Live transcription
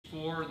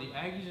for the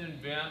Aggies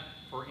Invent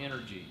for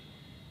Energy.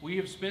 We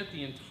have spent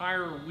the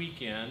entire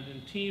weekend,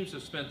 and teams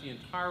have spent the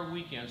entire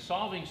weekend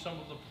solving some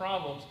of the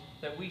problems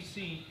that we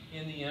see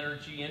in the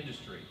energy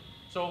industry.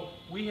 So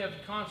we have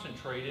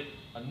concentrated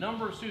a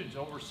number of students,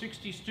 over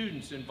 60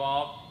 students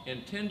involved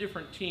in 10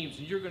 different teams,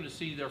 and you're going to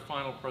see their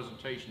final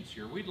presentations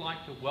here. We'd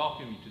like to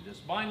welcome you to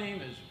this. My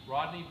name is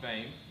Rodney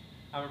Boehm.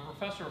 I'm a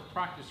professor of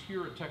practice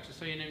here at Texas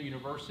A&M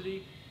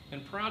University,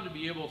 and proud to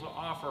be able to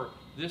offer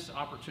this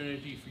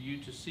opportunity for you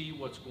to see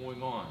what's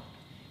going on.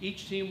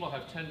 Each team will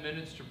have 10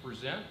 minutes to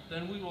present,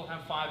 then we will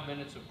have 5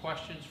 minutes of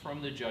questions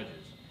from the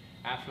judges.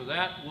 After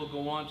that, we'll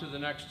go on to the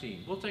next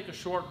team. We'll take a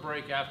short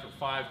break after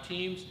 5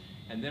 teams,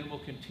 and then we'll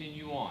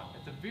continue on.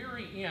 At the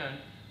very end,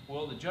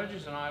 the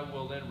judges and I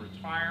will then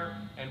retire,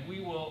 and we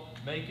will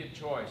make a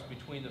choice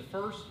between the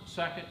first,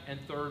 second, and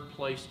third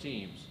place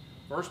teams.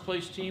 First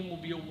place team will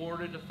be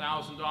awarded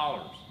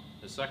 $1,000.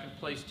 The second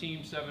place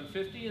team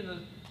 $750, and the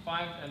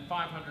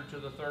 $500 to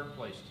the third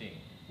place team.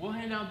 We'll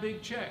hand out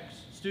big checks.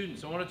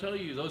 Students, I want to tell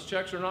you, those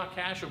checks are not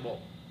cashable.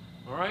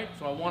 All right,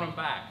 so I want them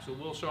back. So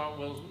we'll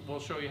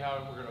show you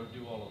how we're going to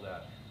do all of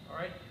that. All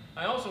right.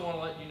 I also want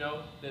to let you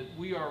know that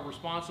we are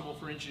responsible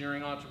for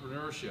engineering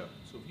entrepreneurship.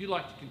 So if you'd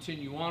like to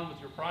continue on with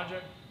your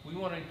project, we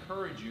want to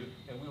encourage you,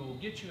 and we will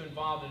get you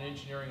involved in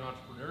engineering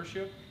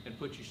entrepreneurship and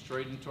put you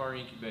straight into our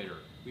incubator.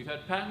 We've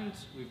had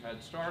patents, we've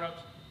had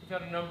startups, we've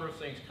had a number of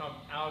things come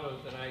out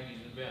of an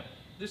Aggies Invent.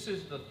 This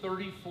is the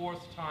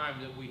 34th time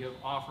that we have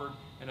offered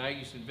an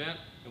Aggies Invent,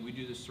 and we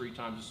do this 3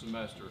 times a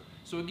semester.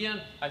 So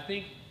again, I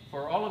think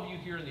for all of you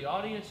here in the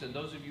audience and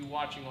those of you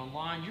watching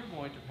online, you're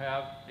going to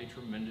have a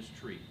tremendous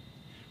treat.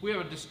 We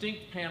have a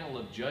distinct panel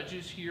of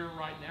judges here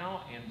right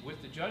now, and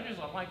with the judges,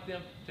 I'd like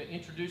them to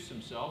introduce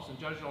themselves. And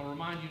judges, I'll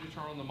remind you to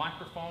turn on the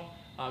microphone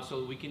so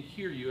that we can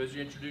hear you as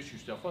you introduce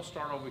yourself. Let's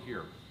start over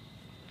here.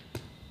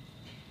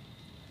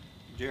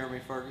 Jeremy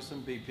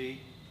Ferguson, BP.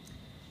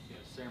 Yes,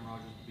 Sam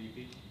Rogers,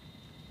 BP.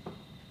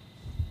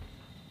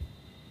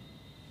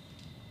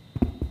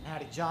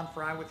 Howdy, John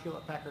Fry with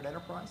Hewlett Packard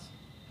Enterprise.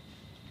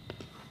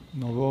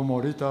 Nobuo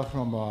Morita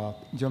from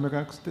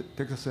Geomechanics,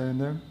 Texas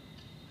A&M.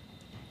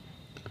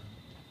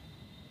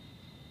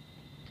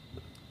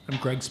 I'm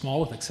Greg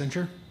Small with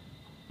Accenture.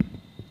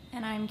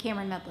 And I'm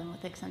Cameron Medlin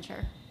with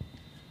Accenture.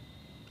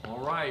 All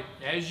right,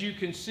 as you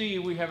can see,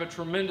 we have a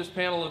tremendous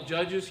panel of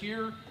judges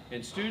here,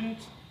 and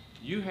students,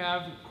 you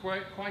have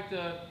quite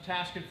the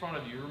task in front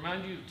of you.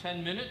 Remind you of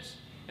 10 minutes,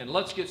 and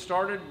let's get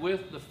started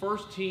with the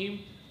first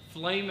team,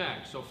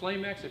 FlameX. So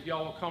FlameX, if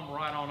y'all will come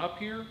right on up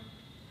here.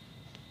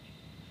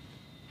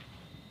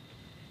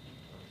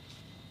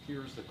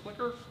 Here's the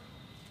clicker.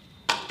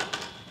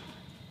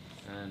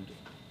 And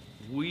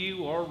we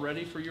are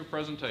ready for your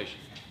presentation.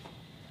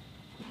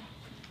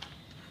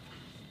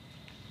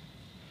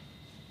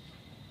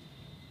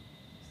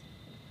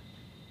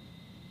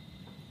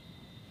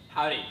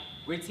 Howdy,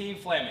 we're Team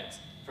FlameX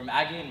from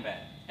Aggies Invent,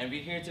 and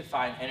we're here to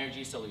find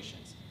energy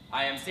solutions.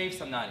 I am Saif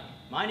Samnani.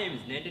 My name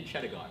is Nathan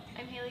Chedagar.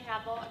 I'm Haley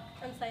Havel.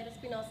 I'm Saida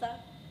Espinosa.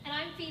 And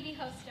I'm Phoebe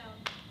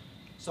Hostone.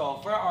 So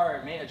for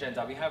our main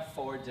agenda, we have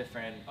 4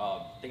 different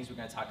things we're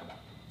going to talk about.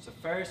 So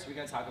first, we're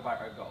going to talk about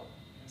our goal.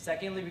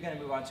 Secondly, we're going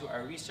to move on to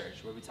our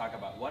research, where we talk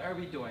about what are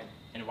we doing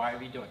and why are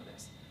we doing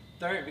this.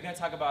 Third, we're going to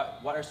talk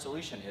about what our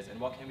solution is and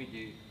what can we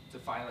do to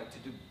find,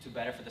 to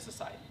better for the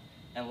society.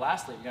 And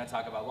lastly, we're going to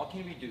talk about what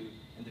can we do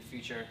in the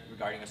future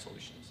regarding our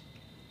solutions.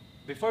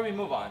 Before we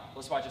move on,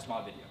 let's watch a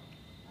small video.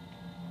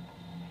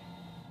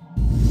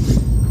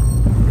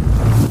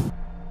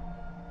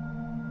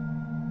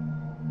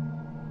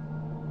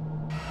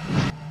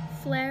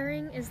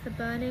 Flaring is the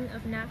burning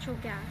of natural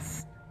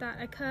gas that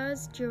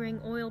occurs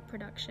during oil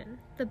production.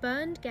 The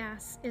burned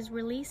gas is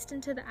released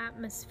into the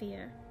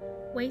atmosphere,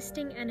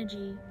 wasting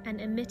energy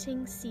and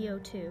emitting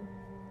CO2.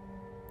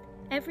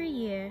 Every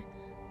year,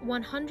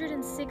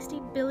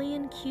 160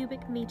 billion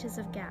cubic meters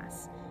of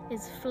gas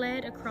is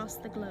flared across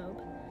the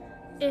globe.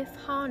 If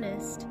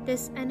harnessed,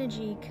 this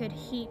energy could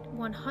heat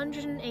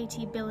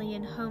 180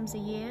 billion homes a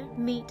year,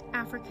 meet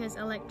Africa's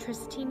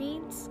electricity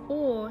needs,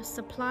 or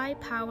supply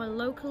power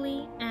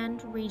locally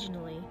and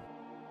regionally.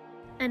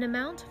 An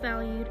amount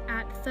valued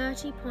at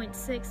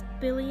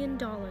 $30.6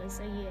 billion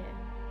a year.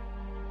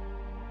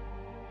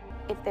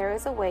 If there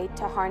is a way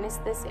to harness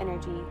this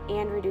energy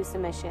and reduce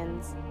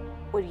emissions,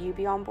 would you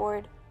be on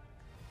board?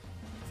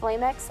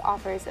 FlameX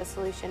offers a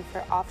solution for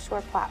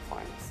offshore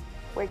platforms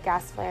where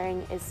gas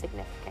flaring is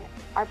significant.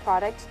 Our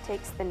product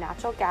takes the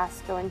natural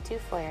gas going to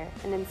flare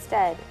and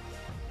instead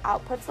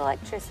outputs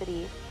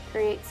electricity,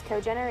 creates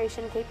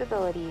cogeneration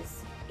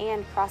capabilities,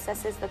 and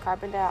processes the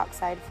carbon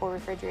dioxide for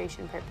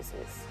refrigeration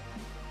purposes.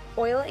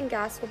 Oil and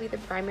gas will be the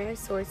primary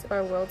source of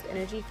our world's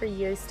energy for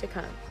years to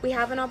come. We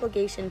have an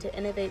obligation to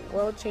innovate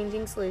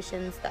world-changing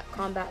solutions that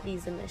combat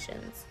these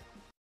emissions.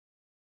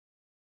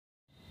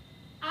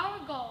 Our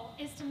goal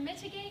is to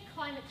mitigate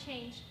climate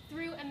change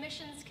through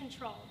emissions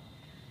control.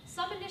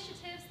 Some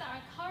initiatives that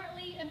are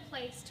currently in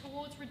place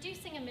towards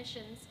reducing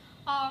emissions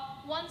are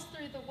ones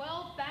through the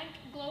World Bank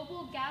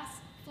Global Gas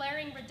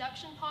Flaring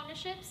Reduction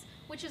Partnerships,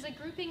 which is a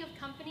grouping of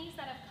companies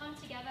that have come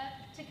together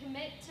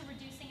commit to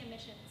reducing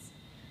emissions.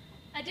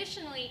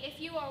 Additionally,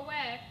 if you are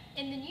aware,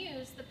 in the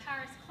news, the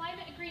Paris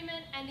Climate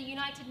Agreement and the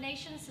United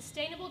Nations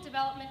Sustainable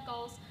Development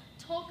Goals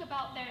talk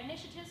about their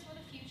initiatives for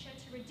the future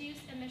to reduce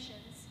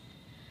emissions.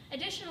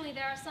 Additionally,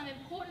 there are some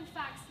important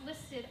facts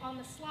listed on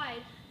the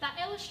slide that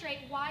illustrate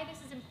why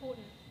this is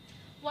important.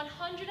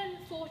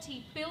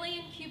 140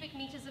 billion cubic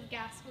meters of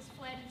gas was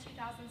flared in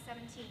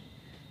 2017.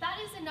 That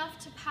is enough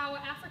to power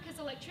Africa's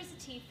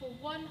electricity for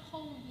one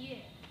whole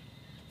year.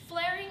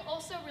 Flaring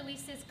also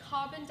releases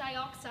carbon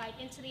dioxide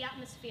into the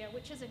atmosphere,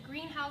 which is a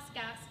greenhouse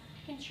gas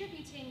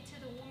contributing to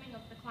the warming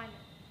of the climate.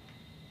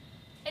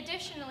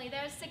 Additionally,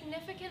 there is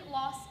significant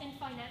loss in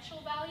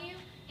financial value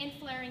in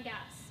flaring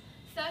gas.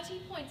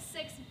 $30.6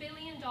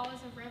 billion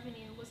of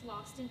revenue was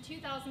lost in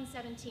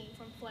 2017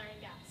 from flaring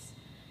gas.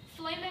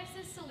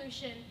 Flamex's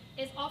solution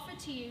is offered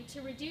to you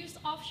to reduce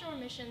offshore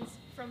emissions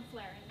from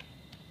flaring.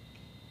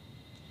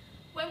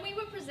 When we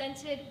were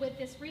presented with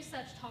this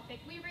research topic,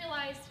 we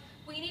realized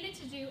we needed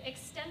to do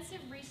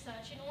extensive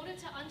research in order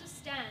to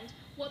understand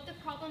what the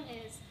problem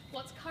is,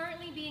 what's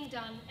currently being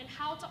done, and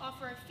how to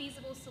offer a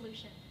feasible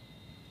solution.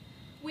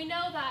 We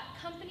know that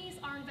companies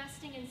are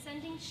investing in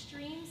sending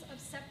streams of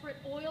separate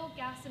oil,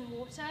 gas, and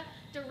water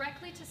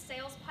directly to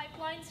sales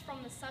pipelines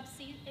from the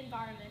subsea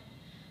environment.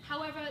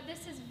 However,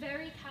 this is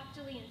very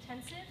capitally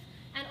intensive,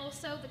 and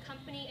also the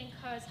company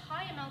incurs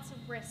high amounts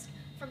of risk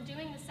from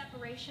doing the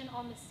separation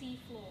on the sea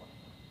floor.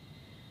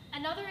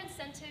 Another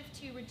incentive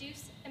to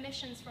reduce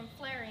emissions from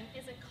flaring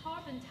is a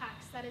carbon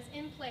tax that is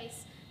in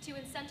place to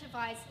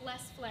incentivize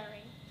less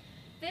flaring.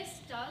 This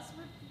does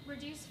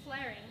reduce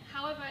flaring.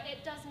 However,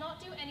 it does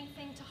not do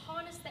anything to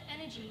harness the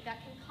energy that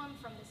can come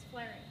from this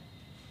flaring.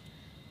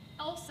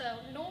 Also,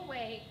 in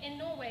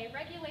Norway,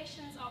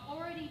 regulations are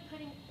already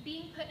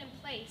being put in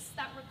place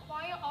that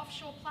require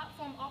offshore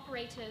platform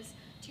operators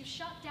to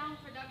shut down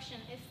production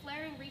if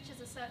flaring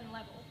reaches a certain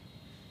level.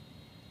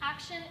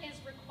 Action is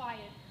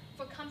required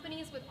for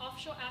companies with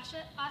offshore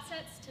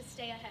assets to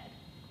stay ahead.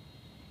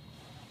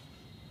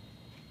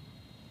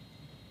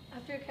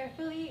 After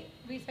carefully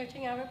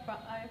researching our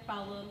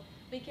problem,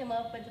 we came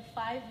up with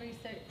 5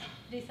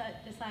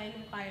 design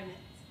requirements.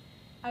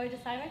 Our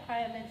design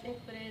requirements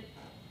included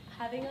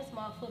having a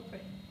small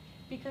footprint,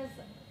 because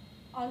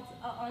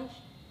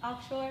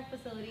offshore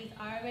facilities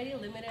are already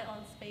limited on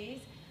space.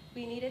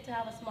 We needed to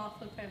have a small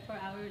footprint for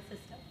our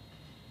system.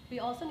 We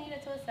also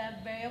needed to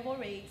accept variable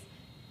rates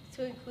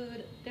to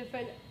include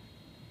different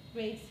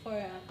rates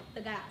for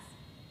the gas.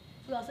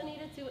 We also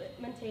needed to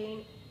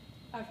maintain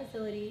our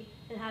facility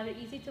and have it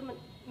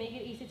make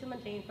it easy to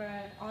maintain for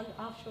our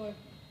offshore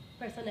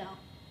personnel.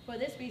 For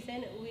this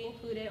reason, we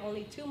included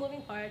only 2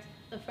 moving parts,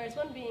 the first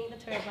one being the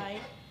turbine,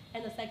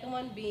 and the second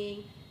one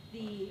being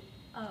the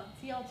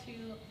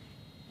CO2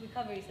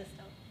 recovery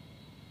system.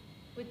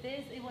 With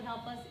this, it will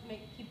help us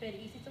keep it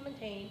easy to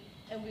maintain,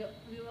 and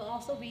we will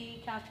also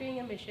be capturing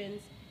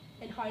emissions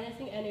and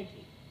harnessing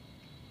energy.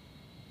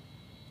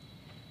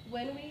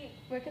 When we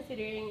were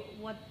considering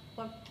what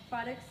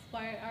products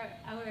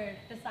our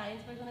designs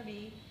were going to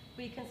be,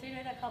 we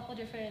considered a couple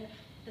different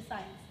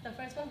designs. The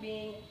first one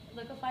being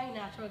liquefying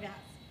natural gas.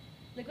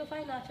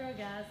 Liquefying natural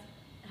gas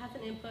has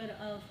an input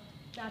of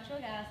natural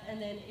gas, and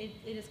then it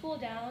is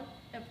cooled down,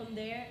 and from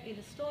there it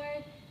is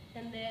stored,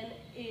 and then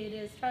it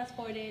is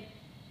transported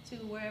to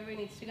wherever it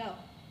needs to go.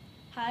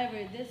 However,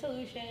 this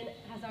solution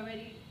has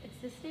already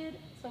existed,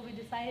 so we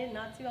decided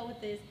not to go with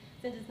this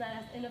since it's not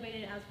as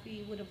innovative as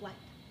we would have liked.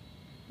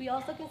 We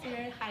also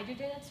considered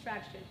hydrogen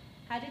extraction.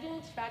 Hydrogen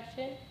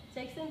extraction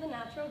takes in the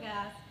natural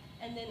gas,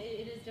 and then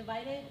it is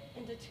divided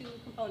into 2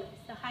 components,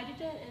 the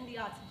hydrogen and the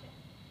oxygen.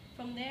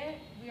 From there,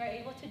 we are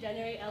able to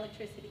generate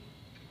electricity.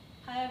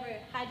 However,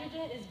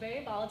 hydrogen is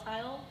very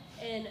volatile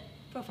and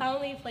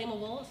profoundly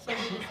flammable, so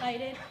we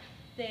decided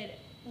that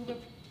we were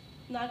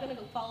not going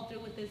to follow through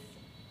with this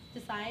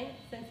design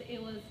since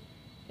it was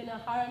going to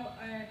harm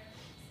our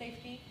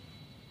safety,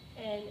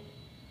 and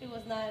it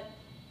was not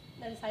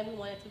the design we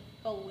wanted to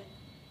go with.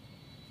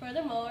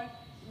 Furthermore,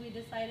 we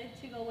decided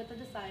to go with a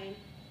design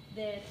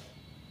that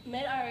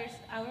met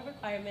our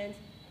requirements,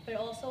 but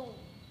also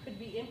could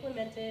be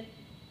implemented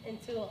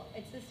into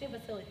existing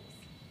facilities.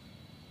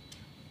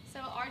 So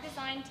our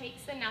design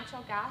takes the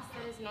natural gas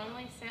that is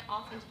normally sent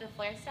off into the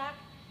flare stack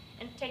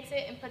and takes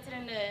it and puts it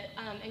in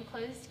an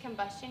enclosed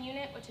combustion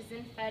unit, which is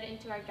then fed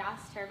into our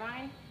gas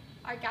turbine.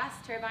 Our gas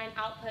turbine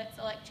outputs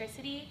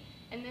electricity,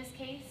 in this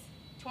case,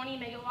 20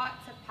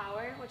 megawatts of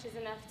power, which is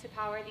enough to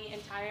power the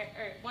entire,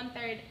 or one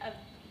third of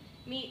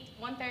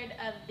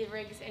the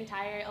rig's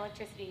entire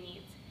electricity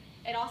needs.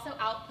 It also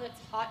outputs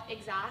hot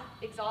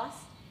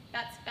exhaust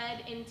that's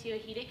fed into a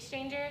heat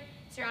exchanger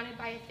surrounded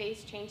by a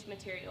phase change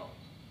material.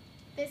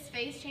 This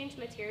phase change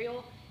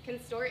material can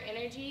store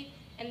energy,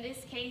 in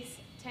this case,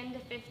 10 to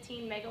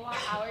 15 megawatt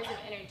hours of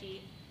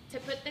energy. To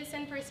put this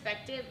in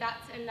perspective,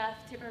 that's enough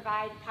to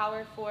provide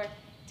power for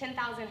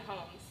 10,000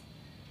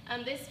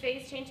 homes. This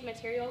phase change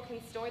material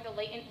can store the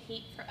latent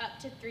heat for up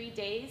to 3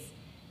 days.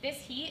 This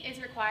heat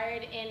is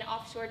required in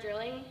offshore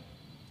drilling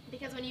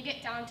because when you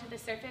get down to the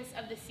surface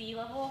of the sea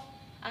level,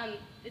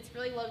 It's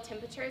really low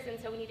temperatures, and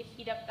so we need to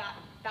heat up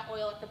that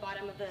oil at the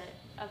bottom of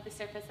the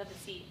surface of the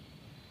sea.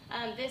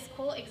 This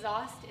cool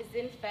exhaust is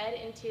then fed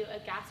into a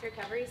gas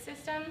recovery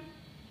system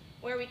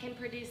where we can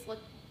produce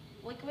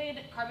liquid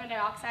carbon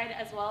dioxide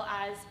as well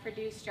as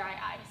produce dry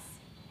ice.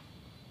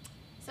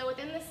 So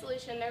within this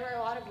solution, there were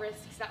a lot of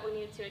risks that we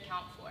needed to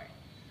account for.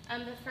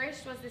 The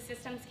first was the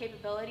system's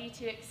capability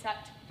to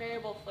accept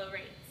variable flow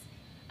rates.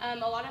 A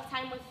lot of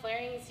time with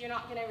flarings, you're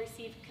not going to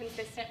receive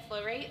consistent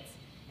flow rates,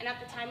 and at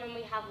the time when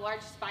we have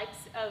large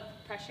spikes of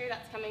pressure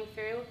that's coming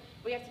through,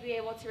 we have to be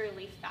able to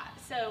relieve that.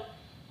 So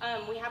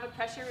we have a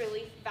pressure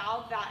relief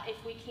valve that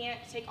if we can't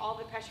take all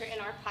the pressure in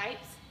our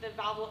pipes, the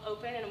valve will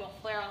open and it will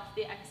flare off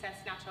the excess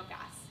natural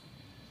gas.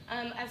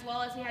 As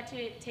well as we had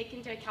to take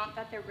into account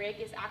that the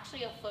rig is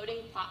actually a floating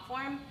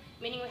platform,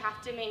 meaning we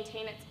have to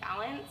maintain its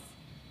balance.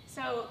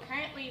 So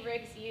currently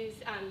rigs use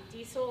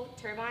diesel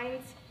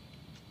turbines.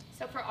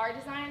 So for our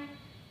design,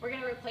 we're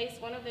going to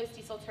replace one of those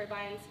diesel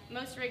turbines.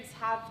 Most rigs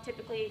have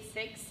typically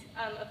 6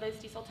 of those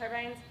diesel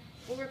turbines.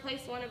 We'll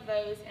replace one of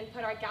those and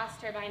put our gas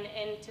turbine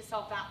in to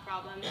solve that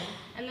problem.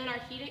 And then our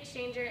heat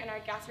exchanger and our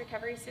gas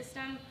recovery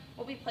system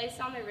will be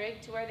placed on the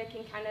rig to where they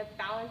can kind of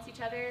balance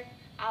each other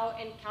out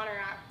and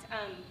counteract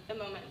the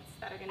moments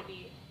that are going to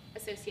be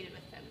associated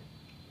with them.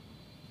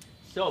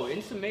 So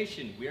in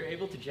summation, we are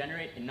able to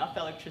generate enough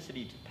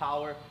electricity to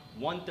power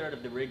 1/3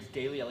 of the rig's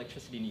daily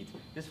electricity needs.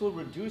 This will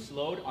reduce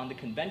load on the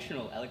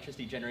conventional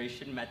electricity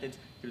generation methods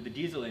through the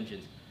diesel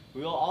engines.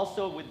 We will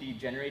also, with the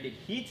generated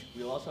heat,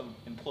 we will also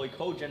employ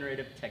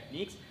co-generative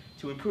techniques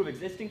to improve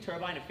existing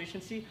turbine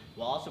efficiency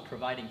while also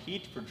providing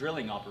heat for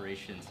drilling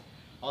operations.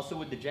 Also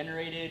with the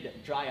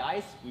generated dry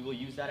ice, we will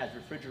use that as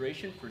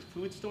refrigeration for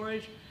food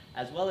storage,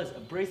 as well as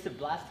abrasive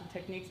blasting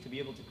techniques to be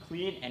able to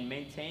clean and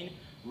maintain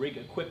rig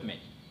equipment.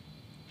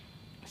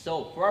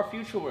 So for our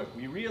future work,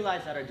 we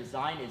realize that our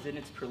design is in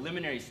its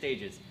preliminary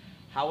stages.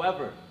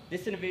 However,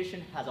 this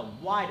innovation has a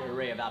wide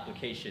array of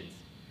applications.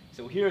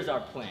 So here's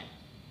our plan.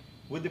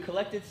 With the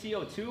collected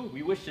CO2,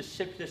 we wish to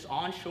ship this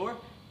onshore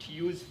to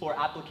use for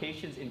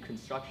applications in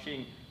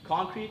construction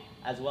concrete,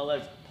 as well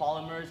as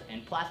polymers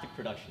and plastic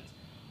productions.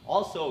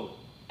 Also,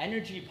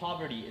 energy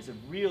poverty is a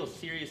real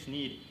serious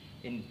need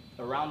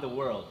around the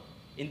world.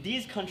 In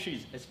these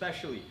countries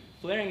especially,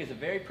 flaring is a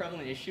very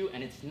prevalent issue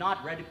and it's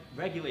not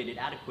regulated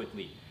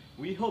adequately.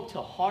 We hope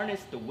to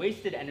harness the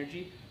wasted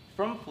energy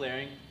from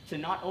flaring to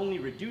not only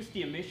reduce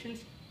the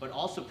emissions, but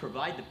also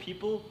provide the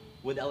people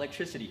with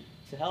electricity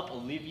to help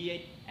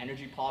alleviate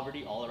energy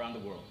poverty all around the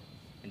world.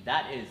 And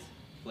that is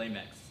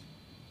FlameX.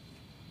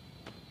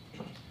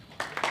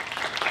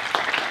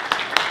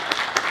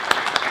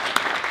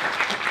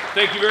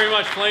 Thank you very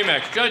much,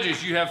 FlameX.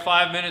 Judges, you have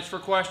 5 minutes for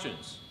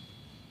questions.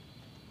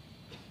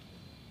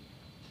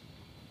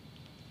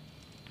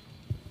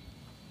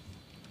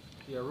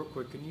 Yeah, real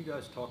quick, can you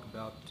guys talk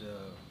about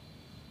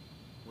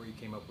where you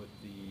came up with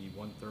the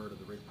 1/3 of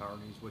the rig power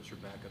needs? What's your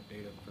backup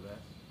data for that?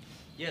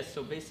 Yes,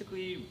 so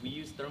basically we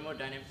use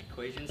thermodynamic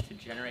equations to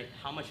generate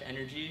how much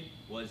energy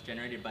was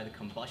generated by the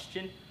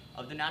combustion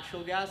of the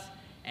natural gas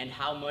and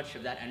how much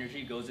of that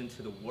energy goes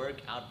into the work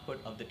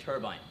output of the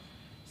turbine.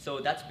 So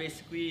that's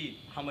basically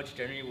how much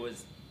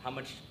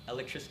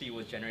electricity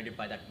was generated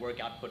by that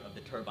work output of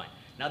the turbine.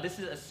 Now this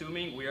is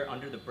assuming we are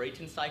under the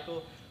Brayton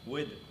cycle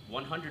with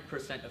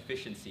 100%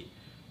 efficiency.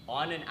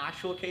 On an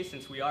actual case,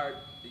 since we are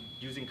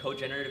using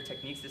co-generative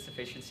techniques, this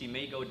efficiency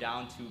may go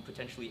down to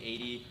potentially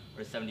 80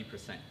 or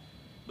 70%.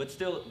 But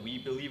still, we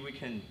believe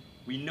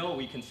we know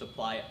we can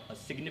supply a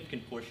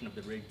significant portion of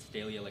the rig's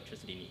daily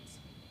electricity needs.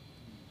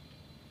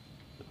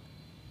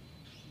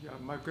 Yeah,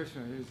 my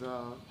question is,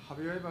 have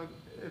you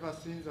ever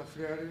seen the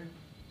flaring?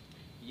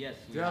 Yes.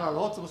 There are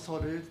lots of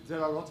solids,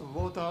 there are lots of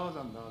water,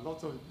 and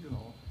lots of,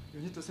 you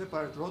need to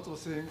separate lots of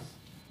things.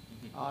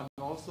 And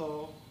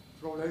also,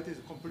 flow rate is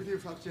completely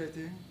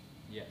fluctuating.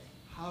 Yes.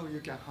 How you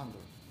can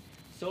handle?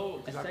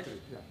 So Exactly,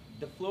 yeah.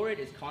 the flow rate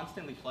is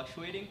constantly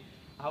fluctuating.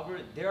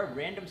 However, there are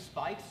random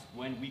spikes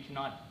when we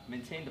cannot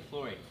maintain the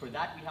flow rate. For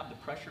that, we have the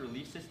pressure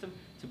relief system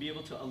to be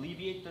able to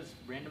alleviate those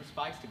random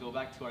spikes to go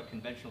back to our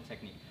conventional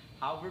technique.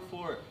 However,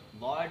 for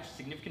large,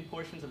 significant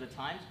portions of the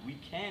times, we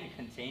can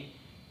contain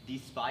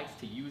these spikes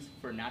to use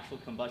for natural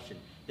combustion.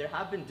 There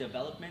have been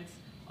developments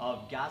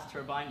of gas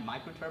turbine,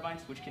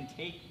 microturbines, which can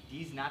take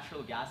these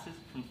natural gases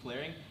from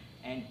flaring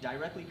and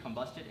directly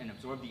combust it and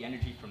absorb the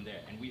energy from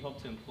there. And we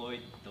hope to employ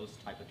those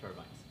type of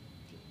turbines.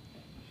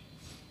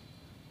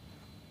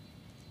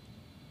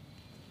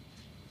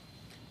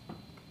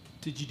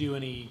 Did you do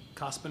any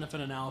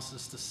cost-benefit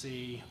analysis to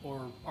see,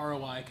 or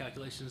ROI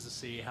calculations to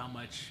see how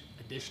much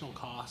additional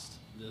cost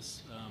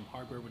this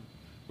hardware would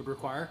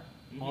require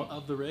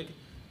of the rig,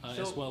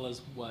 as well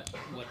as what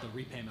the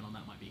repayment on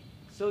that might be?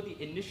 So the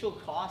initial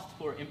cost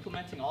for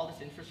implementing all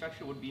this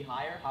infrastructure would be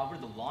higher. However,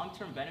 the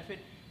long-term benefit,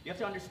 you have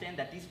to understand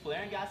that these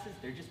flaring gases,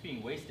 they're just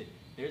being wasted.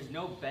 There's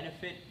no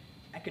benefit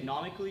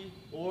economically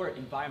or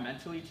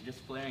environmentally to just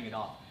flaring it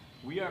off.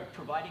 We are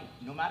providing,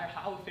 no matter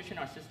how efficient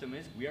our system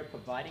is, we are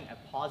providing a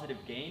positive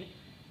gain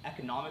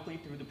economically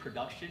through the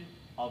production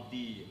of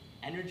the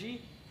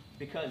energy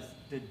because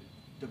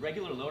the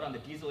regular load on the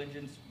diesel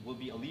engines will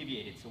be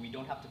alleviated, so we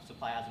don't have to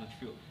supply as much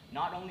fuel.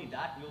 Not only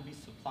that, we'll be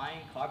supplying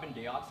carbon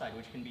dioxide,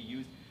 which can be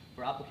used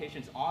for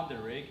applications on the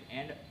rig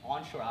and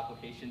onshore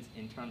applications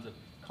in terms of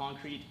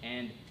concrete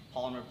and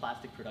polymer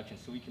plastic production,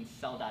 so we can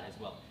sell that as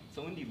well.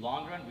 So in the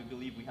long run, we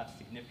believe we have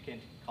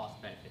significant cost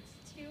benefits.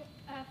 To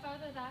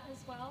further that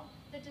as well,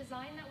 the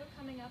design that we're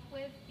coming up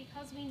with,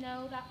 because we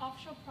know that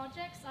offshore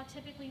projects are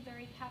typically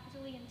very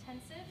capitally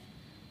intensive,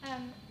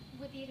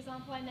 with the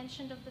example I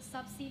mentioned of the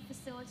subsea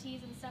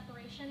facilities and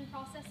separation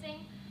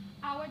processing,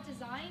 our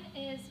design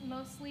is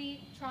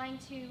mostly trying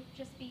to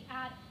just be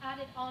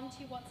added on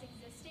to what's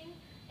existing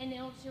in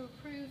order to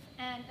improve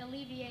and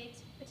alleviate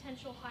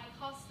potential high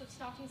costs of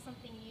starting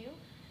something new.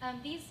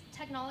 These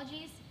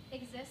technologies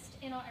exist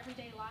in our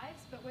everyday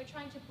lives, but we're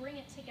trying to bring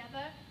it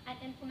together and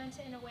implement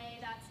it in a way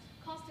that's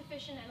cost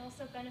efficient and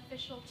also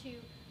beneficial to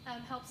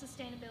help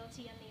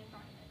sustainability and the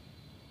environment.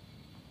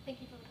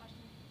 Thank you for the question.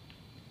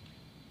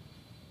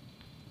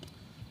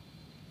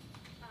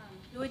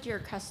 Who would your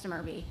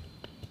customer be?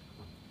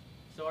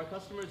 So our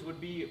customers would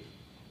be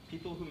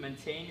people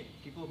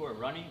who are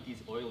running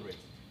these oil rigs.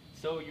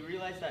 So you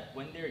realize that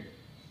when they're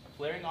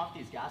flaring off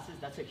these gases,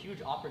 that's a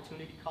huge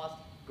opportunity cost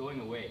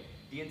going away.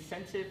 The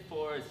incentive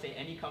for, say,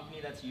 any company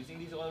that's using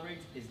these oil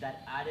rigs is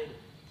that added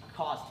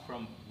cost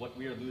from what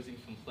we are losing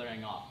from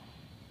flaring off.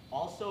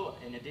 Also,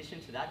 in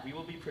addition to that, we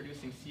will be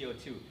producing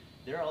CO2.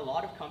 There are a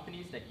lot of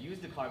companies that use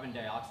the carbon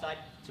dioxide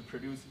to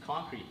produce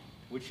concrete,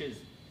 which is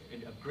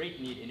a great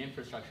need in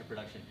infrastructure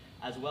production,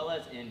 as well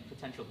as in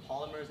potential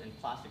polymers and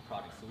plastic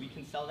products. So we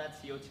can sell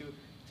that CO2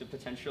 to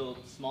potential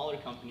smaller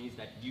companies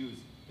that use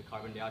the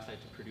carbon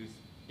dioxide to produce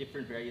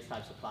different various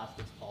types of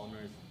plastics,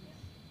 polymers,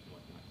 and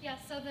whatnot. Yeah,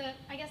 so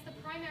I guess the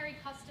primary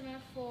customer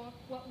for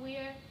what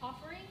we're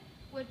offering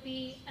would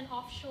be an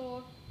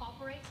offshore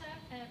operator,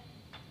 an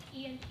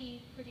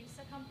E&P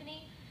producer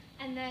company,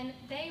 and then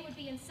they would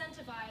be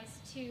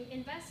incentivized to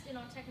invest in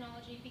our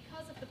technology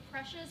because of the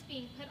pressures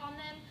being put on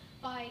them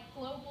by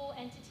global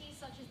entities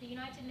such as the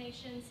United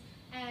Nations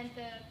and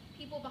the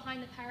people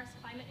behind the Paris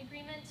Climate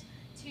Agreement,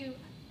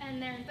 and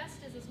their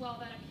investors as well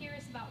that are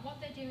curious about what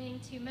they're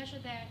doing to measure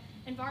their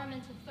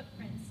environmental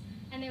footprints.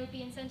 And they would be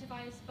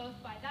incentivized both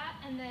by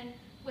that and then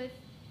with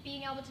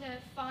being able to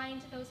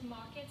find those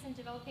markets in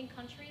developing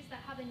countries that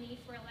have a need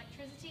for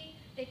electricity.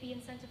 They'd be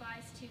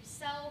incentivized to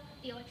sell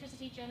the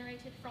electricity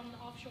generated from the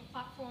offshore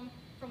platform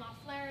from our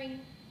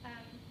flaring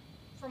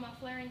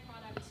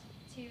product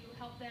to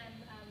help them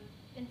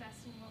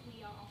invest in what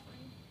we are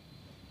offering.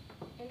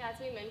 And as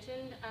we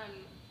mentioned,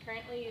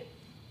 currently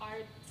our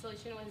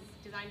solution was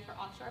designed for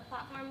offshore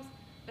platforms,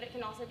 but it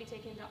can also be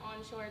taken to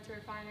onshore, to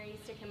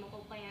refineries, to chemical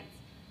plants.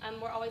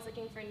 We're always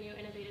looking for new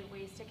innovative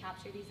ways to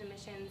capture these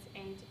emissions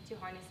and to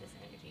harness this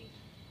energy.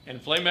 And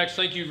Flamex,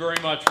 thank you very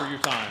much for your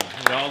time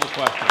and all the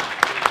questions.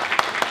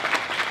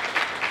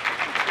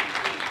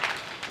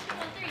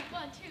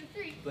 1, 2,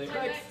 3.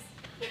 Flamex.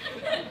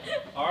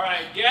 All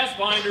right, Gas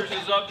Binders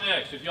is up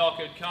next. If y'all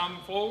could come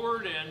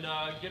forward and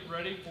get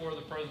ready for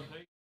the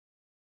presentation.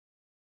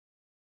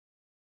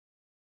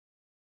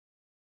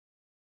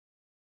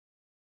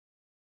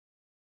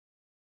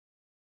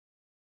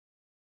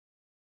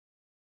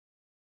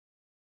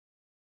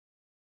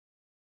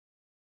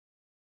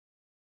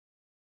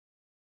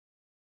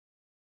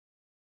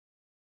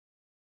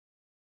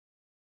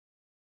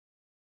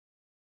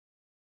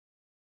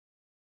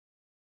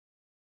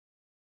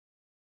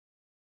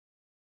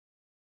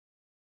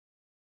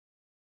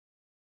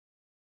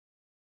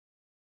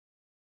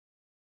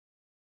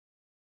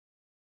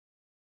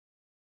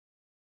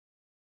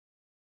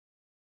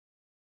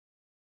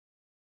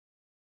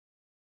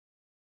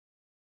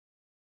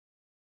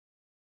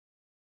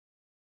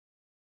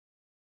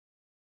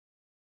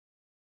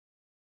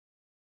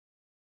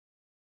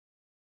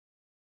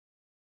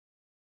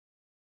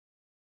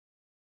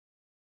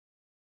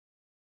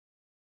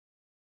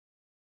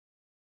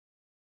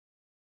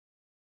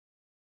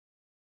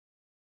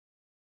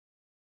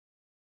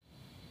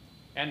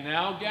 And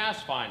now,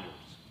 Gas Finders.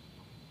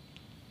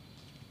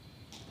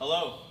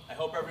 Hello, I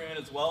hope everyone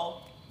is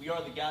well. We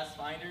are the Gas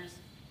Finders,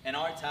 and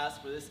our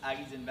task for this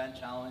Aggies Invent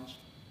Challenge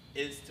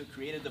is to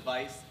create a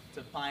device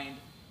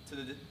to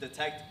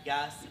detect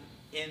gas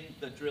in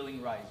the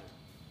drilling riser.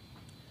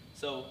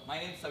 So, my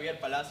name is Javier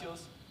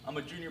Palacios. I'm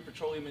a junior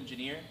petroleum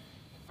engineer.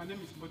 My name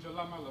is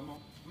Mojola Malamo,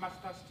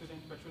 master's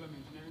student petroleum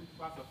engineering,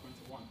 class of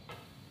 21.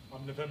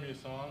 I'm Navemi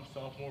Hassan,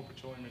 sophomore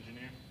petroleum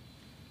engineer.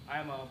 I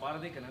am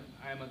Bharati Kanan.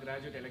 I am a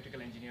graduate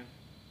electrical engineer.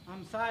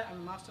 I'm Sai. I'm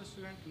a master's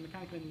student in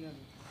mechanical engineering.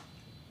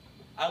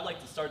 I'd like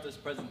to start this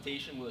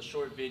presentation with a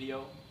short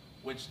video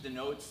which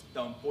denotes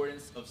the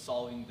importance of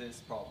solving this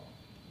problem.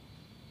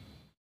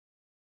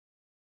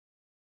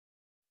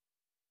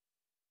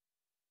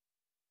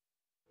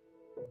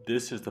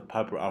 This is the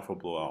Piper Alpha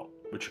blowout,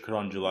 which occurred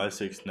on July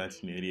 6,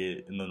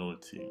 1988 in the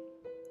North Sea.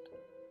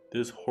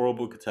 This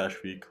horrible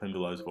catastrophe claimed the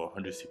lives of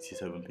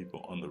 167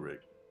 people on the rig.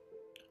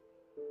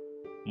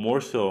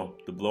 More so,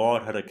 the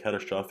blowout had a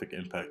catastrophic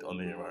impact on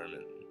the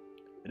environment.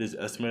 It is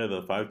estimated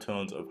that 5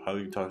 tons of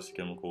highly toxic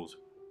chemicals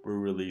were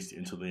released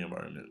into the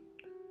environment,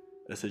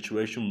 a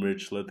situation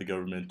which led the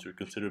government to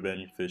consider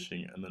banning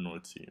fishing in the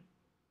North Sea.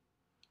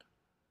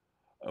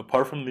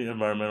 Apart from the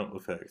environmental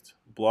effect,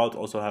 blowouts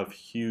also have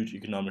huge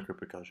economic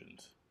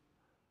repercussions.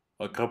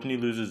 A company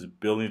loses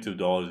billions of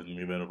dollars in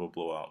the event of a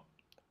blowout.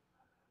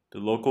 The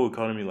local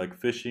economy, like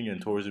fishing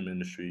and tourism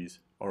industries,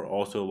 are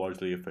also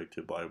largely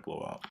affected by a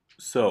blowout.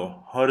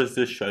 So, how does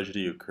this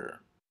tragedy occur?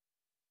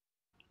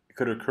 It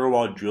could occur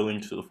while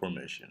drilling to the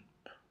formation.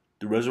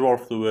 The reservoir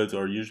fluids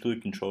are usually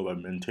controlled by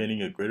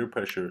maintaining a greater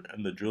pressure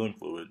in the drilling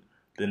fluid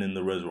than in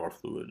the reservoir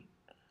fluid.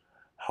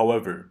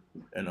 However,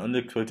 an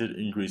unexpected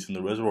increase in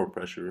the reservoir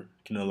pressure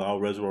can allow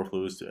reservoir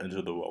fluids to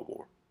enter the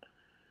wellbore.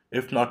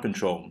 If not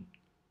controlled,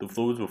 the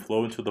fluids will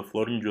flow into the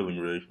floating drilling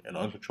rig and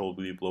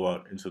uncontrollably blow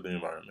out into the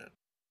environment.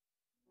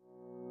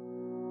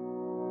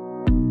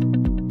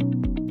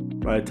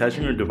 By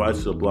attaching our device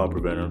to the blowout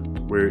preventer,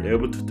 we are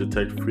able to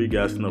detect free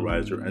gas in the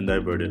riser and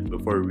divert it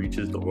before it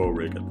reaches the oil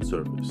rig at the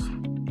surface.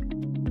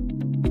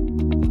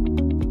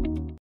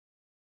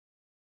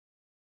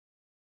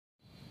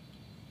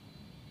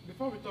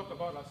 Before we talk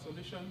about our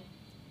solution,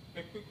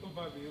 a quick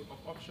overview of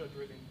offshore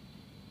drilling.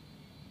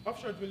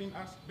 Offshore drilling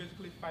has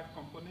basically 5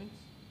 components.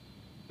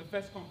 The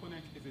first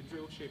component is a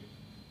drill ship.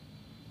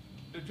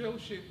 The drill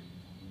ship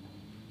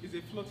is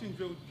a floating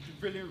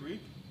drilling rig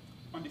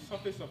on the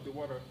surface of the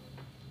water.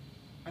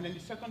 And then the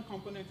second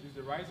component is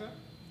the riser.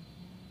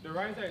 The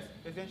riser is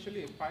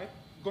essentially a pipe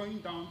going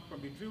down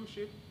from the drill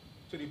ship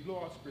to the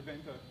blowout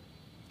preventer.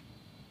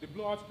 The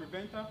blowout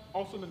preventer,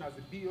 also known as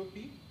the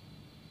BOP,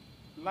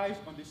 lies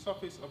on the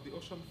surface of the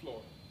ocean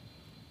floor.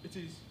 It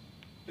is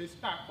a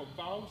stack of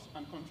valves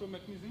and control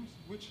mechanisms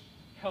which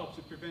help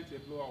to prevent a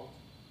blowout.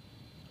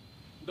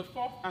 The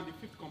fourth and the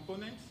fifth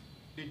components,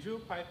 the drill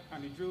pipe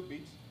and the drill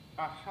bit,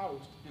 are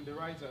housed in the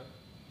riser.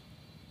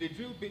 The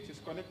drill bit is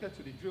connected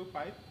to the drill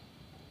pipe,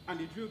 and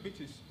the drill bit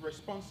is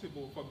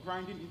responsible for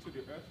grinding into the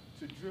earth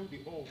to drill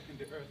the hole in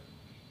the earth.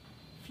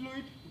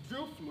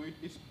 Drill fluid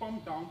is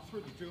pumped down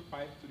through the drill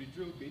pipe to the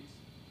drill bit,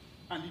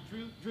 and the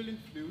drilling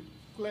fluid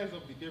clears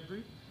off the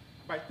debris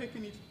by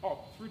taking it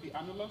up through the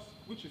annulus,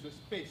 which is a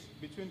space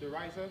between the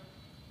riser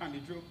and the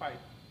drill pipe,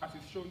 as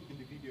is shown in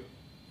the video.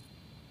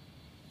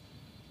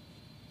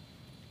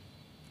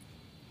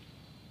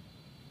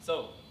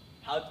 So,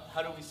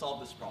 how do we solve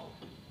this problem?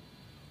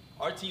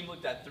 Our team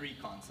looked at 3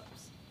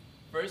 concepts.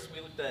 First, we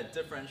looked at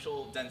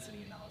differential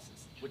density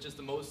analysis, which is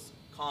the most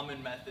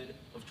common method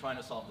of trying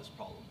to solve this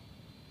problem.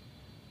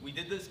 We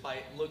did this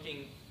by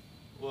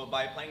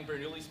applying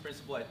Bernoulli's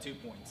principle at 2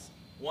 points.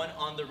 One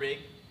on the rig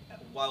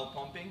while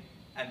pumping,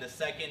 and the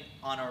second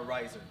on our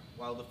riser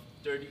while the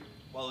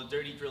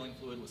dirty drilling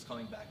fluid was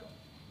coming back up.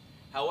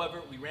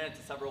 However, we ran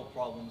into several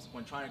problems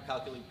when trying to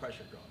calculate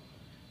pressure drop.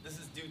 This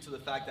is due to the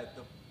fact that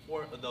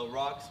the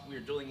rocks we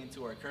are drilling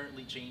into are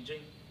currently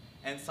changing,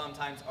 and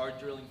sometimes our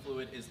drilling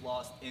fluid is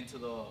lost into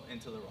the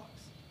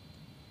rocks.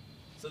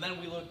 So then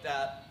we looked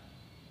at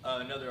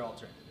another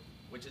alternative,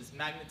 which is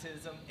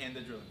magnetism and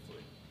the drilling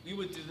fluid. We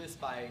would do this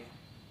by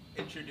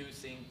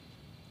introducing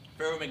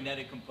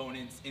ferromagnetic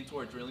components into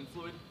our drilling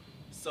fluid,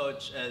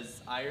 such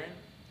as iron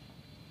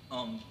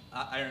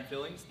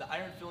fillings. The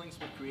iron fillings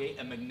would create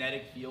a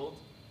magnetic field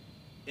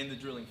in the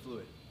drilling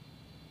fluid.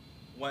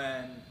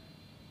 When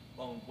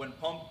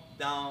pumped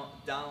down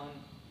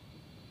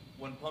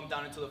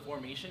into the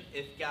formation,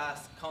 if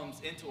gas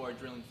comes into our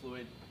drilling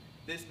fluid,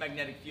 this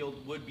magnetic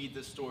field would be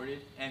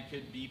distorted and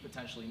could be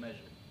potentially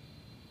measured.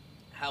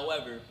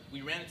 However,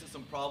 we ran into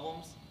some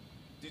problems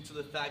due to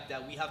the fact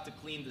that we have to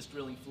clean this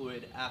drilling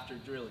fluid after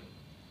drilling.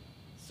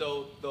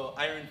 So the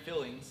iron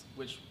fillings,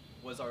 which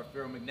was our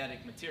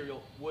ferromagnetic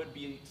material, would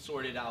be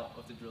sorted out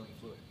of the drilling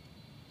fluid.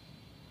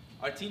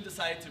 Our team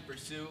decided to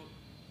pursue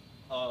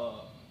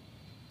a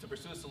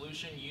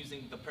solution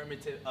using the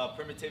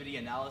permittivity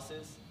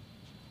analysis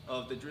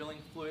of the drilling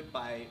fluid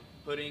by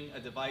putting a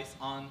device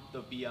on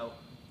the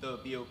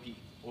BOP,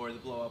 or the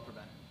blowout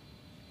preventer.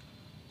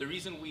 The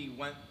reason we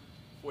went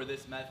for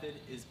this method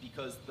is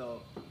because the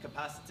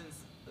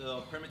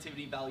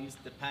permittivity values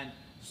depend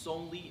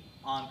solely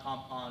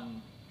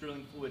on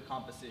drilling fluid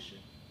composition.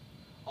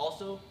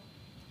 Also,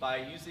 by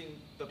using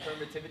the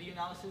permittivity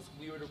analysis,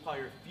 we would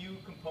require a few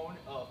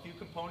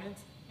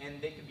components,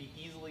 and they could be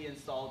easily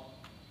installed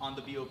on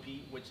the BOP,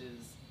 which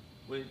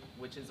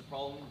is a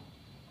problem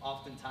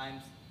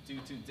oftentimes due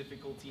to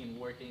difficulty in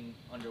working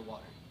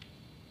underwater.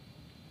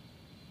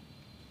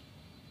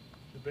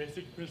 The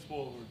basic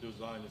principle of our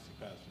design is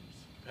capacitance.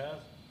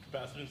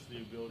 Capacitance is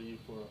the ability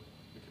for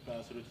the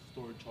capacitor to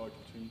store a charge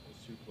between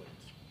its 2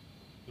 plates.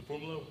 The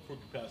formula for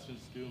capacitance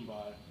is given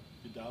by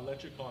the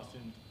dielectric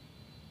constant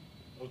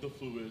of the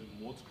fluid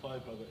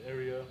multiplied by the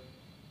area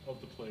of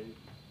the plate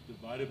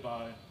divided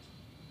by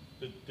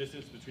the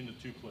distance between the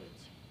 2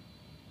 plates.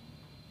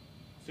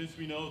 Since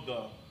we know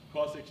the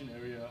cross-section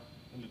area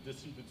and the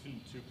distance between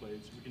the 2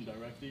 plates, we can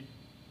directly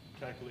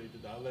calculate the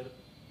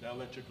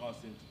dielectric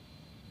constant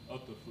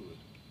of the fluid.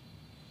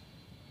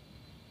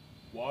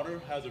 Water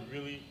has a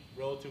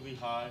relatively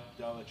high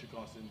dielectric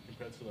constant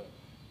compared to the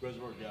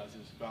reservoir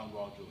gases found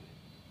while drilling.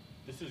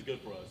 This is good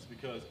for us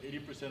because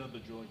 80% of the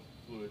drilling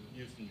fluid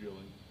used in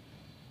drilling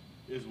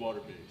is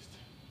water-based.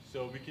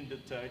 So we can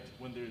detect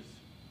when there's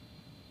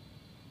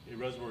a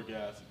reservoir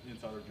gas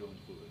inside our drilling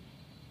fluid.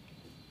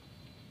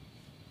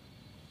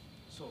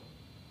 So,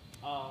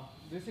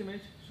 this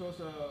image shows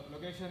a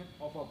location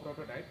of a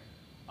prototype.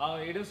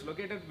 It is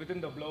located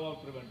within the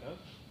blowout preventer.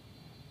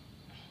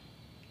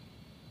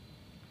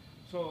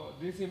 So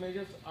these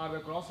images are the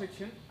cross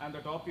section and the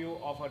top view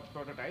of a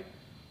prototype.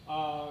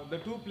 The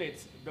two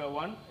plates, the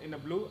one in the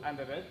blue and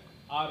the red,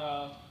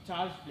 are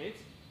charged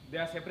plates. They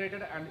are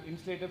separated and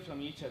insulated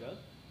from each other.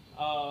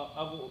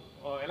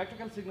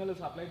 Electrical signal is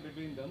applied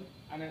between them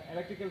and an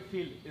electrical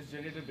field is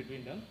generated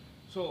between them.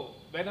 So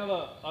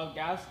whenever a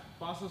gas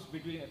passes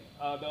between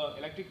the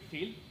electric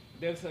field,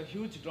 there's a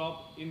huge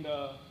drop in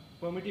the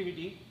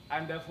permittivity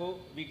and therefore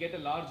we get a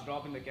large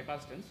drop in the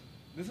capacitance.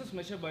 This is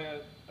measured by a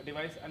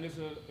device and it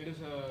is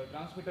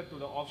transmitted to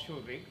the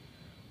offshore rig.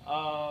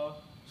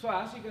 So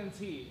as you can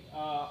see,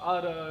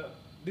 our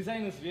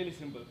design is really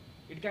simple.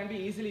 It can be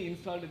easily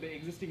installed in the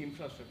existing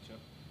infrastructure.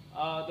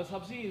 The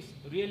subsea is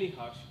really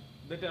harsh.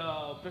 The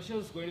pressure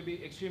is going to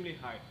be extremely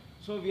high.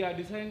 So we have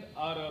designed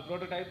our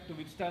prototype to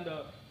withstand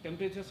the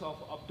temperatures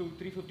of up to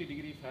 350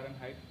 degrees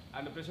Fahrenheit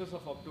and the pressures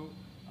of up to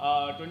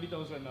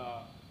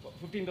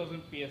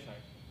 15,000 psi.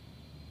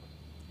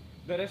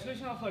 The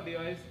resolution of our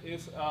device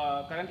is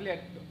currently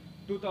at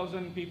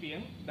 2000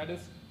 ppm. That is,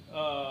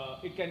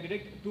 it can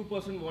detect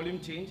 2% volume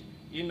change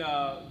in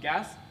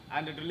gas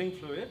and the drilling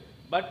fluid,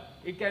 but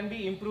it can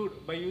be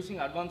improved by using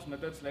advanced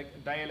methods like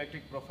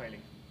dielectric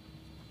profiling.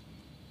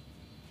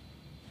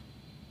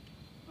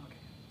 Okay.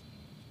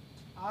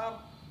 Our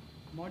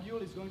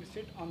module is going to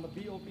sit on the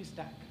BOP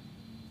stack,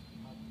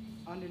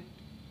 and it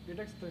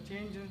detects the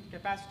change in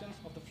capacitance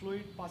of the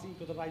fluid passing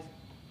to the riser.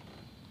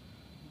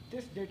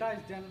 This data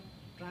is then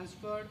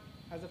transferred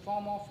as a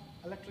form of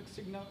electric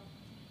signal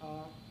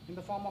in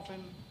the form of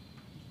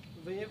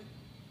a wave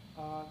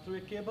through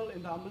a cable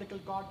in the umbilical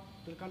cord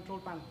to the control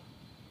panel.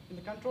 In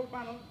the control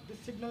panel, this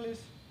signal is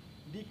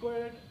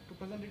decoded to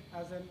present it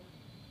as a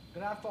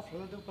graph of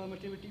relative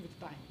permittivity with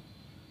time.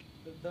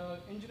 The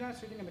engineer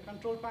sitting in the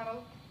control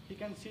panel, he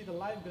can see the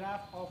live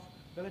graph of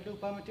relative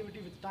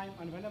permittivity with time,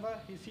 and whenever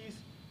he sees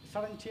a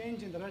sudden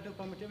change in the relative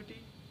permittivity,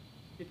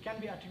 it can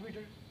be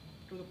attributed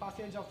to the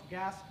passage of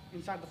gas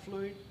inside the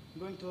fluid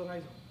going to the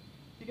riser.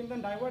 He can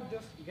then divert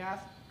this gas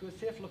to a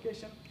safe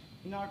location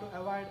in order to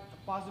avoid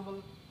a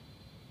possible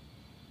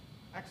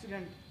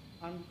accident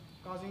and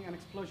causing an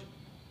explosion.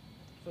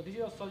 So this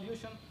is a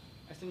solution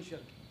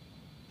essentially.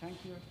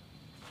 Thank you.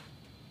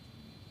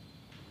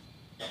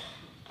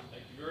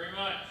 Thank you very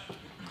much.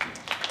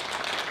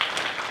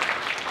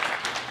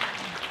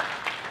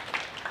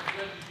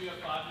 Judges, you have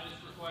 5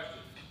 minutes for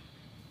questions.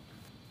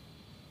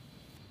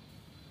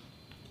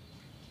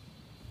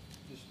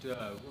 Just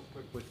real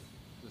quick with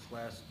this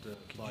last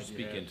slide you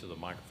Speak had. into the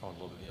microphone a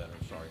little bit better,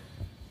 sorry.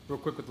 Real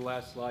quick with the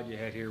last slide you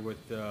had here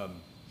with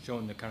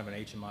showing the kind of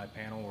an HMI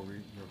panel where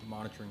you're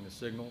monitoring the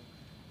signal.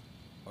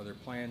 Are there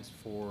plans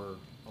for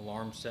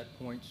alarm set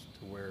points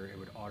to where it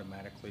would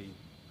automatically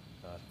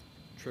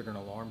trigger an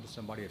alarm to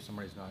somebody if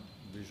somebody's not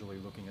visually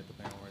looking at the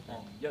panel right there?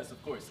 Yes,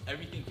 of course.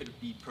 Everything could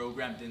be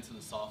programmed into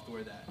the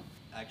software that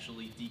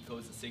actually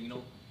decodes the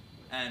signal.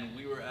 And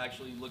we were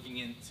actually looking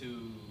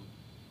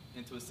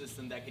into a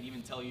system that could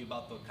even tell you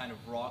about the kind of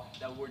rock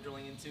that we're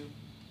drilling into,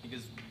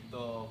 because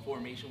the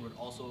formation would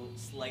also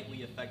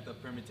slightly affect the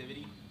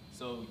permittivity.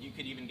 So you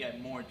could even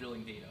get more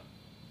drilling data.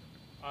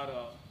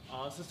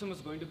 Our system is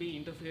going to be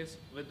interfaced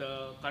with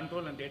the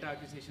control and data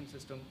acquisition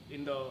system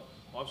in the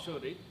offshore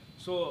rig.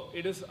 So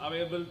it is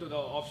available to the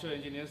offshore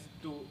engineers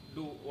to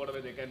do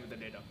whatever they can with the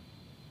data.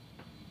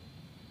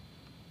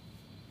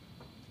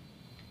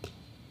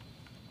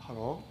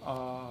 Hello.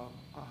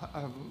 I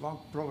have one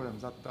problem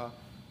that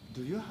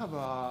do you have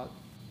a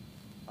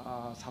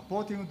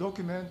supporting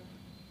document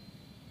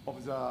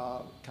of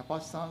the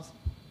capacitance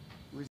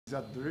with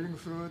the drilling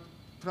fluid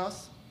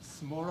plus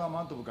small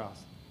amount of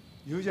gas?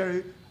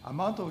 Usually,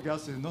 amount of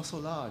gas is not so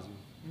large.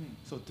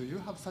 So do you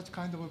have such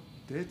kind of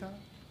data?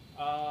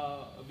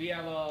 We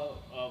have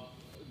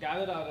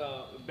gathered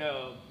our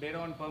data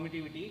on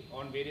permittivity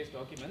on various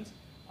documents.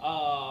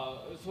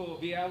 So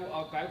we have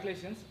our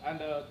calculations,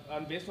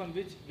 and based on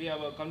which we have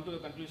come to the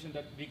conclusion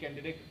that we can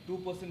detect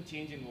 2%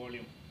 change in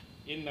volume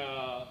in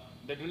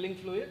the drilling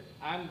fluid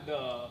and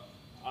the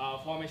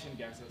formation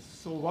gases.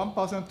 So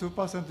 1%,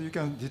 2% you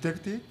can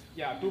detect it?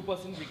 Yeah,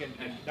 2% we can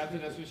detect. That's the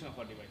resolution of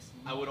our device.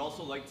 I would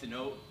also like to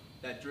note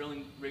that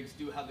drilling rigs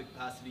do have the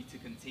capacity to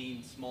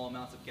contain small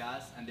amounts of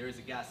gas, and there is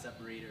a gas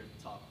separator at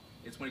the top.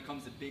 It's when it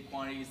comes to big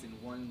quantities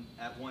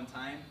at one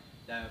time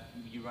that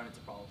you run into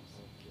problems.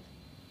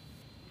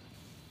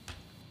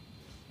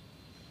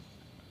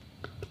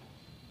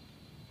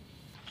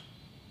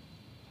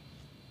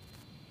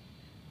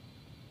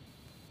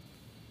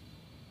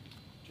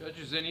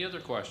 Judges, any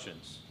other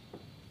questions?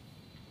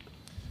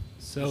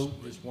 So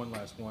just one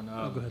last one.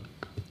 Oh, go ahead.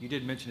 You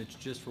did mention it's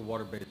just for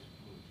water-based,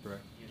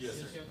 correct? Yes,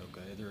 sir.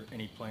 Okay. Are there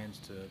any plans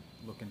to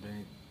look into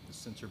the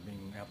sensor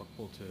being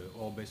applicable to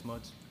oil-based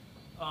muds?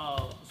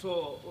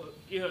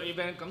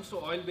 When it comes to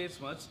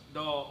oil-based muds, the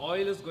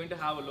oil is going to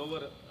have a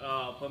lower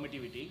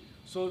permittivity.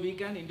 So we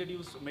can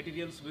introduce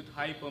materials with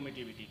high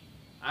permittivity,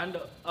 and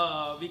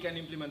we can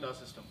implement our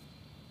system.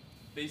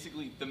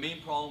 Basically, the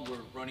main problem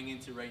we're running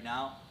into right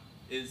now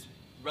is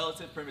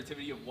relative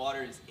permittivity of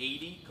water is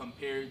 80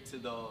 compared to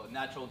the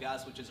natural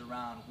gas, which is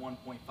around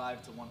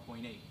 1.5 to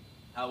 1.8.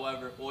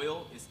 However,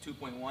 oil is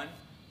 2.1,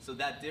 so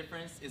that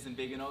difference isn't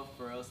big enough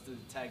for us to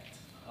detect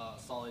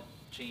solid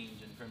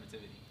change in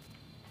permittivity.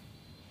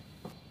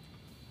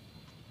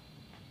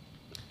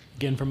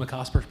 Again, from a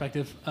cost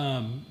perspective,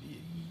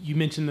 you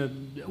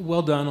mentioned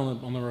well done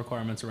on the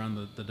requirements around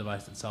the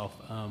device itself.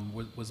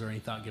 Was there any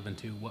thought given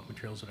to what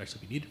materials would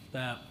actually be needed for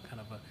that,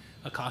 kind of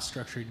a cost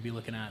structure to be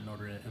looking at in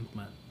order to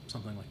implement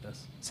something like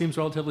this? Seems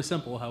relatively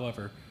simple,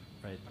 however,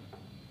 right,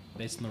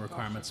 based on the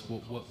requirements,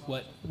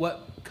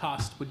 what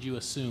cost would you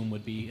assume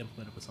would be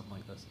implemented with something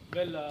like this?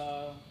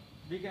 Well,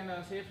 we can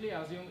safely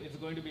assume it's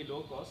going to be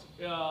low cost.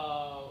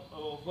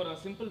 For a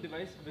simple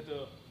device with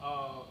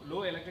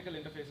low electrical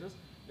interfaces,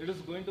 it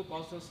is going to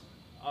cost us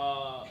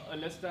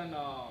less than,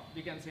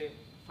 we can say,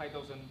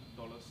 $5,000.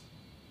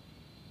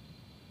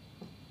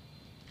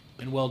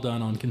 And well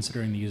done on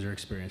considering the user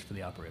experience for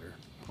the operator.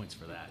 Points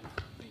for that.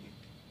 Thank you.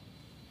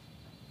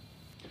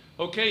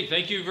 Okay,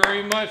 thank you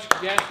very much,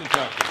 Gas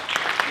Kentucky.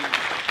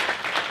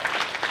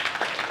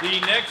 The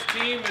next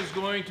team is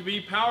going to be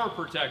Power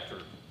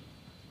Protector.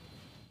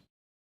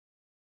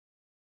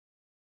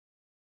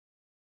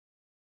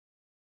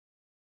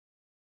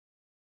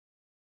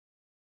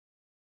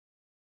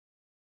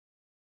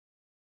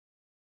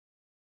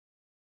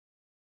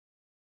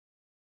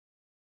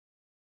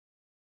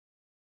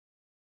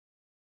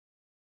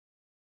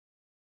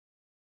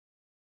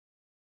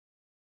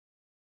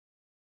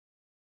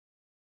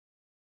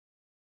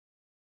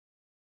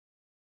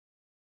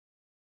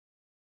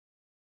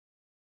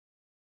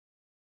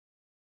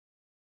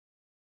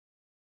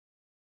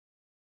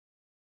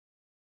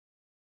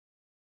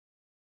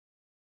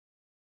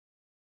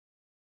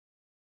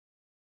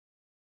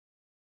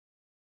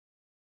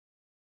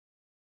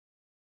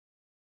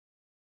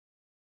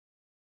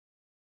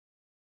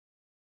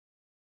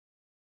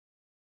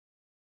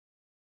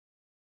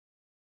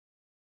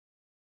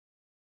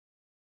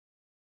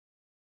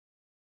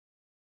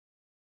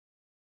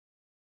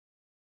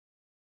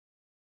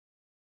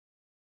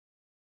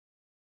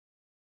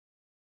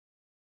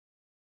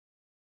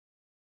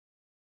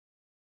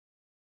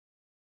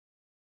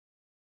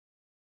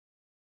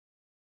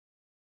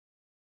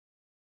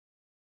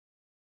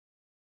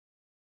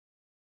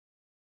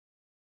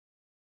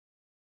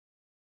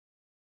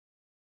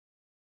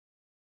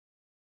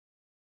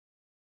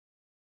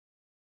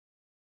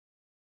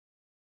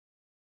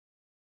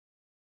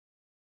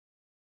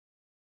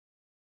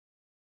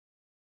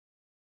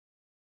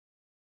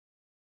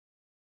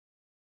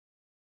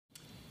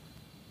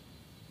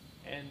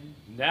 And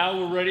now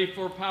we're ready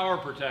for Power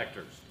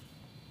Protectors.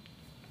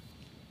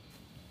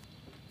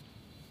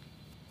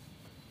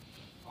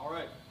 All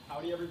right,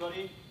 howdy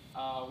everybody.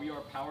 We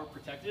are Power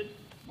Protected.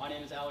 My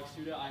name is Alex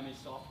Suda. I'm a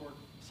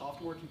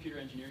sophomore computer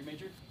engineering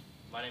major.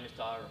 My name is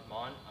Tyler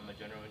Rahman. I'm a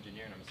general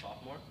engineer and I'm a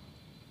sophomore.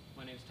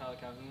 My name is Tyler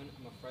Calhoun.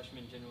 I'm a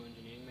freshman general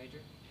engineering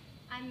major.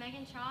 I'm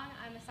Megan Chong.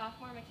 I'm a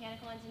sophomore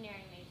mechanical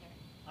engineering major.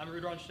 I'm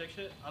Rudran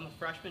Shikshit. I'm a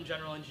freshman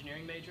general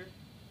engineering major.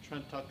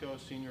 Trent Tucko,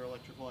 senior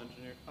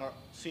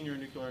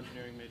nuclear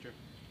engineering major.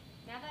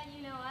 Now that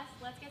you know us,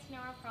 let's get to know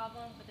our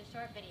problem with a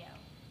short video.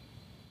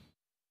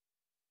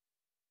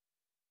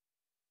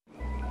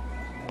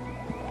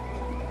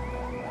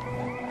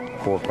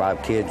 4 or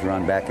 5 kids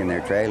run back in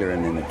their trailer,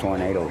 and then the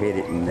tornado hit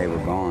it and they were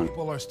gone.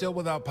 People are still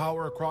without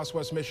power across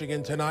West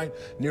Michigan tonight,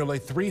 nearly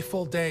 3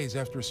 full days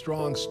after a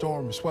strong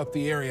storm swept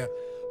the area.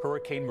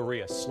 Hurricane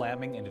Maria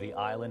slamming into the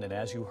island, and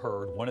as you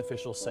heard, one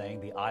official saying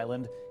the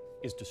island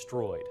is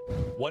destroyed.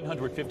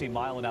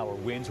 150-mile-an-hour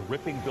winds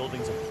ripping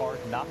buildings apart,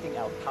 knocking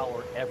out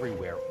power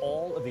everywhere.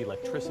 All of the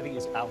electricity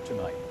is out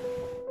tonight.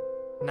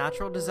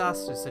 Natural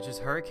disasters such as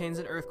hurricanes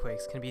and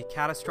earthquakes can be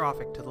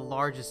catastrophic to the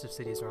largest of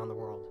cities around the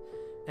world.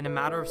 In a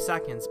matter of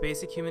seconds,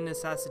 basic human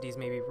necessities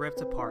may be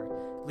ripped apart,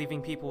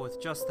 leaving people with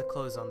just the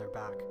clothes on their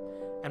back.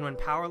 And when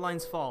power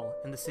lines fall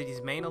and the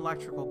city's main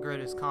electrical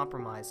grid is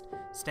compromised,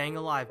 staying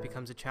alive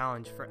becomes a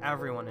challenge for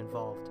everyone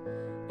involved.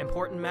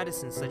 Important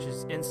medicines such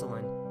as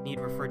insulin need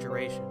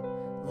refrigeration.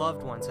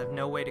 Loved ones have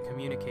no way to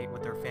communicate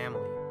with their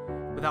family.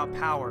 Without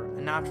power,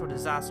 a natural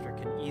disaster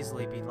can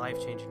easily be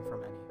life-changing for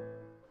many.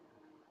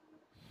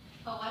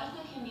 But what if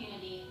the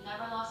community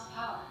never lost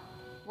power?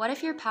 What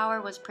if your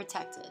power was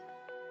protected?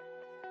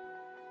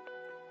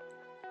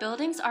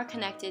 Buildings are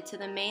connected to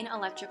the main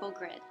electrical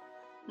grid.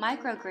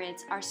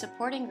 Microgrids are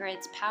supporting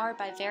grids powered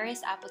by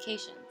various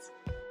applications.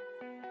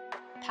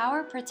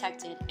 Power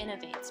Protected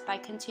innovates by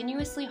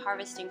continuously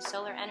harvesting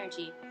solar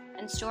energy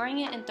and storing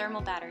it in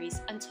thermal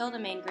batteries until the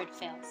main grid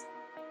fails.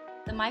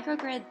 The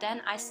microgrid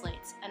then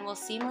isolates and will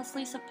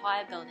seamlessly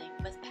supply a building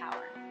with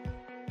power.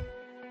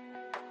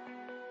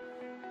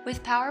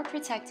 With Power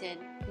Protected,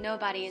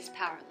 nobody is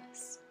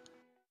powerless.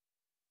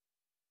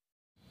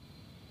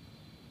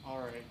 All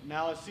right.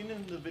 Now, as seen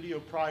in the video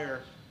prior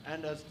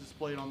and as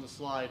displayed on the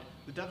slide,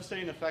 the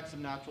devastating effects of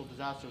natural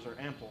disasters are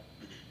ample,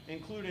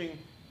 including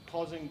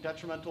causing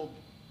detrimental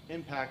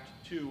impact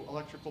to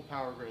electrical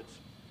power grids.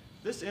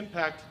 This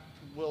impact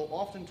will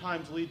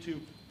oftentimes lead to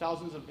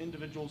thousands of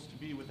individuals to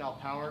be without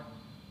power,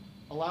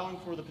 allowing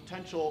for the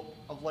potential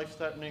of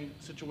life-threatening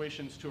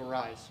situations to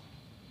arise.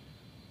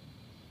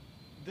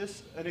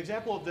 An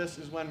example of this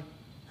is when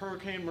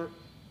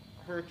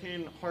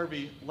Hurricane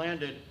Harvey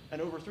landed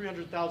and over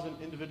 300,000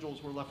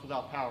 individuals were left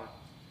without power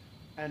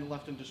and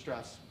left in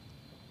distress.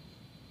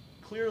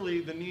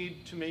 Clearly, the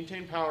need to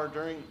maintain power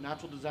during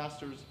natural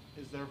disasters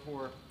is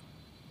therefore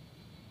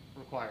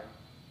required.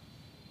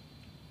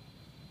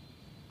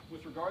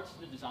 With regards to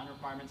the design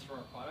requirements for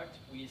our product,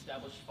 we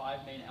established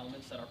 5 main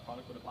elements that our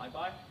product would abide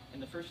by,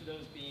 and the first of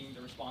those being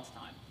the response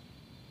time.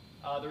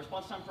 The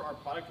response time for our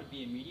product would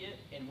be immediate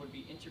and would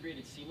be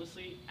integrated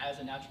seamlessly as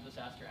a natural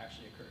disaster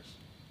actually occurs.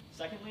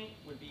 Secondly,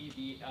 would be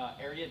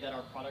the area that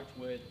our product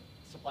would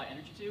supply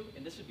energy to,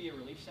 and this would be a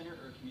relief center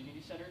or a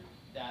community center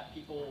that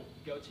people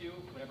go to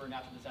whenever a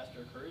natural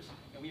disaster occurs,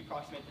 and we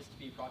approximate this to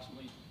be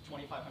approximately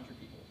 2,500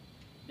 people.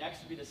 Next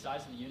would be the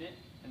size of the unit,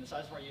 and the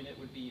size of our unit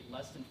would be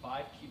less than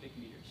 5 cubic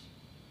meters.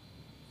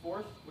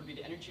 Fourth would be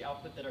the energy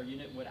output that our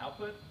unit would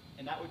output,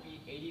 and that would be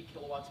 80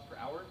 kilowatts per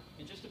hour.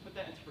 And just to put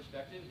that into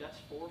perspective, that's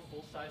 4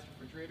 full-size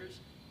refrigerators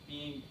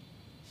being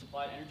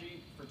supplied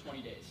energy for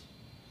 20 days.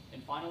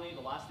 And finally,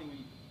 the last thing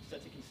we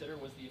set to consider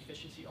was the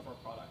efficiency of our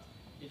product.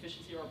 The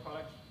efficiency of our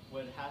product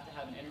would have to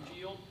have an energy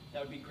yield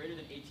that would be greater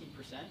than 18%,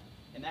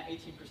 and that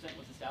 18%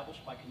 was established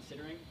by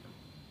considering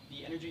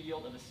the energy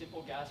yield of a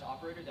simple gas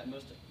operator that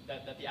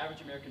the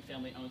average American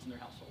family owns in their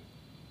household.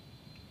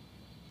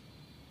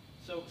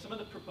 So some of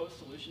the proposed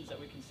solutions that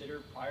we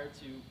considered prior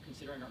to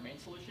considering our main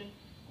solution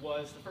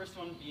was the first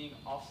one being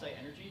off-site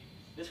energy.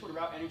 This would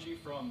route energy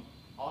from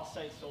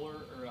off-site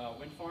solar or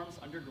wind farms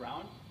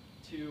underground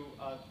to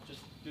just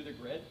through the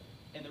grid.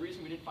 And the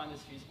reason we didn't find this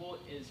feasible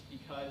is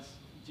because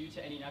due to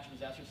any natural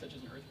disasters such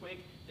as an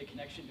earthquake, the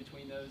connection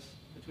between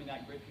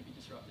that grid could be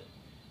disrupted.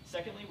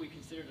 Secondly, we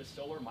considered a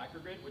solar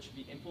microgrid, which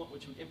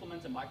would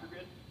implement a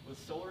microgrid with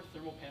solar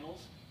thermal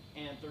panels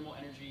and thermal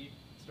energy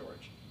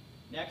storage.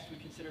 Next, we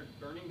considered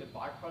burning the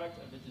byproduct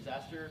of the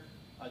disaster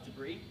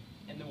debris,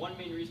 and the one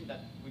main reason that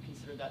we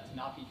considered that to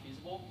not be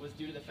feasible was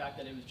due to the fact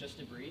that it was just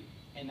debris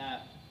and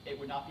that it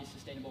would not be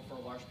sustainable for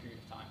a large period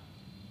of time.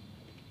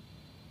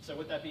 So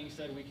with that being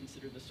said, we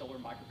considered the solar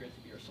microgrid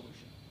to be our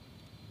solution.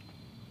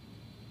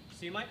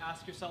 So you might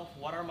ask yourself,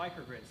 what are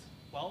microgrids?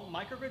 Well,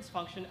 microgrids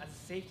function as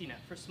a safety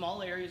net for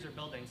small areas or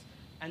buildings,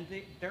 and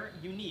they're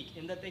unique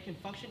in that they can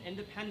function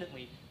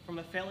independently from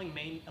a failing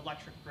main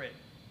electric grid.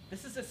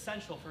 This is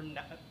essential for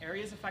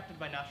areas affected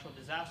by natural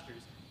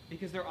disasters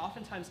because they're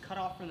oftentimes cut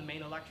off from the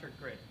main electric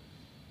grid.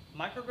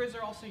 Microgrids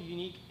are also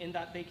unique in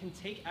that they can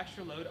take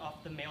extra load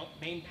off the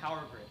main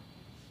power grid.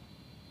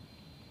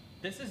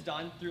 This is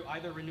done through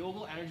either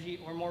renewable energy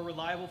or more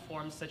reliable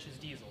forms such as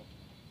diesel.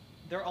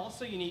 They're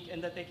also unique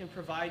in that they can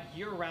provide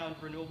year-round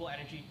renewable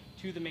energy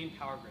to the main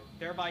power grid,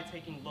 thereby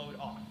taking load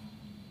off.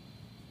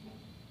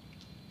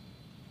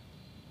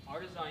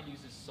 Our design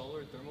uses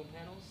solar thermal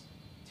panels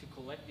to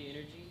collect the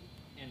energy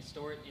and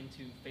store it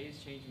into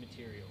phase change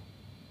material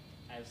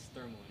as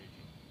thermal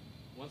energy.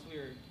 Once we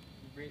are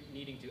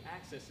needing to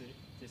access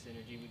this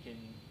energy, we can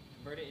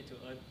convert it into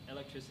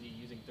electricity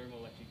using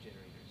thermoelectric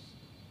generators.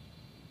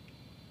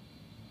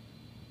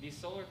 These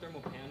solar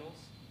thermal panels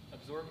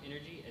absorb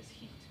energy as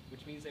heat,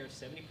 which means they are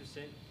 70%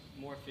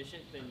 more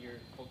efficient than your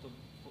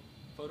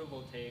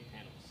photovoltaic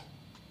panels.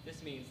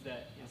 This means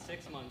that in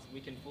 6 months, we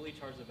can fully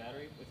charge the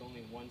battery with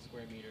only 1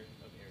 square meter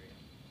of area.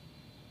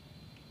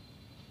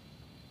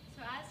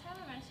 So as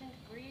Tyler mentioned,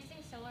 we're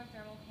using solar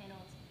thermal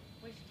panels,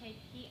 which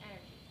take heat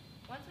energy.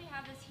 Once we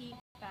have this heat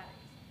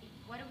batteries,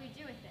 what do we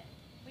do with it?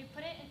 We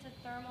put it into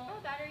thermal.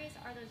 Thermal batteries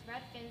are those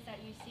red fins that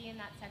you see in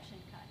that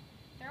section cut.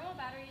 Thermal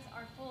batteries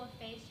are full of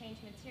phase change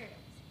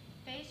materials.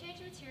 Phase change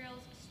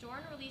materials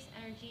store and release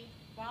energy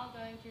while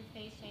going through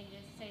phase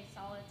changes, say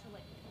solid to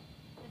liquid.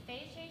 The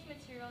phase change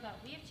material that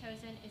we have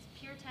chosen is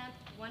Pure Temp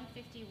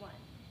 151.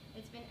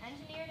 It's been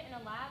engineered in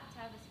a lab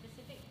to have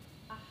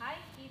a high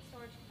heat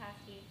storage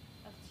capacity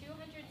of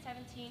 217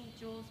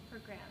 joules per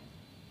gram.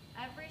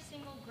 Every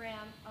single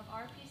gram of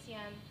our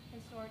PCM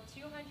can store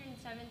 217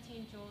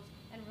 joules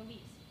and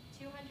release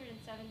 217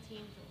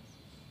 joules.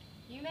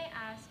 You may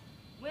ask,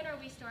 when are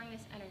we storing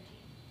this energy?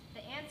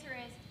 The answer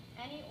is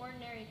any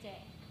ordinary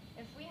day.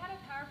 If we had a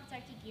power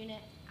protected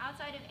unit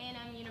outside of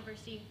A&M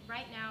University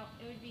right now,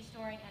 it would be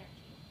storing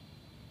energy.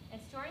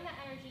 And storing that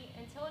energy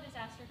until a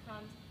disaster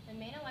comes, the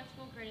main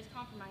electrical grid is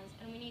compromised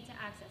and we need to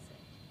access it.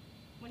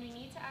 When we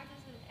need to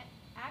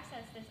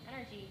access this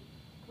energy,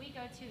 we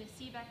go to the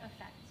Seebeck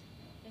effect.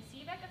 The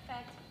Seebeck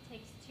effect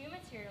takes 2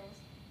 materials,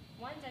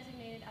 one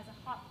designated as a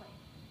hot plate.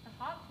 The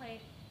hot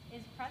plate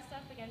is pressed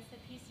up against the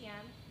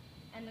PCM,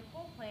 and the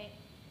cold plate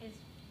is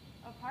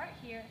apart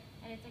here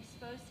and it's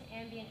exposed to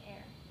ambient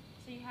air.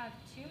 So you have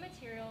 2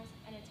 materials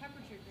and a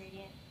temperature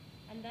gradient,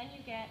 and then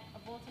you get a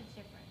voltage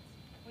difference.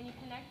 When you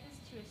connect this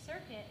to a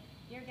circuit,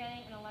 you're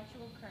getting an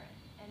electrical current.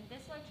 And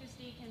this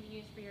electricity can be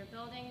used for your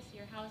buildings,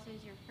 your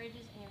houses, your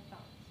fridges, and your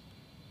phones.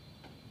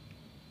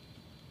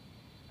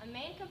 A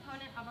main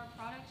component of our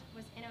product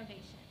was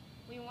innovation.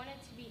 We wanted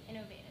to be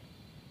innovative.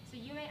 So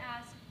you may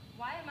ask,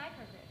 why a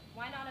microgrid?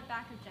 Why not a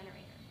backup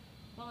generator?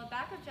 Well, a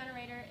backup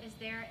generator is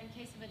there in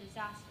case of a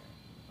disaster.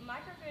 A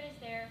microgrid is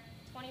there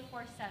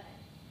 24/7.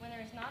 When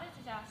there is not a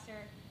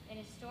disaster, it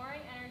is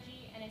storing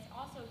energy and it's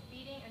also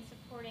feeding and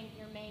supporting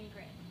your main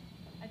grid.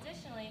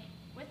 Additionally,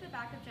 with the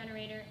backup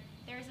generator,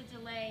 there is a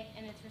delay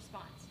in its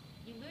response.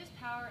 You lose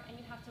power and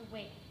you have to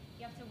wait.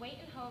 You have to wait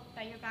and hope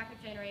that your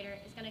backup generator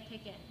is going to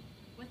kick in.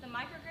 With the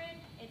microgrid,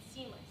 it's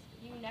seamless.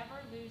 You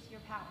never lose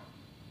your power.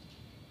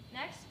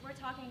 Next, we're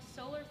talking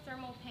solar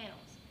thermal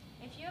panels.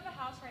 If you have a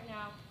house right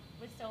now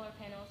with solar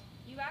panels,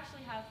 you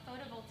actually have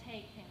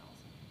photovoltaic panels.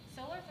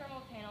 Solar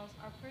thermal panels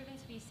are proven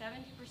to be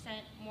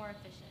 70% more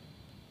efficient.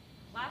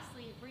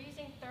 Lastly, we're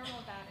using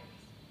thermal batteries.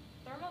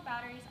 Thermal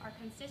batteries are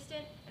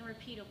consistent and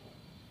repeatable.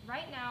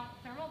 Right now,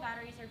 thermal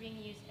batteries are being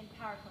used in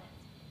power plants.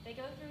 They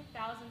go through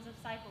thousands of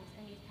cycles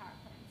in these power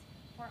plants.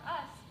 For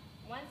us,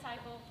 one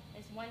cycle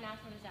is one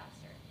natural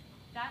disaster.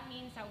 That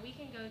means that we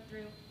can go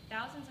through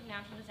thousands of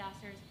natural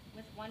disasters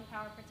with one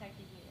power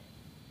protected unit.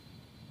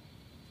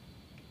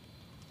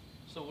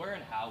 So where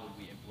and how would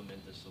we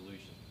implement this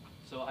solution?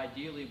 So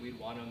ideally, we'd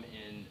want them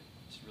in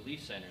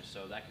relief centers.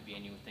 So that could be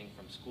anything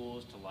from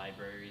schools to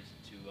libraries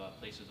to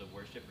places of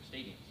worship or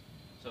stadiums.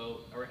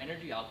 So our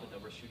energy output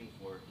that we're shooting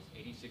for is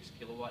 86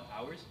 kilowatt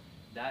hours.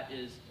 That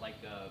is,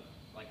 like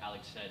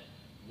Alex said,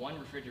 one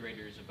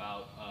refrigerator is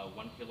about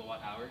 1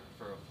 kilowatt hour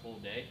for a full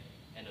day,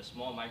 and a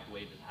small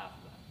microwave is half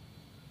of that.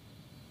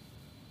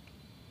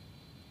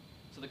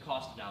 So the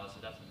cost analysis,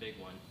 that's the big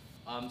one.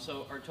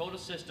 So our total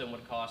system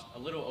would cost a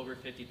little over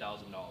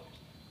 $50,000.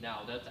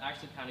 Now that's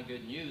actually kind of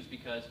good news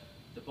because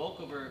the bulk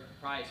of our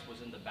price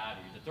was in the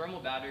battery. The thermal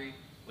battery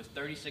was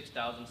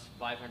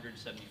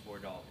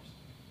 $36,574.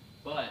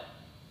 But,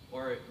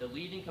 or the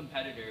leading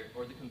competitor,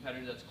 or the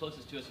competitor that's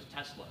closest to us is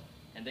Tesla.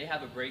 And they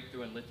have a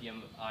breakthrough in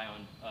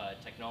lithium-ion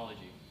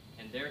technology.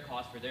 And their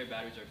cost for their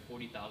batteries are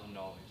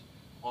 $40,000.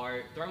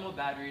 Our thermal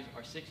batteries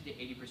are 60 to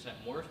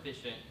 80% more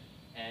efficient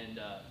and,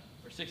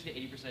 or 60 to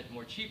 80%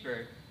 more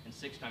cheaper and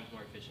 6 times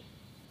more efficient.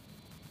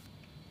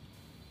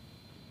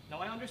 Now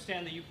I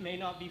understand that you may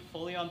not be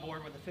fully on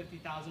board with a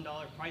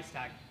 $50,000 price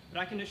tag, but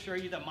I can assure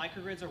you that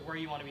microgrids are where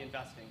you want to be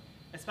investing,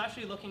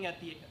 especially looking at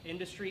the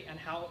industry and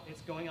how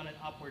it's going on an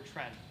upward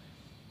trend.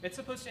 It's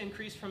supposed to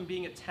increase from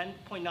being a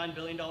 $10.9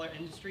 billion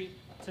industry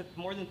to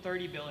more than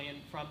 $30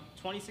 billion from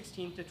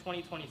 2016 to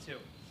 2022.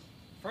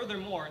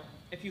 Furthermore,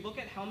 if you look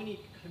at how many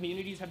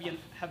communities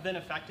have been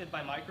affected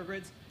by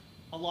microgrids,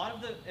 a lot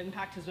of the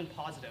impact has been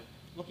positive.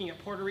 Looking at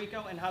Puerto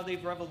Rico and how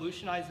they've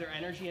revolutionized their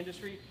energy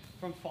industry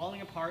from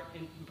falling apart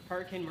in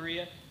Hurricane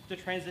Maria to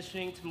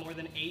transitioning to more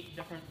than 8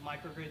 different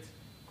microgrids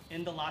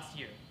in the last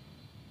year.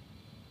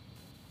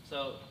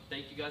 So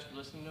thank you guys for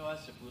listening to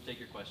us. We'll take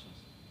your questions.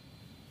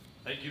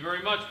 Thank you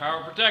very much,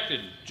 Power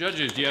Protected.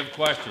 Judges, do you have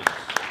questions?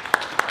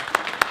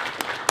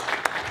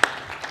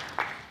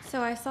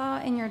 So I saw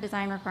in your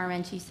design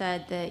requirements you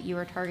said that you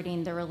were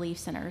targeting the relief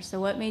centers. So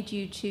what made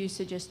you choose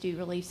to just do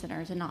relief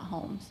centers and not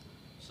homes?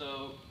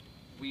 So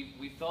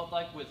we felt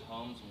like with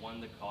homes, one,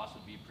 the cost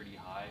would be pretty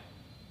high,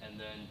 and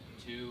then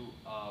two,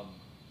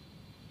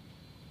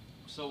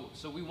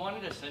 so we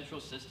wanted a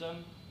central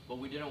system, but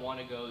we didn't want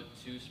to go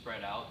too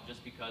spread out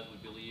just because we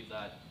believe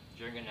that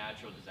during a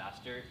natural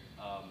disaster,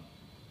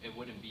 it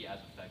wouldn't be as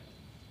effective.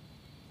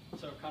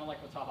 So kind of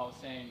like what Taha was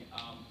saying,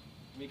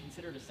 we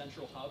considered a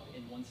central hub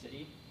in one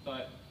city,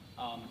 but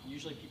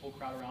usually people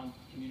crowd around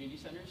community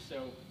centers,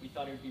 so we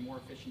thought it would be more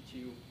efficient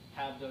to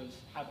have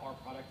our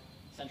product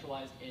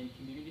centralized in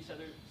community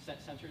centers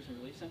and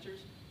relief centers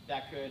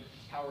that could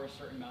power a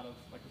certain amount of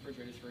like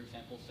refrigerators, for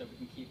example, so we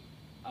can keep,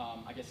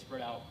 I guess,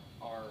 spread out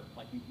our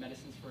like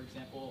medicines, for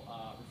example,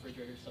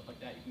 refrigerators, stuff like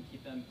that. You can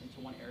keep them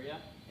into one area,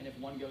 and if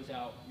one goes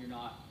out, you're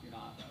not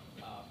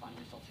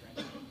finding yourself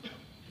stranded.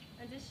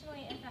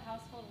 Additionally, if a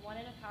household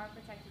wanted a power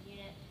protected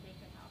unit, they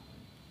could have one.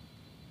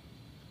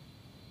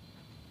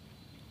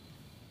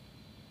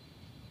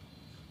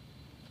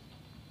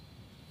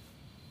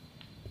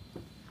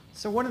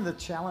 So one of the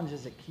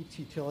challenges that keeps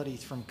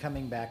utilities from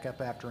coming back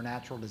up after a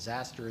natural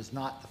disaster is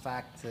not the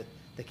fact that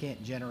they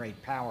can't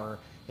generate power,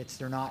 it's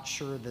they're not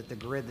sure that the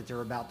grid that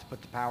they're about to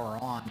put the power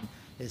on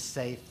is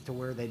safe to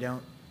where they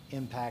don't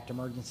impact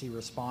emergency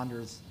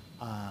responders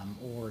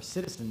or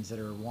citizens that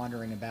are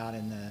wandering about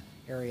in the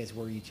areas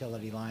where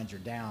utility lines are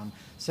down.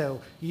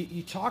 So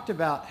you talked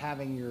about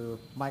having your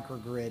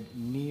microgrid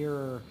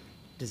near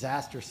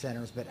disaster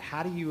centers, but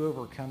how do you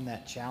overcome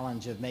that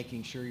challenge of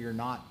making sure you're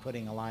not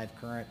putting a live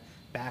current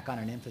back on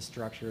an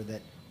infrastructure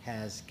that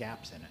has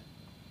gaps in it?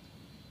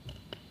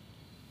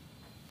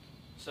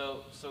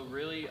 So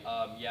really,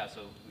 yeah,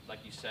 so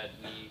like you said,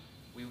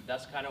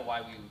 that's kind of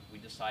why we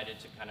decided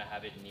to kind of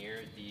have it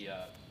near the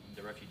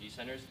refugee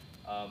centers.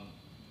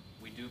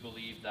 We do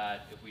believe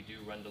that if we do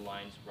run the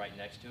lines right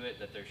next to it,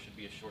 that there should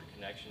be a short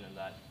connection, and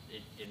that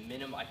it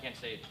minimum, I can't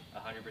say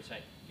 100%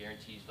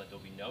 guarantees that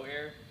there'll be no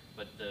error,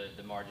 but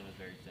the margin is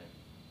very thin.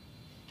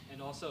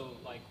 And also,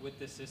 like with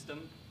this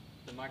system,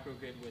 the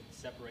microgrid would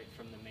separate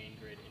from the main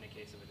grid in a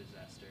case of a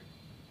disaster.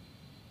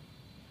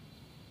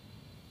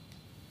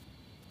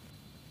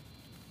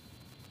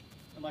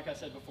 And like I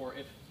said before,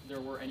 if there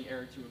were any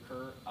error to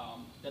occur,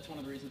 that's one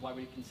of the reasons why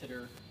we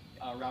consider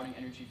routing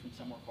energy from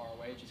somewhere far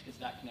away, just because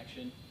that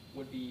connection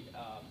would be,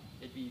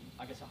 it'd be,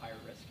 I guess, a higher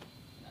risk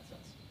in that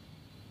sense.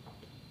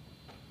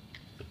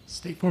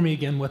 State for me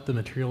again what the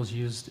materials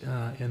used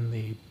in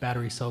the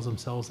battery cells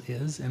themselves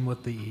is, and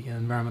what the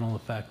environmental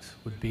effect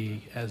would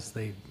be as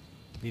they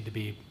need to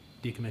be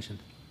decommissioned.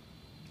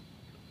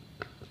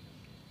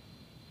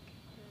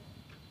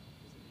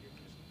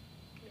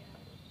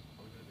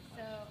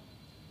 So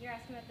you're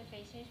asking about the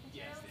phase change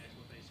materials? Yes, the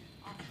actual phase change.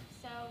 Awesome.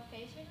 So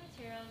phase change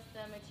materials,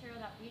 the material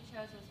that we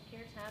chose was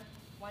pure temp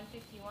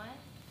 151.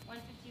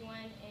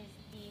 151 is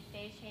the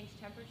phase change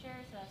temperature,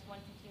 so that's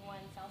 151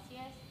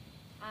 Celsius.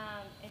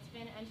 It's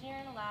been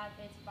engineered in the lab.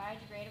 It's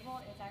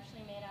biodegradable. It's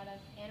actually made out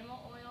of animal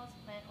oils,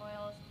 plant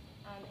oils,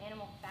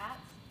 animal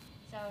fats,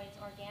 so it's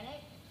organic.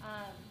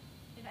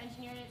 They've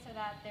engineered it so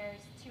that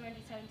there's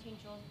 217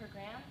 joules per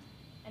gram,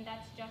 and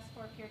that's just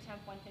for pure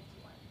temp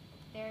 151.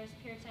 There's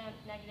pure temp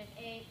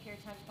 -8, pure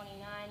temp 29,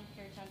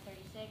 pure temp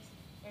 36.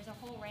 There's a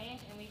whole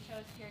range, and we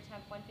chose pure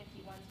temp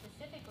 151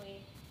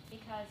 specifically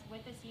because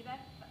with the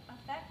Seebeck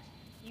effect,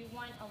 you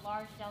want a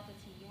large delta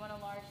T. You want a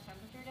large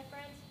temperature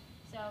difference.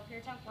 So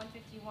pure temp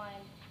 151,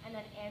 and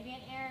then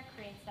ambient air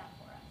creates that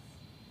for us.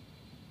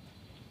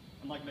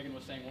 And like Megan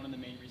was saying, one of the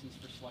main reasons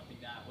for selecting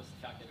that was the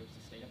fact that it was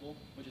sustainable,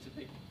 which is a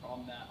big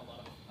problem that a lot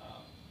of,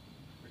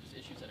 or just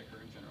issues that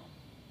occur in general.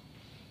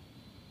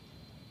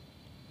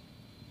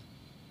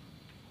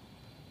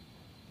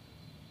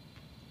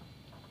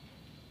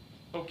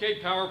 Okay,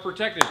 power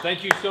protected.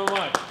 Thank you so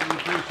much. We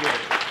appreciate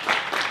it.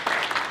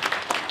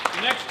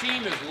 The next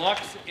team is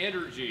Lux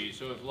Energy.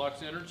 So if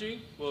Lux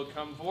Energy will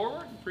come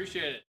forward,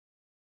 appreciate it.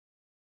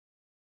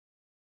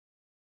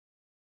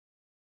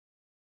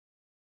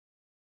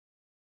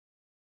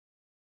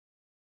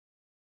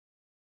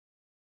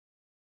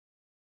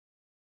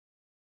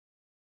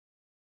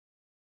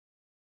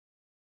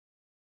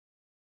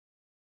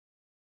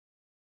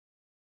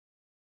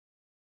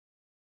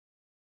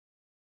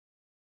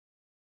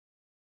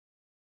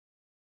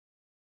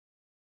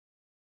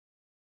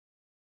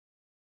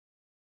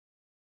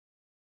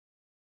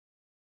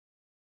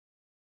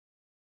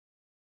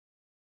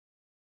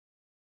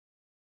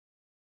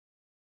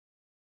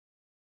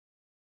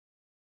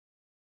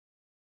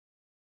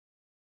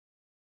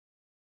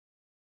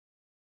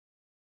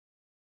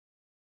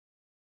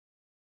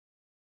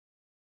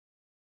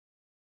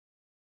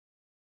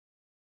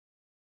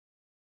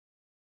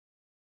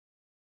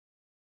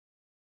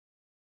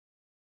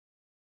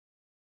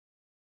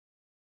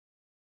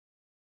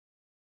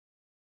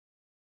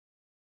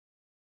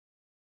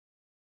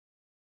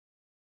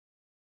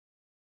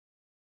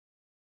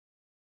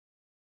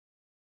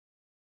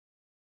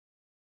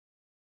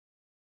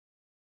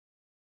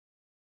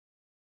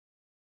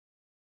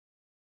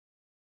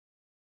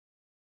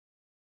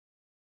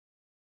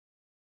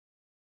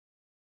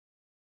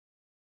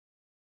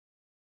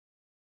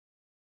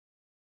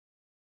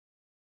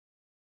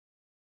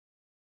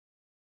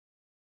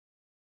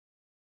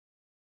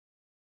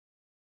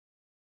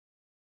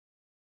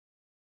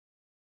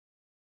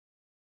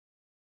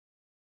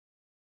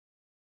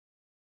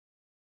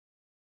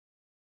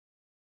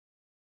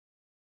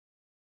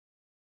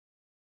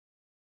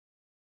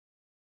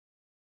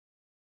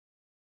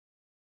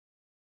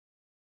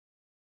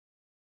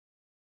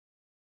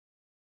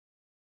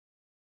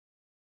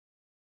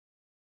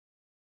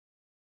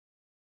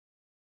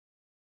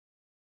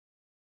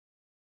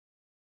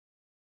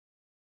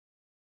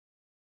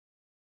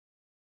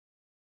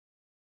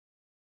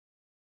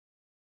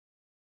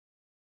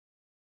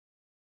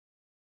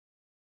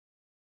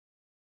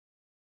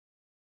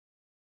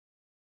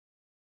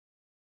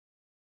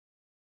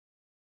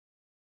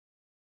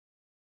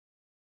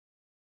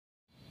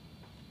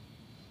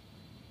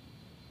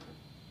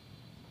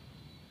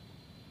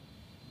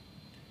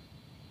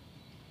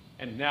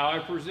 And now I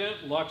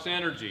present Lux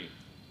Energy.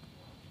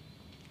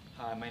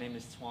 Hi, my name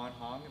is Tuan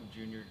Hong. I'm a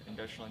junior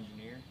industrial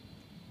engineer.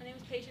 My name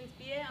is Patience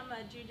Bia. I'm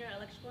a junior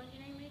electrical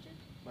engineering major.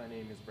 My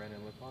name is Brandon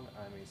Lipon.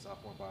 I'm a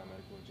sophomore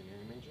biomedical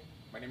engineering major.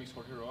 My name is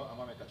Jorge Roa.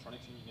 I'm a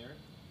mechatronics engineer.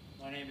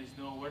 My name is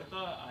Noah Huerta.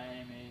 I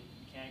am a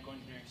mechanical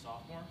engineering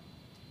sophomore.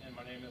 And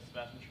my name is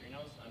Sebastian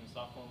Chirinos. I'm a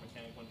sophomore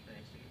mechanical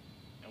engineering student.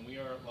 And we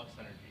are Lux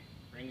Energy,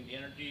 bringing the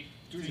energy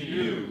to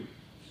you.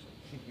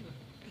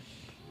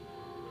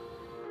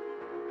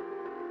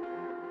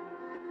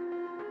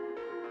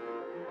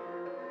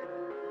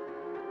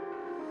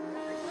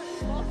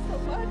 Lost so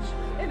much,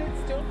 and it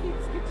still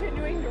keeps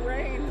continuing to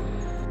rain.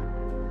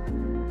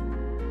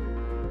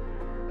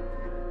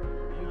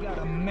 We got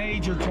a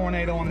major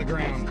tornado on the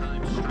ground.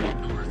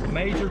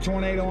 Major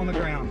tornado on the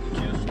ground.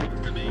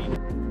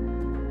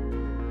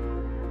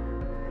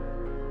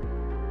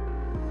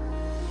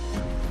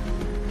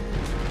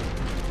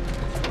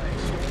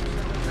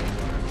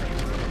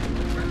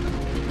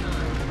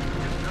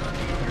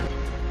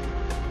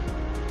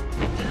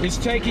 is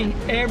taking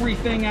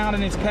everything out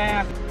in its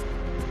path.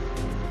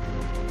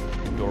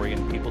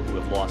 Dorian people who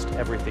have lost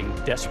everything,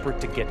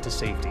 desperate to get to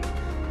safety.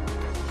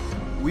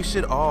 We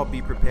should all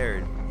be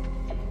prepared.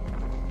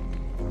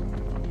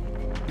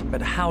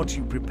 But how do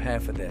you prepare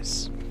for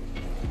this?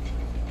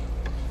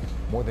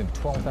 More than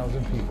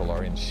 12,000 people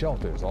are in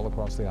shelters all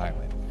across the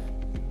island.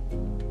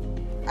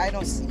 I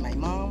don't see my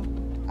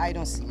mom. I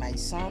don't see my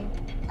son.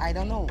 I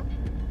don't know.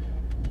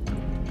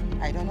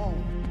 I don't know.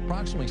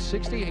 Approximately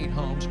 68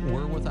 homes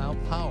were without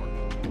power.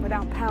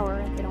 Without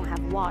power, they don't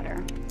have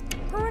water.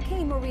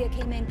 Hurricane Maria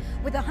came in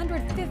with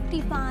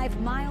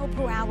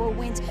 155-mile-per-hour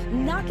winds,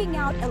 knocking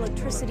out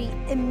electricity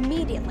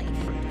immediately.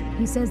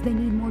 He says they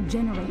need more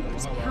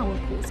generators, power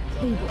poles,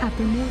 cable.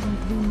 After more than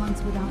 3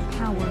 months without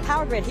power. The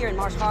power grid here in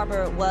Marsh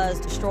Harbor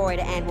was destroyed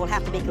and will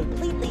have to be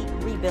completely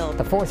rebuilt.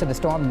 The force of the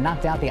storm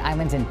knocked out the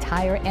island's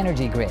entire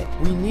energy grid.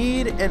 We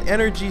need an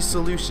energy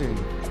solution.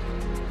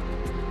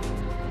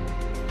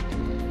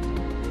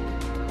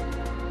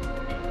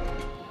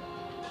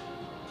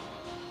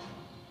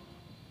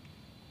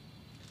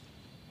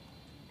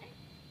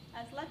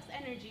 As Lux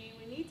Energy,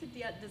 we need to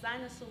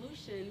design a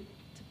solution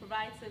to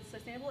provide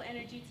sustainable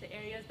energy to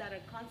areas that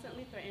are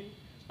constantly threatened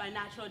by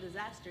natural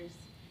disasters.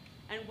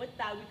 And with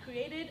that, we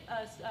created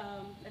a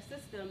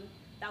system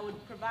that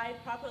would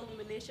provide proper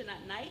illumination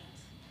at night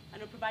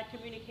and would provide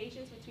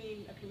communications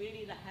between a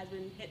community that has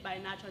been hit by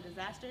natural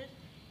disasters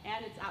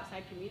and its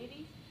outside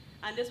communities.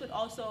 And this would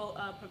also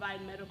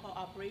provide medical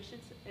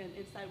operations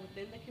inside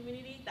within the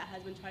community that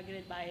has been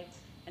targeted by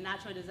a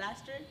natural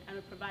disaster, and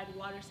would provide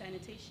water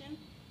sanitation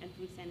and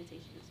food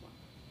sanitation as well.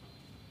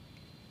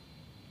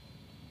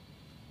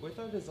 With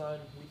our design,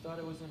 we thought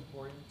it was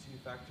important to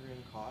factor in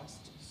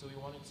cost, so we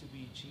wanted to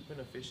be cheap and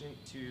efficient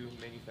to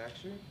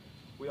manufacture.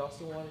 We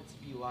also wanted to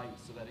be light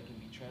so that it can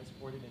be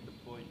transported and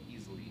deployed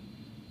easily.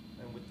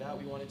 And with that,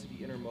 we wanted to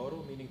be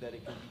intermodal, meaning that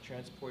it can be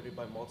transported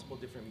by multiple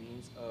different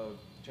means of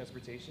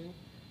transportation.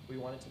 We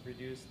wanted to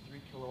produce 3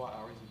 kilowatt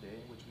hours a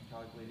day, which we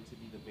calculated to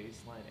be the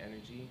baseline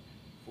energy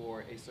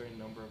for a certain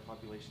number of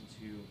population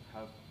to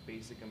have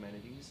basic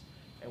amenities.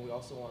 And we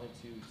also wanted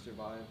to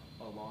survive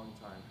a long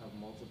time, have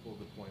multiple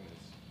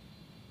deployments.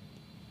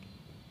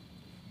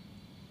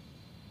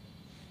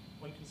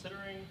 When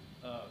considering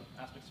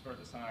aspects of our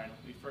design,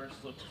 we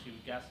first looked to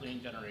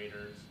gasoline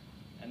generators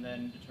and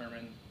then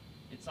determined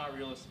it's not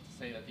realistic to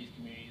say that these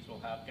communities will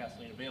have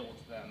gasoline available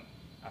to them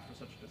after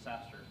such a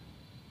disaster.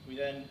 We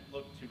then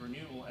looked to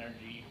renewable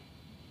energy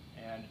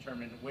and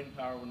determined wind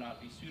power would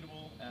not be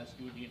suitable, as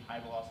you would need high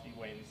velocity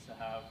winds to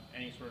have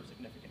any sort of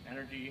significant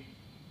energy.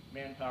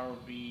 Manpower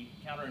would be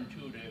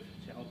counterintuitive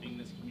to helping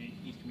these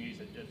communities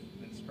that have just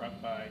been struck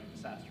by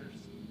disasters.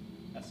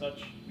 As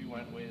such, we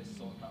went with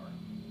solar power.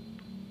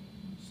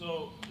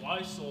 So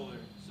why solar?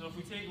 So if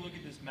we take a look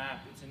at this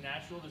map, it's a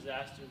natural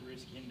disaster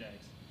risk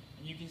index.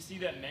 And you can see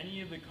that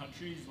many of the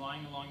countries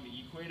lying along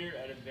the equator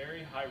are at a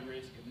very high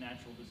risk of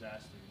natural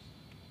disasters.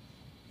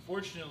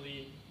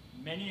 Fortunately,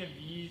 many of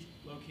these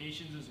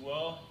locations as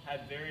well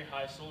have very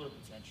high solar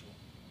potential.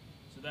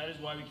 So that is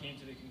why we came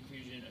to the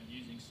conclusion of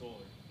using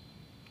solar.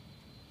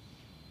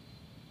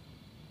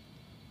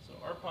 So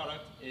our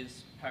product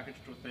is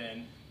packaged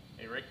within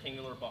a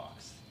rectangular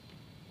box.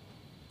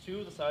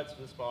 Two of the sides of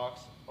this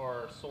box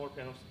are solar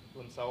panels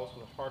themselves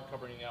with a hard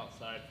covering on the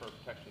outside for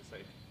protection's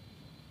sake.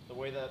 The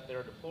way that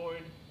they're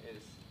deployed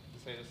is to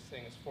say this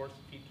thing is 4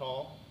 feet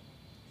tall.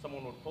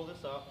 Someone would pull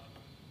this up,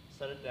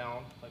 set it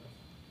down like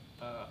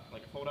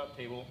a fold-out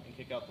table, and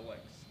kick out the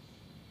legs.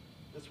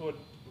 This would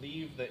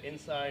leave the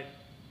inside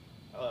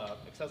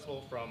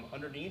accessible from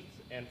underneath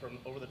and from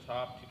over the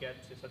top to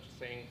get to such a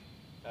thing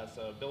as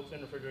a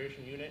built-in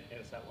refrigeration unit and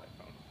a satellite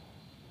phone.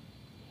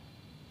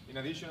 In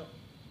addition,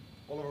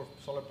 all of our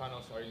solar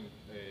panels are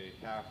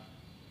have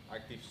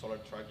active solar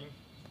tracking.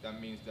 That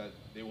means that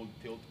they will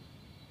tilt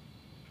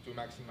to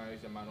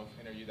maximize the amount of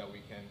energy that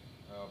we can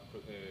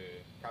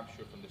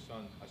capture from the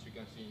sun. As you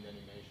can see in the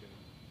animation,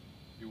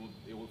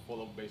 it will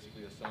follow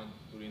basically the sun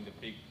during the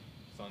peak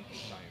sun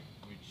time,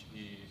 which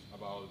is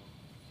about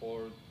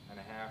 4.5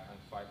 and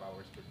 5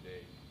 hours per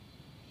day.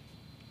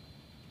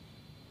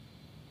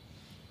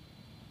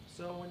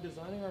 So when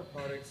designing our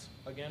products,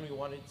 again, we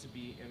want it to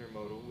be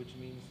intermodal, which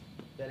means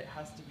that it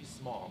has to be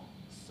small.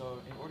 So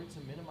in order to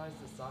minimize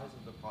the size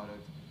of the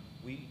product,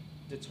 we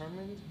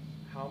determined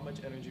how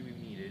much energy we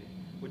needed,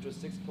 which was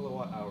 6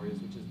 kilowatt hours,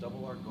 which is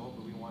double our goal,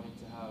 but we wanted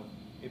to have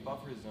a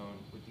buffer zone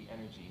with the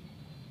energy.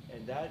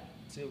 And that,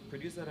 to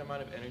produce that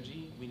amount of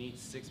energy, we need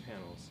 6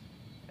 panels.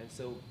 And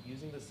so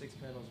using the 6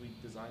 panels, we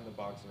designed the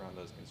box around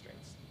those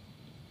constraints.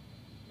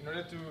 In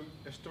order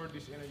to store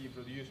this energy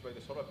produced by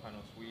the solar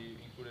panels, we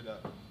included a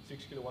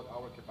 6 kilowatt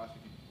hour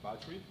capacity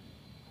battery,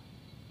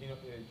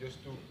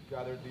 just to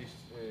gather this,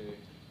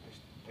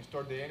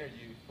 store the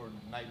energy for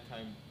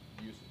nighttime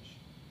usage.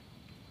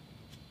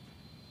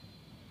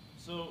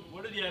 So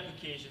what are the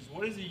applications?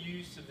 What is the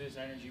use of this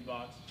energy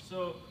box?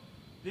 So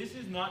this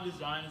is not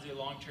designed as a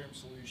long-term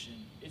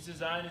solution. It's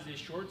designed as a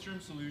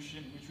short-term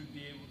solution which would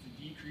be able to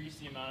decrease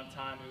the amount of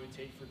time it would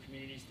take for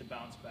communities to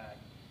bounce back.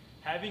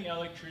 Having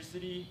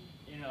electricity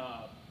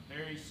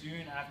very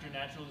soon after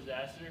natural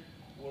disaster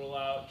will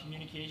allow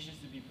communications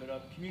to be put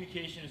up.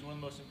 Communication is one of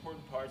the most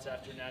important parts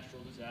after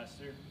natural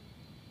disaster.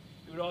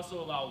 It would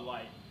also allow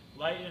light.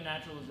 Light in a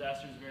natural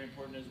disaster is very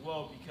important as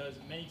well because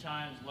many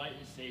times light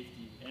is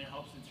safety and it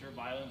helps deter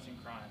violence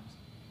and crimes.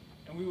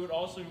 And we would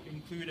also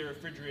include a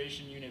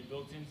refrigeration unit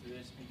built into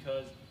this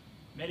because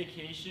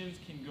medications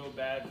can go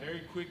bad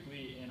very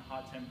quickly in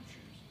hot temperatures.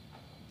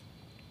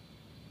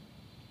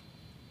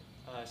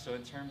 So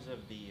in terms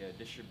of the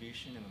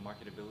distribution and the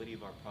marketability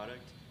of our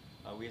product,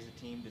 we as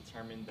a team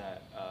determined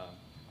that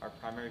our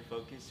primary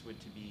focus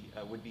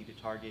would be to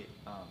target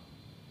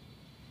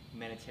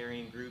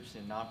humanitarian groups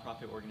and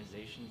nonprofit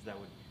organizations that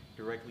would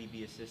directly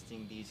be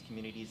assisting these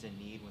communities in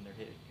need when they're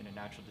hit in a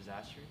natural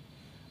disaster.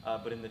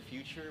 But in the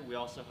future, we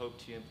also hope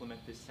to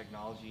implement this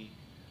technology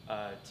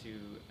to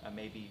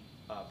maybe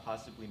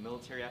possibly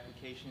military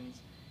applications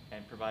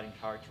and providing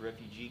power to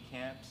refugee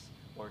camps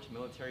or to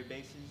military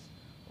bases,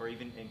 or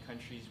even in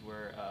countries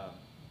where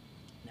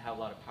they have a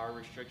lot of power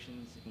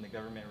restrictions in the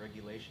government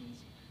regulations.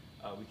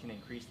 We can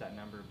increase that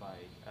number by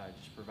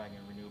just providing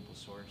a renewable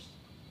source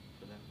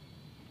for them.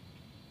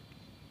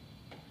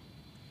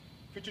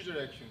 Future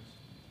directions.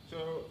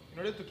 So in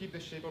order to keep the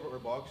shape of our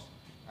box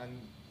and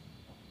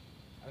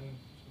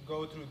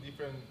go through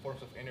different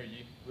forms of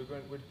energy,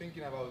 we're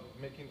thinking about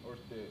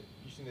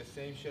using the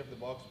same shape of the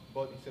box,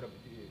 but instead of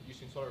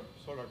using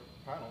solar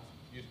panels,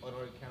 use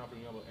other kind of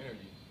renewable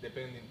energy,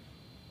 depending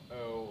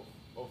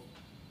of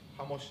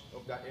how much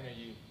of that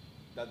energy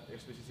that a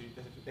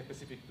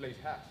specific place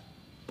has.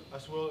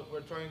 As well,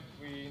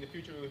 in the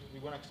future, we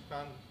want to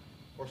expand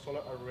our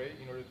solar array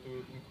in order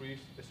to increase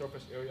the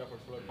surface area of our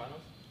solar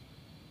panels.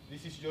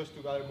 This is just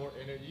to gather more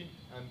energy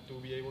and to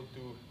be able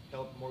to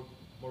help more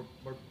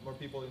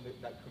people in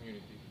that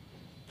community.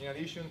 In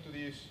addition to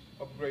these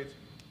upgrades,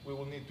 we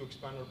will need to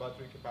expand our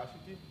battery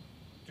capacity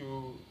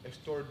to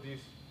store this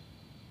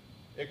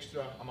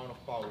extra amount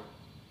of power.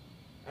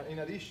 And in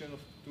addition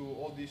to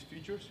all these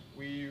features,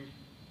 we're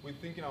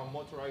thinking of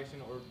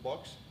motorizing our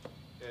box,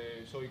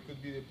 so it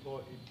could be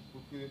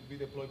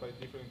deployed by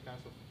different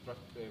kinds of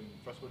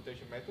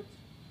transportation methods,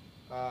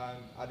 and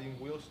adding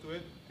wheels to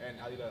it and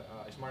adding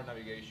a smart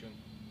navigation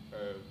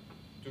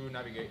to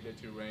navigate the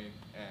terrain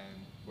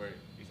and where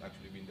it's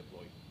actually being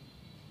deployed.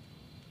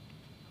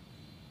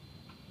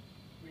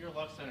 We are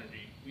Lux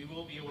Energy. We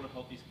will be able to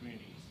help these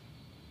communities.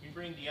 We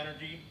bring the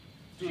energy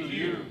to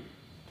you.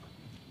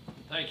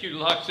 Thank you,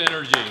 Lux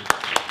Energy.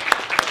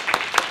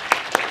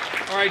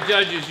 All right,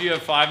 judges, you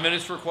have 5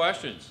 minutes for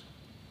questions.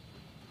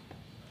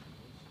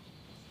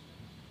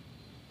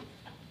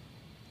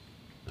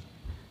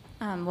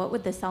 What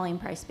would the selling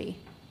price be?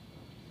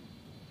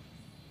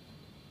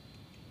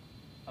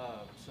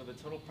 So the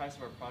total price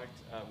of our product,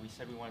 we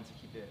said we wanted to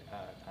keep it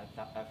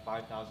at $5,000.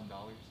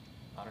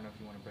 I don't know if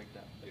you want to break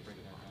that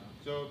down.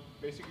 So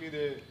basically,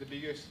 the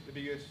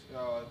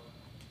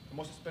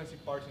most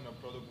expensive parts in our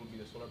product will be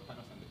the solar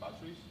panels and the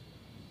batteries.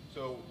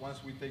 So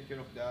once we take care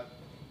of that,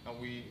 and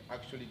we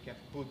actually can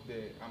put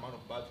the amount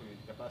of battery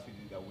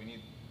capacity that we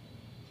need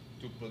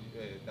to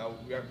that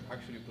we are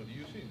actually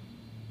producing,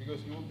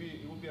 because it would be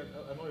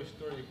another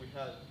story if we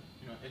had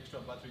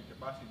extra battery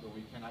capacity, but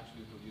we can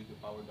actually produce the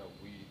power that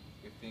we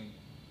think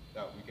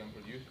that we can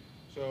produce.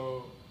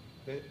 So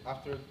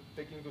after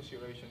taking into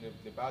consideration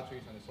the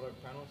batteries and the solar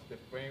panels, the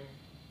frame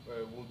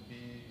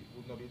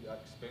would not be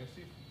that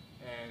expensive,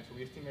 and so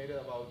we estimated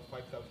about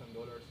 $5,000,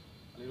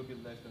 a little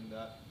bit less than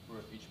that for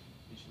each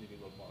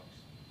individual box.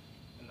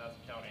 And that's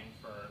accounting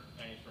for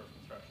any sort of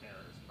construction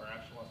errors. Our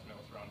actual estimate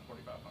was around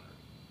 $4,500.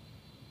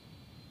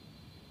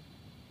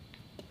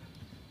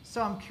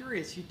 So I'm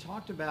curious, you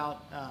talked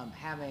about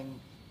having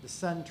the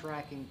sun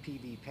tracking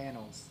PV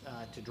panels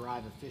to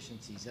drive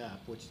efficiencies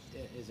up, which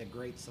is a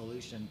great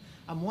solution.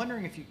 I'm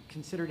wondering if you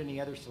considered any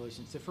other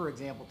solutions. So for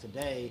example,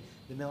 today,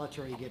 the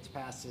military gets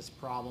past this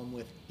problem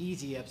with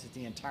easy ups at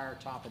the entire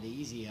top of the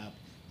easy up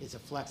is a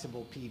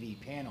flexible PV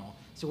panel.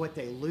 So what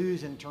they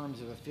lose in terms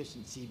of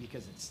efficiency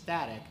because it's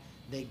static,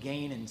 they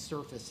gain in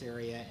surface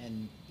area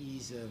and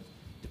ease of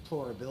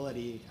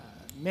deployability,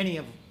 many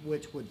of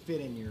which would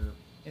fit in your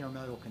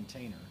intermodal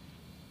container.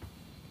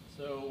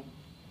 So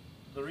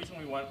the reason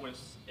we went with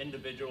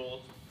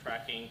individual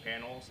tracking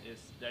panels is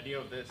the idea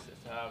of this is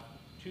to have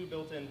 2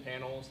 built-in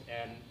panels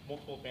and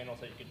multiple panels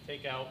that you could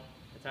take out,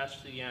 attach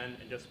to the end,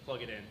 and just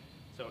plug it in.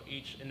 So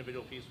each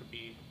individual piece would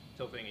be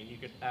tilting, and you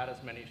could add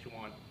as many as you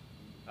want,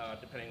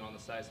 depending on the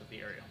size of the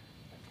area.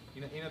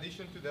 In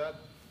addition to that,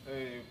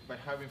 by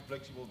having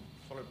flexible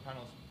solar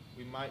panels,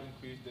 we might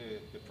increase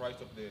the price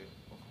of the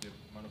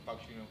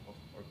manufacturing of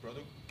our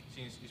product,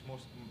 since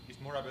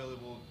it's more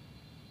available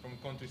from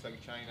countries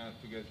like China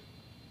to get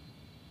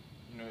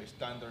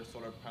standard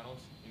solar panels,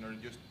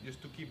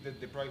 just to keep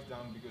the price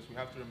down, because we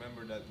have to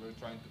remember that we're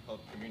trying to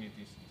help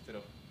communities instead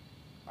of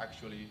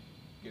actually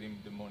getting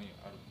the money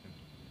out of them.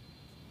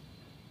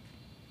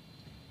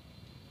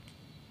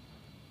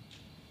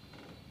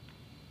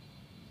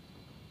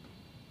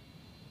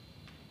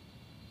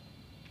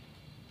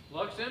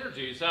 Lux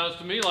Energy, sounds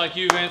to me like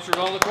you've answered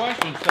all the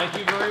questions. Thank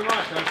you very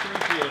much. I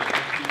appreciate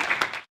it.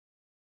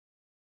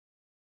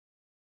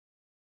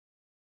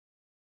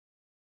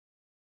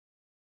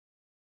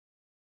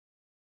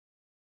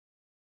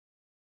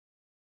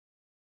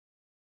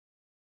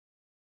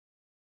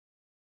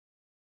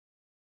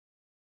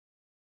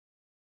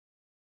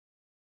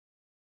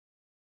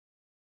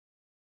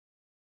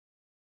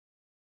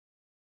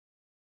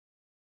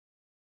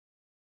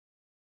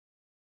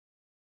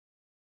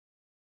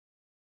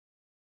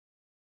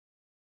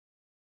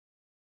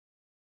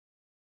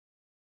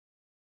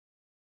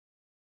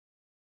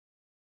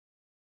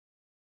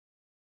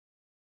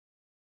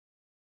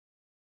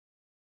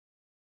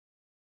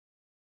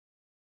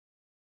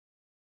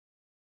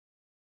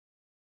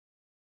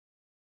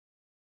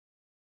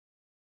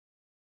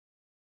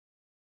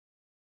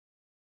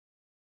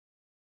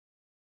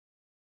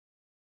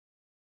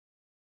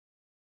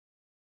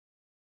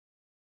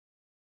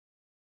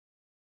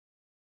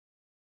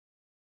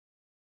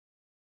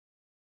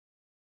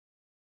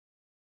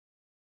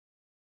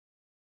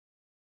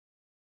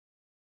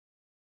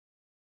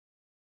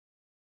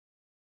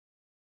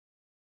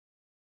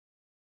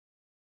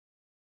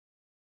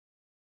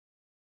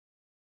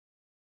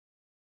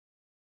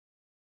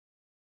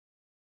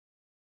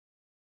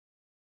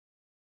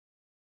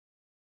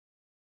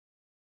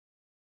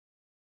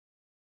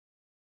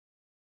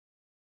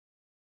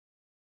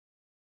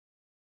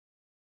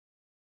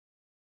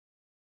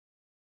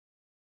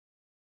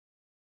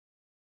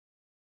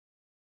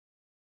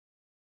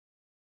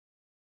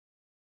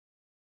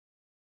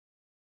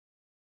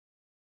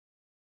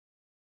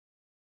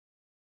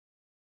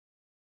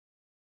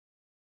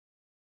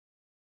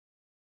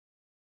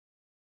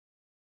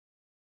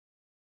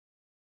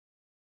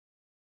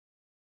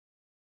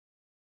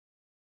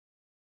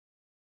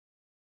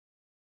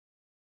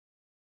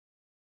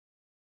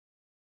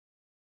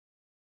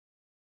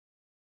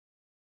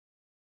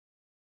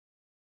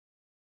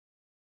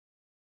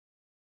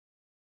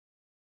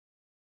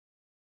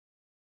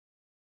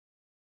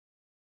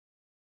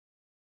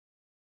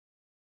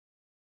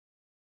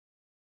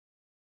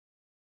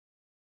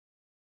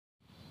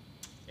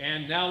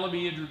 And now let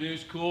me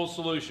introduce Cool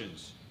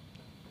Solutions.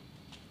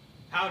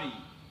 Howdy,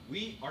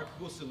 we are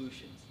Cool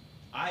Solutions.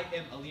 I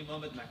am Ali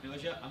Mohamed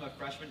Maknoja. I'm a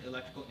freshman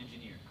electrical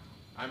engineer.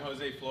 I'm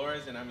Jose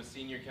Flores, and I'm a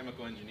senior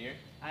chemical engineer.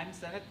 I'm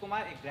Sanat Kumar,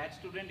 a grad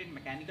student in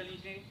mechanical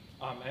engineering.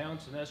 I'm Ayan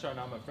Sinesha, and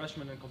I'm a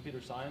freshman in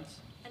computer science.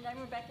 And I'm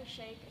Rebecca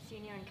Sheikh, a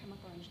senior in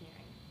chemical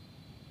engineering.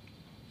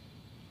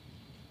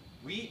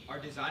 We are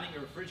designing a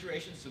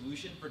refrigeration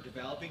solution for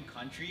developing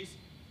countries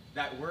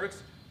that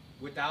works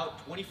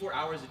without 24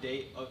 hours a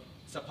day of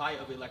supply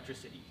of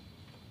electricity.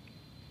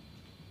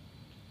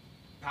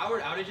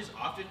 Power outages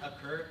often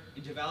occur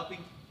in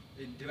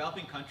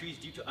developing countries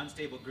due to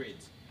unstable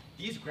grids.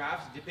 These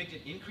graphs depict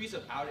an increase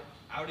of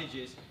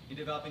outages in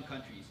developing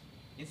countries.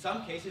 In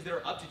some cases, there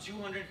are up to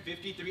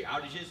 253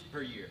 outages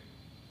per year.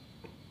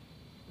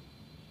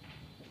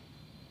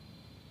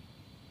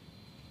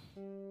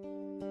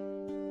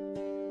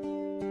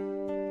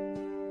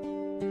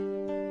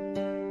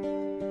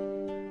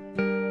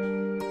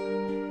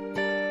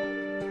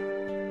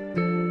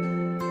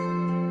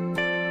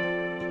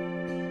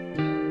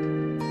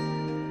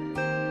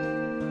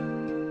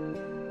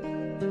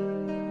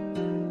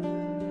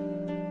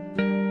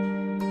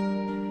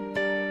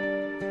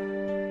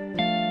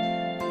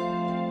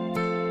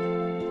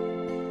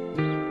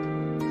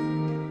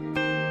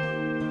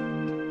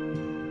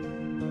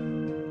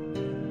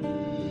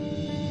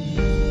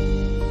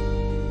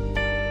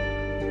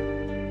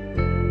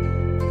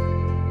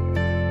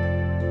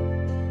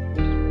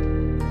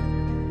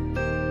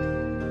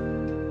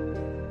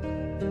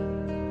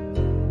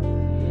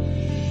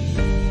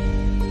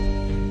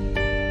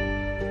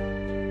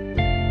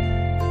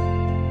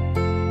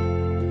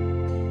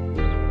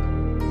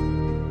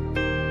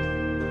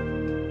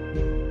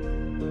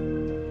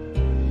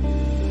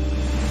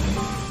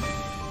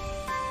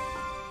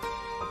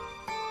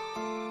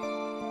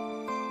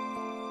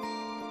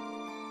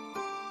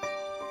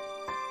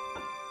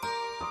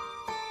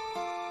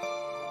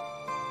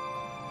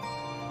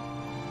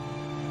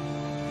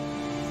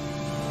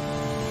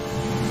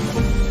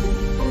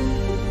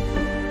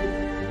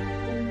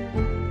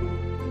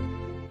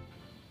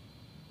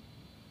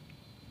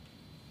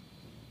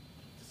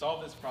 To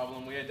solve this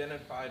problem, we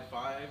identified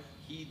 5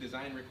 key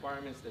design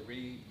requirements that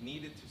we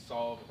needed to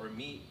solve or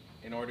meet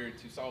in order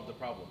to solve the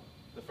problem.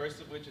 The first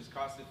of which is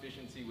cost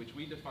efficiency, which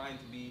we define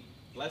to be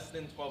less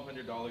than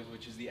 $1,200,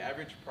 which is the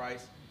average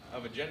price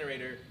of a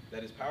generator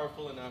that is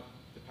powerful enough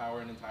to power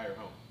an entire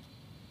home.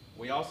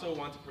 We also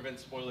want to prevent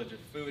spoilage of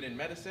food and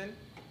medicine,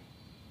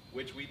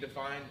 which we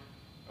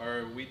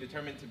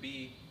determined to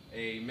be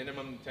a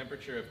minimum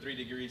temperature of 3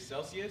 degrees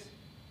Celsius.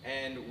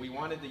 And we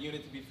wanted the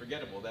unit to be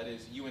forgettable. That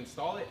is, you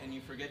install it and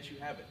you forget you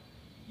have it.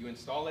 You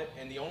install it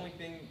and the only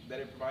thing that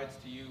it provides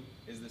to you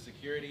is the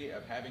security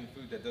of having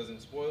food that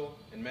doesn't spoil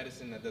and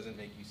medicine that doesn't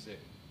make you sick.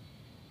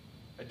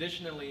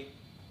 Additionally,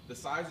 the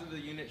size of the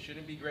unit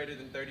shouldn't be greater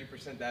than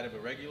 30% that of a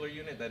regular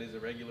unit, that is a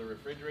regular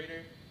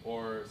refrigerator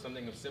or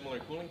something of similar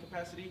cooling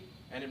capacity,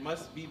 and it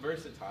must be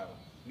versatile,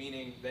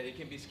 meaning that it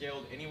can be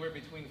scaled anywhere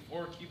between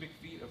 4 cubic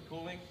feet of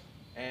cooling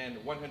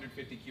and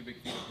 150 cubic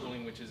feet of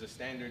cooling, which is a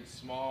standard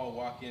small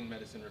walk-in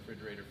medicine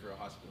refrigerator for a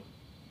hospital.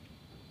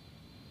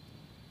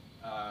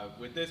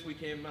 With this, we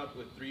came up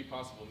with 3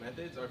 possible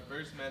methods. Our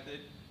first method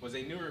was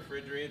a new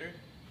refrigerator,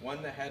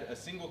 one that had a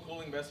single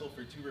cooling vessel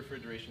for 2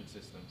 refrigeration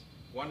systems.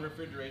 One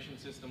refrigeration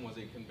system was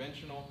a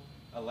conventional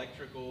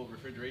electrical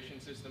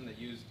refrigeration system that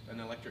used an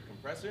electric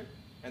compressor,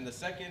 and the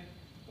second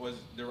was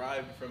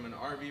derived from an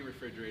RV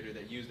refrigerator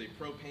that used a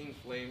propane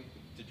flame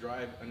to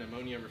drive an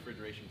ammonia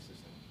refrigeration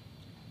system.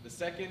 The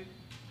second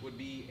would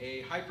be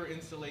a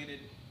hyper-insulated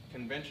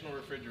conventional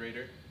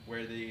refrigerator,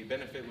 where the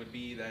benefit would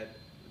be that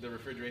the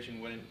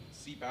refrigeration wouldn't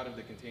seep out of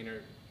the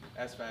container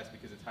as fast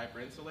because it's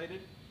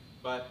hyper-insulated.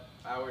 But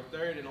our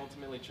third and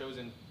ultimately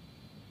chosen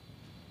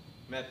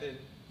method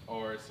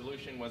or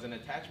solution was an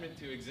attachment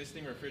to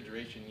existing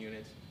refrigeration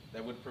units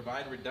that would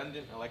provide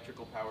redundant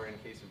electrical power in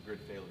case of grid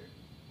failure.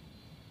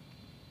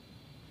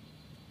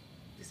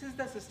 This is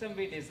the system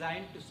we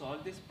designed to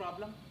solve this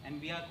problem, and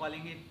we are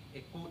calling it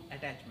a cool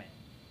attachment.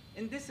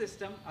 In this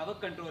system, our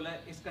controller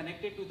is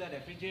connected to the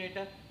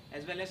refrigerator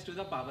as well as to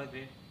the power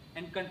grid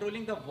and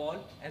controlling the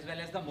valve as well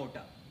as the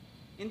motor.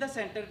 In the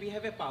center, we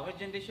have a power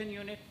generation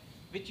unit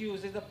which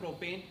uses the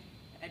propane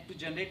to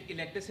generate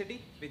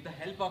electricity with the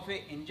help of an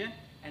engine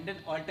and an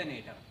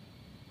alternator.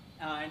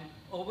 And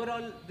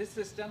overall, this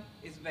system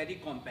is very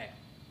compact.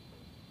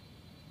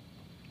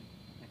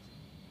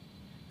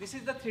 This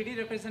is the 3D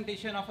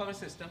representation of our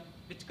system,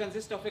 which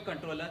consists of a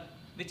controller,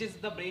 which is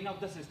the brain of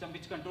the system,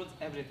 which controls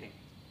everything.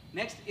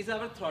 Next is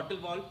our throttle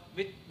valve,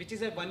 which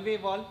is a one-way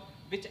valve,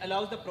 which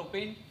allows the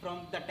propane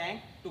from the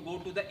tank to go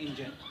to the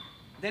engine.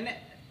 Then an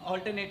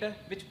alternator,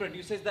 which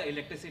produces the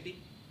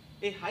electricity.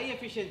 A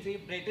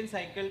high-efficiency Brayton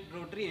cycle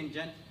rotary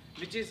engine,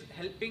 which is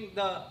helping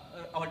the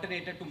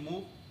alternator to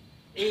move.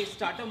 A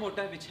starter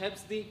motor, which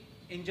helps the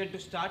engine to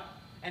start.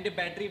 And a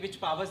battery, which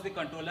powers the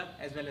controller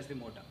as well as the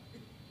motor.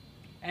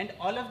 And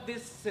all of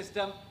this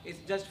system is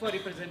just for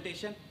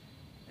representation,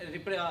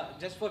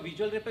 just for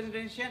visual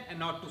representation and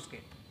not to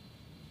scale.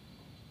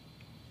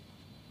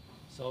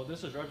 So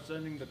this is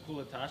representing the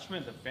cool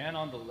attachment. The fan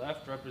on the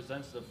left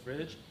represents the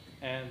fridge,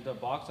 and the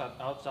box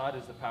outside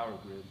is the power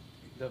grid.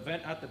 The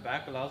vent at the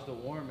back allows the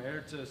warm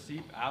air to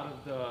seep out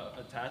of the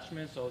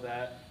attachment so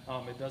that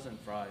it doesn't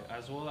fry,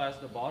 as well as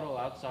the bottle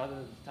outside of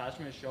the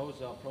attachment shows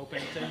a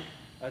propane tank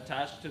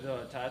attached to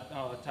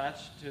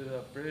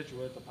the fridge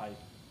with the pipe.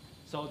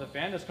 So the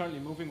fan is currently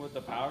moving with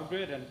the power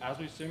grid, and as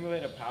we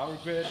simulate a power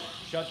grid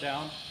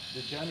shutdown,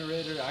 the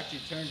generator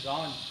actually turns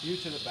on due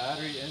to the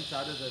battery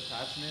inside of the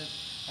attachment.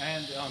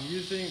 And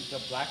using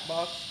the black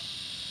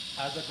box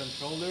as a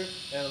controller,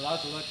 it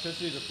allows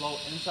electricity to flow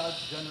inside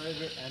the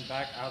generator and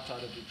back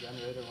outside of the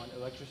generator when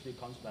electricity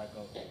comes back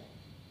up.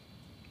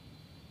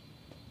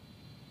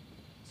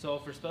 So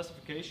for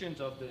specifications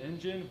of the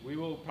engine, we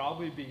will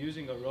probably be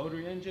using a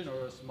rotary engine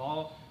or a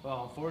small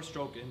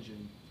 4-stroke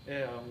engine.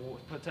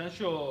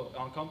 Potential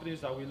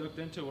companies that we looked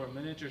into were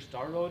Miniature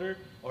Star Rotor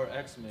or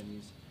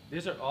X-Minis.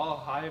 These are all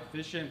high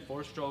efficient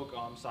 4-stroke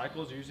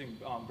cycles using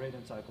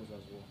Brayton cycles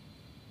as well.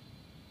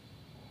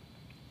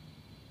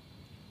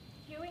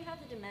 Here we have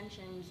the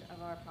dimensions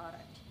of our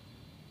product.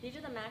 These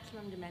are the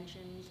maximum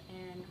dimensions,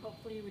 and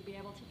hopefully we'd be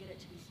able to get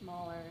it to be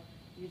smaller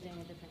using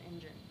a different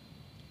engine.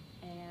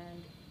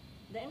 And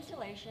the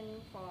installation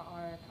for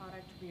our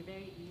product would be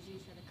very easy,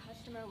 so the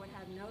customer would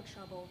have no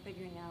trouble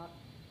figuring out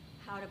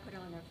how to put it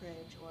on their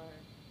fridge or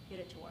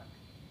get it to work.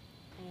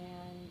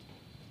 And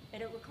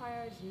it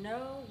requires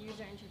no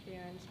user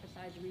interference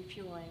besides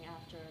refueling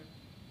after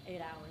 8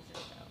 hours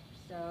or so.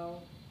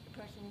 So the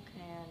person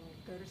can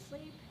go to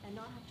sleep and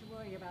not have to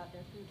worry about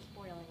their food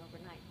spoiling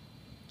overnight.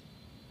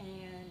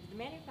 And the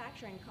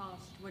manufacturing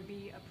cost would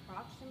be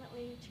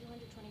approximately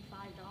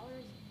 $225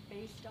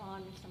 based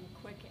on some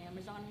quick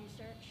Amazon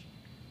research.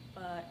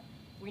 But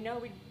we know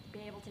we'd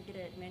be able to get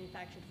it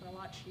manufactured for a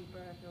lot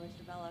cheaper if it was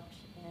developed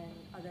in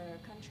other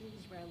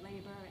countries where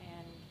labor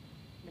and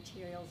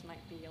materials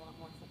might be a lot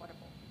more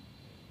affordable.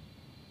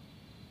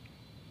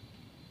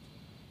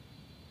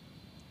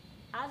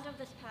 As of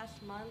this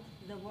past month,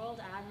 the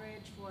world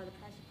average for the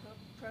price of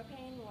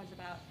propane was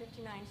about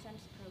 59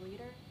 cents per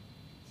liter.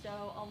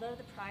 So although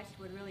the price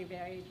would really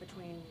vary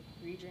between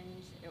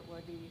regions, it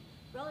would be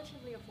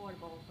relatively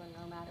affordable for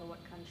no matter what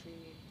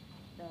country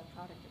the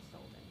product is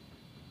sold in.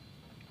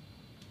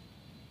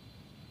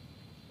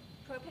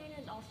 Propane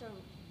is also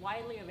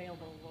widely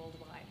available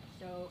worldwide,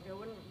 so it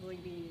wouldn't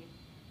really be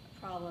a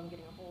problem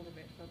getting a hold of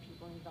it for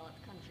people in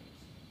developed countries.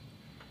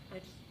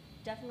 It's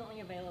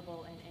definitely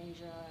available in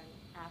Asia and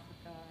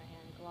Africa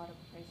and a lot of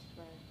places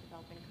where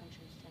developing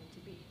countries tend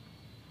to be.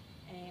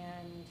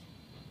 And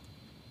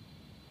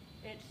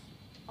it's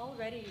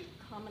already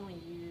commonly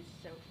used,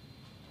 so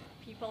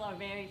people are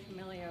very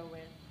familiar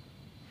with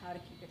how to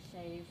keep it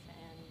safe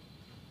and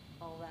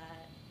all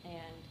that.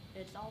 And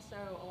it's also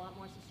a lot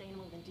more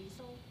sustainable than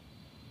diesel.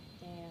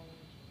 And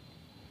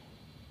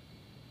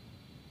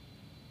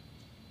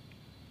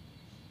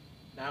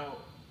now,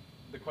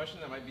 the question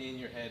that might be in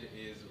your head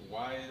is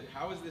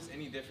how is this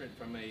any different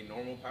from a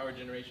normal power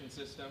generation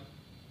system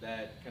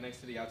that connects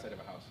to the outside of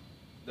a house?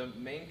 The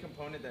main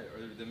component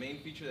or the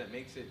main feature that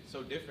makes it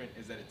so different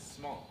is that it's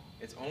small.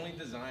 It's only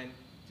designed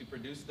to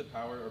produce the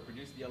power or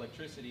produce the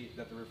electricity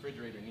that the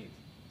refrigerator needs.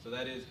 So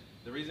that is,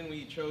 the reason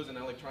we chose an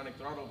electronic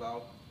throttle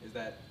valve is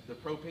that the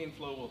propane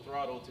flow will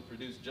throttle to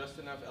produce just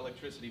enough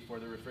electricity for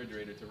the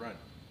refrigerator to run.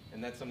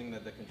 And that's something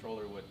that the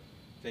controller would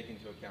take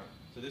into account.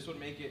 So this would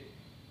make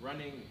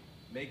running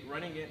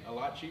it a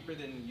lot cheaper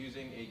than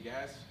using a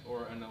gas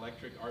or an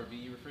electric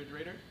RV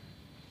refrigerator.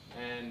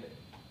 And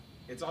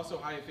it's also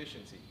high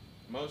efficiency.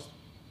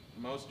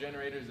 Most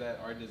generators that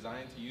are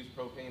designed to use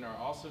propane are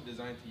also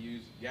designed to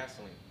use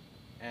gasoline.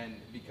 And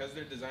because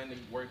they're designed to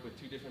work with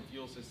two different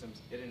fuel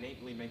systems, it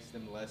innately makes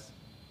them less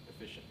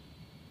efficient.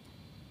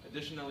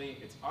 Additionally,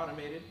 it's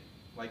automated.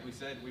 Like we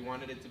said, we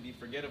wanted it to be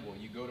forgettable.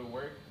 You go to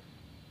work,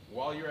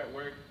 while you're at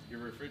work, your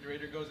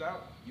refrigerator goes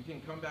out, you can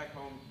come back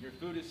home, your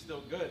food is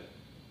still good,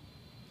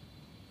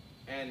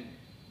 and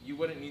you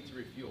wouldn't need to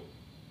refuel.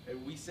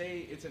 We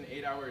say it's an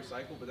 8-hour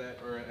cycle,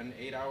 or an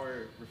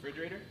 8-hour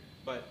refrigerator,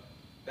 but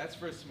that's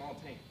for a small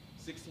tank,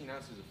 16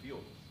 ounces of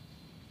fuel.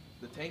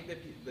 The tank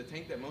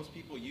that most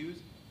people use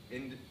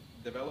in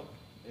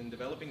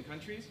developing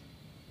countries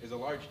is a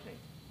large tank,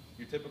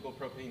 your typical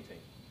propane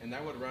tank, and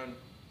that would run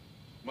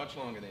much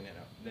longer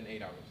than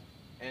 8 hours.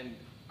 And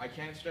I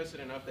can't stress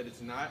it enough that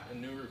it's not a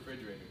new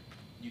refrigerator.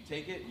 You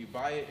take it, you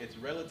buy it, it's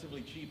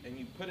relatively cheap, and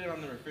you put it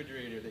on the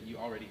refrigerator that you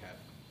already have.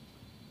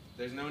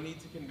 There's no need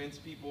to convince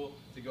people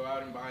to go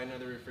out and buy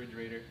another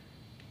refrigerator.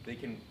 They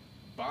can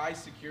buy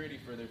security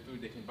for their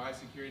food, they can buy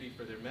security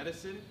for their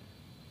medicine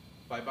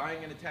by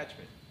buying an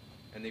attachment,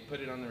 and they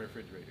put it on the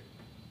refrigerator.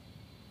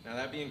 Now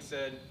that being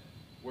said,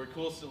 we're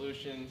Cool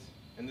Solutions,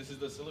 and this is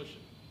the solution.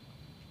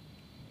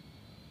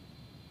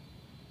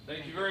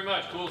 Thank you very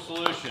much, Cool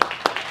Solution.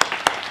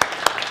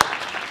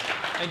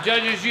 And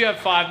judges, you have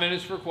 5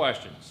 minutes for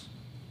questions.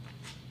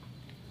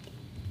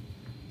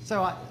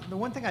 So the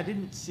one thing I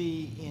didn't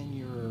see in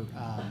your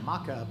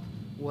mock-up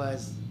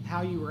was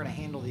how you were going to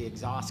handle the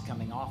exhaust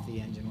coming off the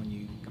engine when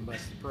you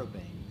combust the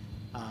propane.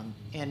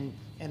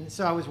 And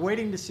so I was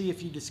waiting to see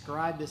if you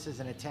described this as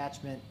an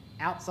attachment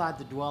outside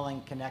the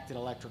dwelling connected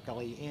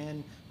electrically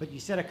in, but you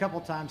said a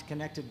couple times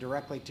connected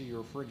directly to your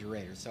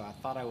refrigerator. So I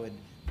thought I would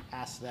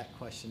ask that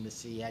question to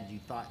see, had you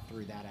thought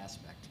through that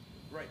aspect?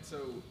 Right,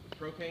 so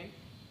propane,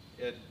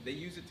 they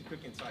use it to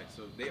cook inside.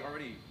 So they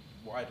already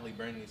widely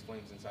burn these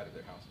flames inside of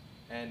their house.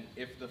 And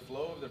if the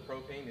flow of the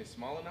propane is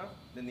small enough,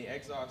 then the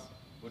exhaust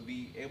would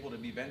be able to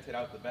be vented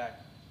out the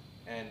back,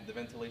 and the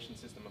ventilation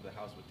system of the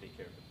house would take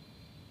care of it.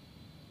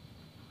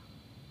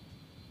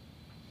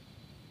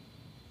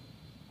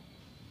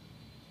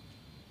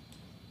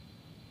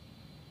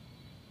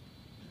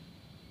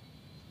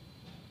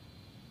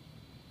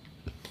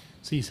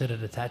 So you said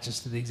it attaches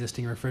to the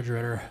existing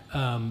refrigerator,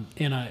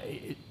 can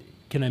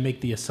I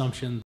make the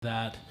assumption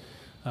that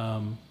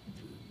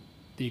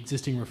the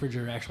existing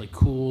refrigerator actually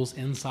cools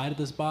inside of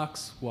this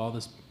box while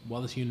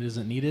this unit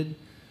isn't needed?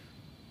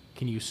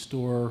 Can you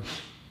store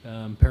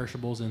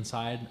perishables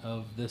inside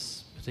of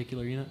this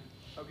particular unit?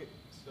 Okay,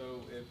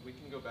 so if we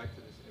can go back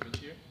to this image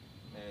here,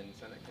 and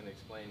Senate can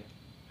explain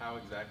how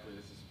exactly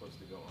this is supposed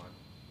to go on.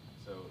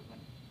 So,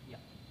 yeah.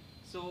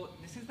 So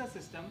this is the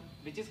system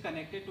which is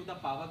connected to the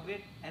power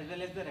grid as well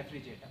as the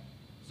refrigerator.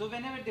 So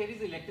whenever there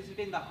is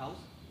electricity in the house,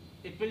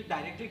 it will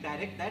directly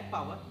direct that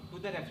power to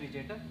the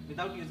refrigerator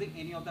without using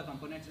any of the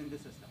components in the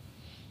system.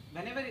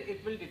 Whenever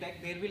it will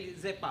detect there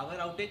is a power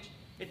outage,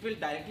 it will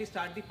directly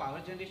start the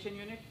power generation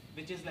unit,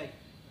 which is like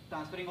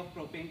transferring of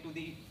propane to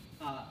the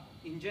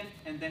engine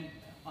and then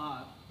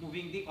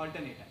moving the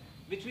alternator,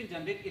 which will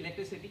generate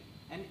electricity,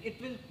 and it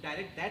will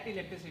direct that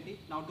electricity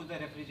now to the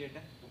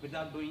refrigerator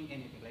without doing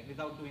anything, like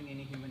without doing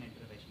any human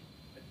intervention.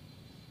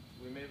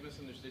 we may have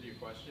misunderstood your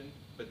question,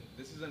 but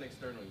this is an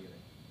external unit.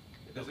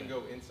 It doesn't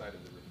go inside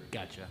of the refrigerator.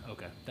 Gotcha.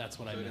 Okay, that's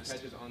what I missed. So it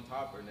attaches on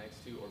top or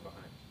next to or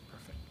behind.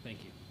 Perfect. Thank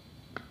you.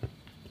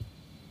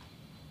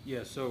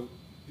 Yeah, so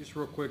just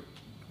real quick,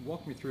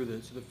 walk me through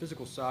this. So the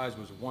physical size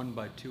was 1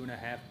 by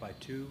 2.5 by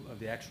 2 of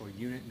the actual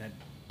unit, and that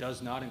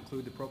does not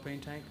include the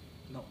propane tank?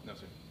 No. No,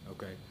 sir.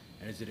 Okay.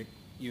 And is it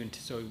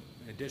so in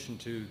addition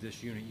to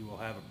this unit, you will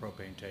have a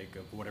propane tank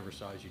of whatever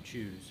size you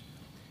choose,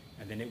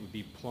 and then it would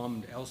be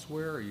plumbed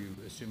elsewhere? Are you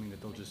assuming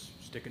that they'll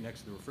just stick it next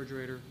to the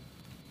refrigerator?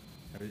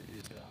 Or is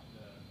the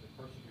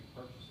person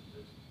who purchases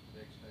this, are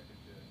they expected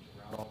to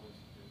route all this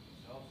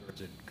themselves, or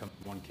does it come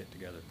in one kit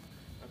together?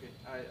 Okay,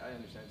 I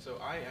understand.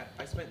 So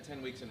I spent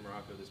 10 weeks in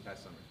Morocco this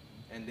past summer,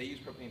 and they use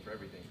propane for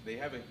everything. They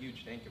have a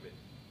huge tank of it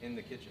in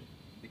the kitchen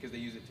because they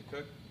use it to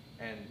cook,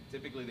 and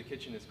typically the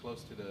kitchen is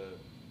close to the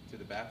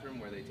bathroom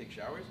where they take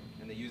showers,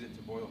 and they use it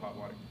to boil hot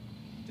water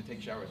to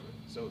take showers with.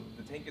 So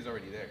the tank is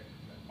already there.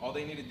 All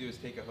they need to do is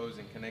take a hose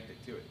and connect it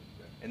to it.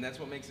 And that's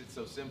what makes it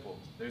so simple.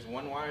 There's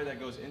one wire that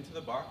goes into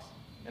the box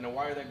and a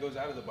wire that goes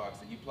out of the box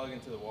that you plug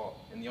into the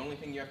wall. And the only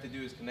thing you have to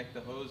do is connect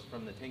the hose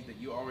from the tank that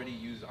you already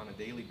use on a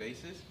daily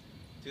basis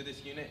to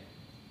this unit,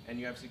 and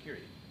you have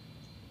security.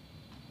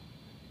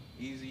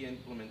 Easy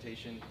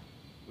implementation,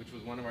 which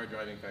was one of our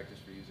driving factors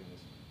for using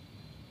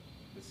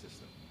this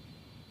system.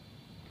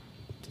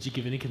 Did you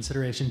give any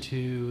consideration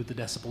to the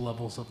decibel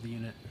levels of the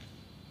unit?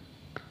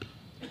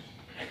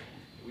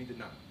 We did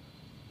not.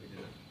 We did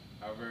not.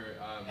 However,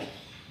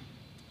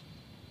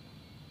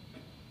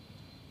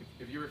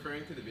 if you're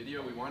referring to the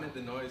video, we wanted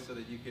the noise so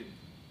that you could.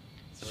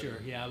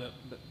 Sure, yeah,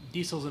 but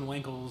diesels and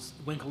Winkle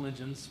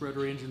engines,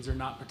 rotary engines are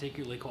not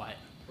particularly quiet.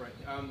 Right.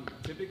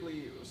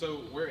 Typically,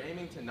 so we're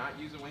aiming to not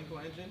use a Winkle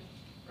engine,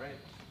 right?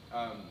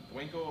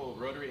 Winkle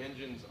rotary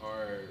engines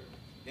are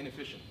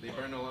inefficient. They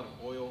burn a lot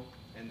of oil,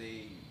 and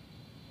they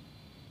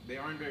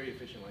aren't very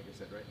efficient, like I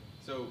said, right?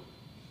 So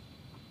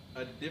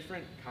a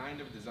different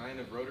kind of design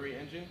of rotary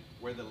engine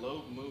where the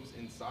lobe moves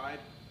inside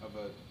of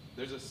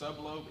there's a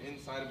sub-lobe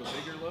inside of a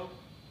bigger lobe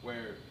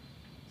where,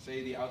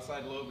 say, the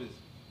outside lobe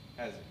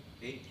has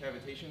 8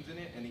 cavitations in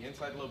it and the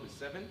inside lobe is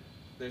 7.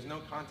 There's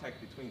no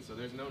contact between, so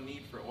there's no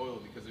need for oil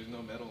because there's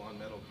no metal on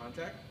metal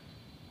contact,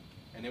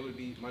 and it would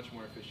be much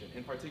more efficient.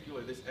 In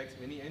particular, this X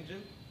Mini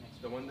engine,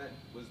 the one that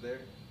was there,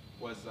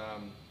 was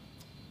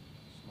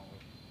smaller.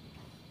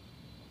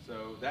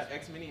 So that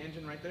X Mini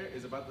engine right there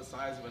is about the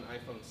size of an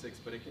iPhone 6,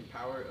 but it can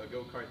power a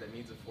go-kart that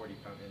needs a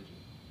 40-pound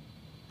engine,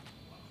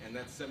 and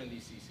that's 70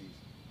 cc's.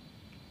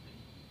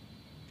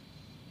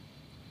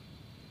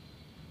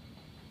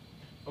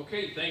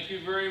 Okay, thank you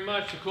very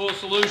much. A cool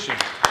solution.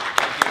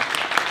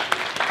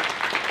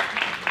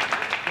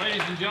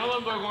 Ladies and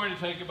gentlemen, we're going to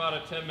take about a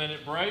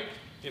 10-minute break.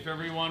 If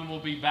everyone will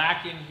be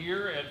back in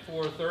here at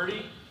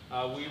 4:30,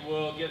 we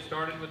will get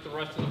started with the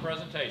rest of the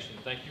presentation.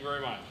 Thank you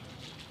very much.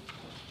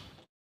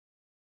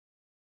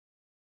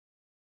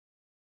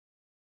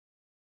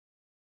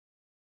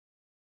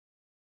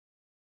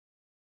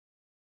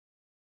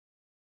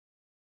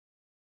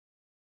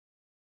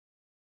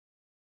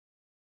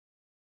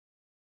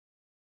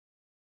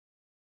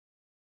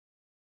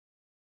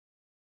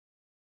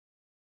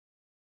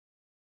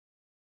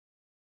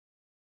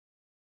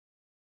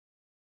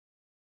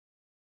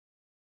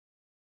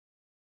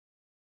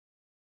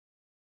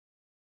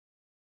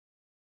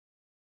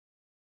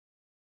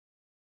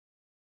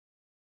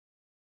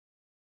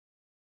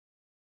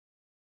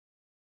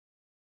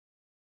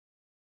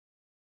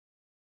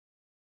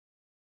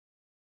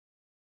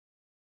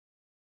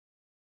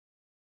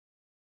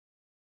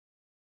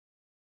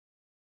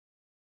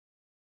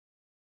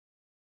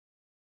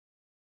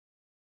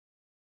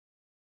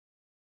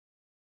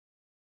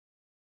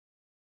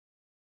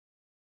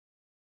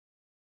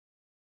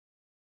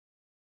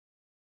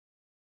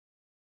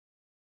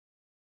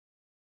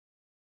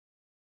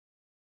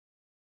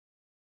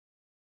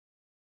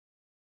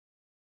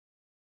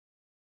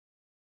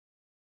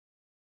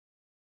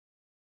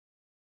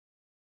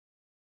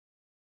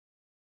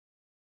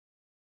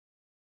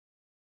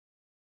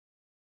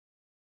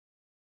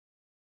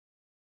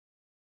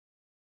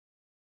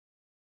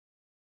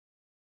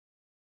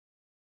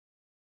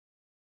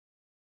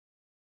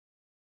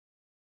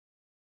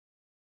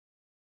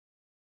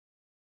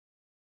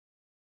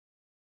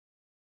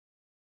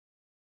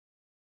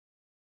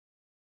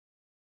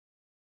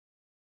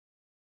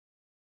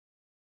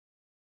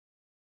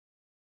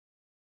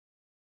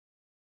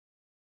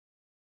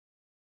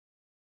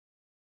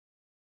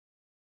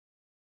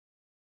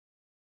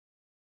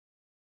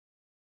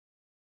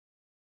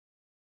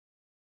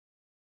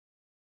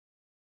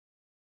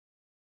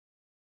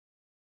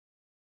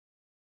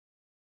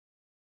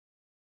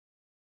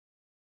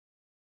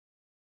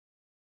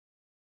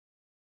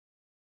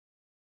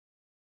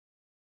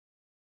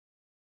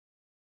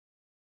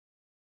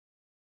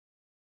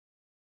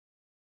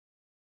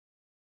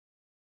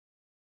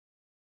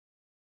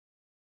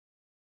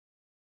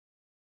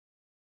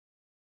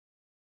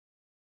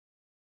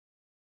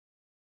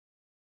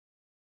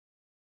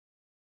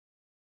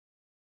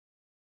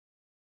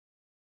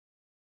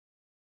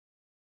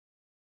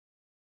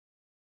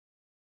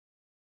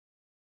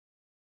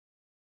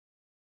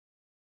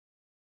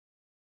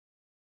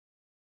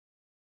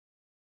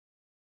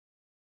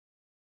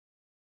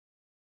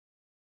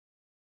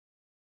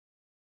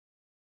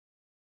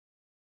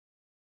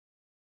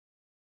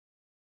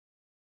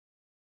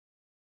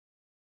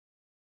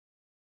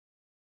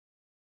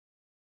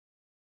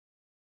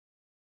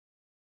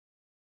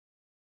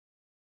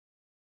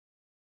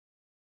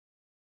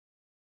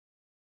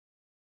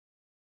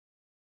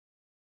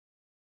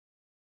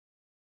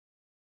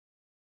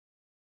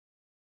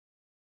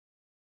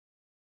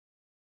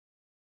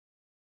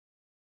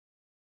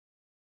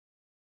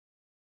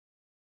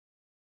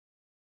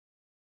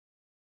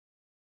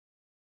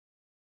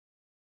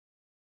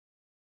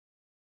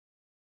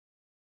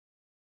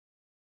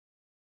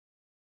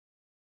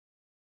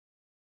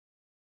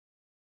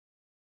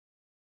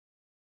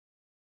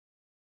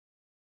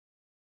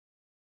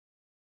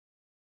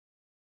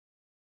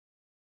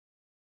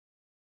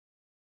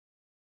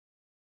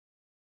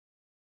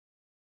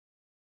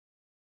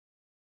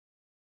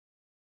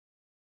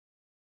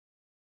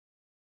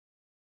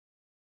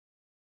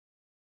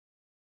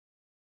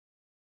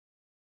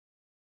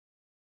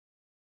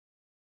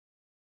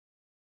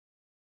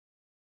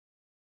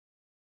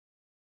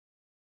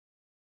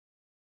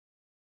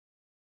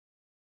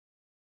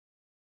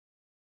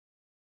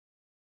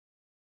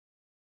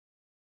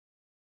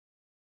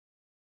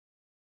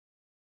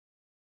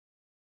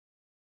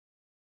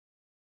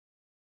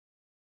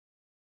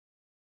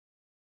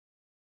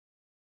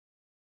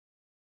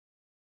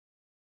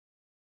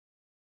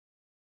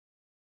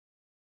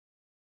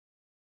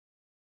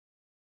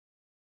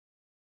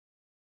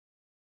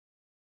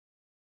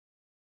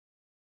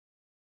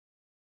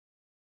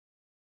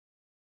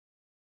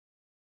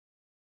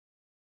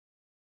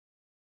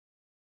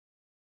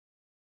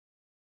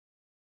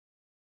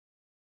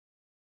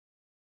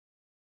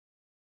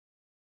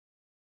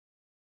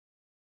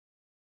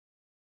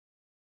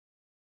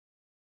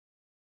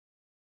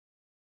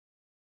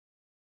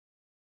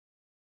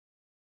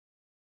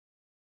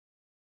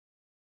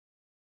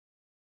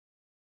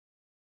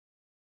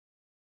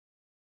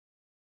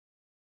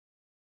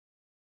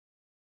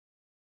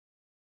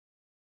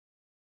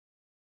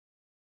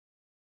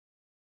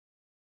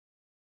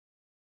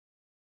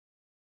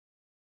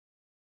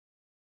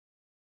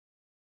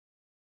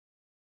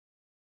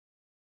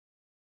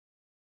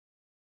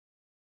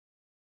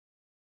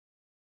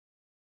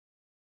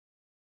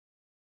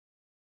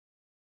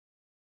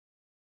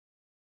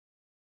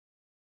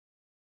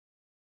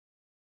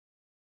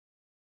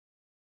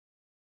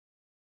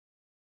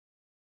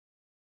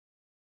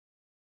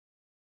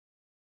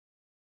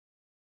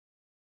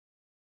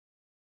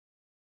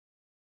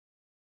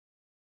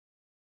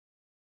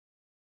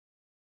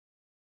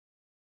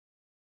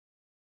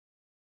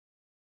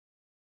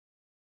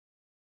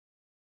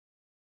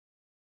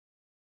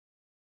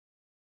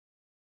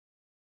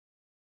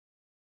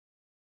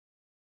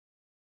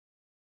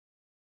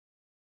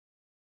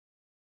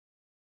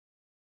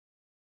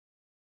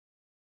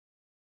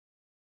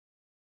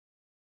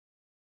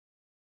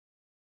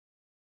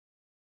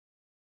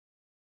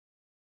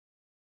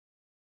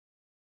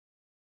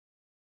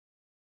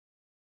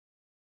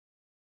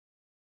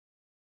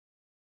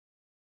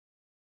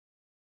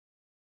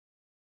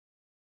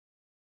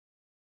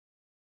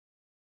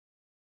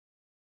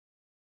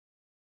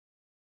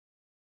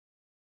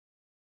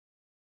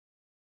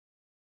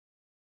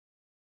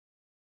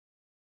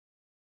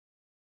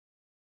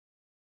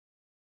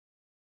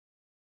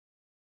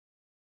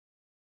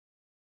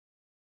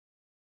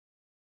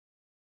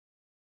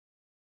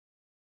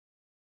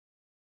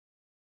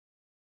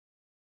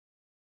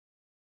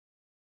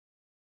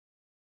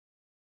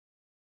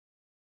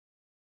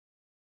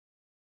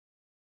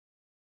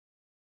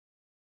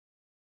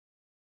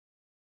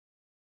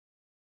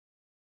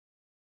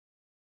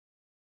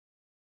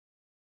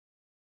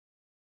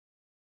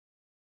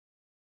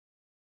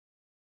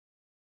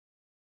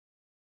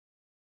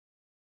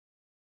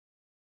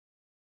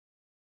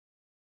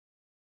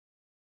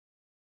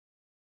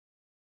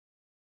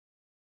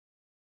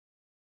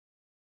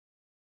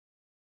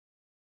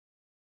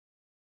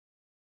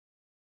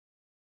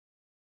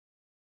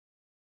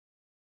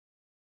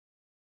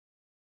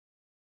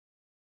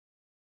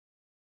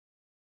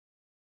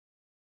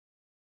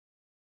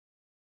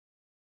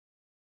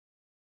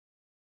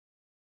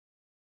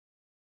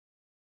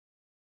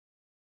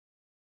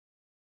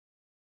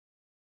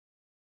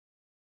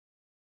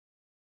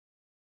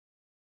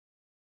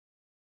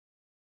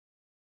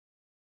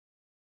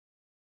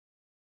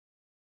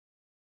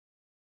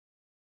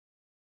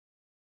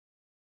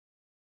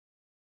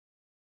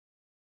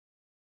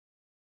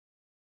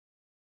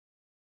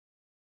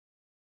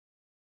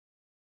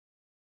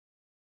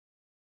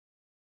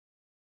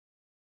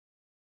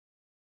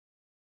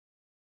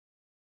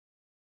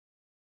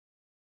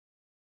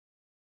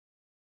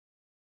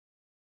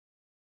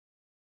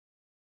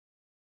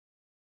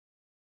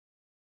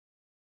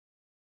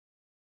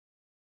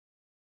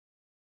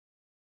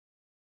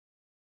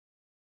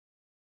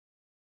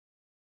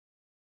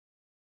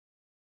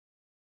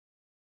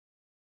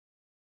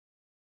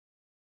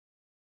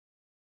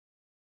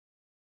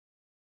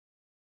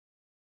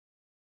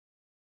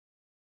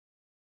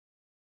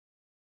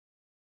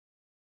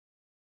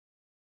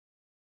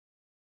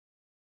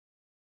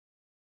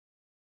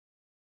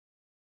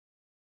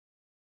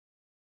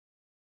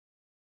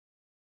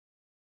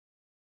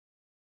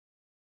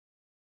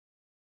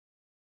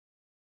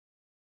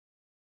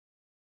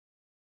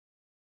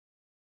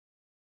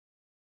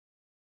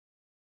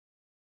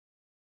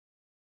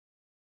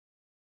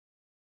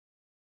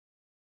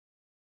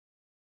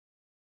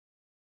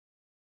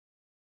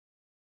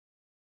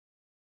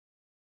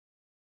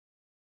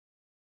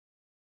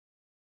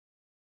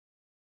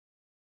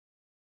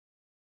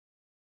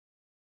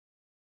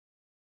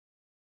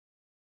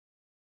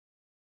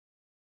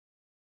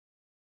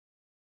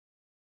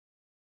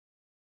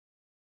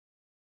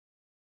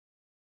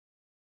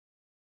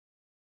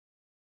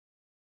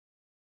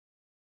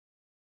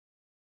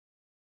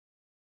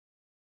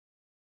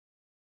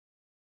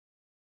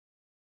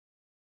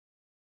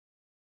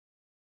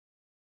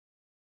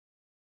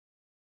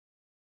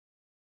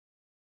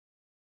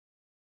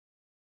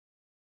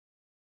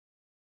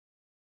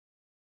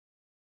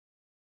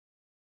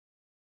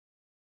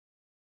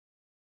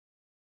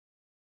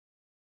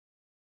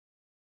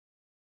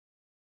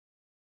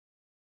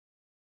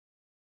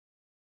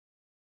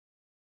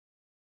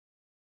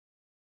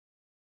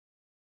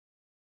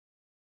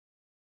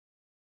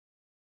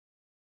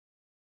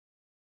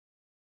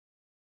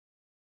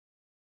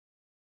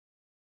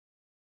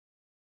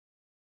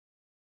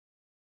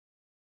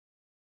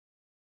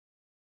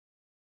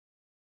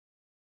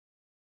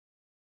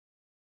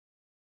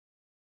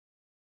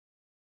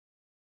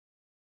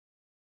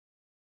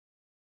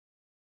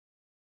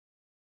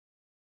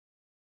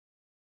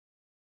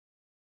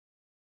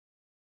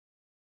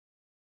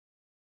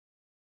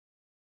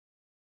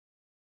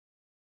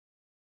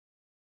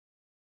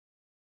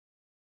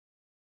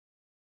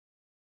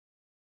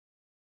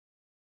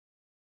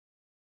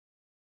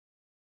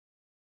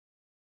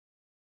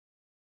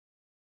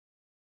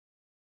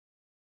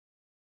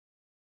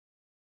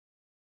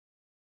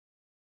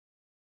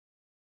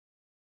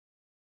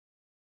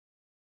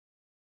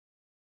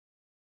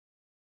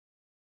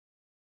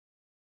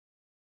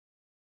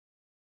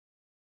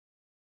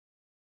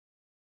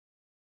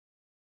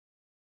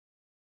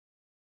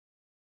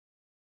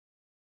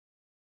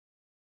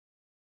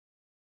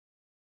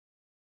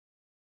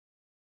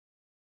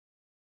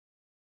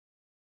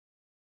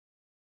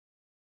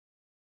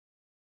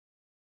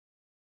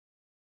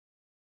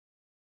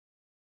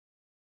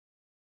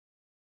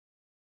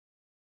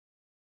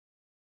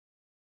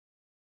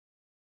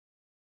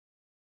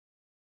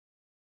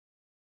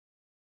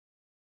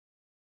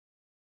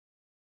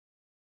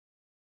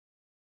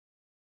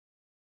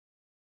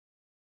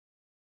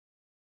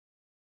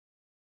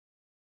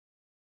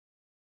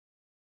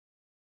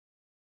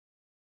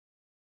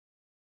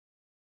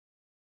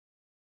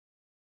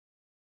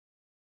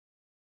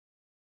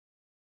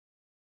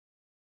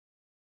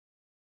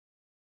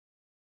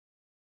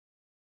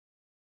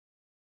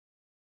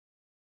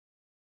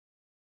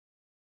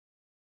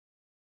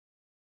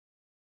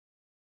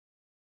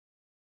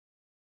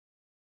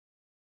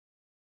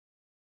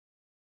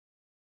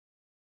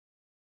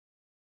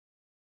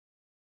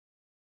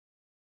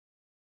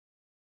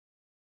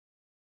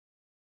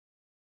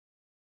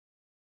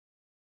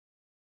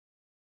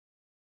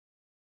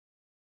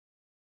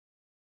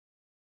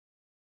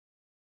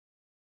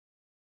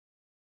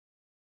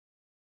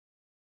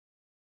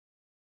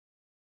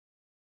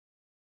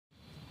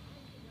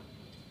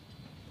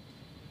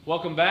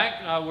 Welcome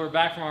back. We're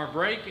back from our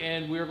break,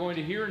 and we're going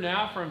to hear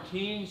now from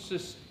Team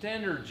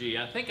Systenergy.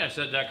 I think I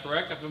said that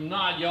correct. If I'm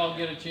not, y'all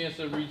get a chance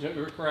to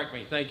correct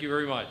me. Thank you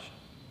very much.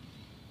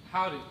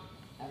 Howdy,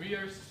 we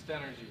are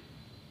Systenergy.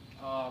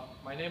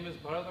 My name is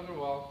Bharat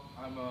Agarwal.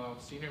 I'm a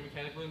senior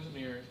mechanical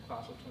engineer,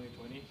 class of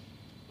 2020.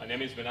 My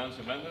name is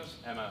Venancio Mendes.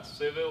 I'm a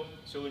civil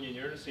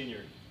engineer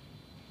senior.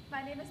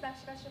 My name is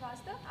Dakshika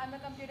Srivastava. I'm a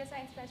computer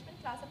science freshman,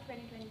 class of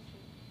 2023.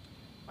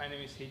 My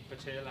name is Heet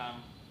Patel. I'm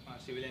a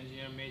civil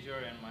engineer major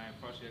and my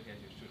first year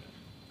graduate student.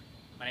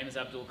 My name is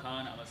Abdul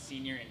Khan. I'm a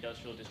senior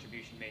industrial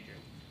distribution major.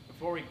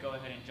 Before we go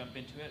ahead and jump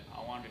into it,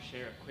 I wanted to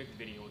share a quick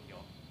video with y'all.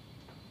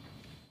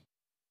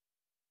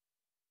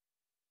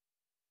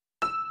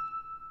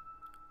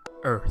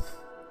 Earth.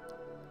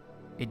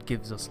 It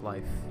gives us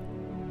life,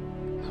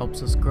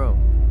 helps us grow.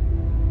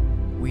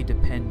 We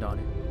depend on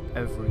it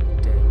every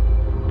day.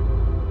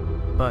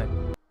 But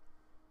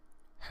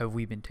have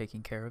we been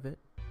taking care of it?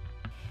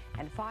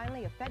 And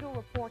finally, a federal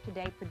report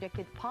today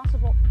predicted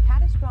possible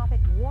catastrophic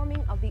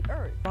warming of the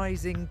Earth.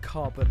 Rising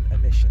carbon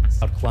emissions.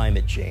 Of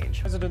climate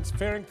change. Residents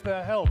fearing for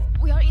their health.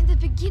 We are in the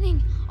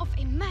beginning of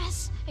a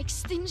mass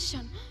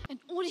extinction, and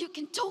all you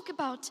can talk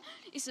about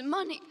is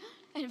money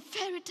and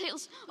fairy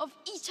tales of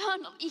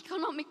eternal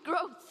economic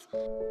growth.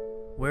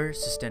 We're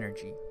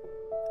Systenergy.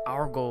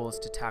 Our goal is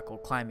to tackle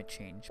climate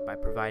change by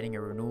providing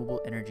a renewable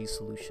energy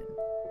solution.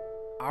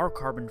 Our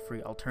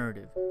carbon-free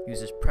alternative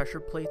uses pressure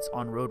plates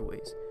on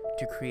roadways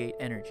to create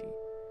energy.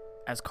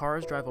 As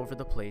cars drive over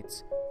the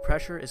plates,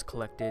 pressure is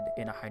collected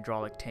in a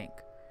hydraulic tank.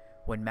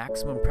 When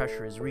maximum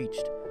pressure is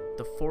reached,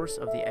 the force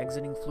of the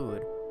exiting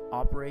fluid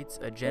operates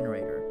a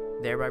generator,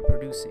 thereby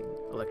producing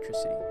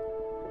electricity.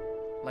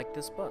 Like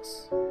this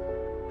bus.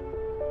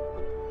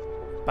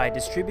 By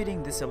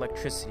distributing this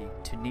electricity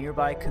to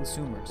nearby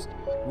consumers,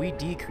 we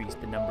decrease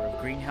the number of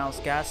greenhouse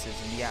gases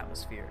in the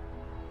atmosphere,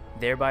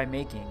 thereby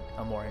making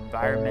a more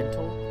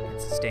environmental and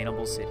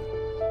sustainable city.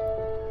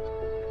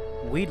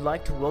 We'd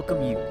like to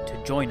welcome you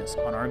to join us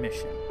on our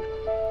mission,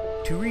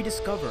 to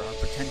rediscover our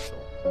potential,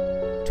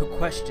 to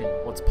question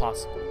what's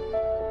possible,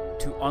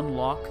 to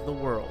unlock the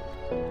world.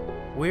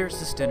 We're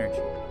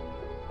Systenergy,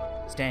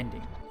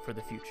 standing for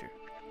the future.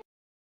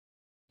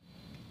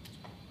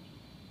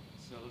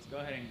 So let's go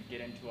ahead and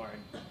get into our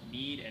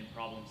need and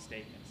problem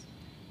statements.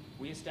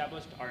 We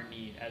established our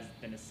need as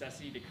the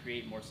necessity to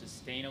create more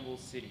sustainable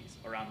cities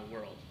around the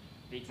world.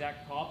 The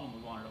exact problem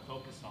we wanted to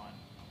focus on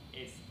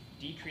is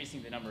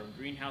decreasing the number of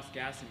greenhouse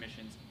gas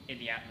emissions in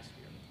the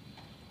atmosphere.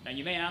 Now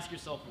you may ask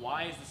yourself,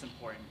 why is this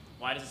important?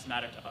 Why does this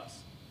matter to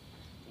us?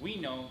 We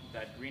know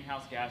that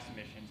greenhouse gas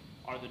emissions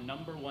are the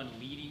 #1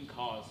 leading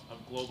cause of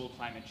global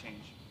climate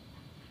change.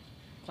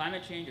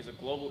 Climate change is a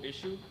global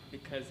issue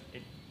because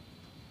it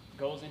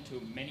goes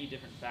into many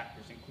different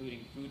factors,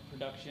 including food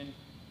production,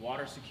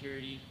 water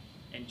security,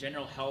 and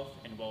general health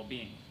and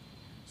well-being.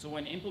 So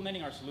when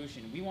implementing our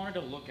solution, we wanted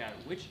to look at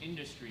which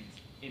industries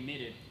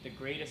emitted the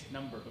greatest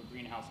number of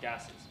greenhouse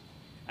gases.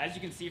 As you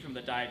can see from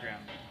the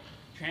diagram,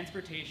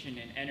 transportation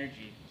and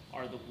energy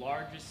are the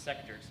largest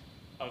sectors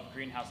of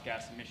greenhouse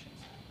gas emissions.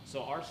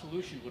 So our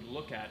solution would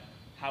look at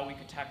how we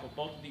could tackle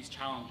both of these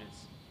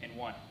challenges in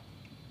one.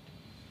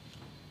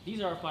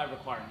 These are our 5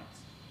 requirements.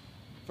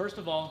 First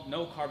of all,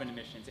 no carbon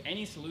emissions.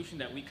 Any solution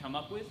that we come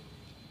up with,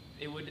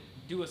 it would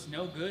do us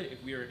no good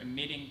if we were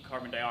emitting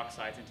carbon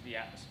dioxide into the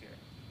atmosphere.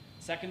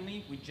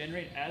 Secondly, we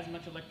generate as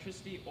much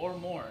electricity or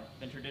more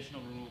than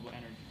traditional renewable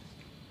energies,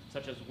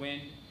 such as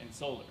wind and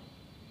solar.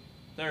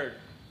 Third,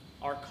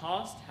 our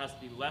cost has to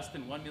be less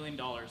than $1 million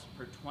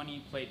per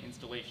 20-plate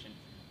installation.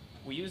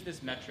 We use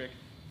this metric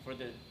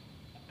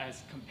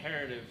as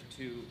comparative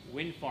to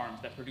wind farms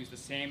that produce the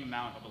same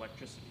amount of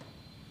electricity.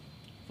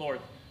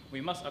 Fourth, we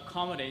must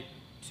accommodate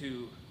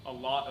to a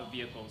lot of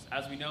vehicles.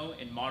 As we know,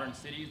 in modern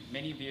cities,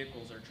 many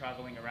vehicles are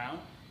traveling around,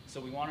 so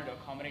we wanted to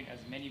accommodate as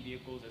many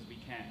vehicles as we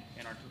can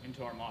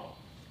into our model.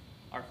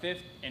 Our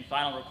 5th and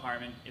final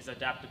requirement is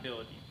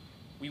adaptability.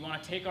 We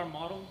want to take our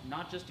model,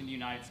 not just in the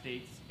United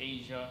States,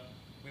 Asia,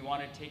 we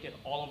want to take it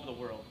all over the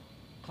world.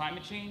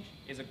 Climate change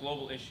is a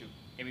global issue,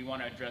 and we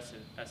want to address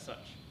it as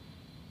such.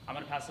 I'm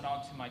going to pass it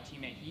on to my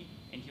teammate Heat,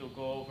 and he'll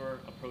go over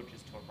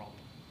approaches to our problem.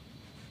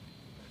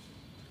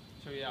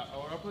 So yeah,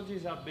 our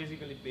approaches are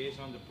basically based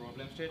on the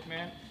problem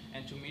statement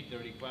and to meet the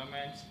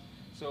requirements.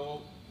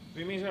 So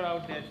we measure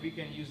out that we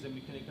can use the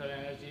mechanical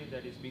energy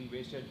that is being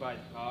wasted by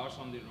cars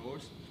on the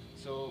roads.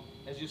 So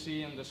as you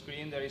see on the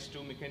screen, there is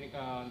 2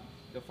 mechanical,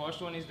 the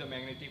first one is the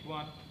magnetic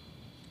one.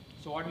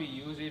 So what we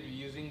use is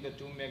using the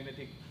 2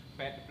 magnetic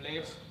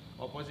plates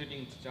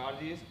opposing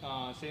charges,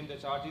 same the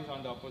charges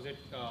on the opposite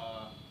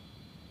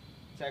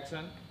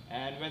section.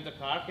 And when the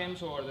car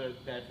comes over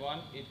that one,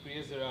 it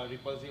creates a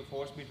repulsive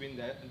force between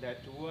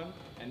that 2 one,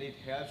 and it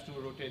helps to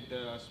rotate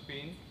the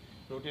spin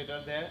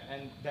rotator there,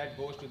 and that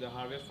goes to the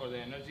harvest for the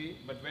energy.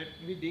 But when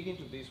we dig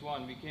into this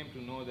one, we came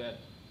to know that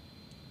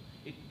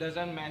it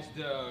doesn't match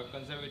the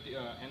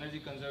energy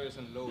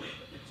conservation load.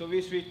 So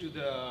we switch to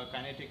the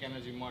kinetic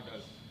energy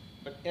model.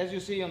 But as you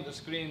see on the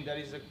screen, there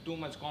is too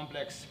much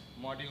complex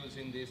modules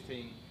in this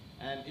thing,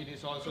 and it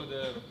is also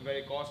the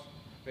very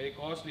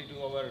costly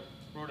to our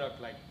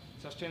product like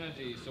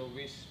Sustainability. So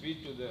we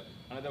switch to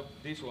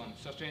this one,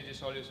 Sustainability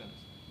Solutions.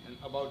 And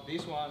about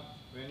this one,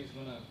 when is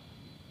gonna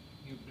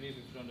you brief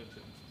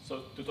introduction?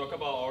 So to talk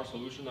about our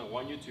solution, I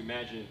want you to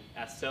imagine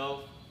a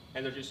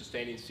self-energy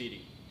sustaining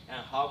city.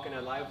 And how can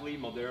a lively,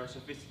 modern,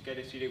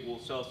 sophisticated city will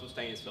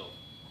self-sustain itself?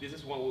 This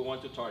is what we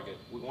want to target.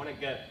 We want to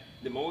get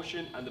the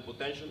motion and the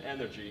potential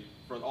energy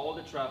from all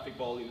the traffic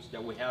volumes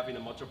that we have in a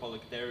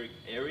metropolitan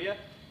area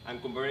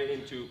and convert it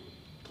into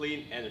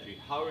clean energy.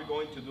 How are we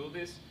going to do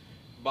this?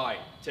 By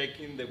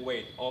taking the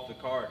weight of the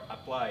car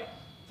applied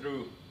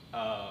through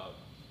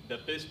the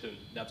piston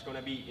that's going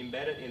to be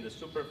embedded in the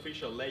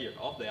superficial layer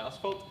of the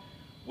asphalt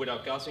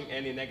without causing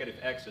any negative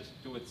excess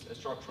to its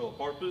structural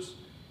purpose.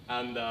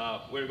 And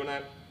we're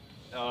going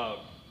to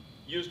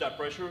use that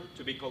pressure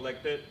to be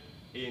collected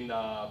in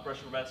the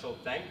pressure vessel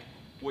tank,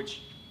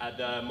 which at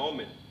the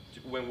moment,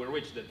 when we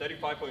reach the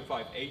 35.5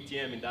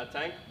 ATM in that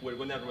tank, we're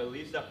going to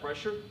release that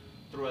pressure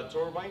through a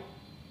turbine,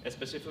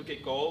 specifically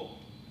called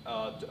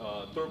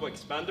turbo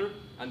expander,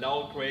 and that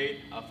will create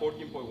a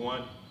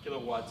 14.1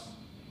 kilowatts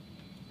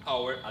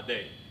hour a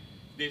day.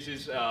 This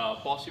is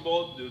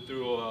possible due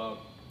to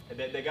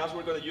the gas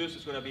we're going to use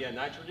is going to be a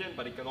nitrogen,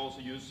 but it can also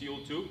use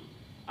CO2,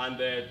 and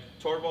the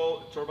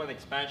turbine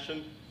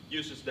expansion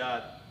uses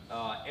that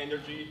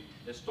energy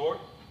stored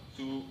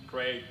to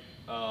create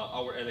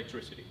our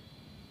electricity.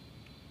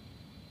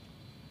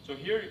 So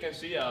here you can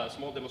see a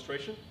small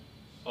demonstration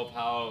of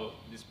how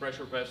this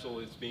pressure vessel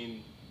is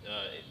being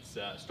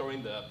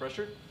storing the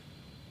pressure,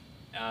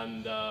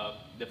 and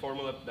the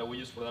formula that we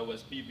used for that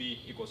was PV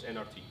equals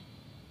nRT.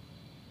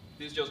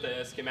 This is just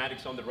the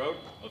schematics on the road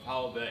of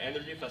how the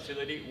energy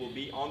facility will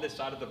be on the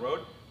side of the road.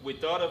 We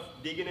thought of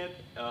digging it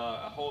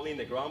a hole in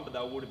the ground, but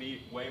that would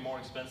be way more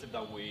expensive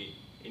than we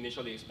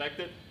initially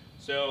expected.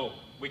 So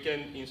we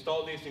can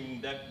install this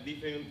in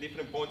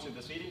different points in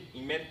the city,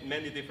 in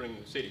many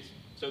different cities.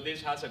 So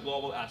this has a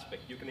global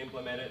aspect. You can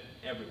implement it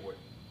everywhere.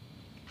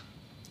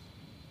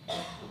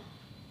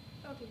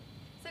 Okay,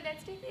 so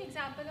let's take the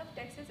example of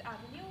Texas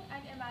Avenue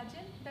and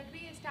imagine that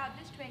we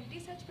establish 20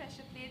 such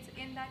pressure plates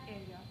in that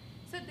area.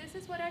 So this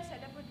is what our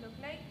setup would look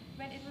like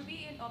when it will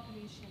be in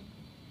operation.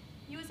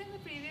 Using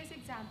the previous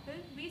example,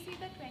 we see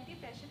that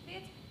 20 pressure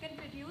plates can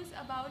produce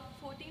about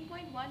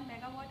 14.1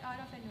 megawatt hour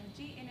of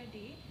energy in a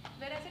day,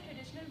 whereas a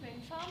traditional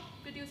wind farm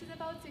produces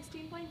about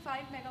 16.5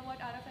 megawatt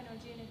hour of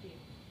energy in a day.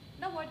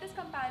 Now what this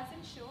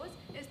comparison shows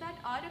is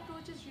that our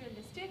approach is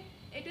realistic,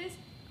 it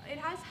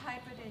has high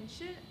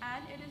potential,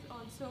 and it is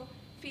also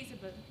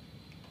feasible.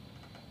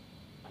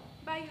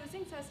 By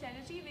using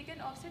Sustainability, we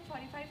can offset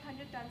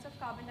 4,500 tons of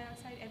carbon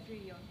dioxide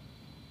every year.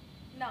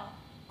 Now,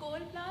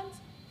 coal plants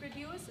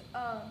produce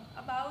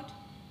about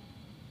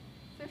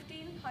 5,000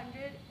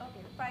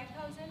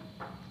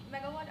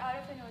 megawatt hour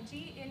of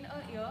energy in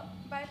a year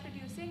by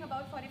producing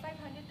about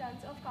 4,500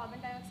 tons of carbon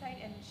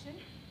dioxide emission.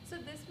 So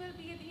this will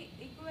be the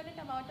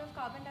equivalent amount of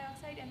carbon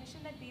dioxide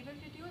emission that we will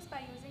reduce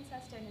by using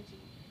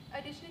Sustainability.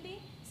 Additionally,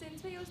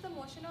 since we use the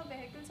motion of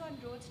vehicles on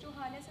roads to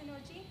harness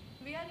energy,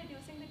 we are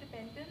reducing the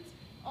dependence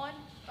on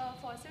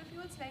fossil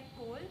fuels like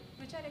coal,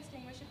 which are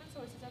extinguishable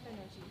sources of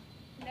energy.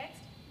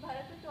 Next,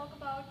 Bharat will talk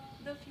about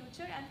the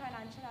future and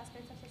financial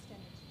aspects of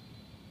Sustainability.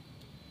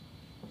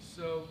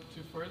 So to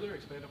further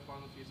expand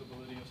upon the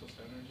feasibility of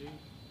Sustainability,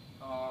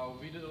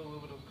 we did a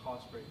little bit of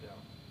cost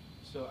breakdown.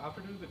 So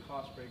after doing the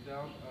cost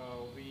breakdown,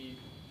 we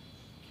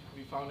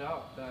found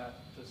out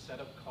that the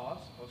setup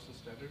cost of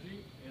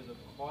Sustainability is a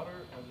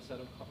quarter of the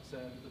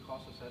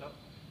cost of setup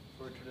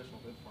for a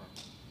traditional wind farm.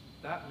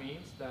 That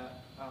means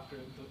that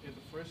in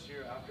the first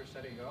year after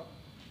setting up,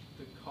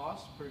 the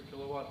cost per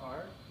kilowatt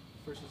hour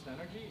for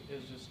Sustainability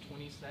is just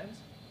 20 cents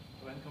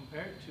when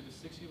compared to the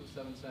 60 to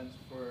 7 cents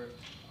for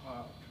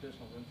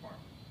traditional wind farm.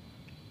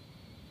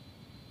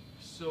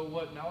 So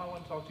now I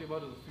want to talk to you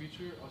about is the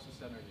future of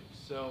Sustainability.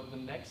 So the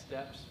next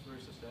steps for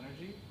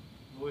Sustainability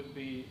would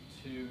be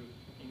to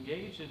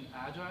engage in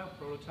agile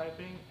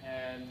prototyping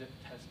and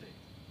testing.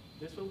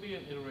 This will be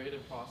an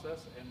iterative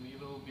process, and we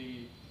will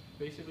be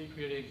basically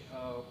creating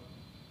a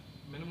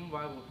minimum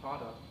viable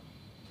product,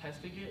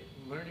 testing it,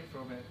 learning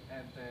from it,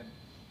 and then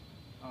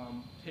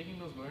taking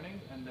those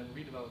learnings and then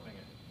redeveloping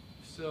it.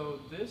 So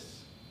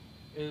this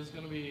is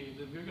going to be,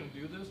 we're going to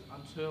do this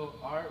until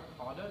our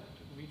product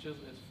reaches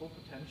its full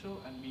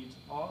potential and meets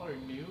all our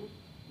new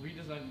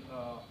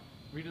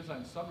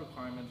redesigned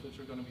sub-requirements, which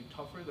are going to be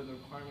tougher than the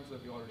requirements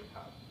that we already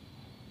have.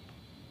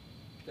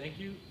 Thank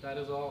you. That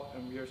is all,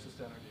 and we are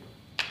Sustainability.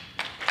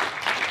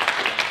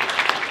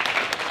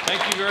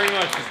 Thank you very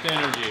much,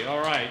 Sustainability.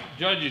 All right,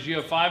 judges, you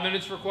have 5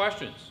 minutes for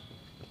questions.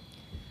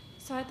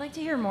 So I'd like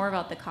to hear more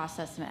about the cost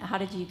estimate. How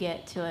did you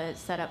get to a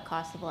setup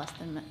cost of less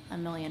than $1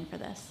 million for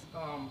this?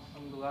 I'm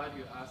glad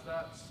you asked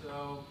that.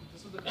 So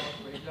this is the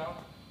cost breakdown.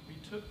 We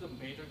took the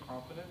major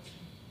components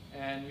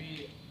and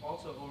we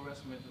also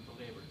overestimated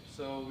the labor.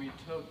 So we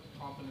took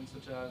components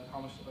such as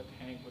how much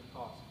a tank would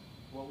cost,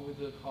 what would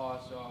be the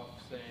cost of,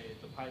 say,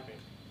 the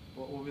piping,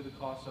 what will be the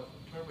cost of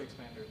turbo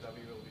expanders that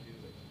we will be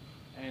using,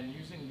 And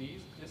using these,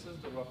 this is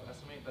the rough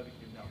estimate that we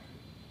came down to.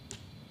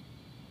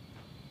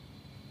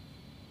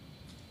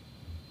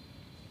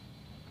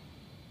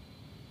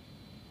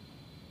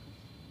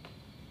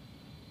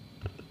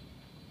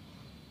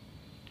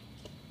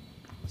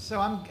 So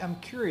I'm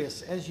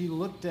curious, as you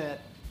looked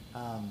at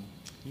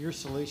your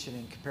solution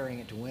and comparing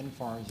it to wind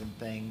farms and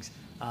things,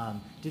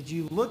 did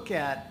you look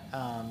at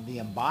the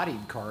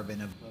embodied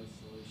carbon of both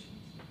solutions?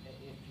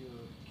 If your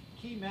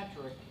key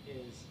metric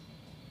is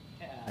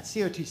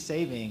CO2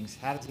 savings,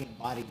 how does the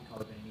embodied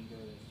carbon in either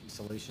of those two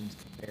solutions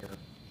compare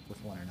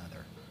with one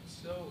another?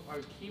 So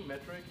our key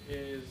metric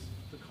is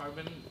the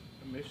carbon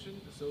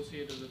emission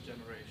associated with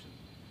generation.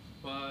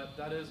 But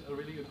that is a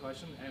really good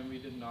question, and we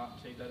did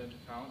not take that into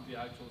account, the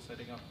actual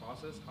setting up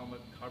process, how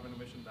much carbon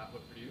emission that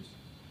would produce.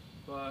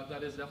 But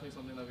that is definitely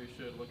something that we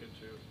should look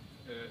into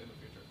in the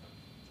future.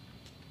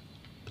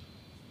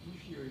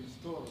 If you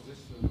install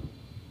this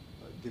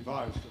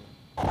device,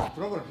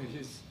 probably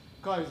his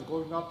car is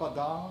going up or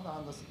down,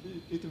 and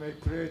it may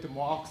create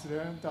more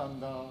accident.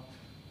 And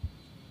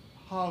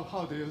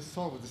how do you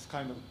solve this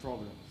kind of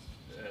problems?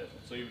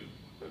 So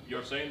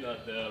you're saying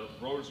that the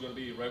road is going to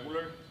be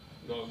irregular,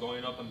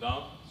 going up and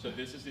down. So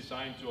this is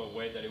designed to a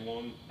way that it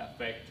won't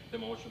affect the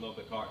motion of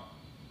the car.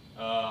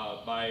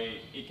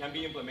 It can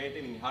be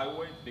implemented in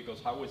highways because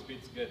highway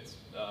speeds get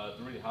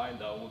really high, and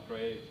that will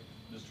create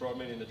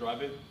distortion in the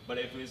driving. But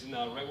if it's in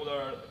a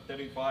regular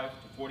 35 to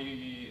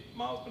 40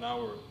 miles per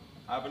hour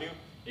avenue,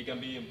 it can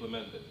be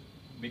implemented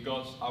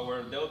because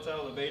our delta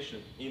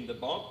elevation in the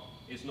bump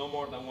is no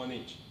more than 1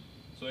 inch.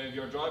 So if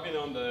you're driving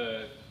on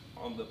the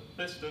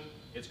piston,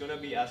 it's going to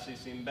be as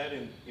it's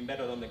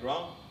embedded on the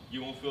ground.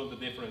 You won't feel the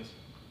difference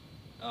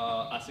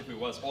as if it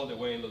was all the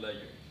way in the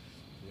layer.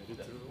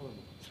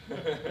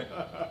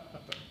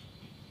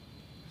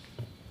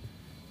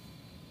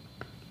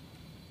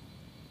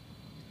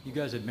 You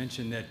guys had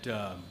mentioned that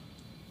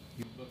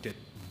you looked at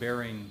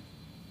bearing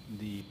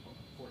the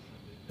portion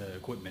of the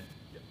equipment.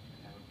 Yep.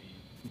 And that would be,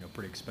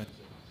 pretty expensive.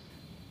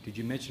 Did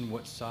you mention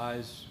what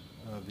size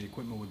of the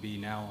equipment would be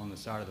now on the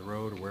side of the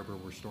road or wherever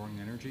we're storing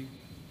the energy?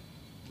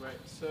 Right,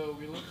 so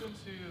we looked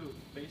into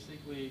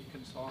basically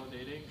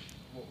consolidating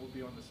what will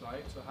be on the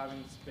site. So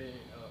having an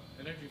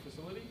energy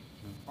facility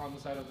on the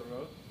side of the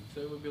road.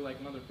 So it would be like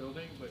another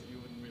building, but you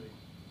wouldn't really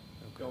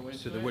go into it.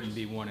 So there wouldn't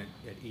be one at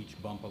each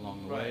bump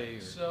along the way?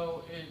 Or?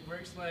 So it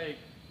works like,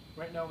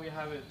 right now we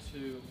have it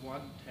to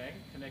one tank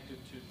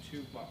connected to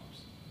 2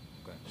 bumps.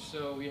 Okay.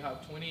 So we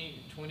have 20,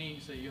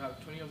 so you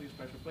have 20 of these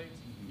pressure plates.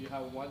 You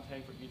have 1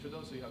 tank for each of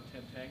those, so you have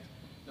 10 tanks.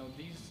 Now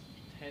these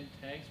 10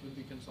 tanks would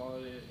be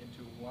consolidated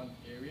into one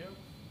area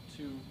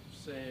to,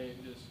 say,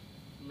 just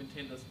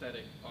maintain the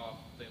aesthetic of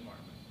the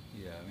environment.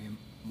 Yeah, I mean,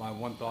 my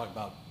one thought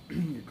about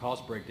your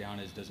cost breakdown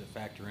is, does it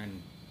factor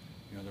in,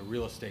 the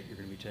real estate you're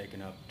going to be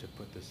taking up to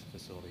put this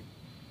facility?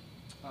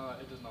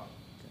 It does not.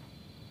 Okay.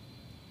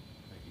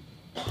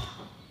 Thank you.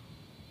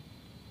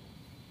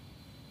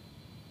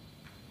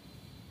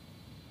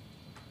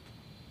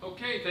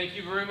 Okay, thank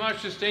you very much,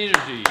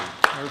 Sustainergy.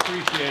 I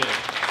appreciate it.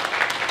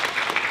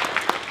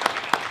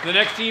 The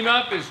next team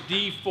up is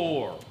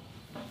D4.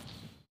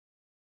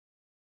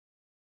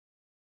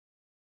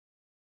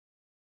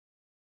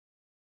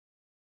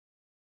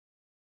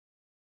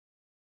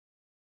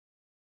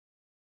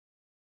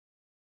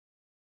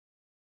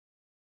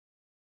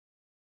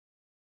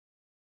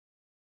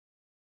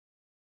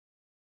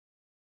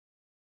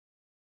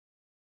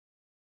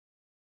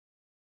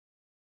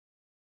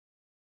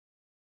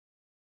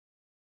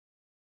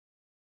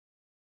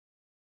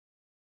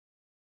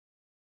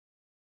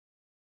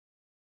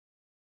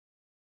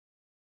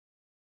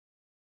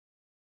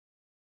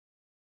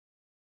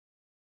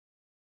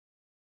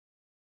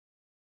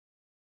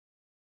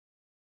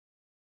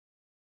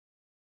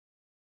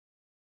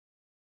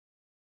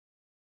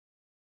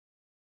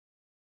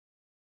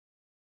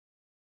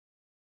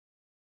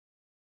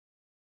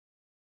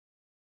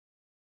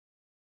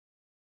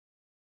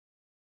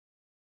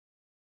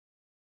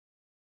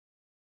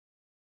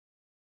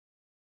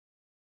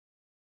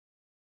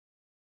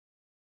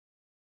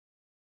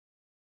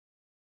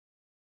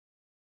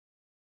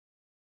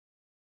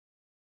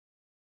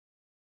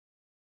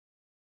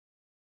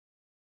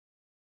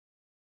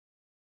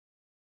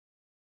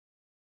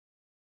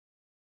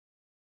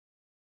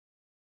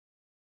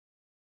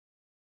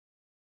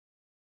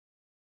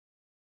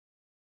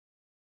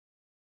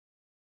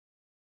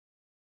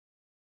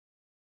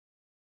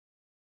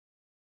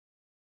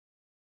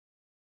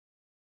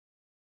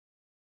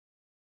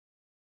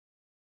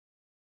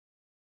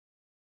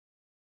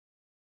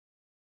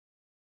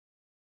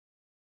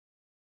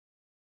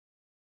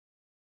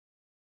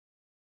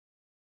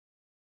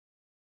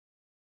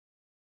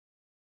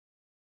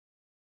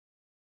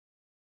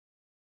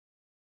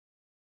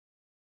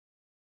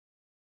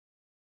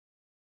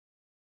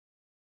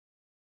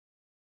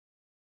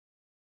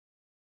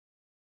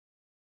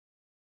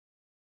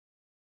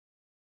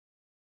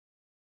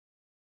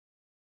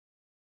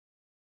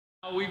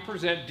 Now we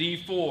present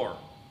D4.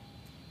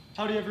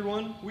 Howdy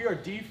everyone, we are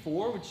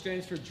D4, which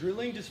stands for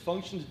Drilling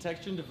Dysfunction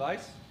Detection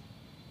Device.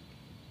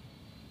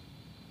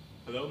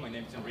 Hello, my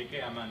name is Enrique.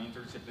 I'm an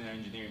interdisciplinary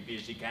engineering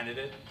PhD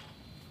candidate.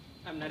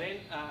 I'm Naren.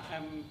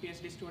 I'm a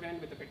PhD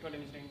student with the Petrol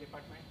Engineering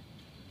Department.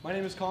 My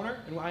name is Connor,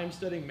 and I am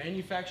studying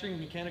manufacturing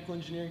and mechanical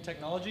engineering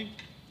technology.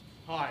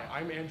 Hi,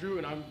 I'm Andrew,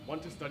 and I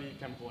want to study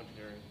chemical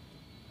engineering.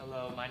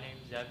 Hello, my name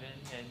is Evan,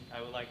 and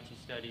I would like to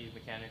study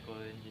mechanical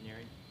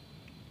engineering.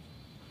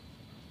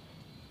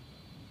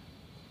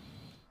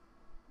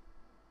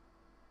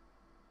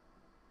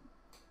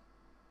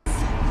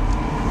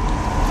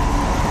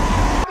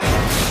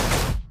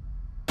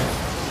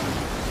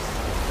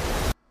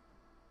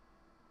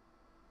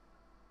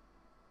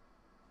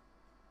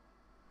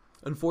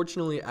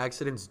 Unfortunately,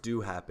 accidents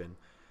do happen.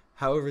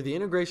 However, the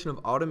integration of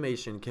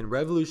automation can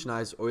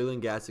revolutionize oil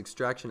and gas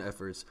extraction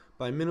efforts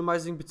by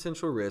minimizing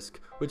potential risk,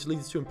 which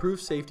leads to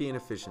improved safety and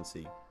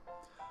efficiency.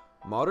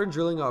 Modern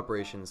drilling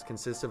operations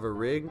consist of a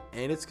rig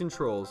and its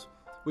controls,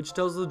 which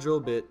tells the drill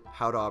bit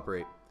how to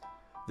operate.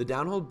 The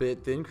downhole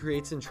bit then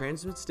creates and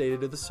transmits data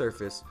to the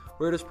surface,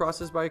 where it is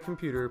processed by a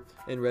computer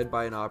and read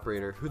by an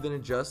operator, who then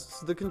adjusts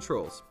the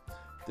controls.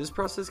 This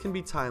process can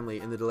be timely,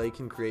 and the delay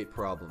can create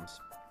problems.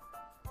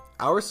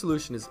 Our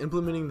solution is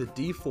implementing the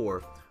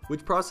D4,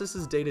 which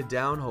processes data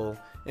downhole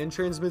and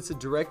transmits it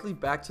directly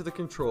back to the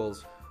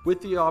controls, with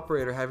the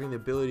operator having the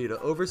ability to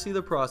oversee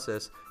the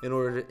process in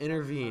order to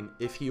intervene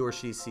if he or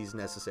she sees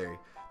necessary.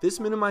 This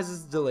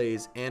minimizes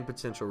delays and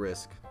potential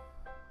risk.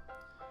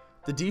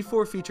 The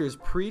D4 features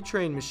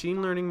pre-trained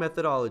machine learning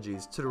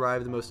methodologies to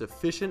derive the most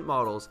efficient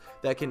models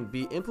that can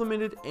be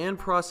implemented and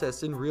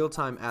processed in real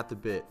time at the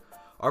bit.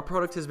 Our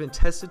product has been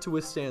tested to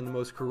withstand the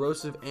most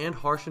corrosive and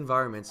harsh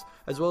environments,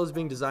 as well as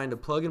being designed to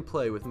plug and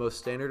play with most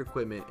standard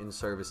equipment in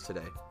service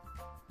today.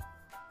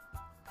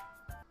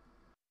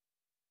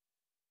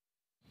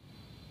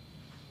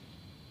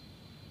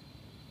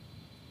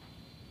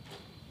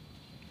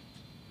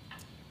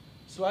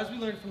 So as we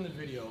learned from the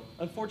video,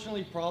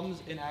 unfortunately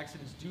problems and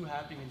accidents do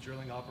happen in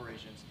drilling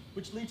operations,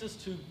 which leads us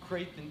to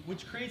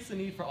creates the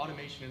need for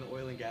automation in the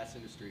oil and gas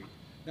industry.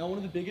 Now, one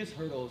of the biggest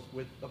hurdles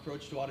with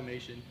approach to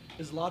automation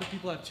is a lot of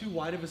people have too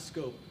wide of a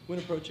scope when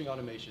approaching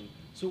automation.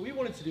 So what we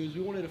wanted to do is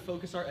we wanted to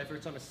focus our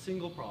efforts on a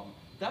single problem.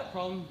 That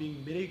problem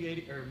being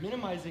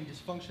minimizing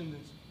dysfunctions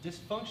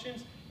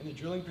in the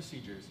drilling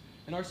procedures.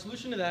 And our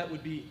solution to that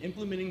would be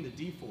implementing the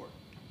D4.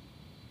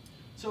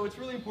 So it's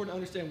really important to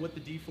understand what the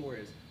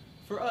D4 is.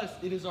 For us,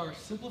 it is our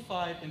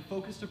simplified and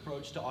focused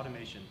approach to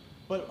automation.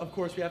 But of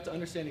course, we have to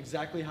understand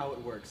exactly how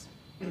it works.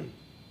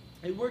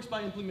 It works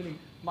by implementing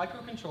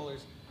microcontrollers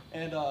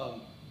and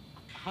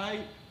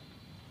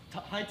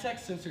high-tech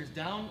sensors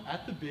down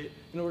at the bit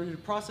in order to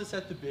process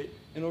at the bit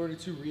in order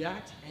to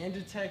react and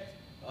detect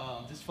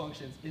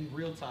dysfunctions in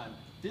real time.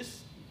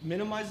 This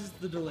minimizes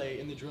the delay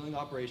in the drilling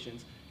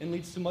operations and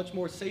leads to much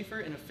more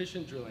safer and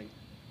efficient drilling.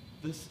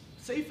 This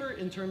safer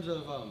in terms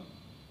of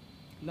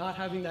not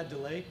having that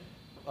delay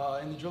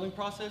in the drilling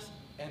process,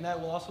 and that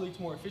will also lead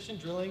to more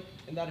efficient drilling,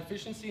 and that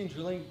efficiency in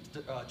drilling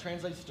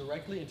translates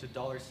directly into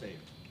dollars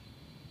saved.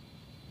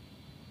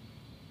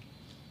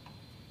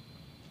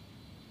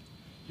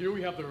 Here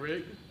we have the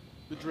rig,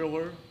 the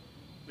driller,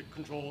 the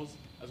controls,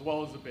 as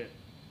well as the bit.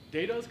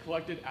 Data is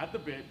collected at the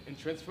bit and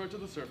transferred to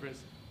the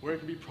surface, where it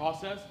can be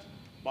processed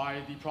by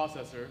the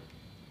processor.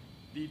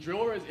 The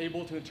driller is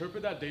able to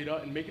interpret that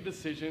data and make a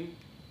decision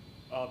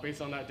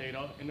based on that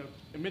data and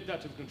emit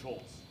that to the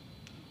controls.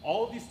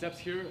 All of these steps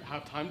here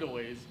have time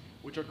delays,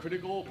 which are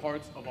critical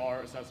parts of our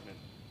assessment.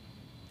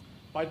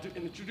 By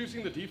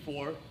introducing the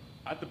D4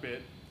 at the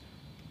bit,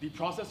 the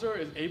processor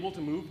is able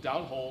to move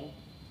downhole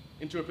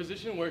into a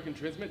position where it can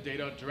transmit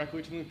data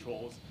directly to the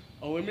controls,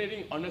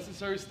 eliminating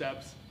unnecessary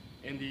steps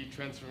in the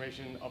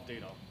transformation of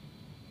data.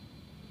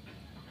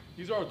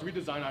 These are our three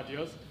design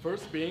ideas,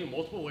 first being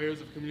multiple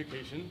layers of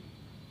communication,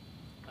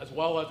 as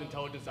well as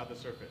intelligence at the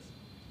surface.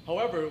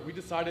 However, we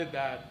decided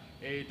that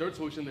a third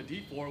solution, the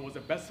D4, was the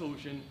best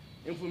solution,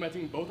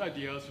 implementing both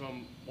ideas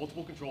from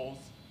multiple controls,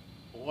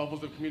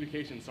 levels of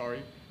communication,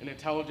 and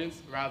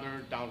intelligence rather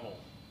downhole.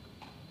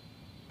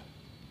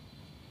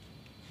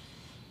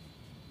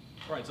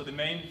 All right, so the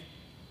main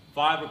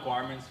 5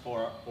 requirements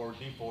for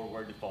D4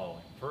 were the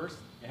following. First,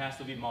 it has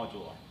to be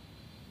modular.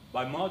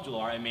 By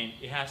modular, I mean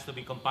it has to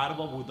be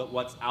compatible with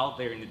what's out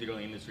there in the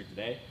drilling industry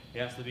today. It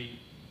has to be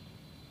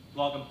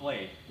plug and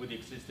play with the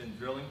existing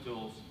drilling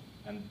tools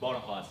and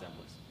bottom hole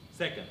assemblies.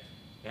 Second,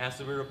 it has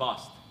to be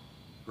robust.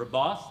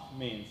 Robust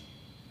means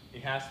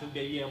it has to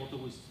be able to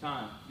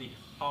withstand the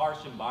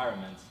harsh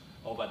environments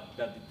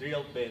that the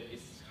drill bit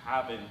is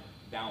having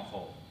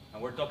downhole.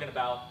 And we're talking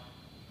about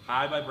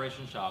high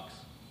vibration shocks,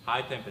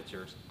 high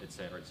temperatures,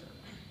 etc., etc.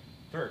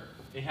 Third,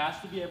 it has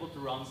to be able to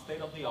run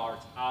state-of-the-art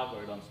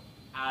algorithms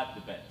at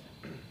the bed.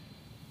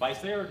 By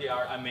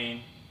state-of-the-art, I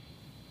mean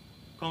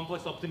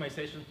complex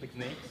optimization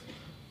techniques,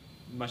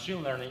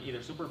 machine learning,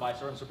 either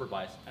supervised or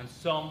unsupervised, and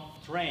some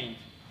trained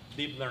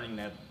deep learning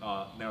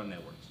neural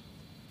networks.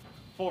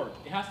 Fourth,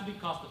 it has to be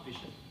cost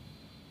efficient.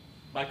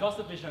 By cost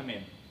efficient, I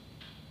mean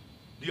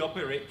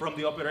from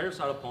the operator's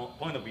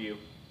point of view,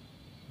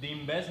 the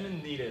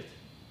investment needed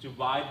to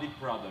buy the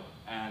product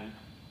and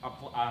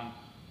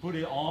put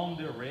it on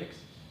the rigs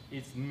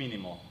is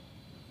minimal.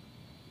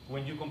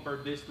 When you compare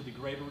this to the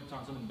greater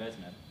returns on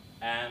investment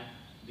and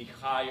the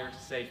higher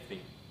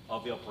safety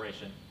of the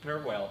operation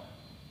per well,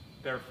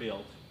 per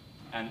field,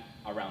 and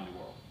around the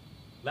world.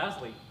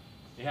 Lastly,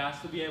 it has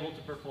to be able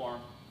to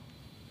perform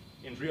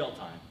in real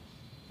time.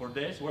 For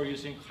this, we're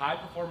using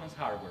high-performance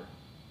hardware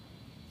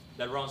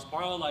that runs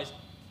parallelized,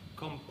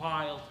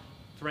 compiled,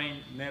 trained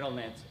neural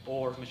nets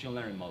or machine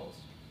learning models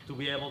to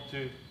be able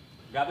to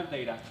gather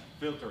data,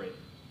 filter it,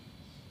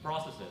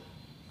 process it,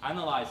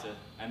 analyze it,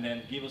 and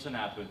then give us an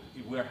output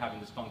if we're having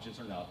dysfunctions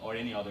or not, or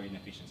any other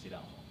inefficiency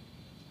downhole.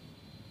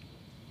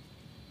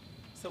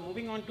 So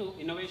moving on to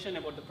innovation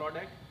about the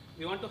product,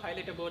 we want to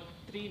highlight about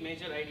 3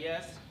 major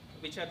ideas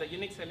which are the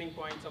unique selling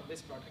points of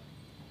this product.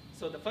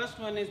 So the first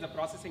one is the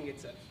processing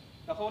itself.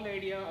 The whole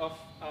idea of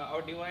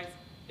our device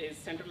is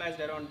centralized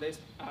around this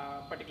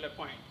particular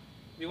point.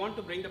 We want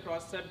to bring the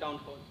processor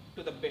downhole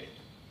to the bit.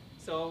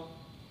 So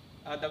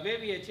the way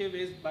we achieve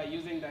is by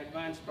using the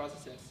advanced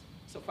processors.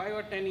 So 5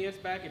 or 10 years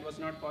back, it was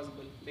not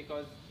possible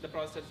because the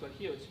processors were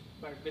huge.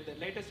 But with the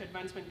latest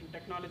advancement in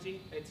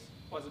technology, it's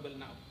possible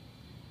now.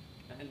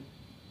 And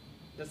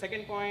the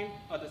second point,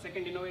 or the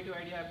second innovative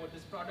idea about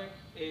this product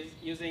is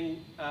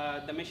using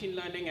the machine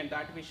learning and the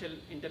artificial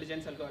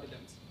intelligence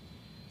algorithms.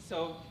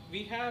 So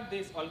we have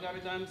these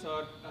algorithms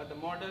or the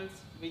models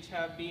which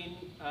have been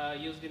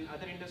used in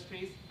other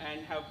industries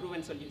and have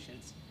proven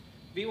solutions.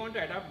 We want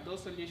to adopt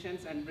those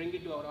solutions and bring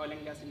it to our oil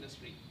and gas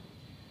industry.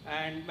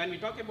 And when we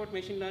talk about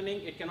machine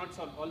learning, it cannot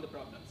solve all the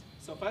problems.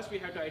 So first we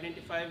have to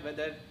identify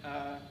whether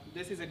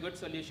this is a good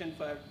solution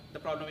for the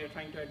problem we are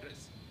trying to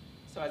address.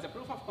 So as a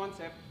proof of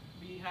concept,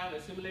 we have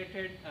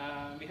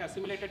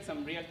simulated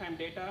some real-time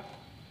data,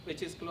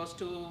 which is close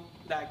to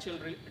the actual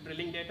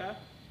drilling data.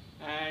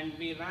 And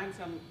we ran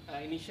some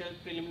initial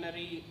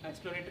preliminary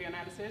exploratory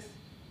analysis,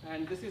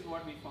 and this is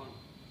what we found.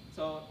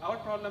 So our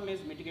problem is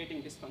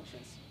mitigating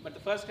dysfunctions, but the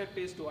first step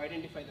is to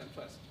identify them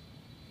first.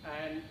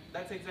 And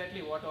that's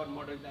exactly what our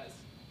model does.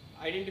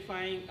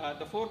 Identifying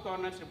the 4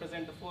 corners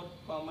represent the 4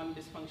 common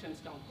dysfunctions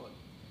downhole.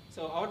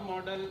 So our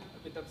model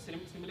with the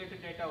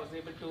simulated data was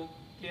able to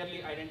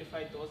clearly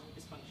identify those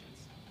dysfunctions.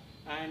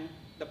 And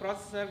the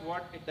processor,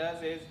 what it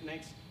does is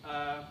next,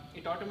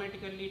 it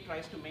automatically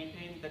tries to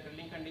maintain the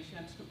drilling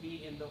conditions to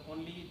be in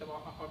only the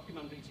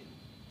optimum region.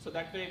 So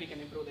that way we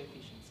can improve the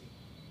efficiency.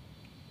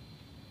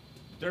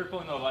 Third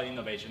point of our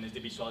innovation is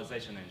the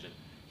visualization engine.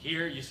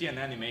 Here you see an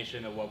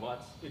animation of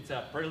it's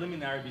a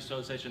preliminary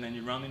visualization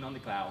engine running on the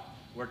cloud.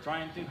 We're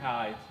trying to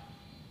hide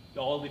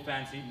all the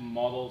fancy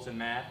models and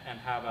math and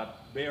have a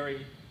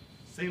very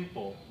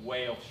simple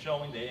way of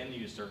showing the end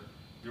user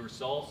the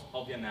results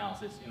of the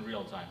analysis in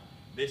real time.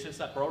 This is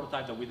a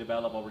prototype that we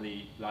developed over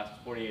the last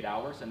 48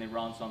 hours, and it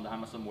runs on the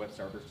Amazon Web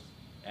Service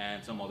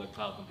and some other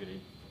cloud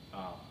computing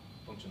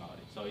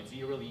functionality. So it's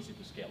really easy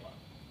to scale up.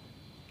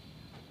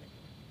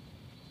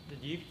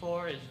 The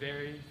D4 is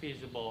very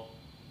feasible.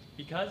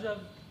 Because of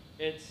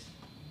its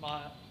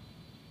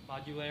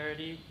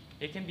modularity,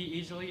 it can be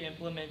easily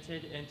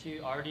implemented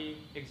into already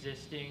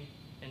existing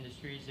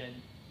industries and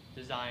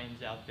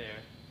designs out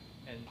there.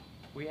 And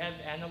we have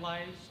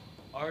analyzed,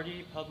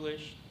 already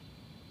published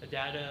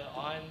data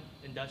on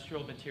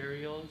industrial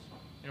materials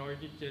in order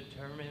to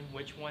determine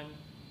which one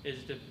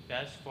is the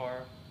best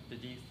for the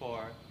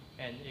D4.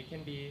 And it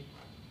can be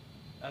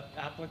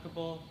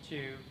applicable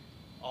to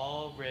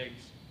all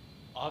rigs,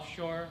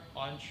 offshore,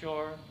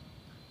 onshore,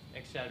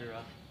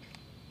 etc.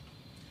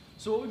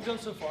 So what we've done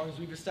so far is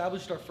we've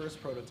established our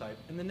first prototype,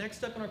 and the next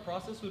step in our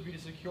process would be to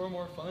secure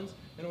more funds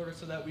in order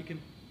so that we can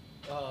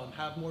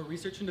have more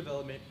research and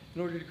development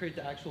in order to create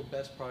the actual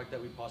best product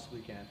that we possibly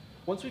can.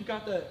 Once we've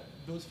got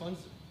those funds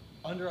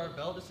under our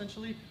belt,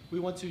 essentially, we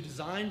want to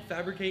design,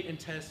 fabricate, and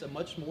test a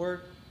much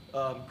more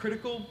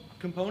critical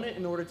component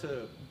in order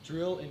to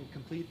drill and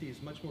complete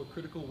these much more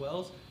critical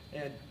wells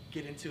and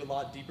get into a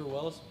lot deeper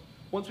wells.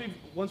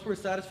 Once we're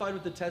satisfied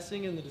with the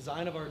testing and the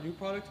design of our new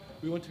product,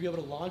 we want to be able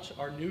to launch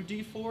our new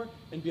D4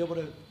 and be able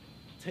to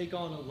take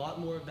on a lot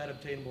more of that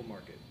obtainable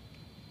market.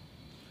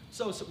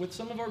 So with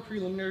some of our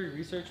preliminary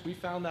research, we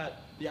found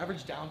that the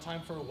average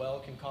downtime for a well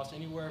can cost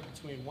anywhere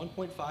between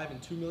 $1.5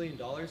 and $2 million.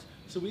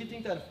 So we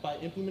think that by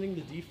implementing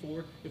the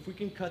D4, if we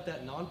can cut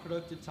that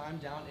non-productive time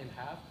down in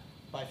half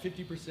by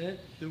 50%,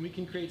 then we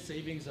can create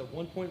savings of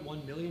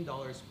 $1.1 million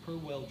per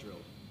well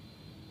drilled.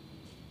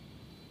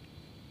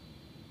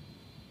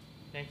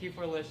 Thank you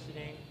for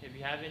listening. If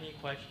you have any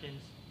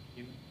questions,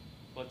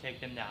 we'll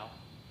take them now.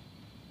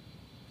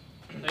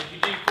 Thank you,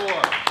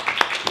 D4.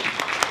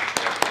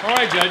 All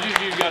right, judges,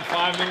 you've got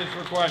 5 minutes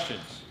for questions.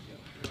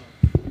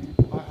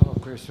 I have a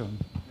question.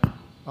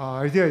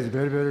 Idea is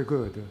very, very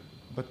good,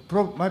 but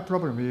my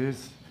problem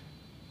is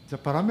the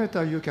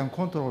parameter you can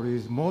control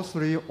is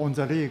mostly on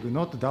the rig,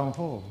 not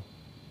downhole.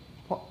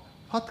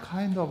 What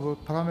kind of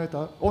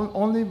parameter?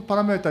 Only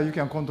parameter you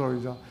can control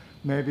is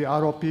maybe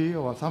ROP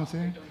or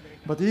something.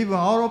 But even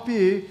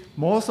ROP,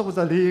 most of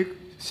the rig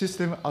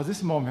system at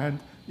this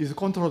moment is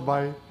controlled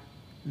by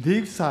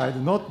rig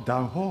side, not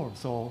downhole.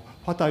 So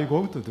what are you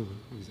going to do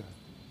with that?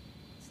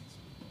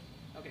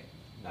 Okay,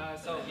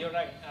 So you're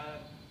right.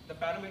 The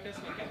parameters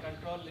we can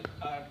control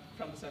are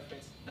from the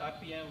surface, the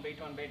RPM,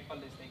 weight on weight, all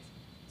these things.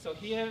 So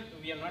here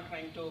we are not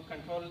trying to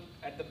control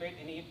at the bed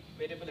any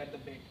variable at the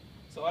bed.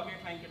 So all we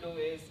are trying to do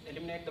is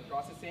eliminate the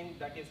processing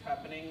that is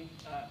happening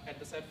at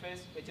the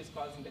surface, which is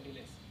causing the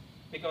delays.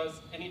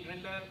 Because any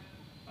driller,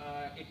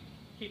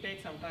 he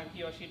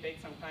or she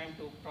takes some time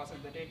to process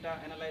the data,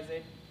 analyze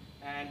it,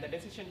 and the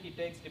decision he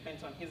takes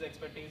depends on his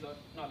expertise or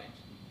knowledge.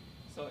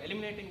 So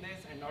eliminating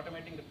this and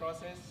automating the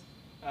process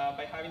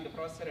by having the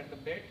processor at the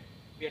bed,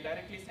 we are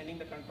directly sending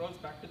the controls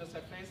back to the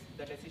surface,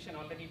 the decision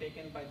already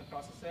taken by the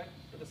processor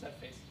to the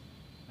surface.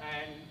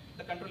 And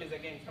the control is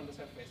again from the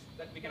surface,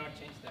 that we cannot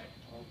change that.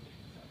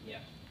 Yeah.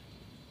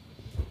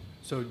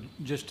 So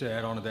just to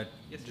add on to that,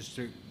 Yes. just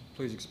to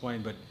please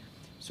explain, but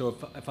so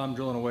if I'm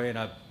drilling away and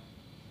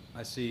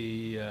I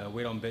see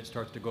weight on bit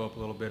starts to go up a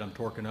little bit, I'm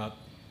torquing up,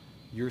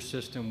 your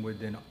system would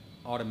then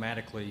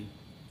automatically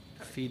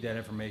feed that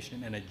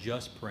information and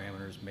adjust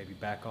parameters, maybe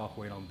back off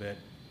weight on bit,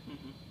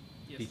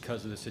 Yes.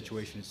 because of the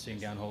situation it's seeing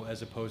downhole,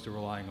 as opposed to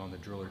relying on the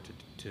driller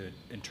to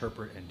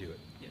interpret and do it.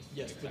 Yes.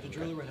 Yes, but the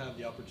driller would have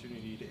the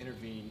opportunity to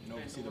intervene and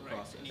oversee the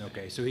process.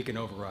 Okay, so he can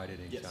override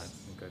it anytime.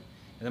 Yes. Okay.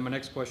 And then my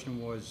next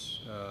question was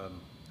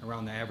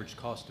around the average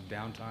cost of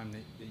downtime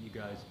that you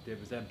guys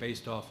did. Was that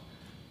based off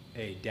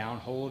a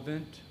downhole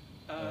event?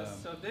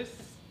 So this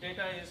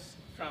data is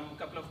from a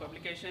couple of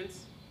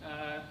publications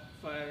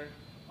for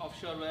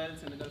offshore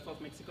wells in the Gulf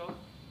of Mexico.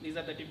 These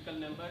are the typical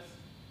numbers.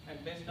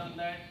 And based on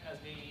that,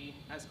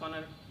 as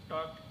Connor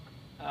talked,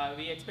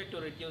 we expect to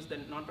reduce the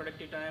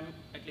non-productive time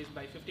at least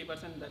by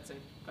 50%. That's a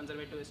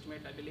conservative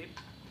estimate, I believe.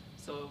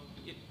 So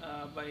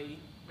by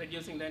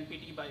reducing the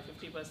NPT by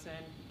 50%,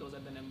 those are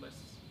the numbers.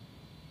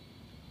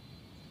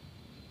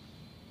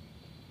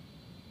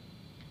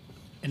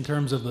 In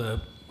terms of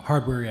the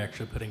hardware you're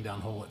actually putting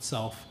down hole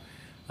itself,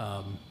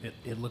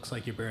 it looks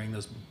like you're burying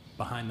those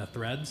behind the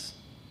threads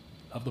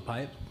of the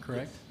pipe,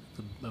 correct?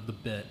 Yes. Of the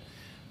bit.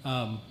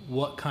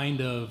 What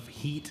kind of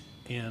heat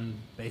and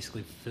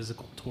basically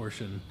physical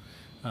torsion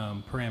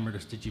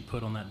parameters did you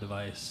put on that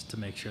device to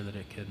make sure that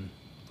it can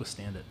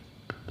withstand it?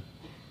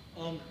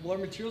 Well, our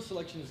material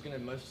selection is going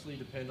to mostly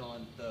depend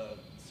on the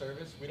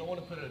service. We don't want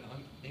to put an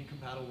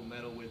incompatible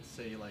metal with,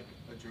 say, like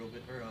a drill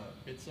bit or a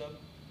bit sub.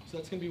 So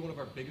that's going to be one of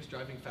our biggest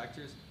driving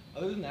factors.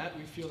 Other than that,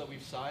 we feel that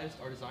we've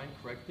sized our design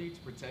correctly to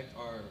protect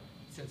our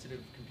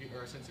sensitive computer,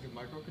 our sensitive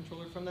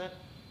microcontroller from that.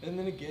 And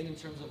then again, in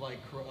terms of like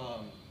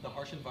the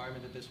harsh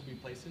environment that this will be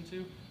placed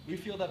into, we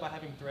feel that by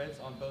having threads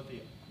on both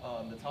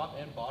the top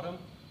and bottom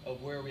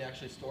of where we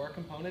actually store our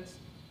components,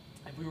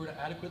 if we were to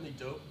adequately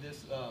dope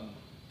this,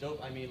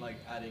 I mean like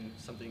adding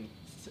something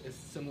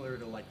similar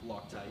to like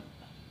Loctite.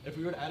 If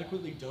we were to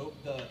adequately dope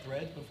the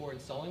threads before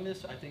installing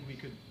this, I think we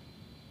could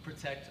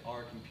protect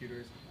our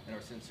computers and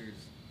our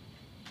sensors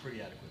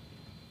pretty adequately.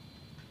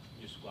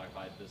 Just to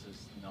clarify, this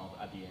is not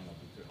at the end of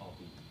the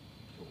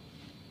tool.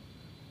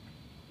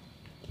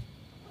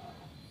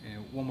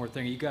 And one more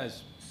thing, are you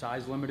guys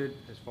size limited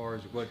as far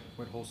as what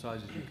hole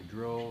sizes you could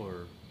drill,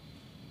 or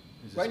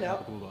is this Right now-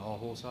 applicable to all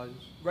hole sizes?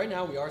 Right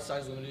now, we are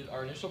size limited.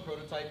 Our initial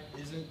prototype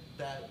isn't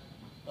that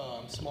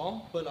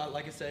small, but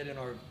like I said, in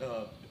our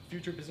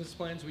future business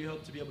plans, we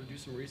hope to be able to do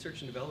some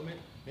research and development,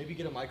 maybe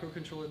get a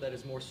microcontroller that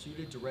is more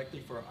suited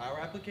directly for our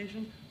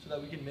application so that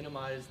we can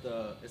minimize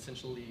the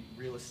essentially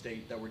real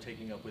estate that we're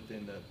taking up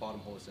within the bottom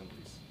hole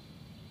assemblies.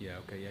 Yeah,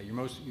 okay, yeah,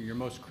 your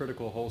most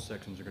critical hole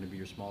sections are going to be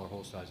your smaller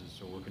hole sizes,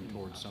 so working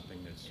towards something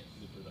that's...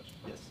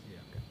 Yes. Yeah,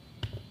 okay.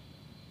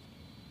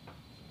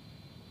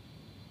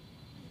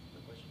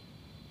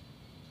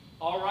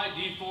 All right,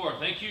 D4,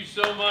 thank you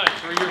so much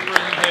for your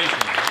presentation.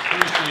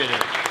 Appreciate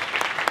it.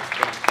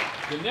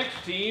 The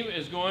next team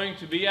is going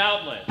to be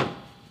Outlet.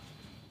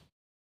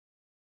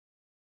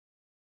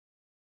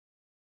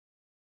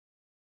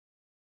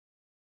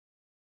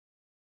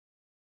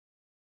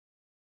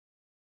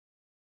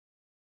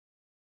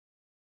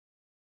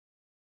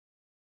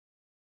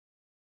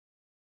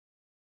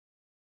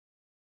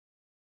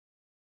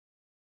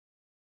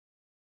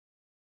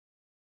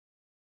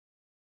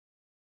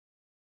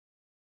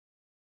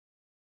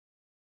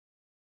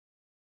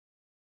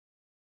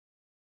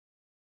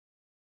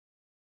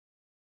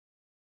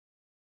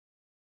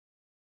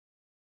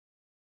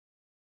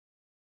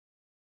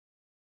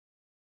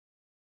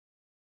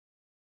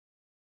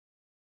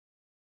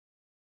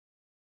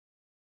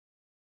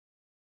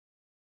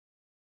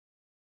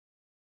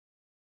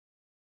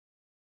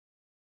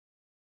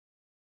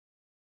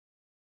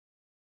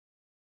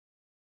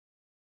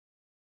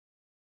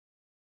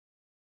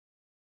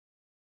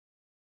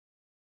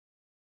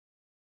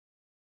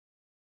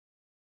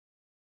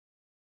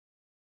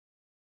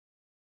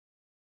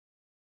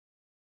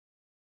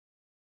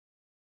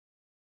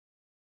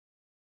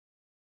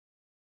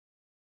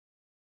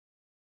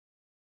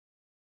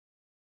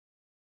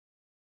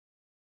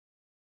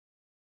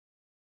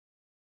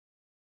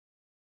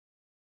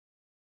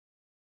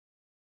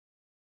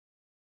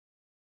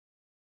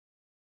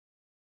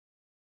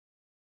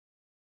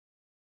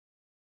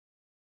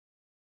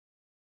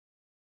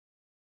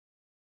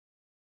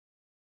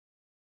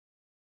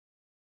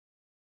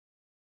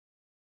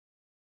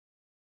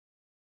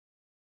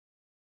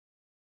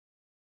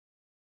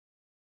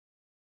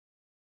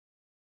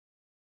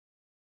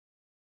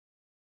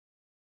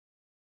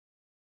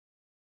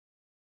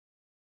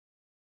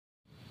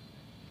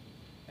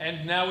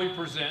 And now we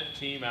present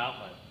Team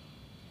Outlet.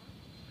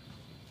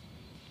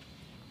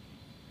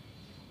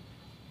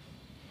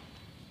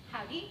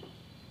 Howdy,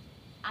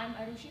 I'm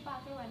Arushi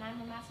Patro and I'm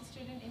a master's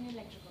student in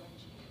electrical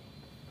engineering.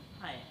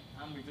 Hi,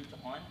 I'm Rizal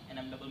Chauhan and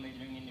I'm double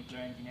majoring in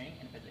nuclear engineering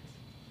and physics.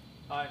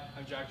 Hi,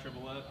 I'm Jack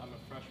Tribolette. I'm a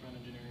freshman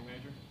engineering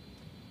major.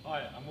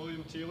 Hi, I'm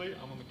William Thiele.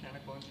 I'm a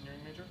mechanical engineering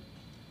major.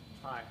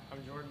 Hi,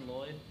 I'm Jordan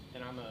Lloyd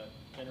and I'm a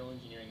general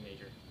engineering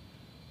major.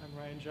 I'm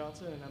Ryan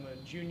Johnson and I'm a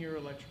junior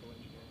electrical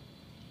engineer.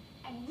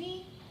 And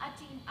we are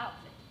Team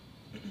Outlet.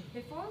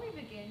 Before we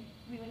begin,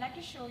 we would like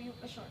to show you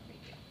a short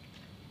video.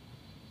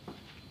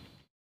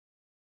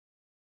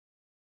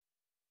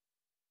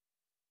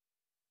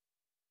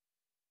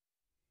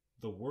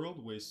 The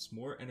world wastes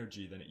more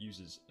energy than it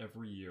uses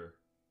every year.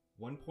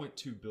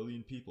 1.2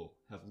 billion people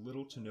have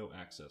little to no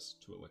access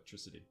to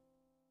electricity.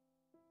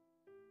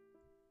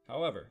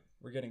 However,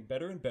 we're getting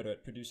better and better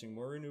at producing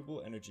more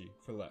renewable energy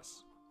for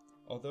less.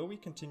 Although we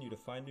continue to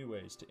find new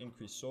ways to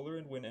increase solar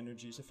and wind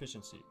energy's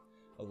efficiency,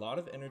 a lot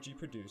of energy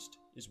produced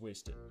is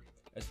wasted,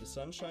 as the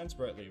sun shines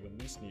brightly when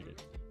least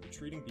needed,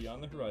 retreating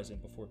beyond the horizon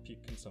before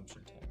peak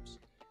consumption times,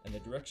 and the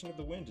direction of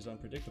the wind is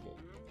unpredictable,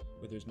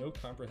 where there's no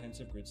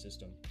comprehensive grid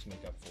system to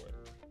make up for it.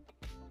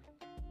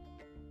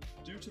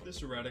 Due to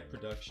this erratic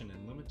production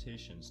and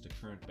limitations to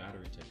current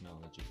battery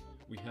technology,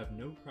 we have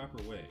no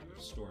proper way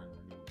of storing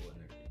renewable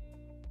energy.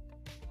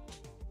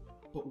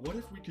 But what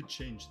if we could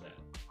change that?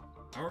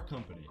 Our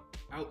company,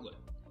 Outlet,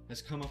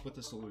 has come up with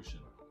a solution.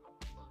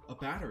 A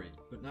battery,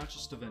 but not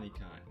just of any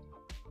kind.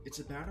 It's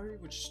a battery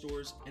which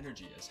stores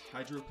energy as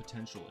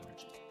hydropotential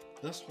energy,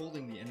 thus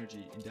holding the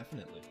energy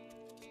indefinitely.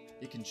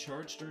 It can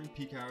charge during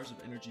peak hours of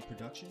energy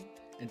production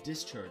and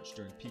discharge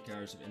during peak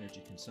hours of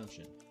energy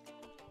consumption.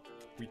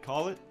 We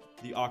call it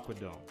the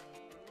Aquadome.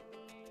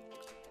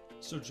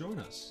 So join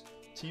us,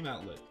 Team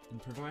Outlet, in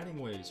providing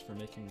ways for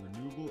making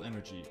renewable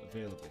energy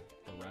available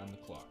around the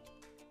clock.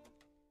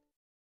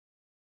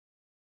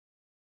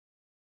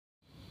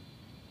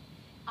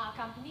 Our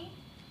company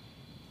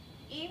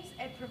aims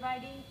at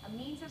providing a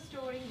means of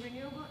storing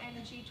renewable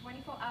energy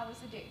 24 hours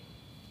a day.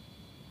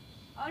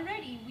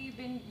 Already we've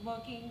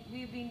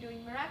been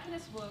doing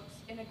miraculous works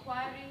in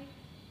acquiring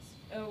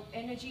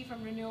energy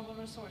from renewable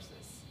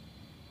resources.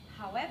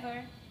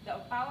 However, the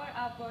power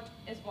output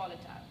is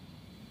volatile.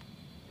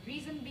 The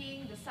reason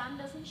being the sun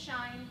doesn't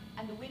shine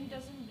and the wind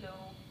doesn't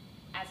blow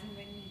as and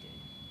when needed.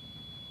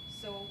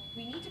 So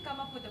we need to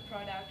come up with a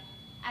product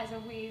as a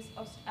means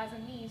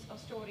of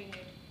storing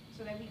it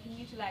so that we can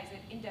utilize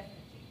it indefinitely.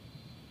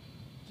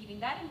 Keeping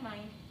that in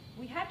mind,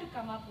 we had to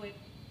come up with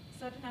a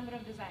certain number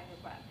of design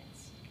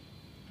requirements.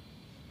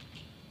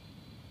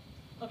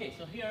 Okay,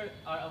 so here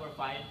are our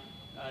 5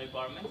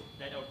 requirements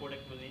that our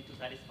product will need to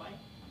satisfy.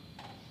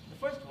 The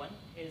first one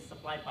is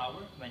supply power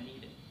when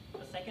needed.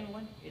 The second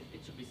one is it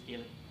should be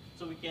scalable.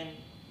 So we can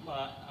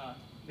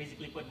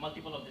basically put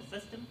multiple of the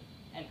system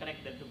and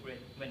connect them to grid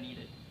when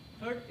needed.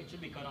 Third, it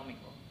should be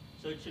economical.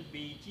 So it should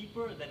be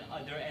cheaper than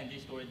other energy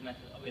storage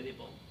methods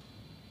available.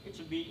 It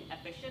should be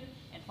efficient,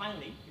 and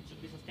finally, it should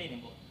be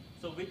sustainable.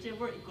 So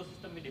whichever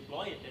ecosystem we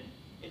deploy it in,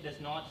 it does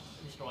not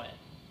destroy it.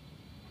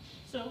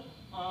 So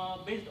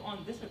based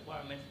on these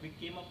requirements, we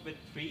came up with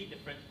 3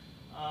 different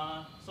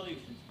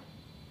solutions.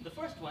 The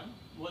first one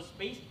was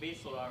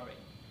space-based solar array.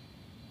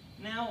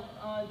 Now,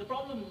 the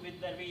problem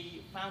that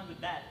we found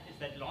with that is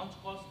that launch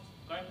costs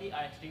currently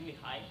are extremely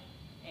high,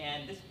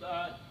 and this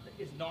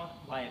is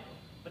not viable.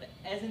 But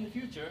as in the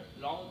future,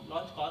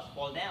 launch costs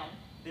fall down,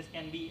 this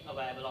can be a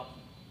viable option.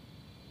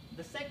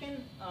 The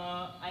second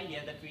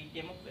idea that we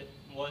came up with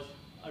was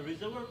a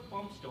reservoir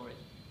pump storage.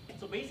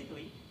 So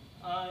basically,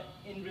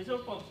 in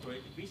reservoir pump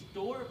storage, we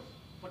store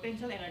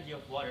potential energy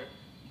of water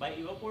by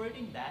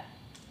evaporating that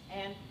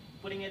and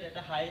putting it at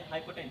a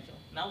high potential.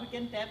 Now we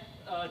can tap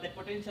that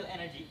potential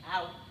energy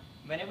out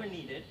whenever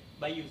needed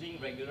by using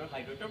regular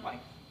hydro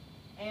turbines.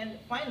 And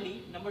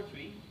finally, number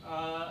 3,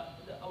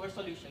 our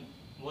solution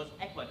was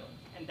aquadomes,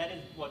 and that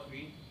is what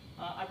we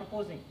are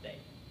proposing today.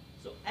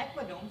 So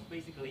aquadomes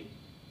basically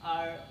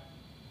are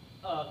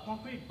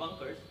concrete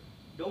bunkers,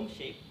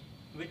 dome-shaped,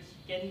 which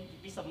can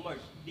be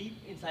submerged deep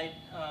inside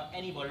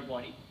any water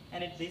body,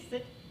 and they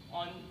sit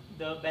on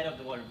the bed of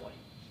the water body.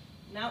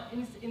 Now,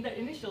 in the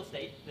initial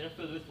state, they're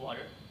filled with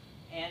water,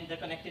 and they're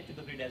connected to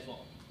the grid as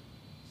well.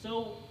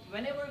 So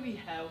whenever we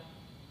have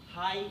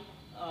high,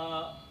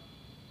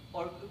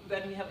 or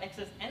when we have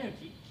excess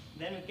energy,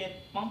 then we can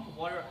pump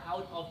water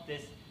out of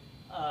this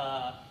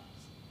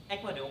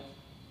aquadome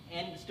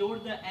and store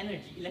the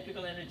energy,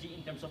 electrical energy,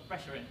 in terms of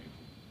pressure energy.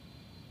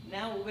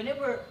 Now,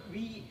 whenever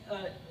we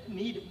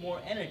need more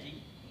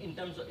energy in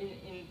terms of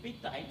in peak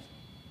times,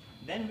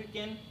 then we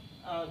can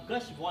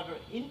gush water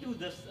into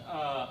this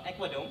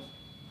aquadomes,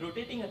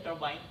 rotating a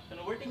turbine,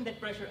 converting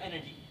that pressure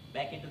energy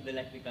back into the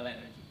electrical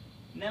energy.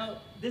 Now,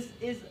 this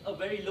is a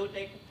very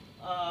low-tech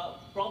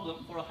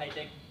problem for a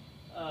high-tech,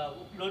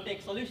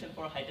 low-tech solution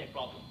for a high-tech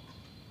problem.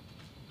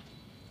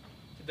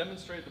 To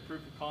demonstrate the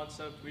proof of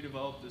concept, we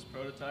developed this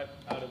prototype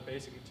out of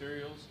basic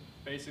materials,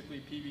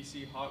 basically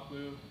PVC hot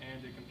glue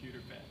and a computer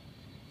fan,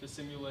 to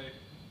simulate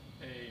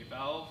a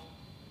valve,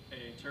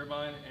 a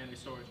turbine, and a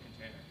storage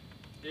container.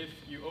 If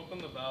you open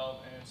the valve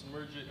and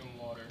submerge it in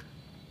water,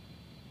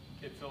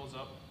 it fills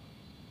up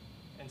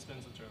and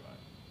spins the turbine.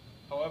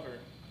 However,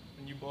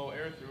 when you blow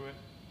air through it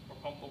or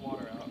pump the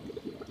water out,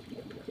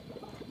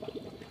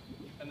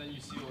 and then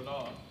you seal it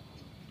off,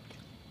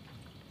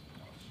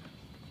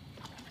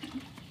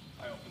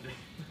 I opened it.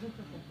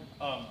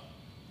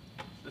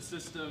 The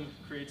system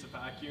creates a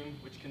vacuum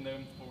which can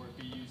then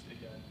be used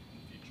again in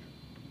the future.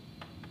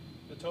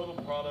 The total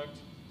product,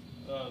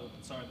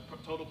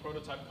 total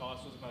prototype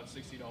cost was about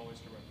 $60 to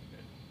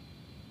replicate.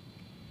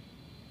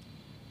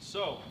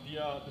 So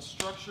the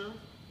structure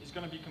is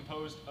going to be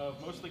composed of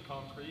mostly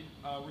concrete.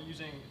 We're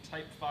using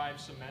type 5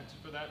 cement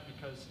for that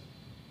because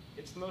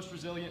it's the most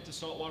resilient to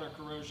saltwater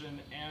corrosion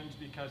and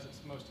because it's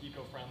the most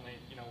eco-friendly.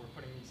 You know, we're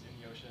putting these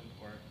in the ocean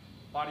or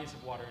bodies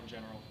of water in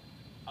general.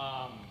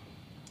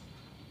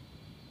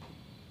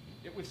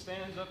 It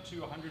withstands up to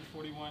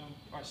 141,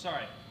 or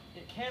sorry,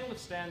 it can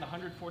withstand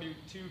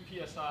 142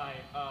 psi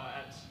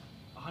at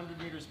 100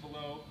 meters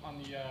below on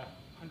the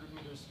 100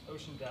 meters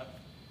ocean depth,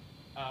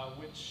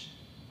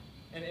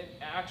 and it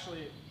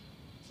actually,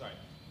 sorry,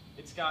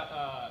 it's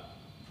got,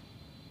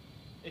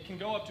 it can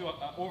go up to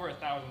over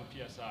 1,000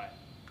 psi,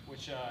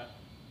 which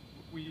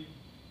we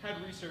had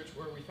research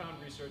where we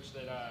found research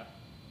that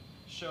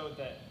showed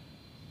that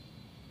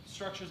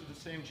structures of the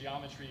same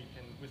geometry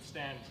can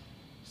withstand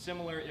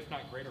similar, if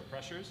not greater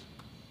pressures.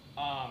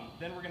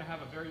 Then we're going to have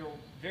a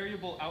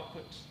variable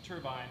output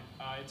turbine.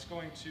 It's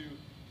going to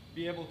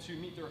be able to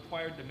meet the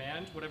required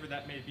demand, whatever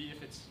that may be.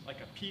 If it's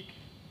like a peak,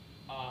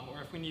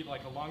 or if we need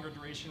like a longer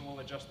duration, we'll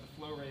adjust the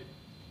flow rate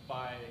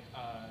by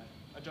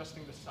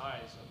adjusting the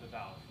size of the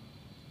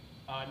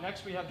valve.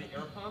 Next, we have the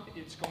air pump.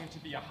 It's going to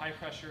be a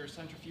high-pressure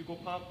centrifugal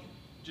pump,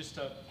 just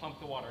to pump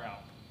the water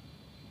out.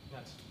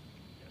 That's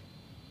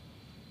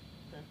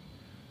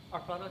Our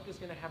product is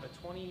going to have a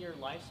 20-year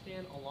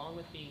lifespan along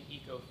with being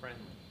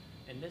eco-friendly.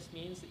 And this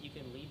means that you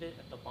can leave it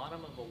at the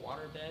bottom of a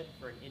waterbed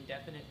for an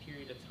indefinite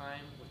period of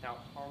time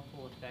without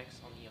harmful effects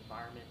on the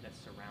environment that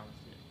surrounds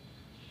it.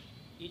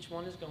 Each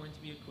one is going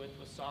to be equipped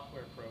with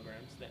software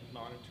programs that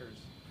monitors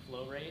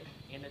flow rate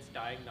and its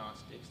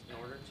diagnostics in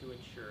order to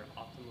ensure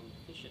optimum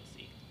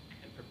efficiency.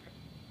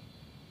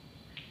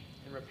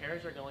 And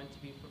repairs are going to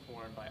be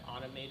performed by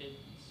automated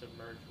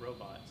submerged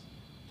robots,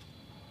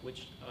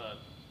 which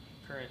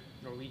current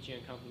Norwegian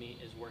company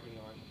is working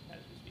on as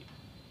we speak.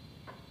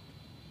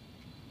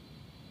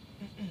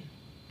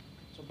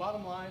 So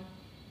bottom line,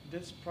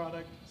 this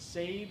product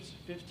saves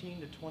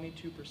 15 to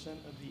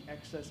 22% of the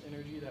excess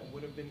energy that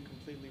would have been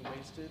completely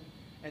wasted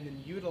and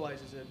then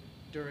utilizes it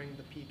during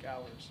the peak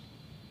hours.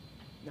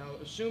 Now,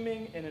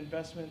 assuming an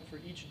investment for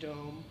each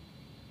dome,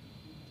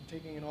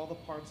 taking in all the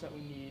parts that we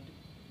need,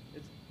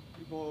 it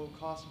will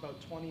cost about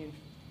 20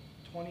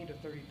 to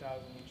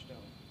 30,000 each dome.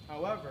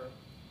 However,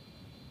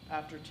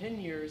 after 10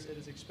 years, it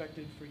is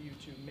expected for you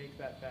to make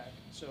that back.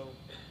 So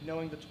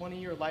knowing the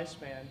 20-year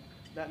lifespan,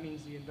 that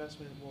means the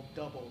investment will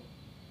double.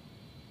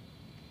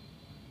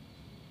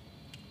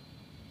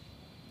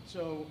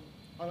 So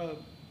on a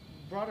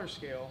broader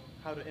scale,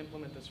 how to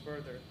implement this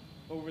further,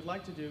 what we'd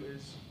like to do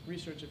is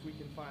research if we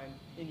can find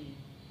any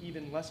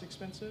even less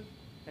expensive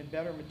and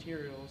better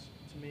materials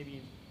to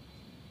maybe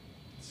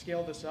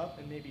scale this up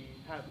and maybe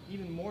have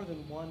even more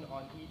than one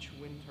on each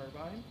wind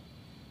turbine,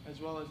 as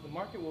well as the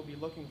market will be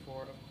looking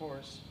for, of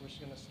course, we're just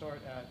going to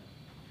start at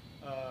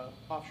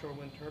offshore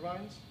wind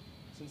turbines,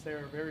 since they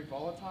are very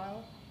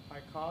volatile,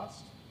 high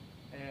cost,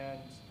 and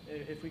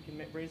if we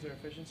can raise their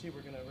efficiency,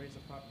 we're going to raise the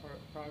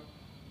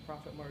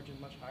profit margin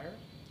much higher.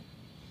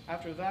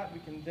 After that, we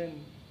can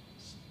then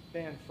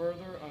span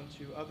further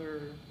onto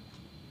other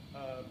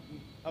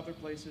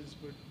places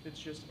where it's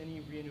just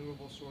any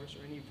renewable source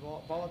or any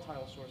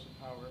volatile source of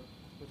power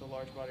with a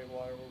large body of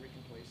water where we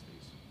can place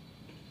these.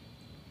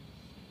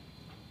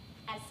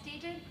 As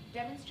stated,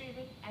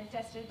 demonstrated, and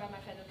tested by my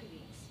fellow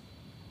colleagues,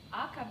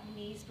 our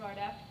company's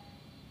product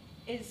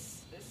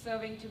is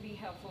serving to be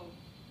helpful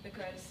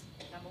because,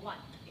 number one,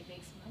 it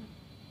makes money.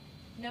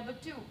 Number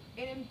two,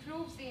 it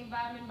improves the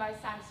environment by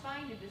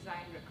satisfying the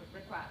design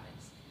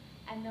requirements.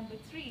 And number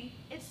three,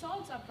 it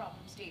solves our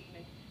problem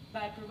statement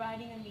by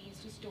providing a means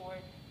to store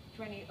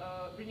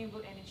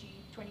renewable energy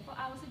 24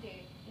 hours a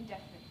day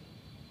indefinitely.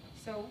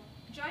 So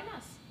join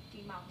us,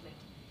 Team Outlet,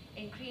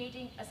 in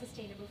creating a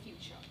sustainable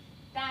future.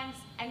 Thanks,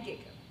 and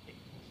Giga.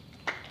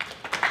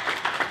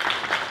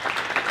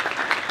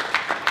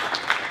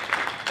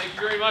 Thank you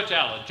very much,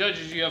 Alan.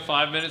 Judges, you have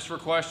 5 minutes for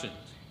questions.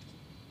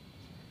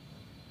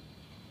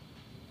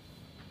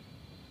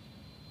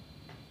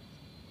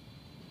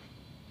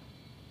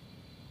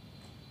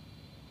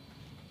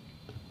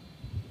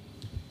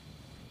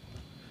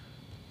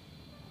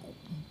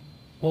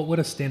 What would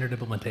a standard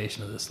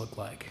implementation of this look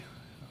like?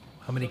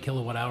 How many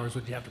kilowatt hours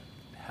would you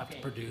have to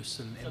produce,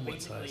 and So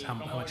what size? basically, How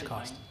from much our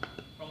cost?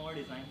 design- From our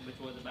design, which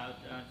was about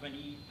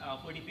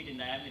 40 feet in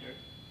diameter,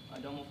 a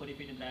dome of 40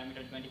 feet in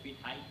diameter, 20 feet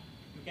high,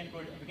 you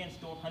can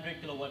store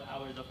 100 kilowatt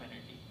hours of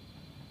energy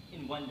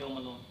in one dome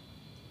alone.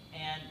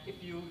 And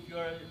if you're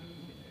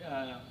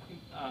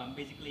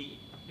basically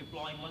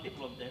deploying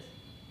multiple of this,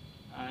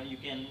 you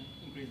can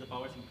increase the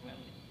power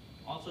significantly.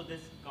 Also,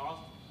 this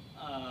costs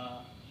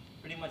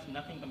pretty much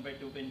nothing compared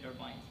to wind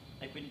turbines.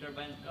 Like wind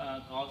turbines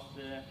cost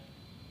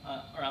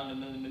around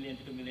 $1 million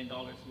to $2 million,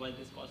 while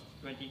this costs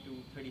 $20,000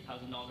 to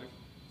 $30,000.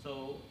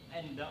 So,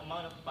 and the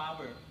amount of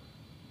power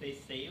they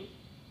save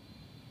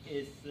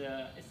is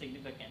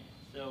significant.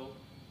 So,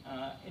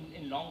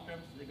 in long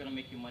terms, they're going to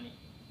make you money.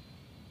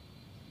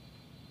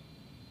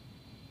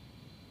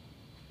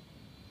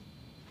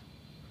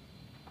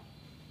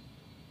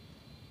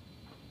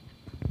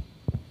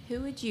 Who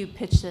would you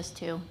pitch this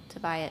to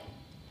buy it?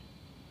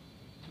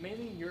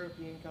 Mainly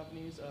European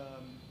companies.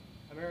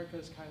 America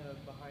is kind of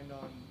behind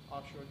on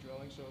offshore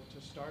drilling, so to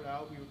start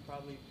out, we would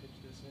probably pitch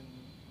this in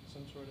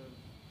some sort of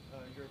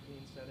European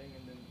setting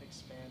and then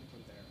expand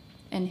from there.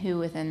 And who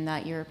within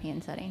that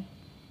European setting?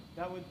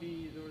 That would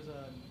be, there was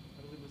I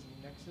believe it was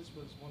Nexus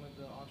was one of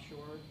the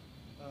offshore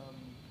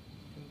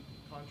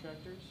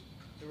contractors.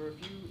 There were a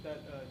few that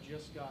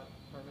just got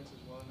permits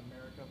as well in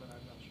America, but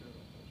I'm not sure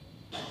about those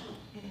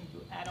ones. To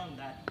add on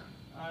that,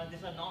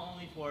 these are not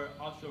only for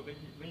offshore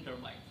wind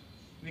turbines.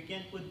 We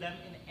can put them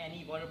in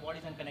any water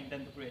bodies and connect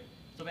them to grid.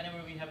 So whenever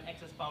we have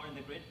excess power in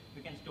the grid,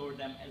 we can store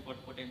them as water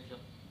potential.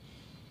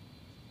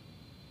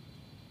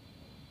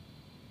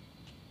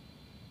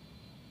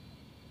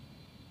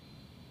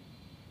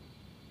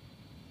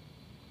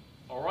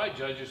 All right,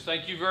 judges,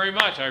 thank you very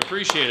much. I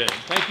appreciate it.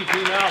 Thank you,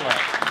 Team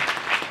Outlet.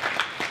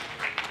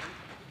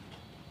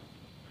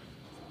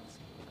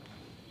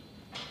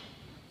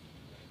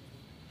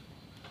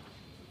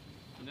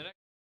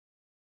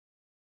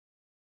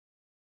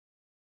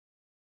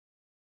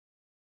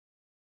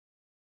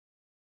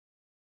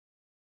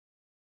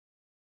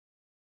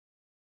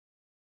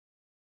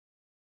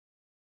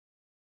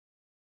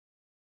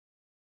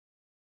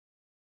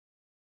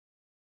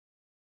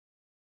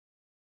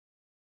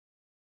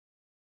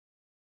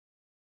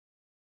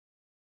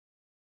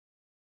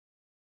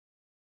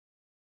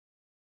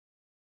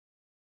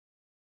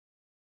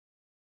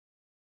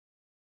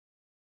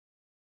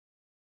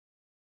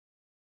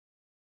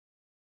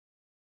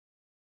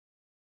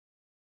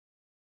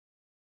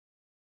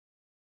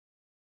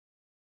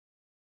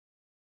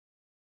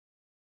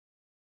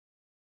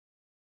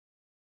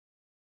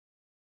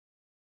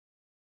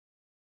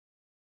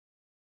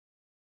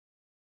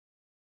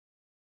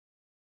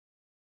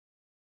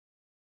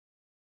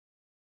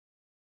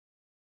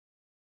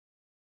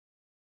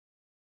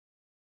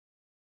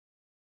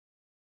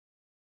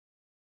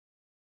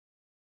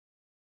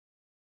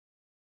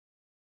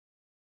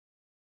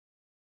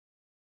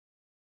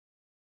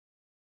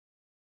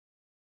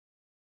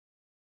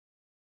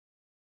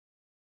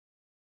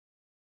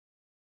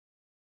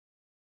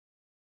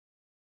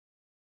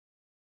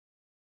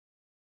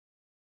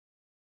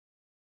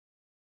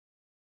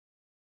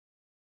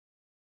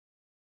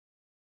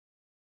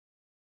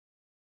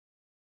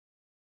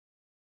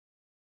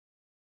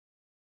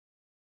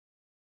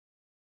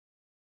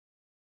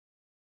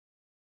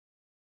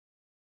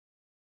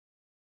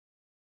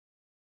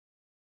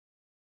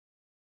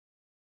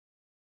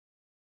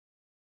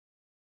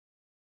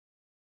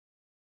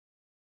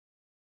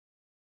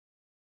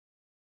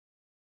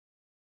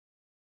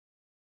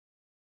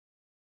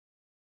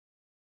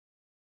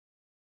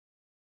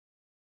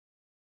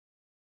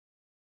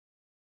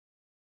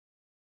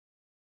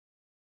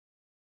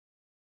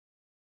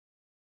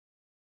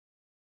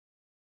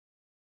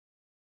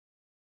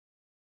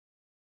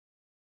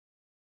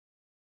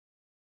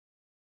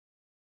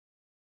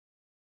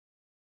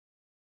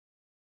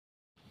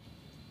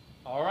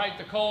 All right,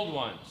 the cold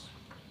ones.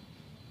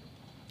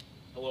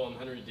 Hello, I'm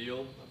Henry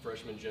Deal, a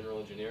freshman general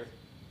engineer.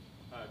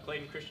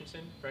 Clayton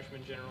Christensen,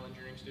 freshman general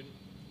engineering student.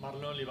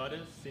 Marlon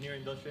Olivares, senior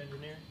industrial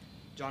engineer.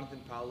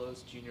 Jonathan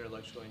Paulos, junior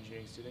electrical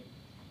engineering student.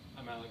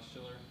 I'm Alex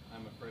Schiller.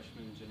 I'm a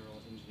freshman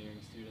general engineering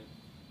student.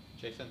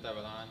 Jason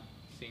Tavalan,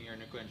 senior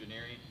nuclear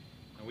engineering.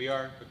 And we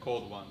are the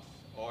cold ones,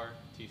 or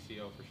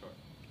TCO for short.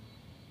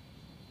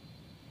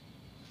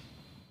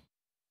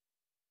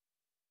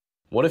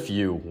 What if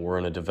you were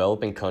in a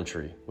developing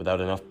country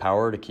without enough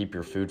power to keep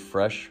your food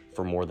fresh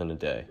for more than a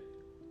day?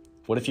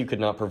 What if you could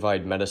not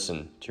provide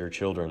medicine to your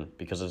children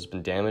because it has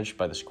been damaged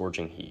by the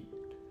scorching heat?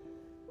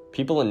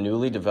 People in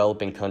newly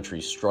developing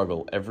countries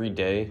struggle every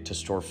day to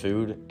store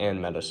food and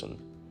medicine.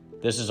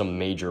 This is a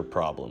major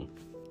problem.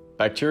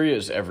 Bacteria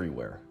is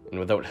everywhere, and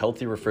without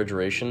healthy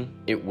refrigeration,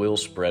 it will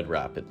spread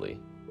rapidly.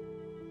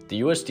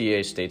 The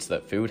USDA states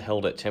that food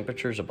held at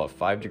temperatures above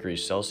 5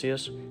 degrees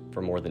Celsius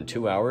for more than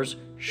 2 hours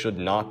should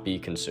not be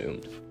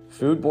consumed.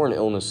 Foodborne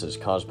illnesses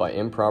caused by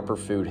improper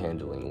food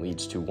handling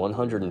leads to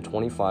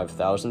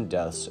 125,000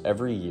 deaths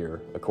every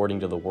year, according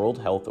to the World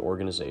Health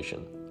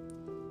Organization.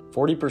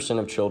 40%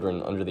 of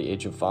children under the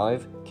age of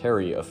 5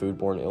 carry a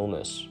foodborne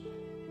illness.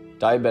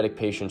 Diabetic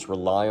patients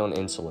rely on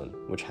insulin,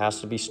 which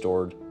has to be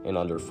stored in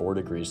under 4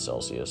 degrees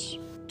Celsius.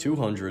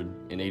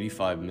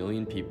 285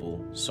 million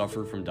people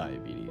suffer from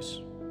diabetes,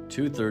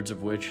 2/3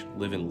 of which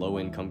live in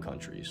low-income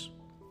countries.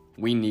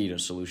 We need a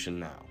solution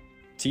now.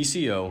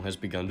 TCO has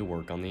begun to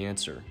work on the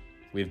answer.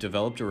 We have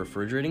developed a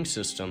refrigerating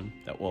system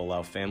that will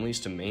allow families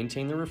to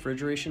maintain their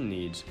refrigeration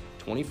needs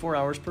 24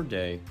 hours per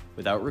day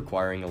without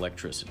requiring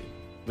electricity.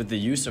 With the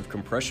use of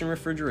compression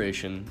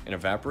refrigeration and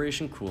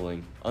evaporation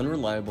cooling,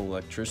 unreliable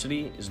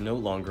electricity is no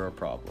longer a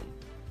problem.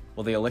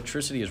 While the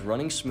electricity is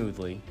running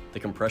smoothly, the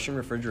compression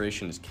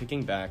refrigeration is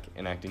kicking back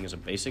and acting as a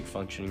basic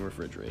functioning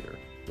refrigerator.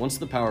 Once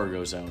the power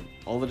goes out,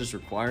 all that is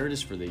required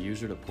is for the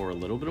user to pour a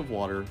little bit of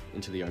water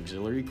into the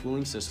auxiliary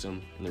cooling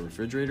system and the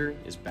refrigerator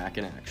is back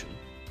in action.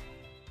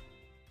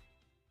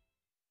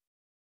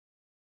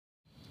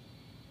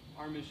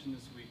 Our mission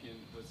this weekend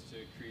was to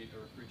create a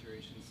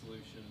refrigeration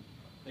solution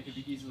that could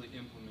be easily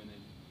implemented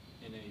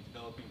in a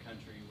developing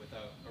country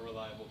without a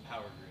reliable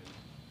power grid.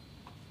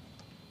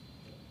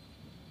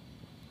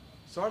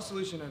 So our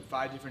solution had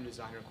 5 different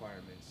design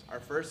requirements. Our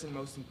first and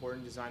most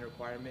important design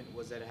requirement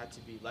was that it had to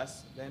be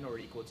less than or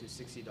equal to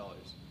 $60.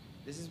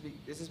 This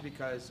is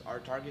because our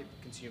target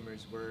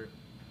consumers were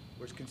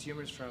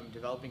consumers from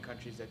developing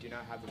countries that do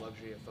not have the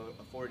luxury of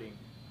affording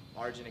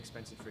large and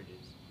expensive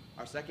fridges.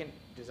 Our second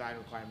design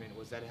requirement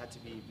was that it had to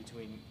be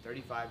between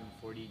 35 and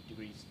 40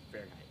 degrees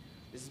Fahrenheit.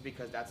 This is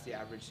because that's the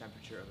average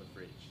temperature of a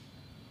fridge.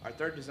 Our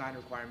third design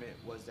requirement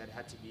was that it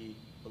had to be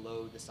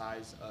below the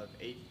size of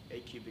 8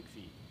 cubic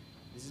feet.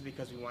 This is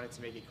because we wanted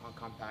to make it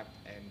compact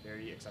and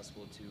very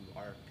accessible to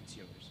our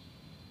consumers.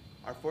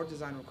 Our fourth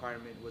design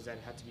requirement was that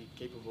it had to be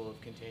capable of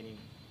containing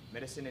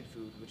medicine and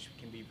food which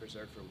can be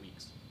preserved for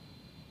weeks.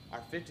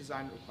 Our fifth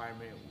design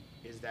requirement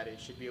is that it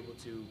should be able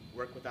to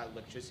work without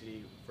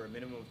electricity for a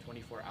minimum of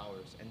 24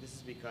 hours. And this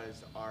is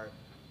because our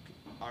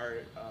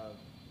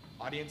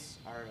audience,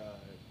 our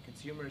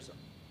consumers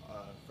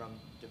from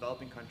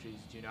developing countries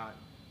do not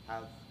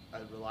have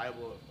a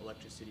reliable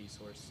electricity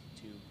source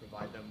to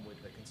provide them with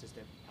a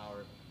consistent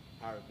power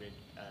grid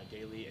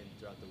daily and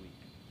throughout the week.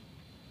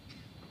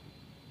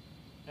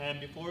 And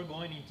before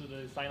going into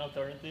the design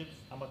alternatives,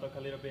 I'm going to talk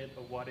a little bit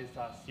of what is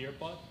a sear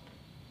pot.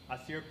 A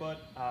sear pot,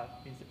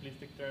 in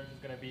simplistic terms, is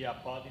going to be a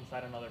pot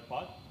inside another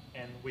pot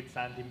and with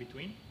sand in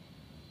between.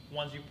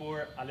 Once you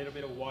pour a little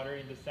bit of water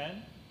in the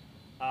sand,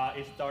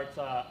 it starts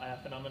a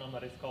phenomenon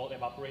that is called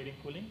evaporating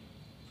cooling.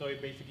 So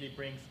it basically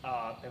brings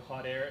the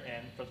hot air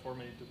and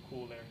transforms it into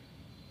cool air.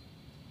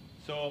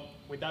 So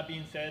with that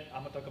being said,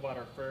 I'm going to talk about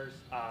our first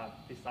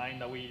design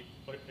that we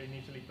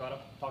initially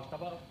talked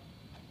about.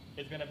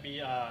 It's going to be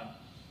a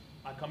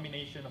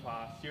combination of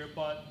a sear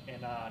pot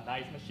and an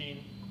ice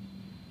machine.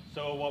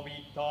 So what we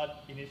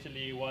thought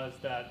initially was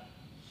that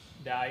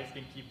the ice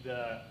can keep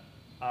the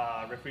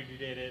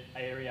refrigerated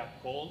area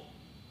cold,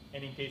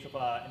 and in case of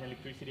an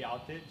electricity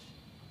outage,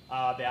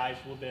 the ice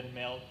will then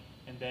melt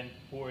and then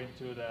pour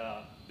into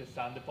the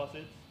sand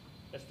deposits,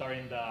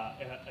 starting the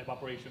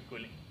evaporation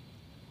cooling.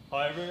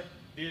 However,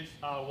 this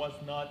was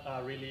not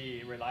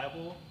really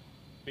reliable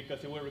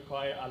because it would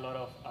require a lot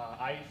of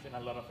ice and a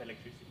lot of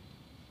electricity.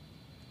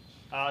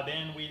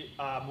 Then we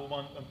move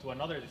on to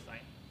another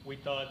design. We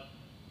thought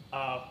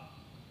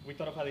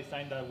of a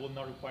design that will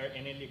not require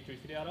any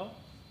electricity at all.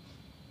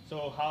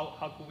 So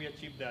how could we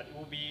achieve that? It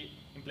will be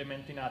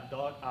implementing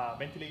a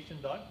ventilation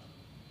duct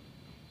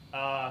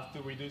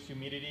to reduce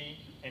humidity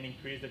and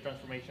increase the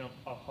transformation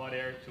of hot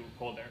air to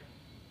cold air.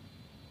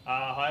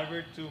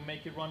 However, to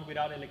make it run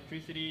without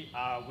electricity,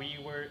 we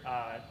were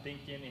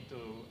thinking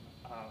into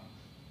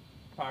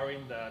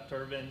powering the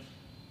turbines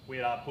with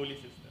a pulley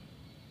system.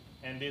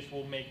 And this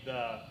will make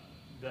the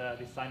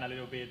design a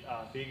little bit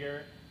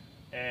bigger,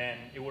 and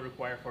it will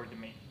require for the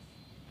maintenance.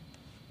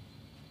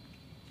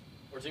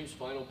 Our team's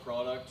final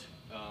product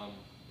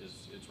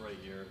it's right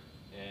here,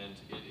 and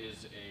it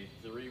is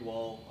a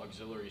 3-wall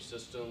auxiliary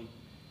system.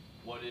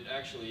 What it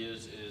actually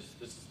is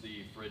this is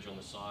the fridge on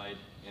the side,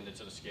 and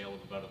it's at a scale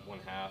of about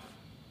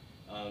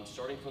 1/2.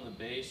 Starting from the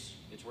base,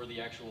 it's where the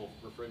actual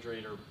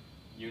refrigerator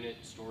unit,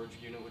 storage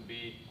unit would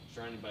be,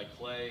 surrounded by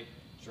clay,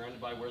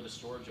 surrounded by where the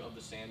storage of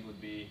the sand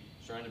would be,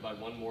 surrounded by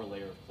one more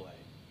layer of clay.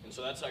 And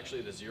so that's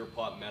actually the zero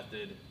pot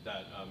method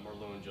that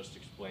Marlon just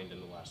explained in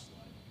the last slide.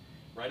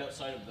 Right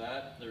outside of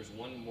that, there's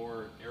one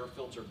more air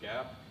filter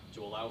gap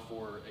to allow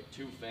for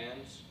 2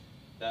 fans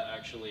that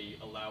actually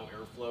allow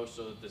airflow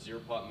so that the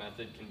zero pot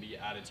method can be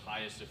at its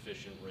highest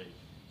efficient rate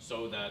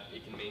so that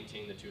it can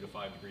maintain the 2 to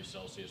 5 degrees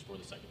Celsius for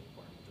the second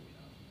requirement that we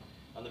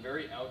have. On the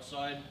very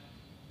outside,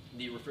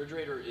 the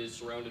refrigerator is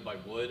surrounded by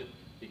wood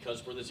because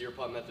for the zero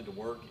pot method to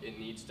work, it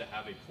needs to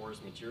have a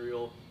porous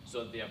material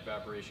so that the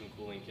evaporation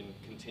cooling can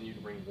continue to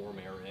bring warm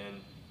air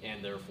in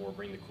and therefore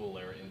bring the cool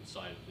air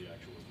inside of the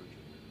actual refrigerator.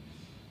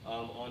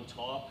 On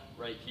top,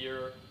 right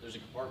here, there's a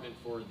compartment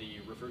for the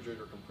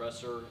refrigerator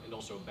compressor and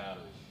also a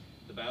battery.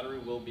 The battery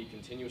will be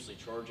continuously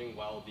charging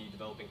while the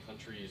developing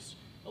country's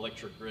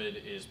electric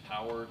grid is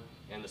powered,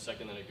 and the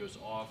second that it goes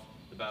off,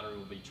 the battery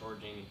will be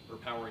charging or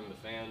powering the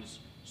fans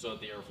so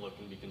that the airflow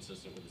can be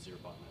consistent with the zero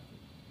pot method.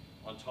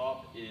 On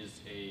top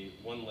is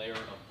one layer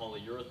of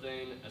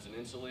polyurethane as an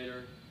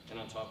insulator, and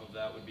on top of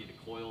that would be the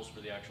coils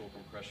for the actual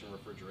compression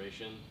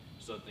refrigeration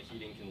so that the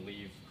heating can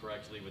leave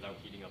correctly without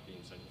heating up the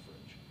inside of the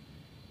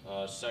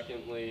fridge.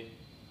 Secondly,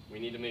 We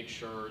need to make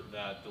sure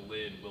that the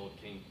lid will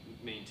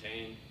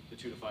maintain the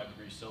 2 to 5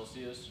 degrees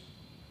Celsius.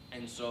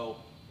 And so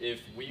if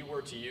we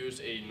were to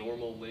use a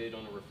normal lid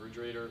on a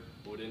refrigerator,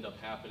 what would end up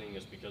happening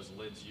is because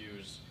lids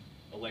use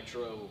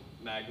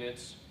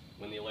electromagnets,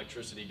 when the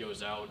electricity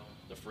goes out,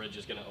 the fridge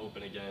is going to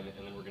open again,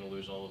 and then we're going to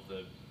lose all of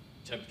the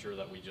temperature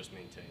that we just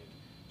maintained.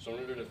 So in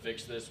order to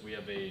fix this, we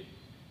have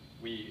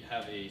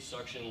a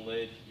suction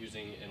lid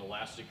using an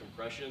elastic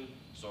compression.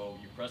 So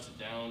you press it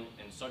down,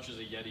 and such as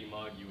a Yeti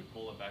mug, you would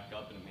pull it back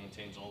up, and it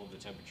maintains all of the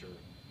temperature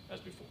as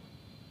before.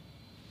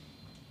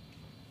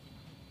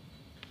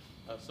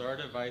 So our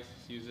device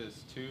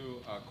uses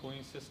two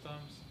cooling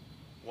systems,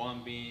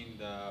 one being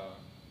the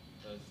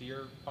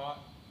Zier pot,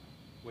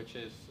 which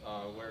is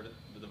where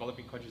the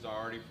developing countries are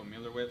already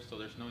familiar with, so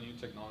there's no new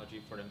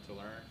technology for them to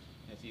learn.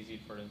 It's easy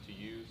for them to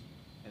use.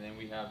 And then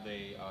we have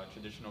the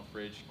traditional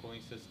fridge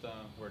cooling system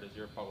where the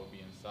Zier pot will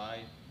be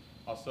inside.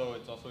 Also,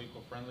 it's also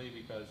eco-friendly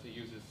because it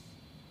uses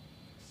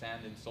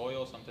sand and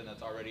soil, something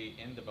that's already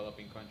in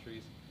developing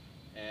countries.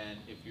 And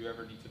if you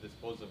ever need to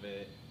dispose of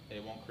it,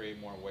 it won't create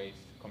more waste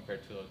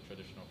compared to a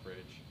traditional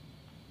fridge.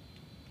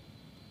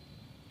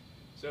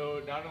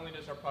 So not only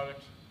does our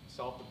product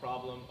solve the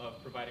problem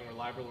of providing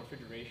reliable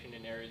refrigeration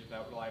in areas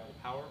without reliable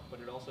power, but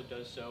it also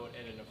does so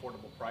at an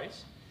affordable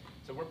price.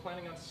 So we're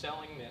planning on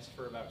selling this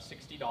for about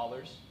 $60,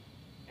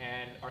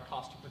 and our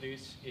cost to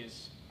produce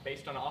is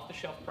based on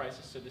off-the-shelf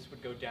prices, so this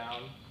would go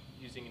down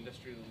using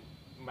industrial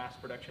mass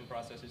production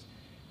processes.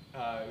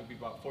 It would be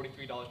about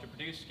 $43 to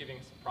produce, giving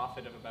us a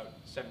profit of about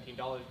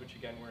 $17, which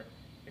again we're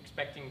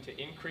expecting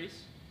to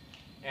increase.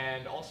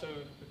 And also,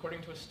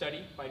 according to a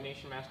study by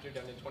Nation Master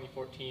done in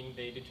 2014,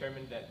 they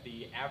determined that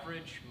the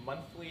average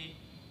monthly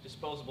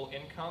disposable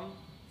income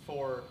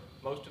for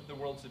most of the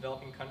world's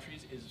developing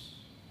countries is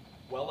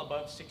well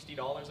above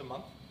 $60 a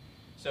month.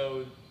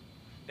 So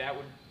that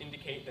would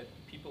indicate that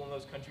people in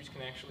those countries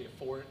can actually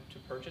afford to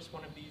purchase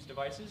one of these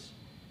devices.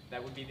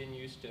 That would be then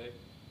used to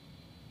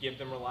give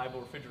them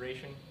reliable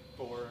refrigeration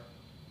for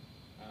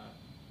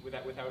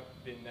without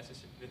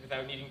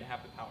needing to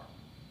have the power.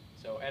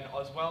 So, and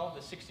as well,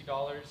 the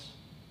 $60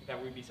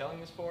 that we'd be selling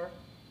this for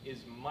is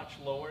much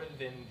lower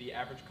than the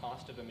average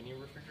cost of a mini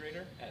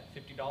refrigerator at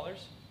 $50.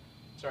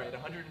 Sorry, at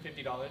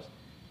 $150.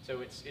 So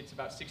it's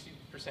about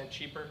 60%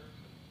 cheaper,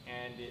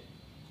 and it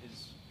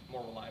is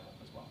more reliable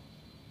as well.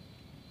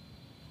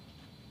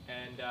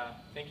 And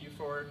thank you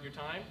for your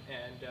time,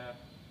 and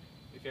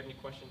if you have any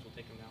questions, we'll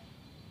take them now.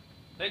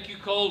 Thank you,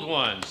 cold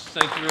ones.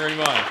 Thank you very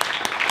much.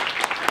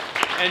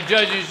 And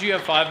judges, you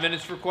have 5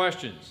 minutes for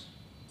questions.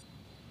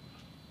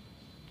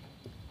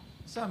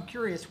 So I'm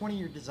curious, one of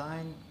your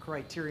design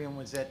criterion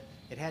was that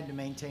it had to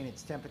maintain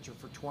its temperature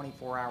for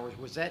 24 hours.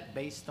 Was that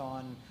based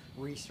on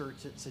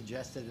research that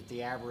suggested that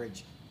the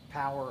average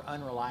power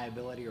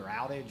unreliability or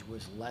outage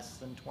was less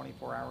than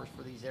 24 hours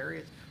for these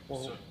areas?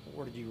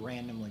 Or did you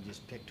randomly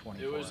just pick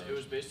 24 hours? It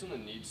was based on the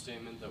need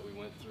statement that we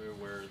went through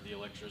where the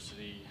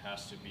electricity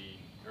has to be,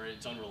 or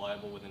it's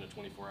unreliable within a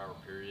 24-hour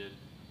period.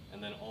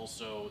 And then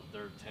also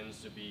there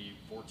tends to be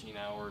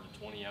 14-hour to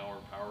 20-hour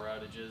power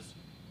outages.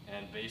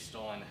 And based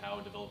on how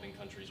developing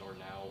countries are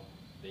now,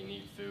 they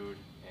need food,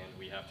 and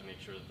we have to make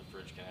sure that the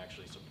fridge can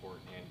actually support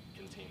and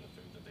contain the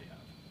food that they have.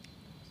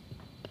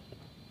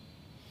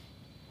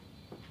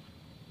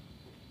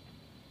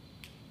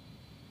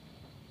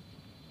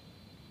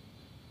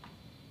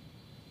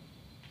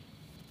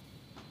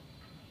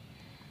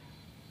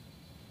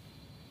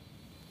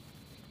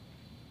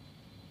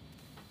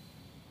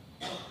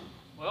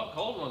 Well,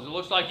 cold ones, it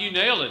looks like you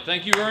nailed it.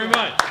 Thank you very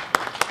much.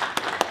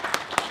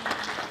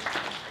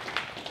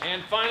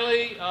 And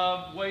finally,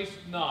 Waste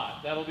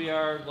Not. That'll be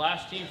our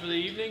last team for the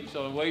evening.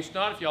 So Waste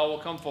Not, if y'all will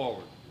come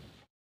forward.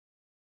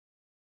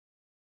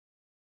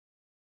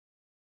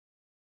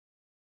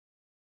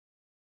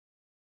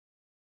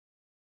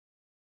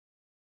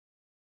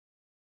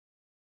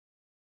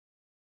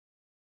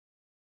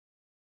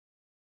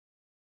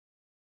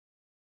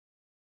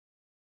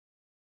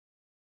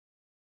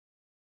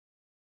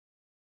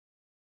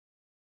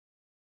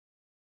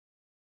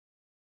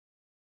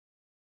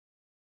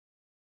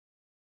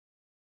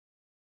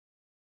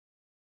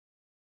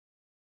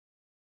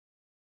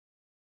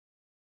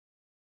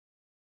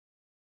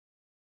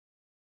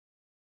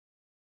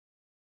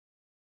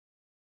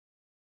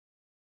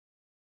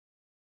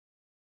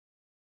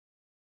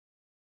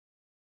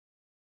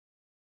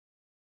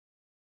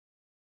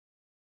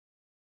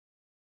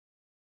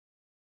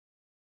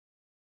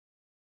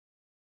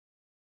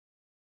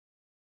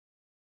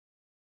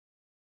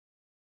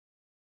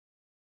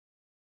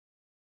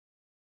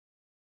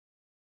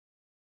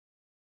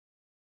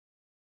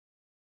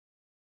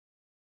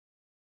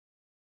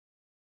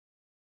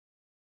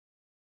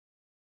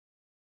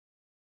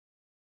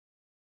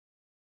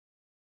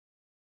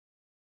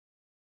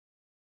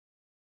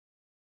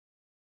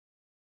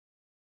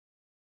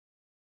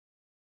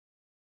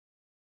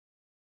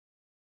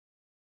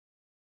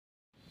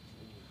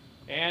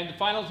 And the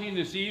final team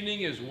this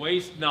evening is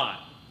Waste Not.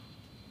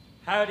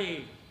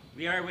 Howdy,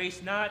 we are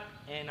Waste Not,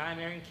 and I'm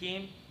Aaron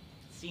Kim,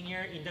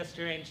 senior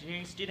industrial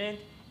engineering student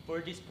For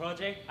this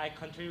project, I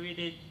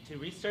contributed to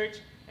research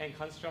and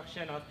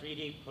construction of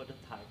 3D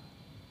prototype.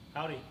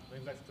 Howdy, my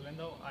name is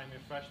Lindo. I'm a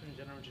freshman in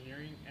general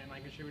engineering, and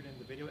I contribute in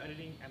the video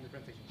editing and the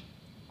presentation.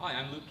 Hi,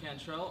 I'm Luke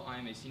Cantrell.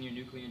 I'm a senior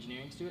nuclear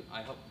engineering student.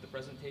 I helped with the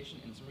presentation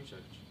and some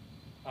research.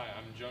 Hi,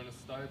 I'm Jonas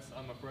Stites.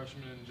 I'm a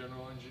freshman in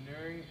general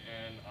engineering,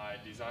 and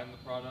I designed the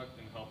product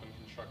and helped in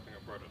constructing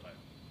a prototype.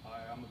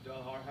 Hi, I'm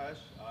Abdel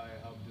Harhash. I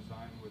helped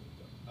design with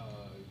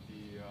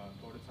the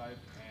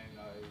prototype, and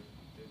I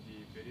did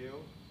the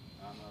video.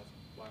 I'm a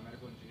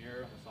biomedical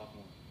engineer. I'm a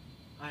sophomore.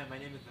 Hi, my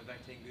name is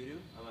Vivek Tengudu.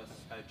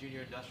 I'm a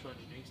junior industrial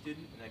engineering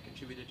student, and I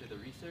contributed to the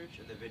research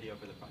and the video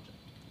for the project.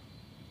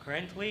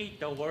 Currently,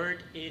 the world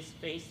is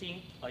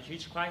facing a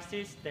huge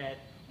crisis that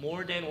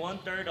more than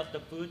 1/3 of the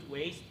food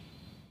waste.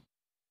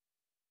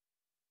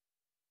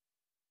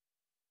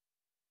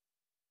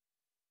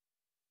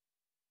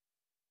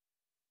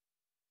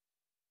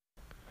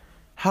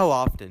 How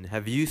often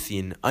have you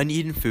seen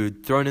uneaten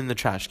food thrown in the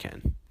trash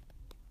can?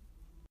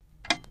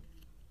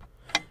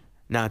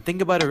 Now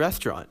think about a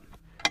restaurant.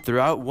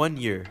 Throughout 1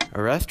 year,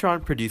 a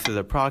restaurant produces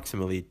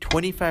approximately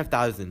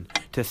 25,000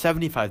 to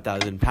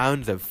 75,000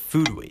 pounds of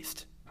food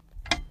waste.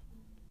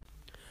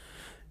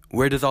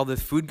 Where does all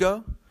this food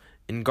go?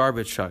 In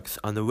garbage trucks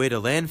on the way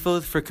to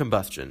landfills for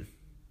combustion.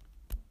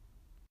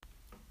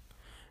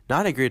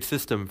 Not a great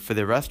system for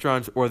the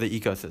restaurants or the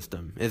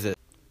ecosystem, is it?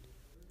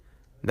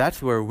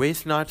 That's where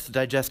Waste Not's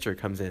digester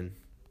comes in.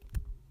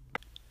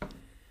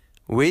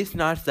 Waste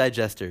Not's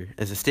digester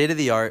is a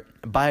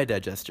state-of-the-art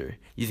biodigester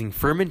using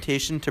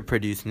fermentation to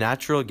produce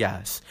natural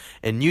gas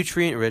and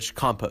nutrient-rich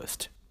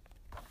compost.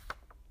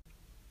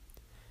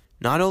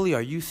 Not only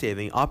are you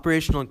saving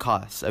operational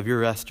costs of your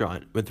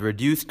restaurant with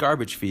reduced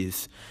garbage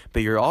fees,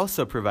 but you're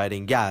also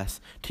providing gas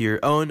to your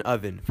own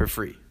oven for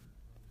free.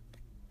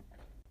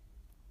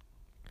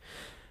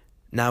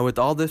 Now with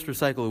all this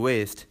recycled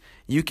waste,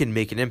 you can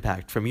make an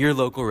impact from your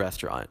local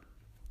restaurant.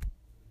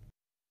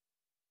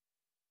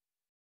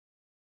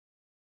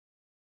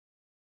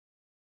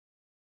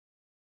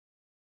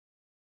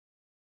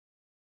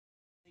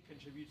 It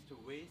contributes to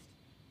waste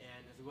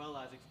and as well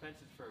as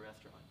expenses for a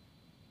restaurant.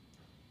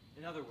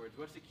 In other words,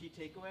 what's the key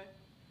takeaway?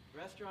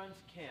 Restaurants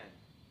can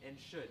and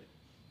should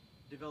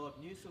develop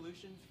new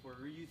solutions for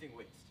reusing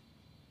waste.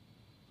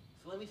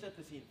 So let me set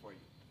the scene for you.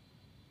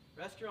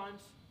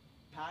 Restaurants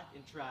pack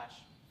and trash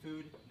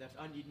food that's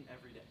uneaten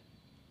every day.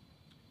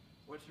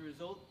 What's the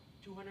result?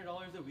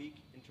 $200 a week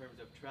in terms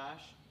of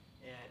trash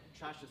and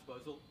trash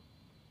disposal,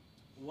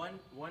 one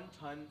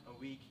ton a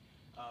week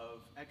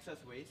of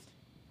excess waste,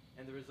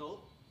 and the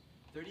result,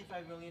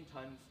 35 million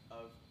tons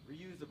of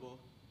reusable,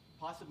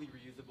 possibly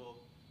reusable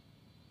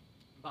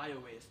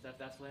bio-waste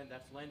that's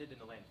landed in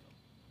the landfill.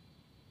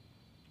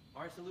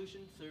 Our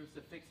solution serves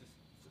to fix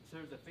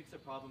the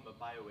problem of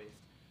bio-waste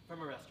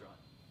from a restaurant.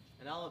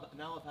 And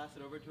now I'll pass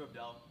it over to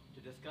Abdel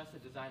to discuss the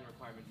design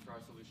requirements for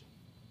our solution.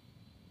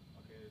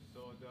 Okay,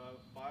 so the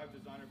 5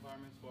 design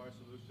requirements for our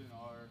solution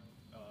are,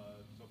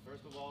 so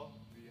first of all,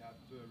 we have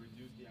to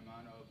reduce the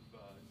amount of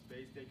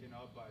space taken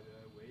up by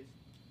the waste,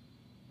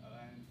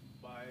 and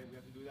we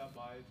have to do that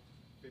by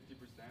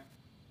 50%.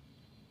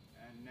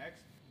 And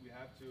next, we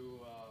have to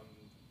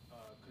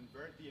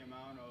convert the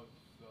amount of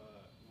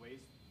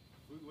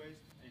food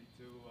waste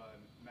into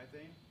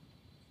methane,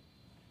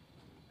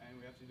 and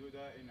we have to do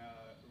that in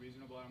a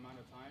reasonable amount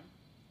of time.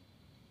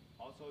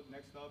 Also,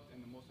 next up,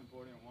 and the most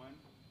important one,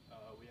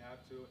 we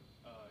have to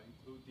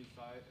include the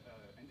size,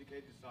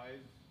 indicate the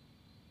size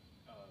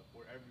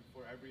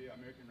for every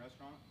American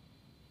restaurant.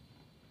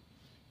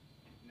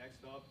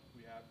 Next up,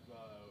 we have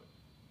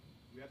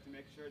to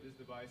make sure this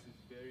device is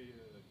very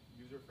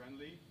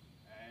user-friendly,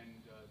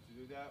 and to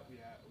do that, we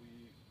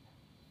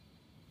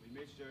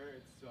make sure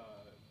it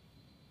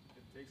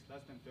takes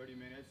less than 30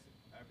 minutes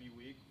every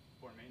week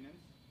for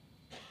maintenance.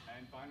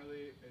 And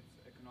finally, it's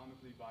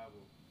economically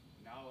viable.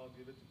 Now I'll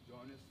give it to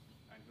Jonas,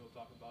 and he'll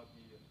talk about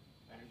the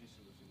energy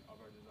solution of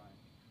our design.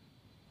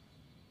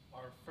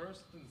 Our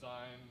first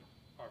design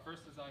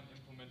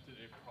implemented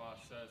a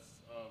process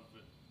of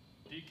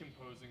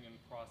decomposing and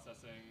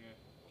processing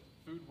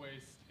food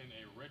waste in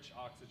a rich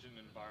oxygen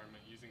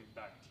environment using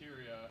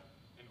bacteria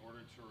in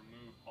order to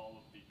remove all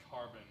of the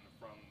carbon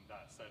from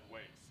that said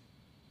waste.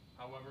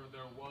 However,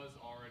 there was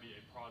already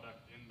a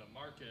product in the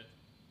market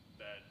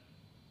that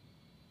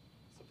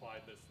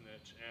supplied this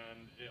niche,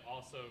 and it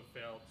also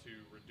failed to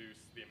reduce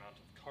the amount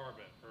of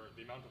carbon, or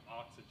the amount of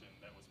oxygen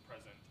that was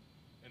present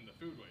in the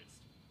food waste.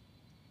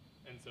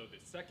 And so the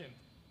second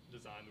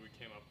design that we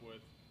came up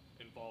with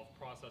involved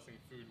processing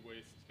food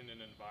waste in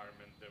an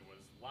environment that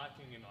was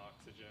lacking in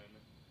oxygen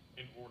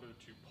in order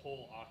to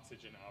pull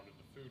oxygen out of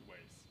the food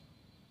waste.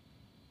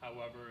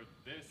 However,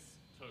 this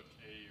took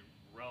a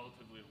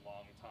relatively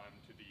long time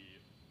to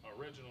the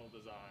original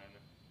design,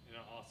 and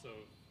it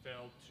also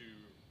failed to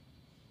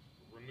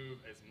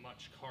remove as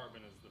much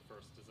carbon as the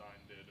first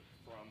design did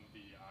from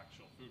the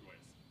actual food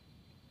waste.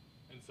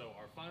 And so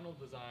our final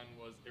design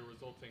was a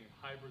resulting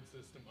hybrid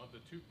system of the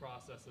 2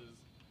 processes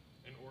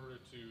in order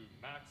to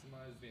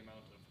maximize the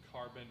amount of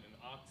carbon and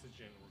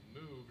oxygen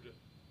removed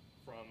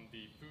from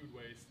the food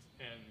waste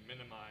and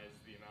minimize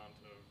the amount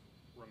of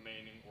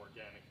remaining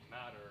organic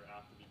matter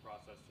after the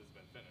process has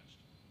been finished.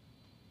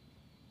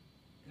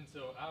 And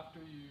so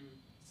after you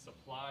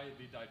supply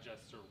the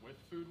digester with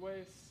food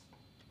waste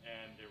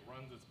and it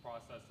runs its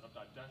process of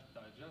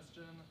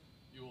digestion,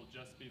 you will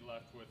just be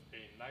left with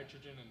a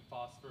nitrogen and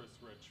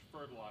phosphorus-rich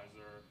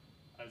fertilizer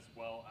as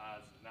well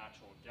as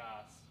natural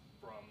gas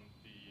from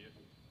the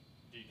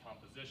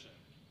decomposition.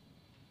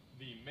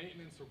 The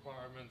maintenance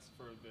requirements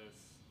for this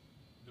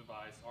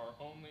device are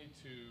only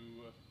to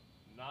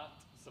not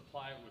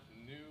supply it with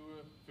new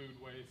food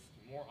waste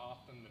more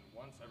often than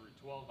once every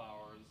 12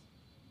 hours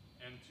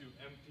and to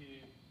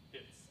empty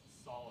its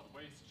solid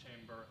waste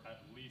chamber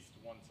at least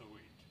once a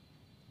week.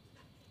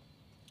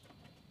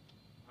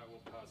 I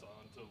will pass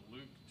on to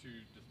Luke to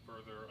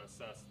further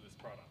assess this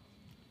product.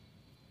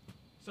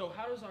 So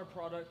how does our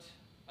product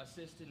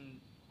assist in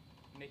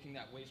making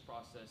that waste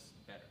process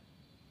better?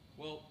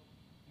 Well,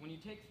 when you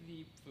take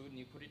the food and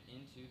you put it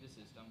into the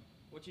system,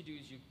 what you do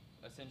is you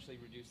essentially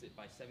reduce it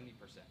by 70%.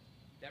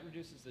 That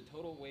reduces the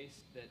total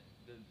waste that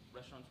the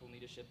restaurants will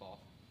need to ship off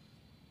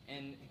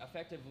and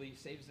effectively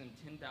saves them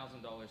 $10,000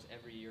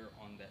 every year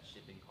on that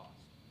shipping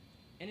cost.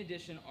 In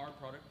addition, our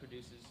product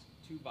produces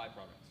two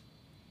byproducts.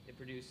 It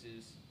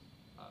produces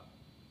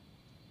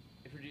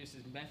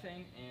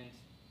methane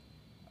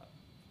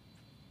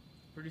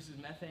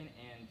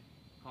and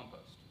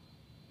compost.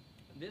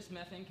 This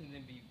methane can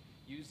then be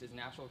used as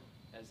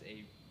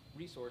a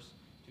resource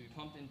to be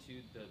pumped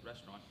into the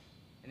restaurant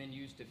and then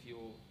used to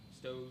fuel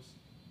stoves,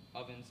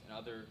 ovens, and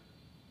other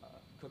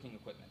cooking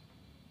equipment.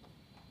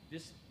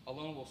 This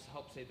alone will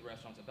help save the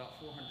restaurants about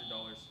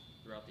 $400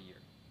 throughout the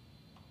year.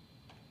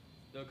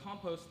 The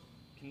compost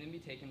can then be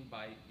taken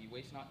by the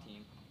Waste Not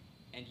team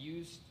and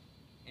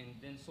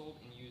then sold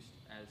and used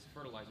as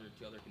fertilizer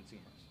to other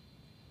consumers.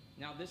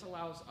 Now this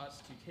allows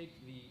us to take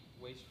the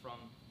waste from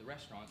the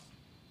restaurants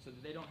so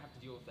that they don't have to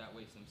deal with that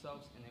waste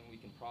themselves, and then we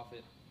can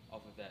profit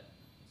off of that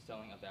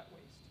selling of that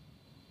waste.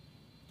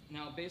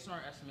 Now based on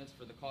our estimates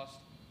for the cost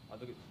of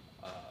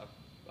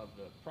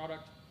the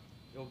product,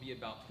 it will be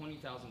about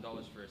 $20,000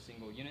 for a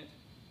single unit.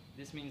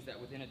 This means that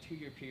within a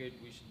 2-year period,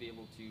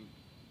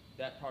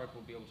 that product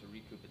will be able to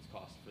recoup its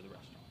cost for the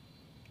restaurant.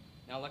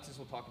 Now Alexis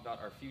will talk about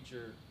our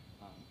future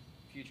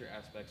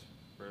aspects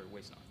for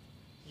Waste Not.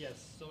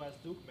 Yes, so as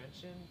Duke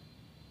mentioned,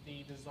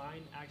 the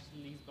design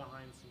actually leaves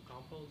behind some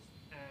compost,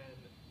 and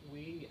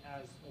we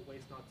as a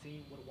Waste Not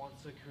team would want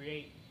to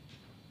create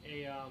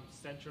a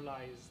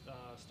centralized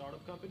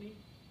startup company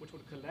which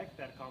would collect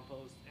that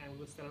compost and we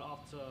would sell it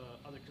off to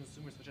other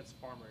consumers such as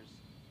farmers.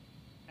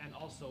 And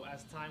also,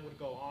 as time would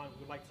go on,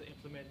 we'd like to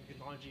implement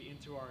technology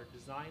into our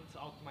design to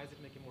optimize it,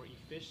 make it more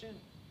efficient.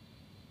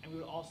 And we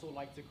would also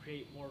like to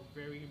create more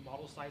varying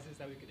model sizes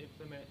that we could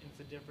implement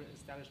into different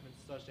establishments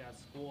such as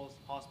schools,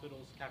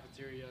 hospitals,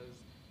 cafeterias,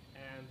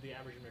 and the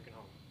average American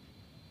home.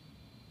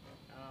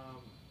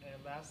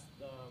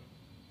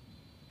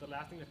 The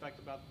lasting effect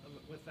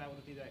with that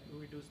would be that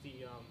we reduce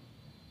the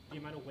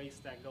amount of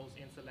waste that goes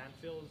into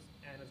landfills,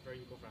 and it's very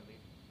eco-friendly.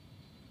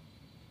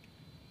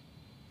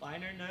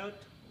 Final note,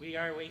 we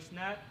are Waste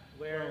Not,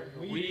 where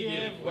we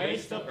give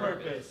waste a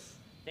purpose.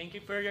 Thank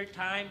you for your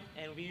time,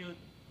 and we would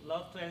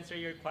love to answer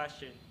your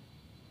question.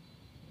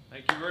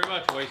 Thank you very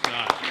much, Waste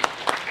Not.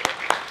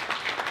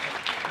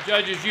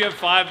 Judges, you have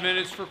 5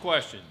 minutes for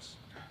questions.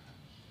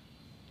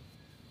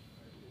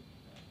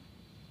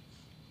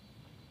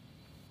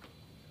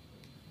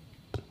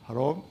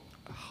 Hello?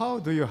 How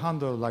do you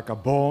handle like a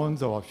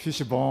bones or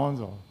fish bones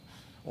or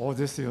all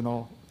this,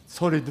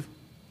 solid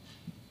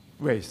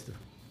waste?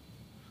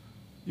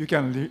 You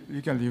can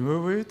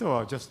remove it,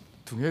 or just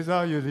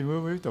together you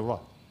remove it, or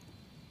what?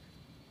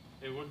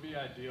 It would be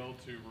ideal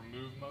to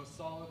remove most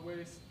solid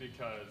waste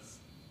because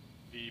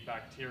the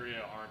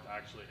bacteria aren't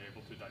actually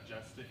able to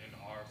digest it in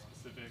our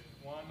specific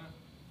one,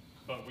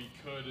 but we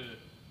could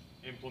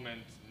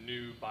implement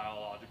new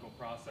biological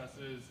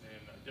processes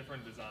in a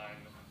different design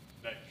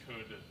that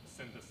could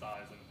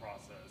synthesize and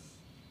process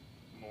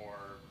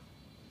more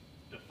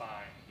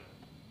defined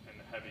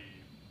and heavy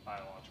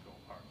biological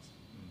parts.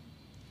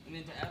 And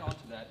then to add on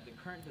to that, the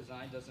current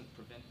design doesn't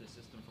prevent the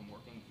system from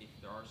working if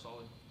there are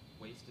solid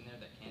waste in there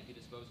that can't be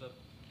disposed of.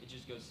 It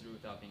just goes through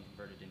without being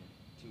converted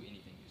into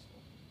anything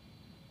useful.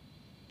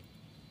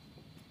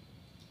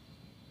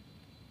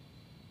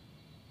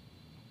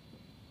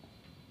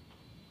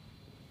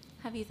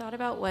 Have you thought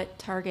about what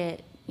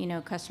target,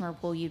 customer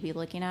pool you'd be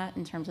looking at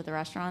in terms of the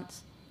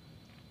restaurants?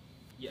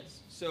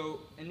 Yes.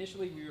 So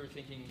initially we were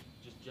thinking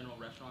just general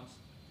restaurants,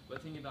 but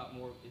thinking about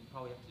more, it'd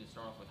probably have to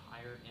start off with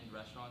higher end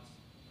restaurants,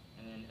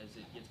 and then as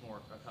it gets more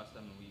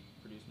accustomed and we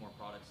produce more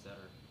products that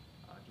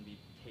can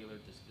be tailored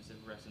to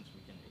specific restaurants,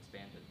 we can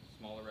expand to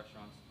smaller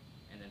restaurants,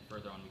 and then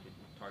further on we could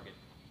target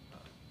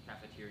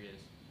cafeterias,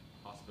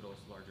 hospitals,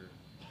 larger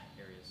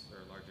areas,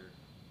 or larger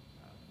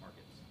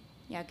markets.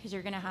 Yeah, because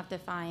you're going to have to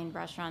find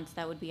restaurants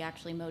that would be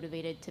actually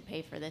motivated to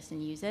pay for this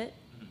and use it.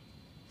 Mm-hmm.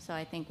 So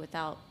I think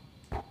without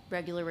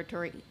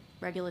regulatory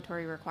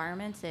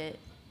requirements,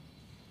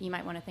 you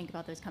might want to think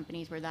about those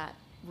companies where that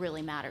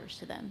really matters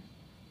to them.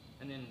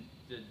 And then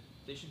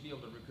they should be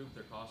able to recoup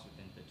their costs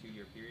within the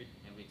 2-year period,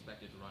 and we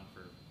expect it to run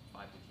for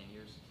 5 to 10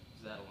 years.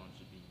 So that alone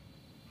should be,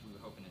 we were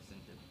hoping,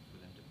 incentive for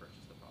them to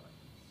purchase the product.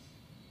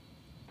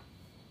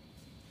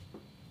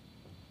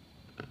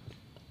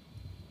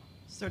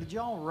 So did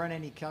y'all run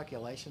any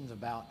calculations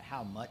about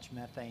how much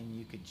methane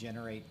you could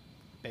generate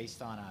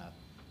based on a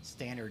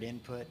standard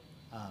input,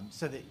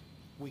 so that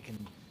we can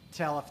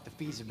tell if the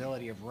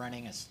feasibility of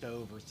running a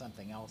stove or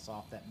something else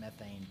off that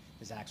methane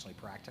is actually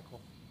practical?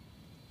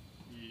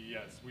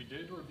 Yes, we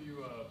did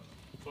review a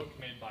book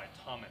made by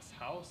Thomas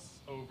House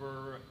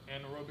over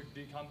anaerobic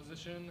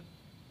decomposition,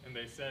 and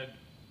they said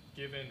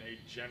given a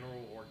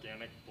general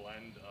organic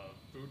blend of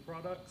food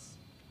products,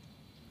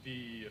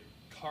 the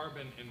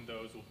carbon in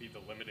those will be the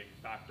limiting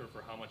factor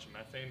for how much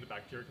methane the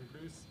bacteria can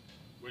produce,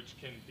 which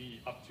can be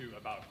up to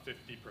about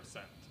 50%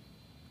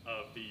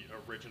 of the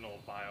original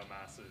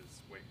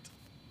biomass's weight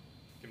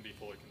can be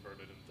fully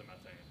converted into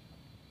methane.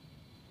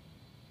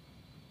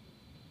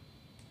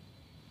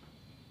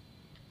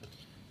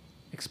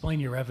 Explain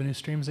your revenue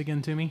streams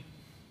again to me.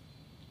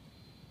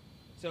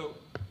 So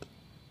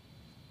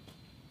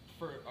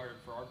for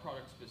our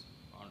products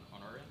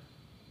on our end,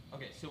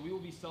 okay, so we will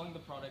be selling the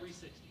product.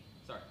 360.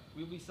 Sorry,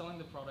 we will be selling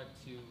the product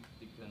to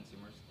the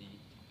consumers, the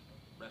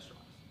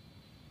restaurants.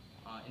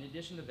 In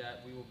addition to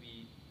that, we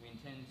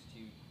intend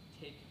to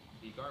take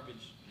the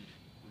garbage, the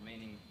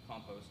remaining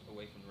compost,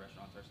 away from the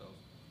restaurants ourselves,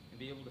 and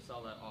be able to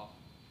sell that off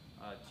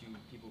to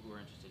people who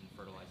are interested in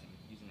fertilizing,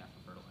 using that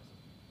for fertilizer.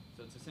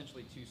 So it's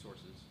essentially two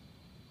sources.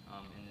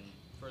 And then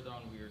further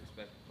on, we are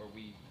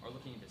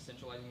looking into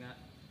centralizing that,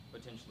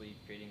 potentially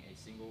creating a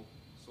single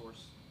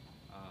source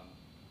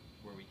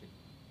where we could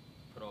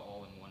put it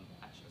all in one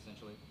batch,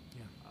 essentially.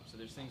 Yeah. So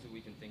there's things that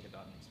we can think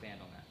about and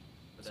expand on that.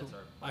 But So that's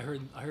our.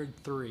 I heard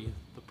three: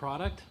 the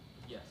product,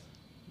 Yes.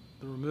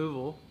 the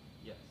removal,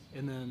 Yes.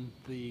 and then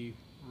the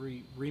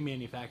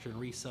remanufacture and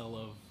resell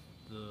of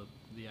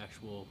the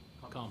actual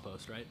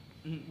compost, right?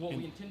 Well, And-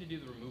 we intend to do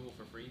the removal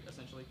for free,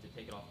 essentially, to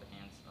take it off the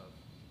hands of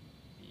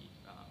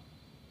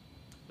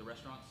the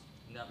restaurants,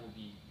 and that will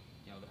be,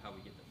 how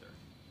we get the third.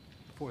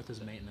 Fourth is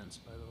maintenance,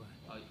 by the way.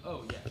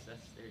 Oh yes,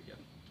 there you go.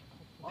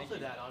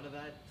 Also to add on to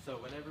that, so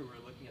whenever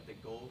we're looking at the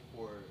goal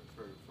for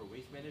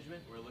waste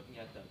management, we're looking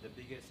at the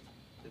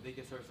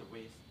biggest source of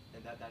waste,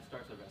 and that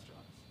starts with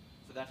restaurants.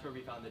 So that's where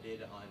we found the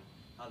data on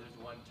how there's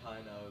 1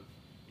 ton of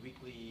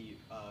weekly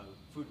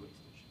food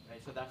wastage,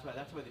 right? So that's why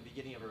the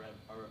beginning of our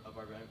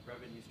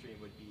revenue stream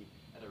would be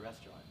at a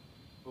restaurant.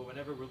 But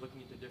whenever we're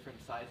looking into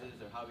different sizes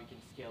or how we can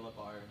scale up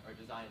our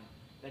design,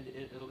 then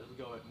it'll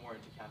go more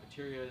into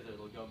cafeterias, or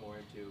it'll go more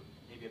into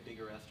maybe a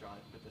bigger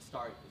restaurant, but the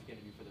start is going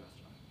to be for the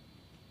restaurant.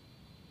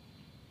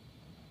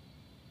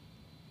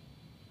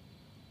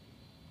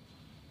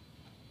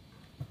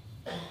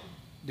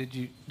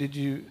 Did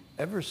you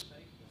ever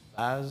state the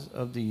size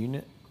of the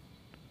unit?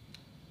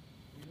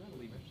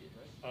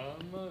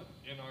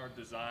 In our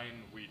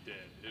design, we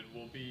did. It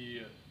will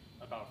be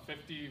about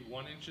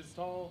 51 inches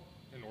tall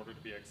in order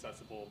to be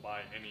accessible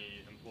by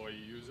any employee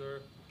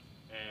user,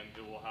 and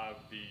it will have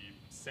the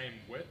same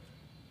width.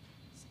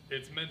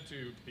 It's meant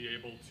to be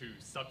able to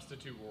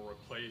substitute or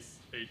replace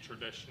a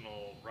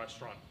traditional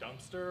restaurant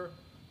dumpster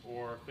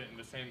or fit in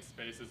the same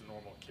space as a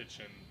normal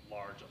kitchen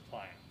large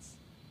appliance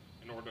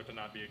in order to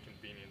not be a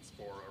convenience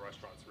for a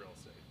restaurant's real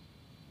estate.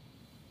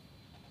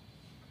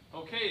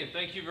 Okay, and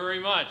thank you very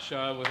much.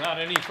 Without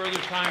any further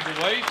time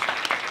to waste,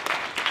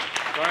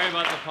 sorry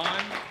about the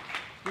time.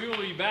 We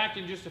will be back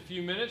in just a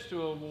few minutes to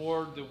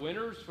award the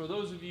winners. For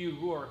those of you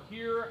who are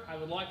here, I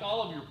would like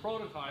all of your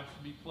prototypes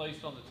to be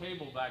placed on the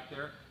table back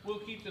there. We'll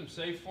keep them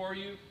safe for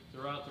you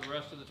throughout the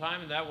rest of the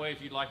time, and that way,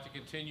 if you'd like to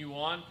continue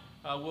on,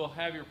 we'll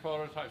have your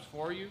prototypes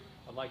for you.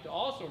 I'd like to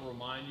also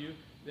remind you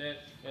that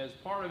as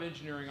part of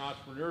engineering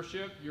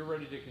entrepreneurship, you're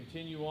ready to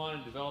continue on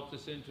and develop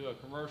this into a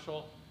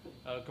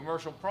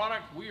commercial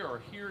product. We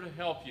are here to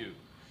help you.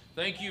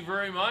 Thank you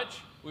very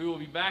much. We will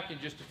be back in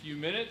just a few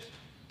minutes.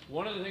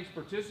 One of the things,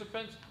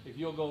 participants, if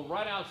you'll go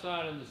right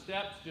outside on the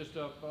steps, just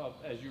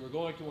up as you were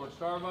going towards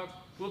Starbucks,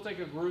 we'll take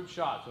a group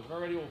shot. So if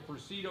everybody will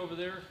proceed over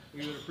there,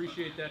 we would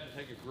appreciate that to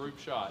take a group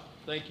shot.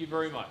 Thank you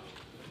very much.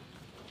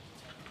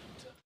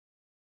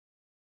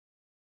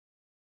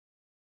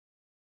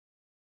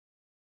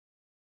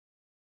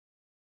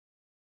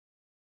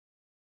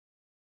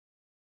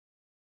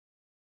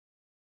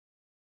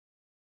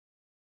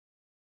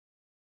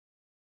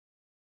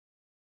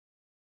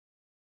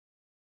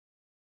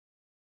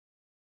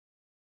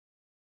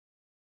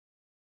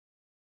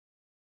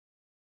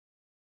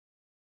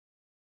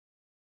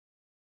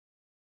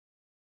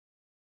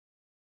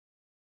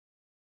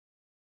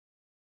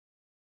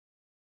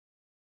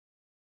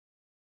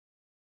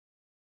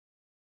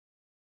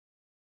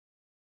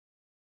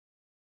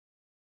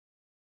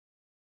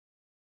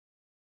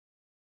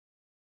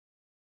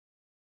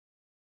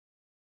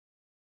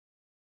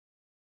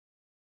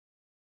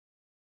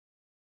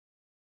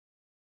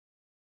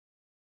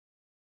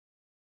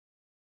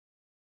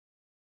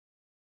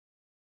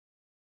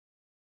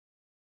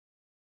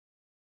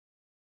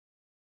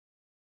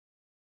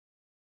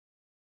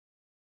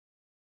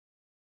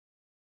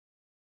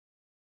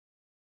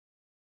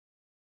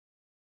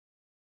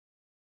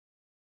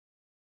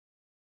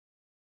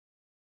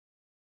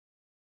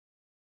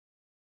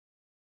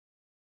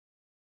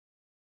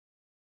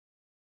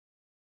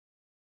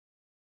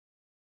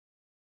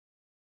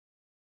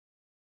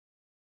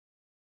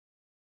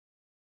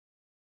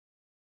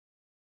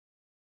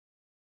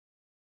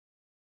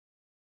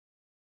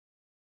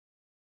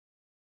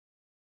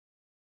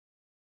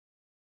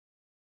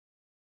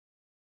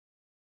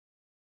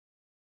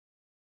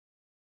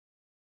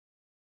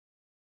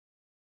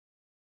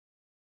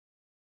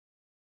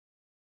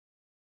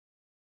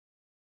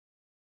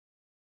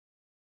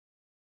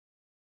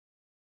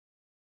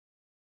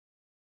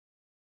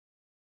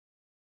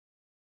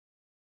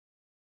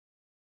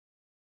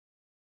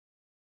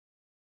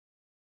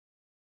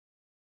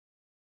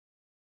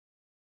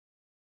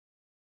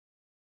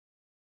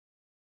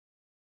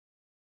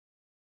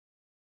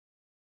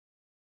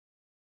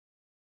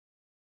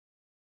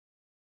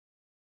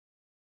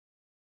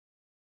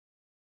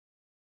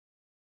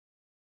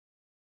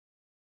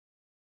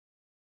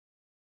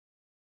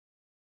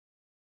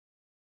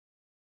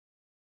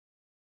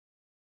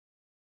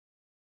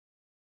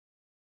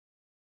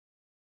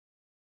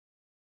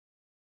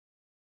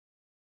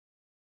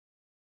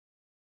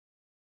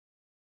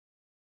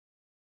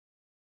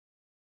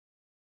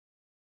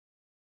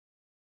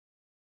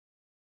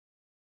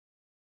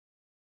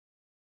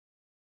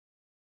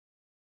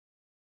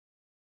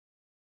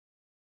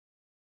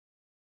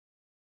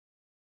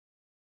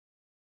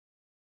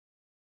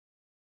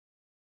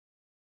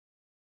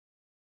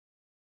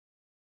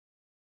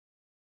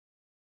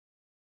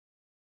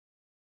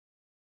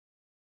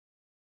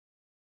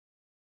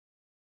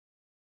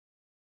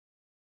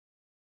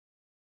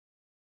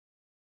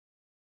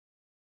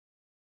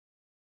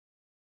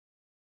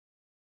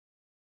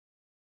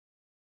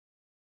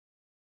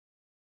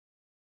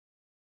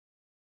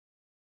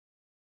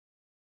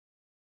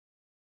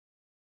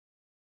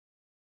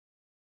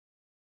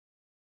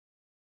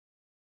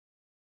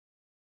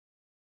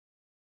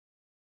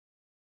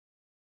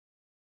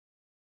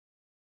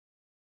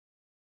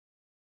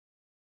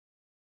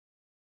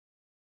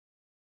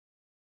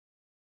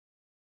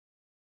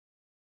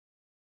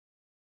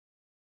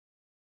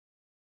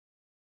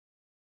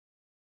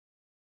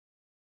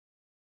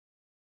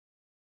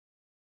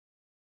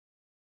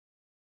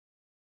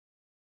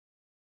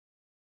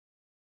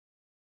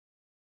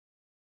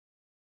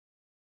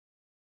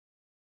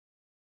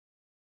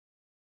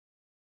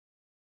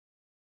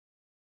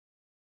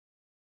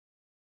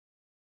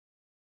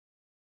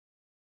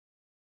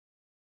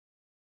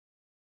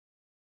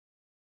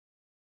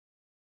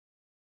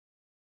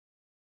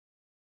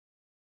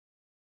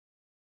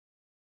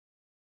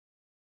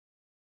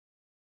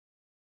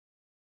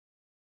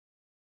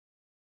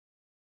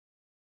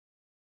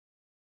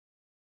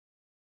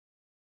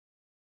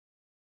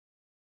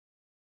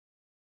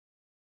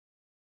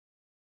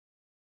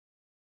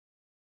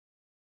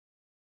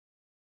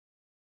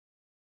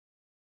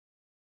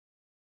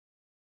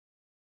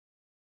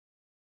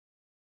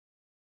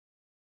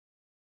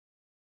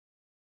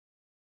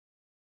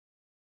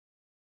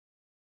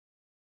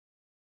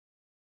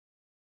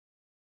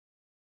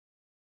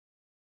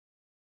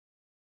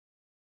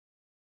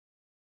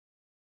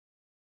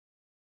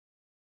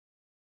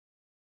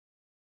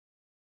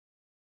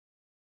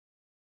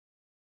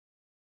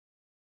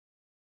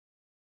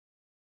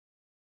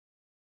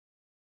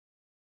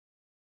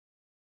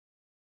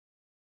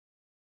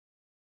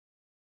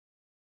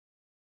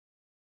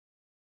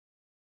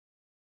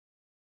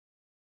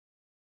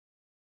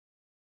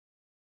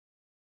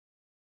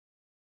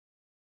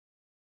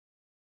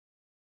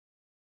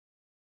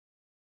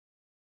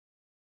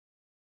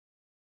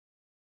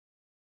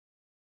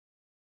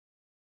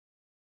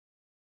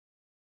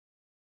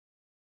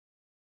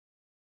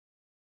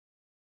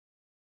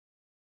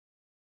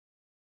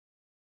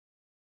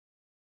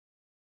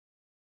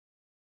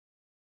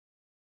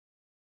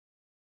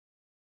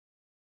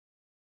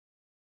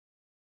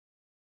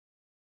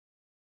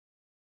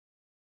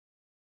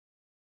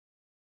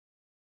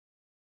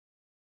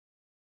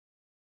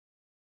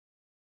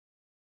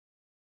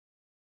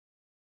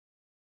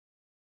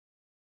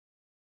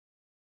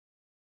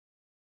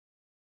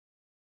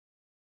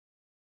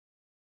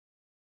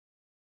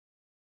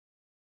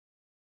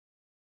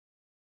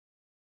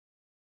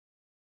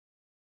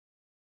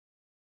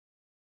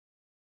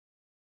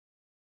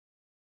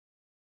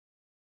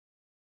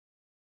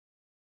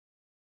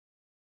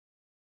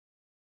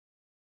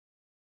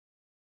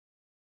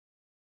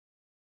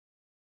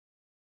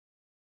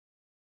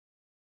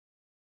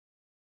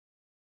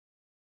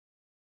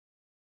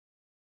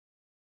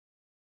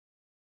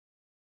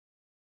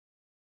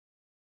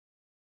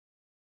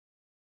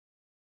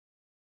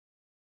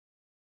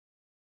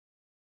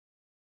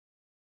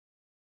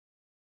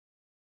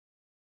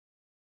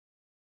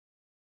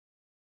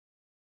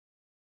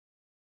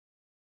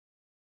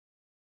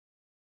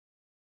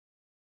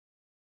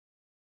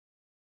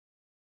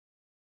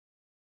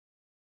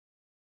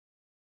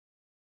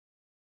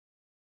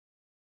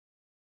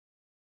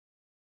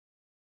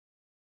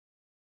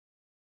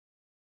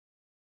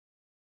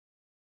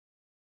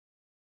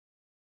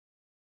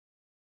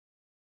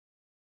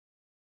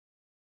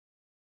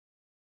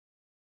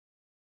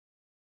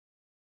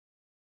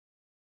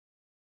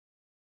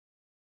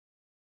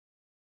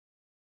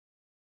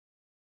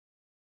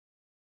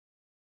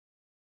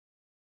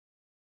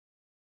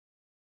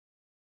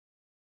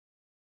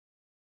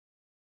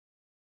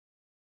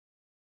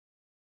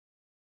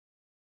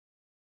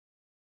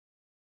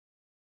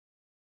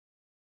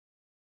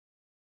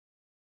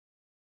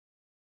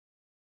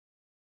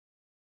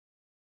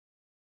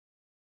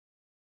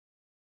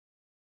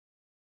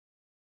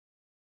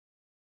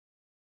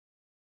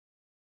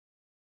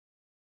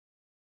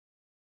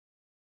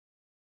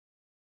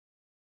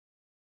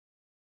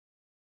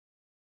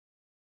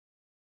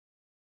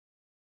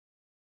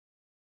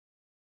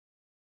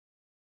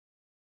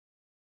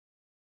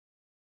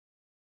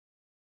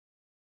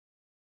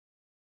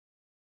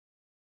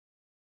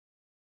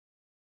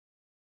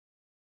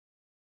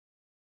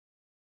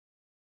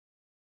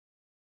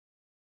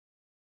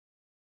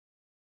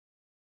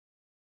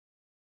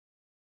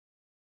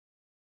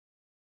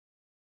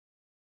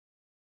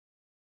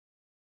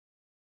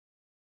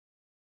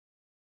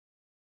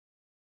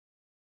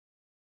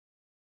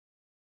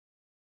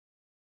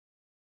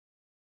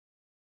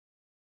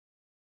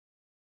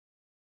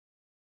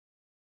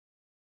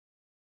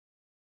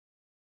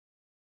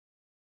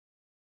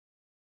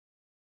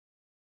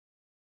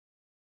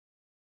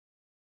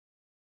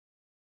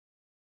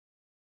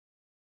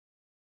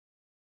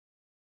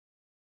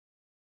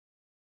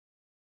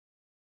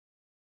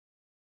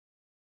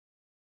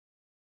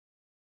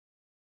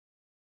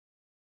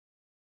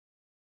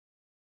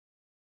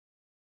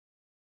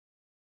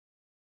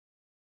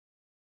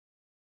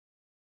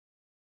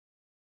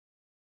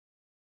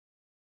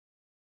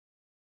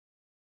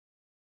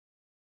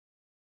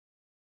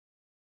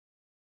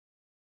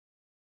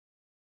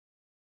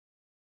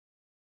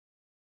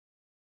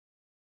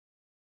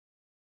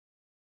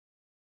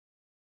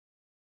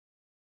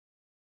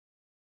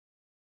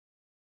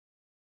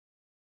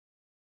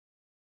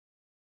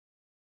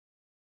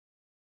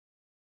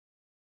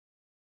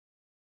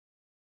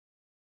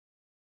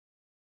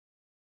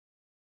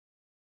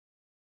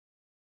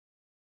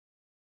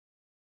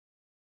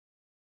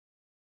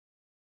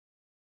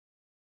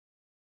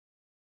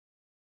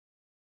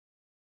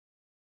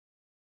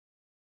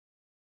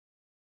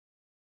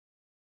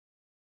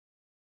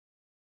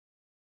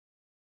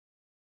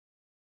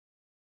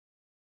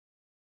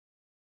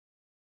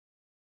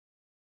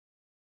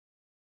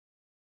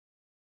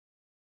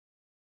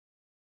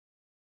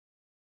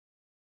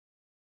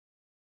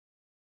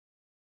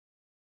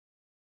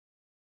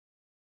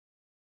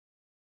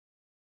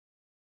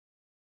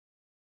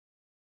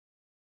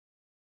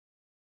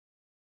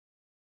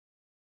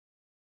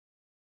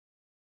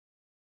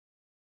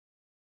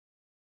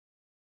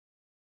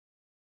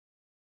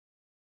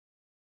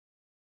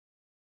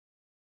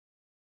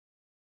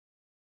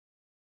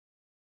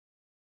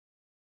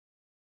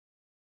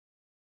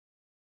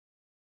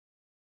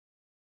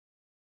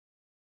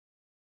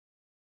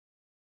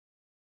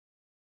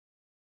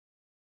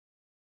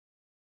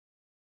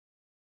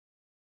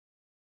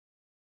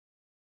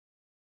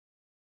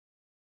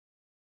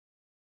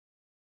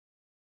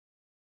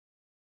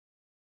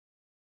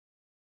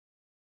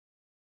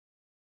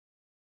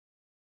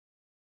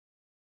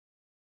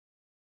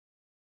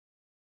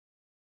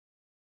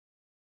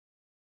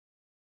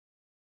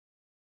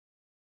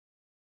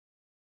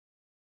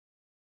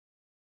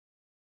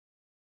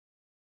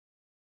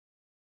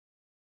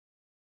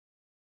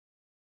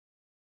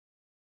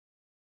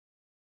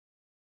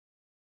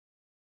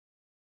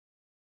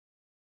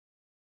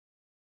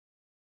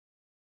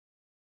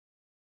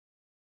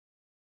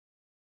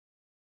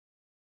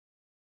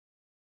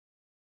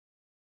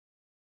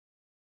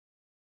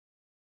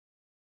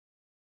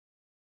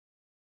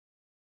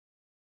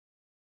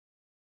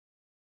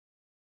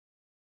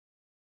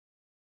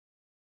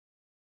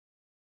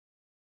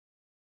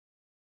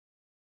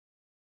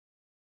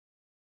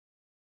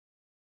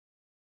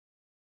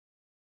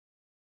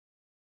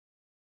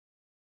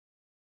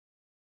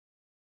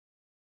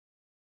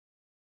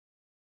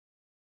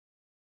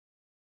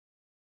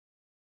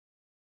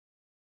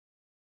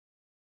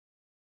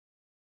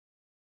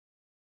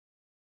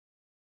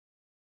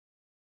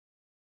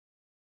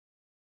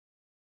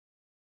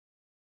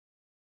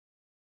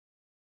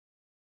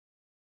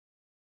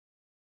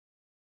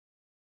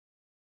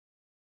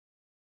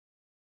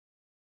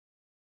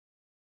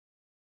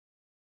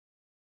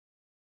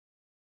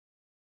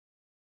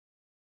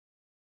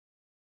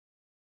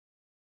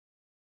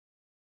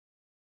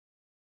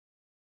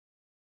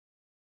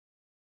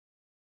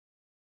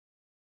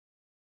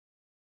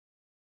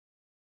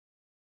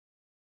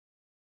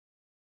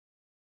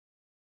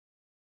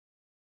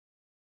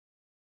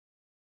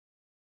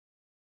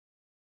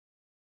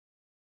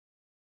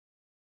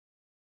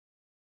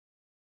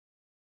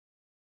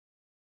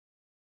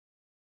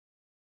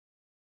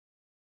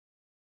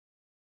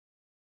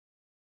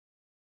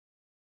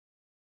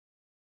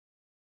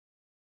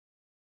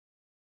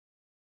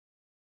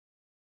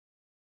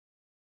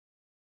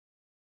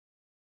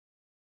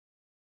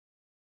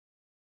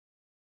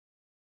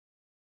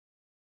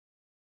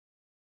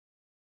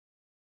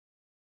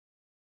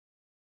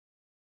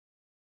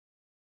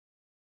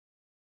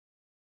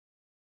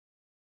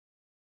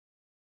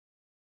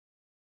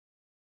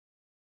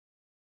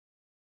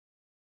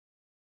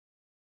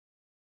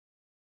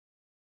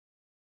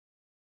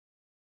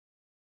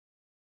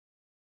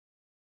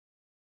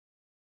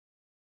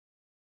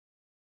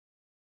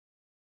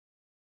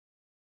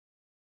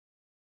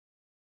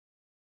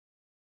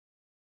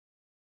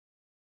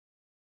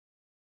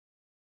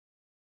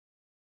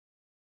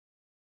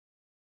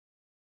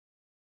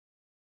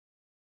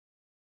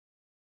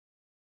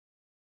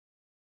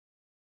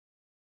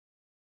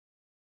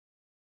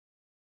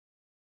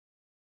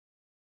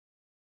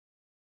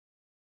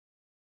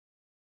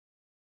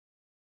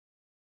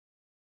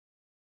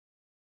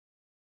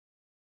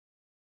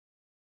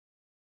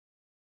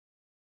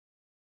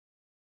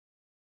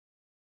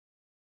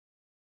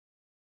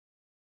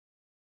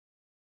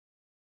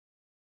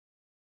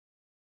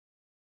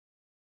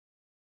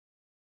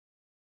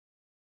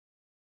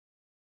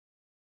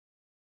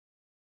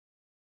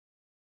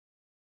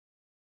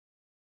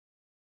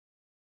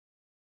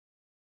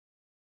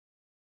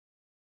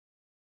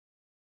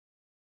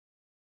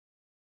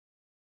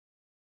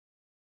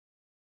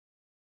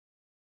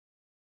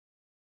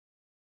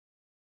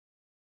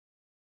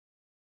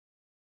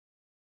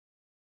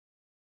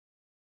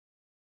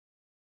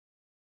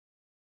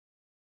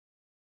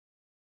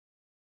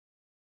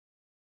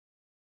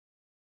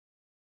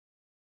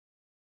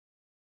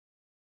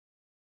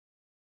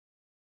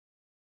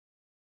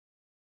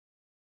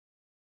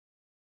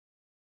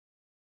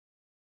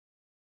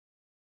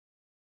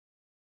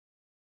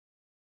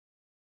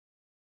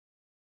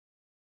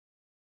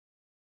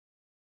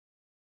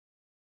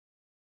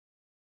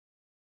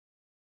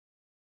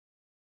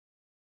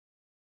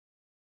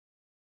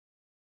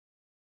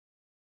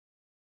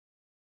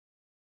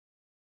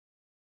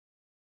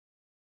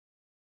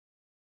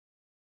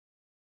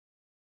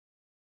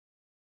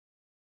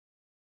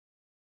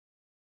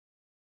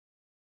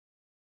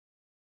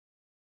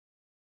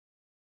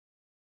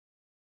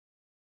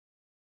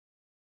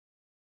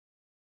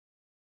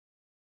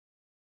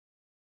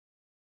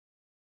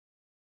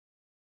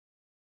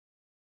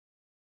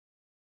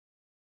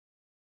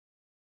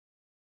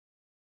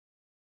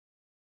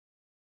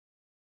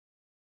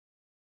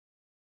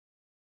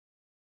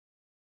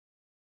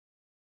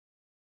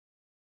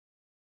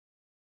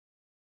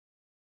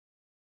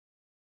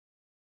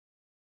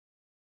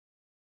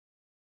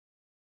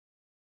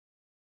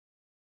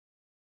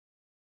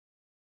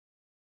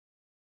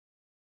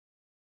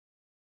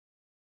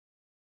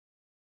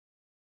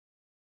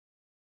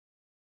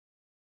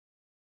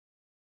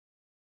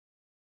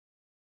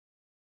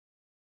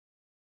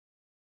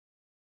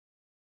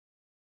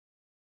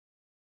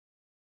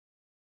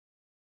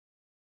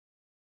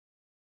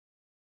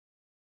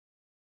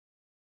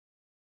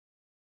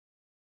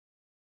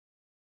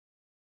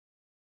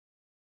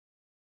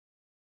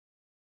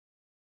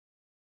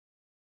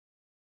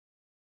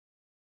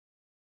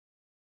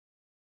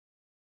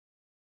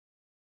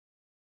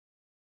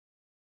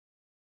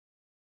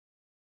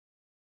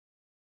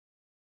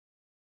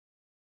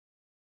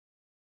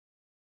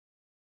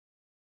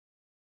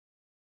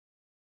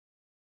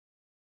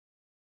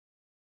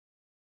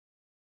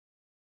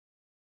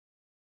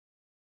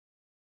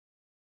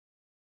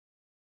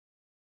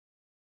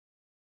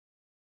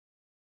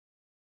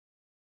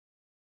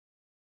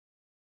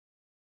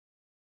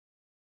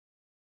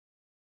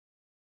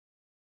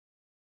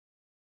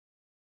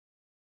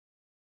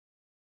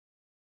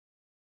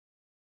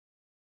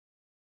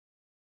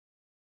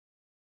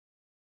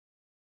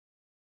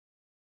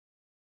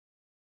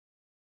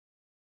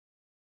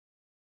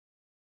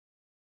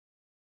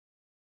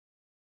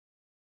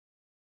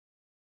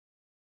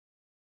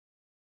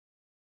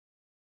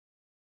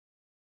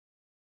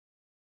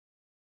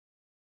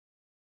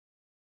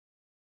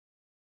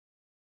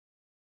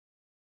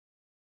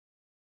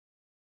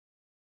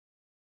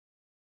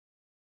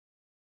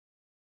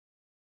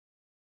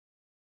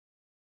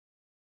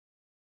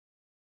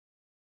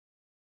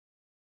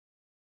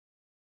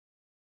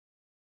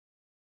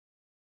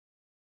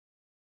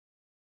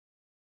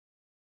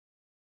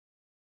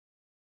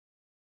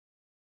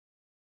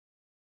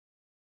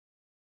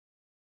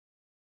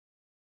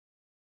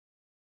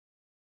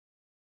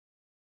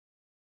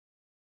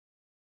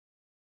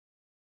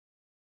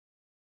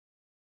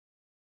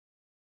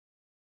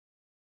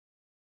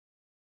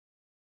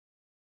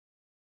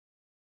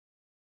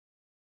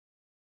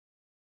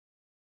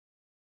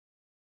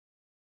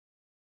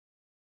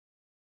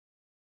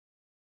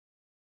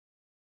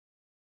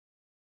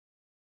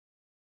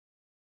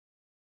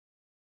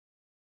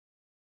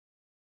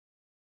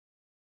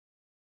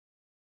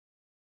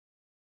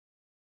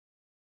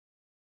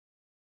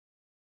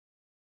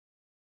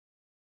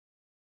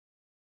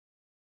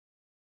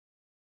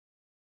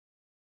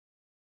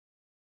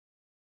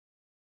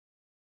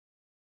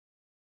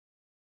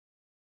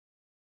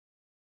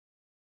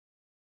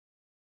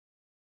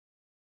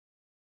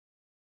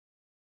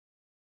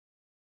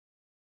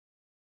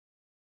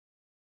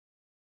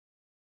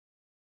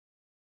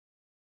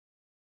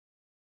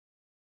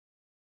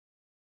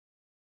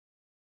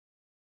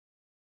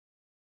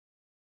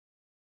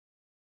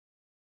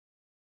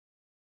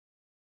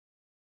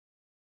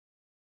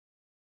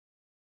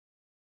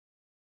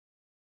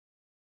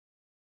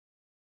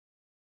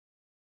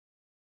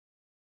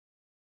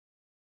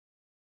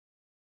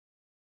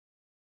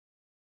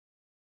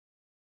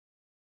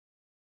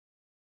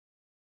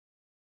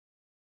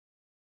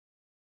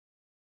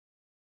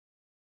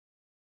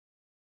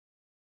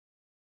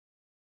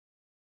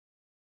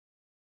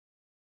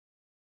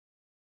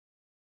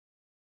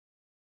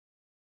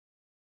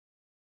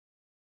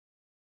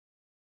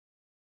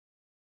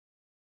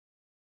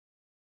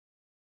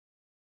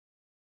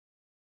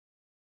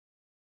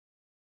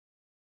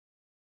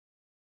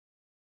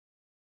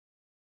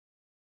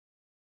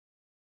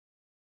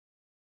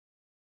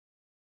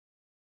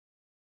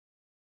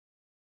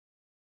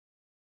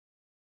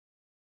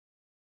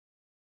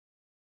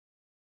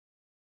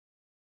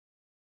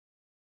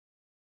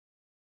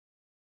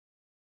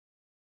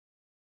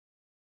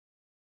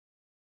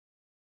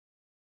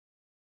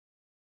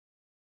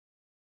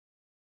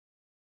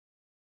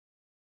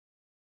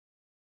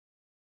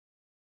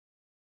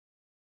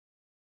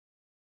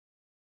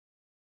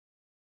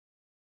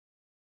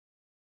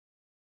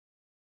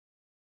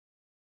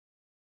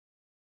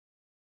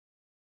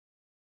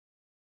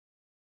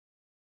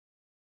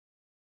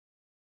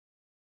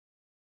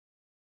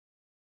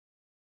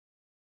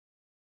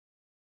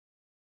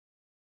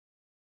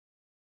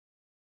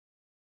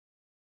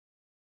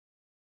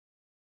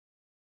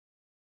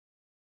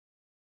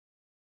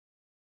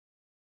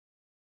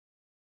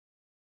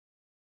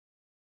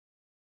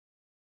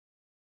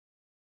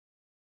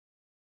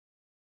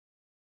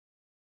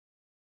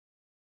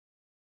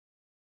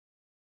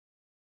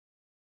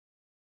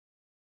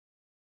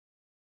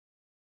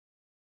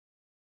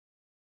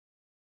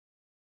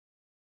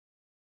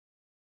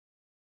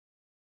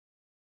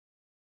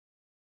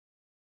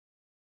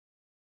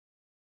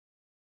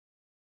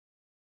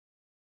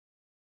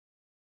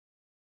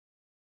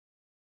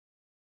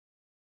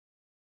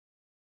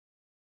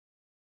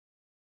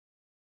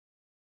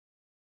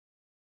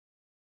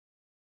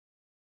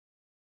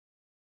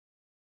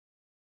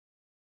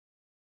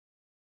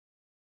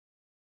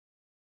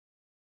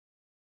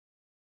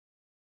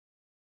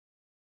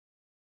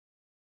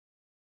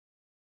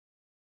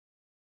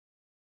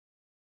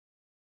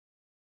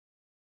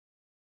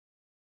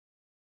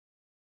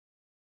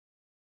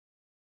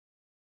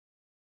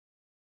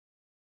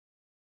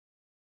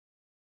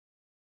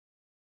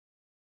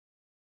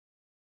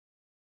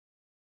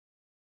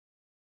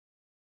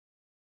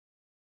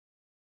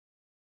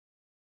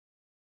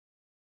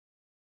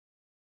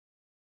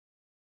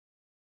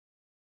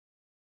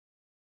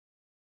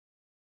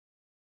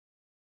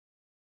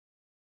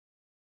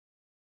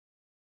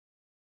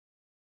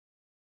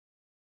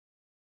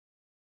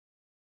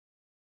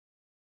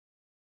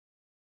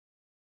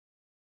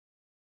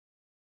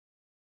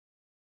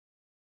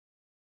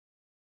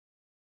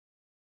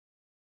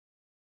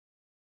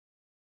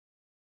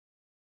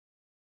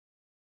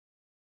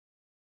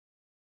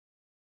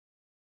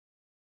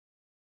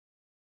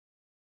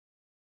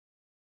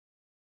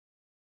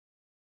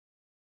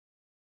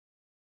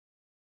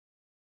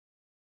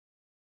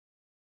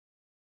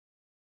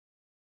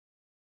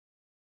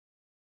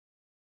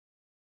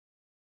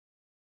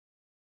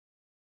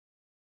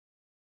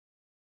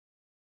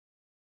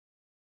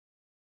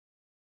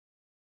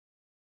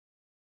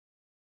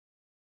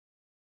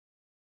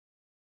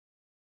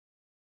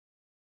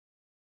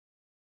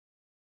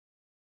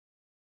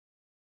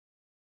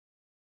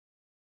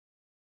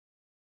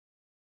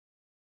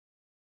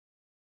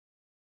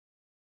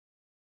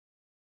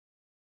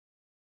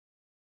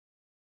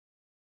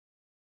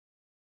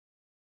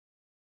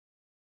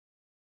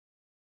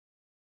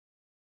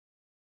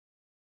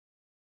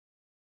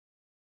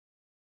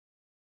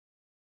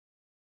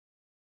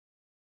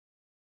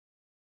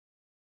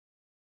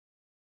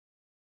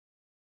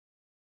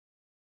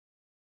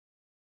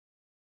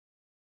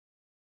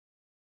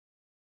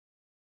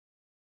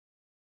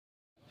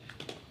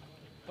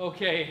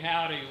 Okay,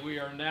 howdy. We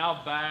are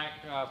now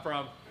back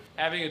from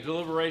having a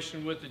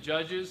deliberation with the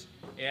judges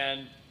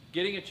and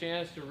getting a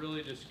chance to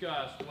really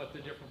discuss what the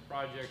different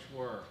projects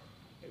were.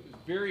 It was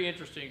very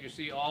interesting to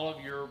see all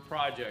of your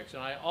projects,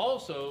 and I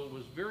also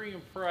was very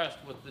impressed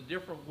with the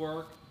different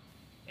work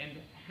and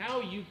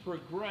how you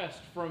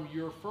progressed from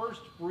your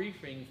first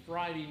briefing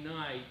Friday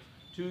night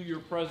to your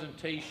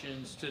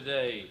presentations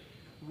today.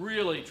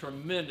 Really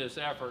tremendous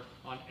effort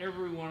on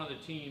every one of the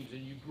teams,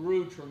 and you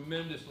grew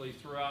tremendously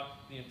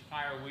throughout the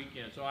entire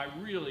weekend. So I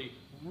really,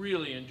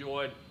 really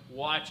enjoyed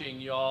watching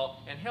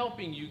y'all and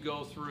helping you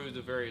go through the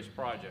various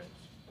projects.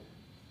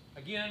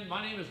 Again,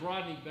 my name is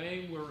Rodney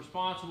Bain. We're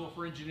responsible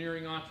for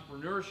engineering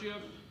entrepreneurship.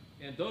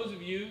 And those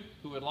of you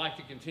who would like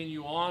to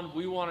continue on,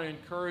 we want to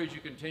encourage you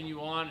to continue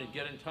on and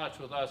get in touch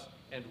with us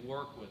and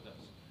work with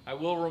us. I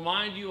will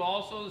remind you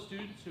also, the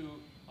students who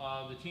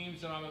the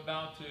teams that I'm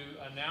about to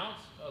announce,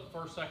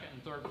 first, second,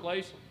 and third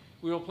place,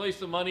 we will place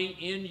the money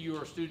in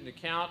your student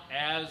account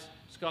as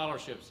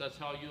scholarships. That's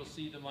how you'll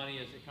see the money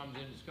as it comes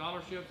into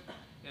scholarships.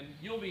 And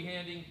you'll be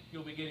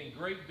getting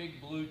great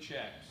big blue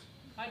checks.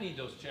 I need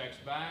those checks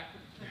back.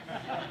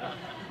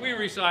 We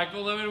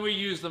recycle them and we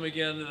use them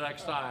again the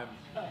next time.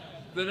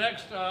 The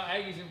next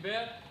Aggies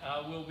Invent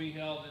will be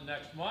held in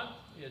next month.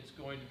 It's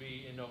going to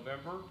be in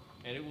November.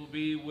 And it will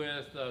be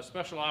with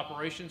Special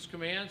Operations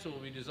Command, so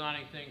we'll be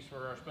designing things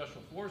for our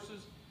Special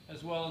Forces,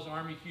 as well as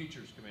Army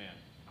Futures Command.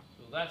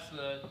 So that's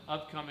the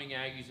upcoming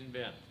Aggies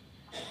Invent.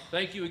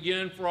 Thank you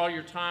again for all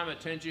your time,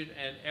 attention,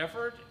 and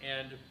effort,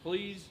 and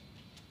please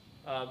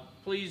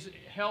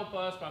help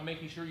us by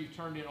making sure you've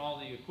turned in all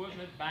the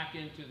equipment back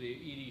into the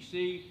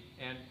EDC,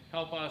 and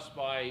help us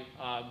by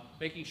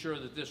making sure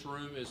that this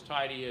room is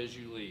tidy as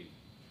you leave.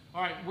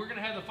 All right, we're going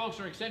to have the folks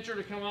from Accenture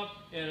to come up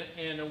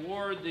and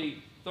award the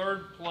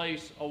third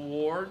place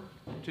award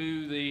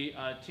to the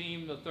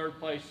team, the third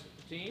place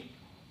team.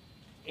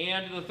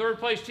 And the third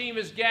place team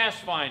is Gas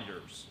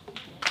Finders.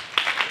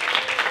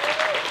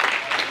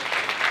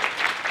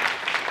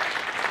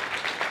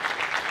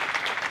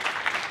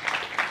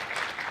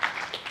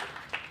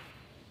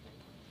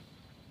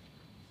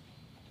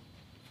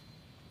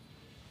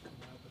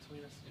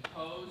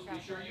 Pose, be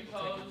sure you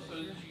pose so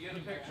that you get a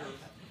picture.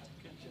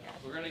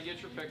 We're going to get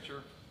your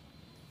picture.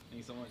 Thank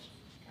you so much.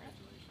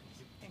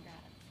 Congrats.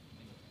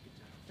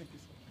 Thank you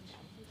so much.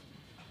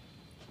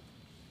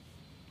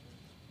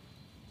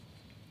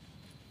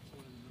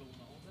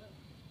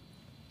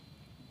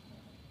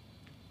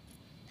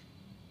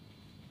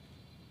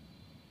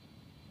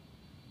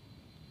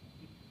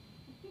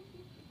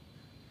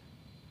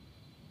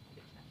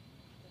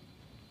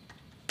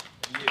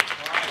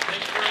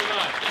 Thank you very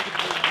much.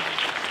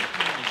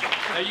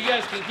 Now you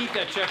guys can keep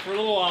that check for a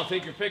little while and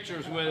take your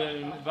pictures with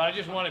it, but I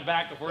just want it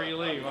back before you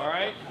leave, all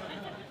right?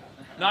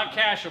 Not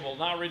cashable,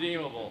 not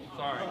redeemable,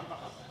 sorry.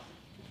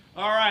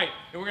 All right,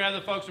 and we're gonna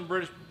have the folks from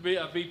British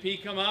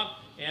BP come up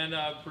and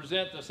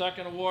present the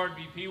second award.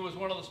 BP was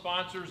one of the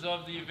sponsors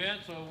of the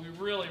event, so we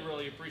really,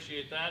 really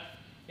appreciate that.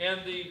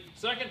 And the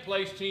second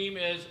place team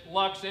is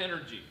Lux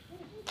Energy.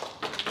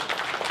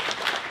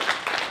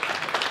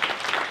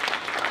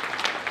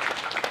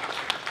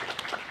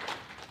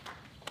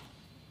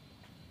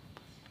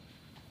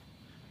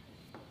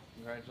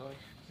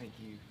 Congratulations. Thank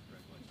you.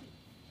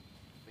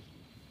 Thank you.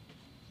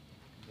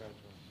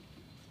 Congratulations.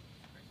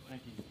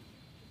 Thank you.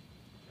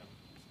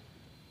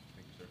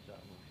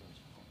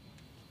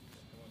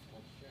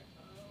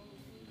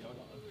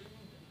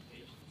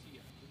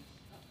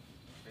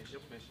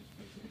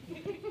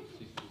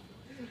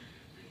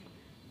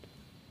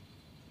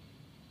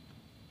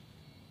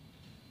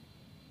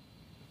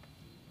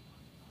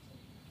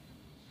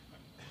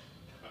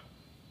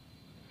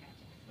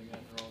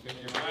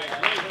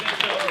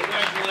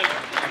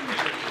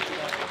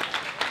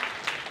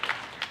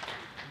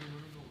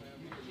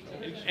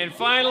 And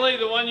finally,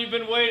 the one you've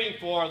been waiting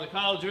for, the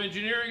College of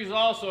Engineering is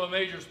also a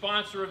major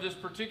sponsor of this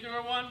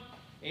particular one.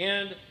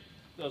 And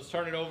let's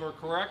turn it over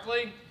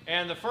correctly.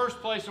 And the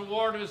first place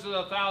award is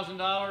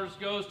 $1,000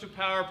 goes to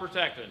Power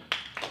Protected.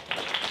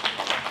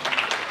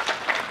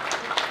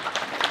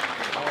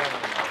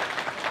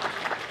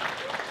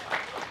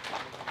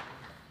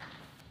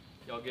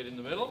 Y'all get in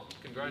the middle.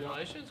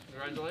 Congratulations,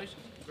 congratulations,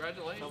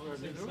 congratulations.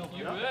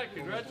 You bet,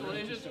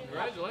 congratulations,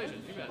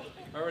 congratulations, you bet.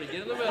 All right,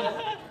 get in the middle,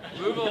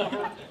 move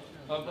over.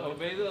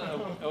 Obey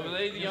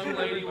the young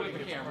lady with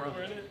the camera.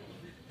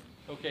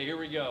 Okay, here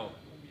we go.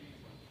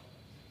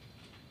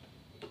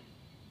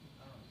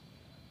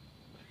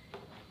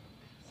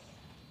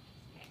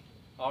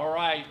 All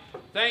right.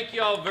 Thank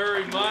you all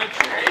very much.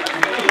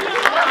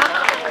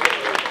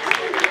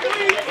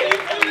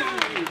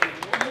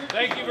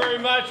 Thank you very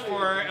much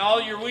for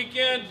all your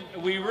weekend.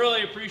 We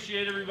really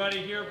appreciate everybody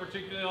here,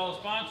 particularly all the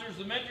sponsors,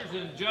 the mentors,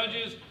 and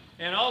judges,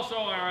 and also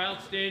our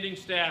outstanding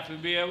staff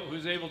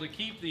who's able to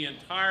keep the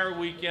entire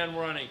weekend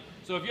running.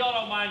 So if y'all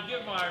don't mind,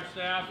 give our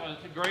staff a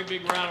great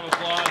big round of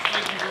applause.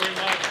 Thank you very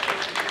much.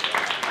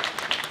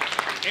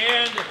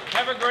 And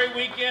have a great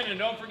weekend, and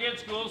don't forget,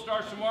 school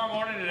starts tomorrow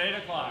morning at 8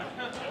 o'clock.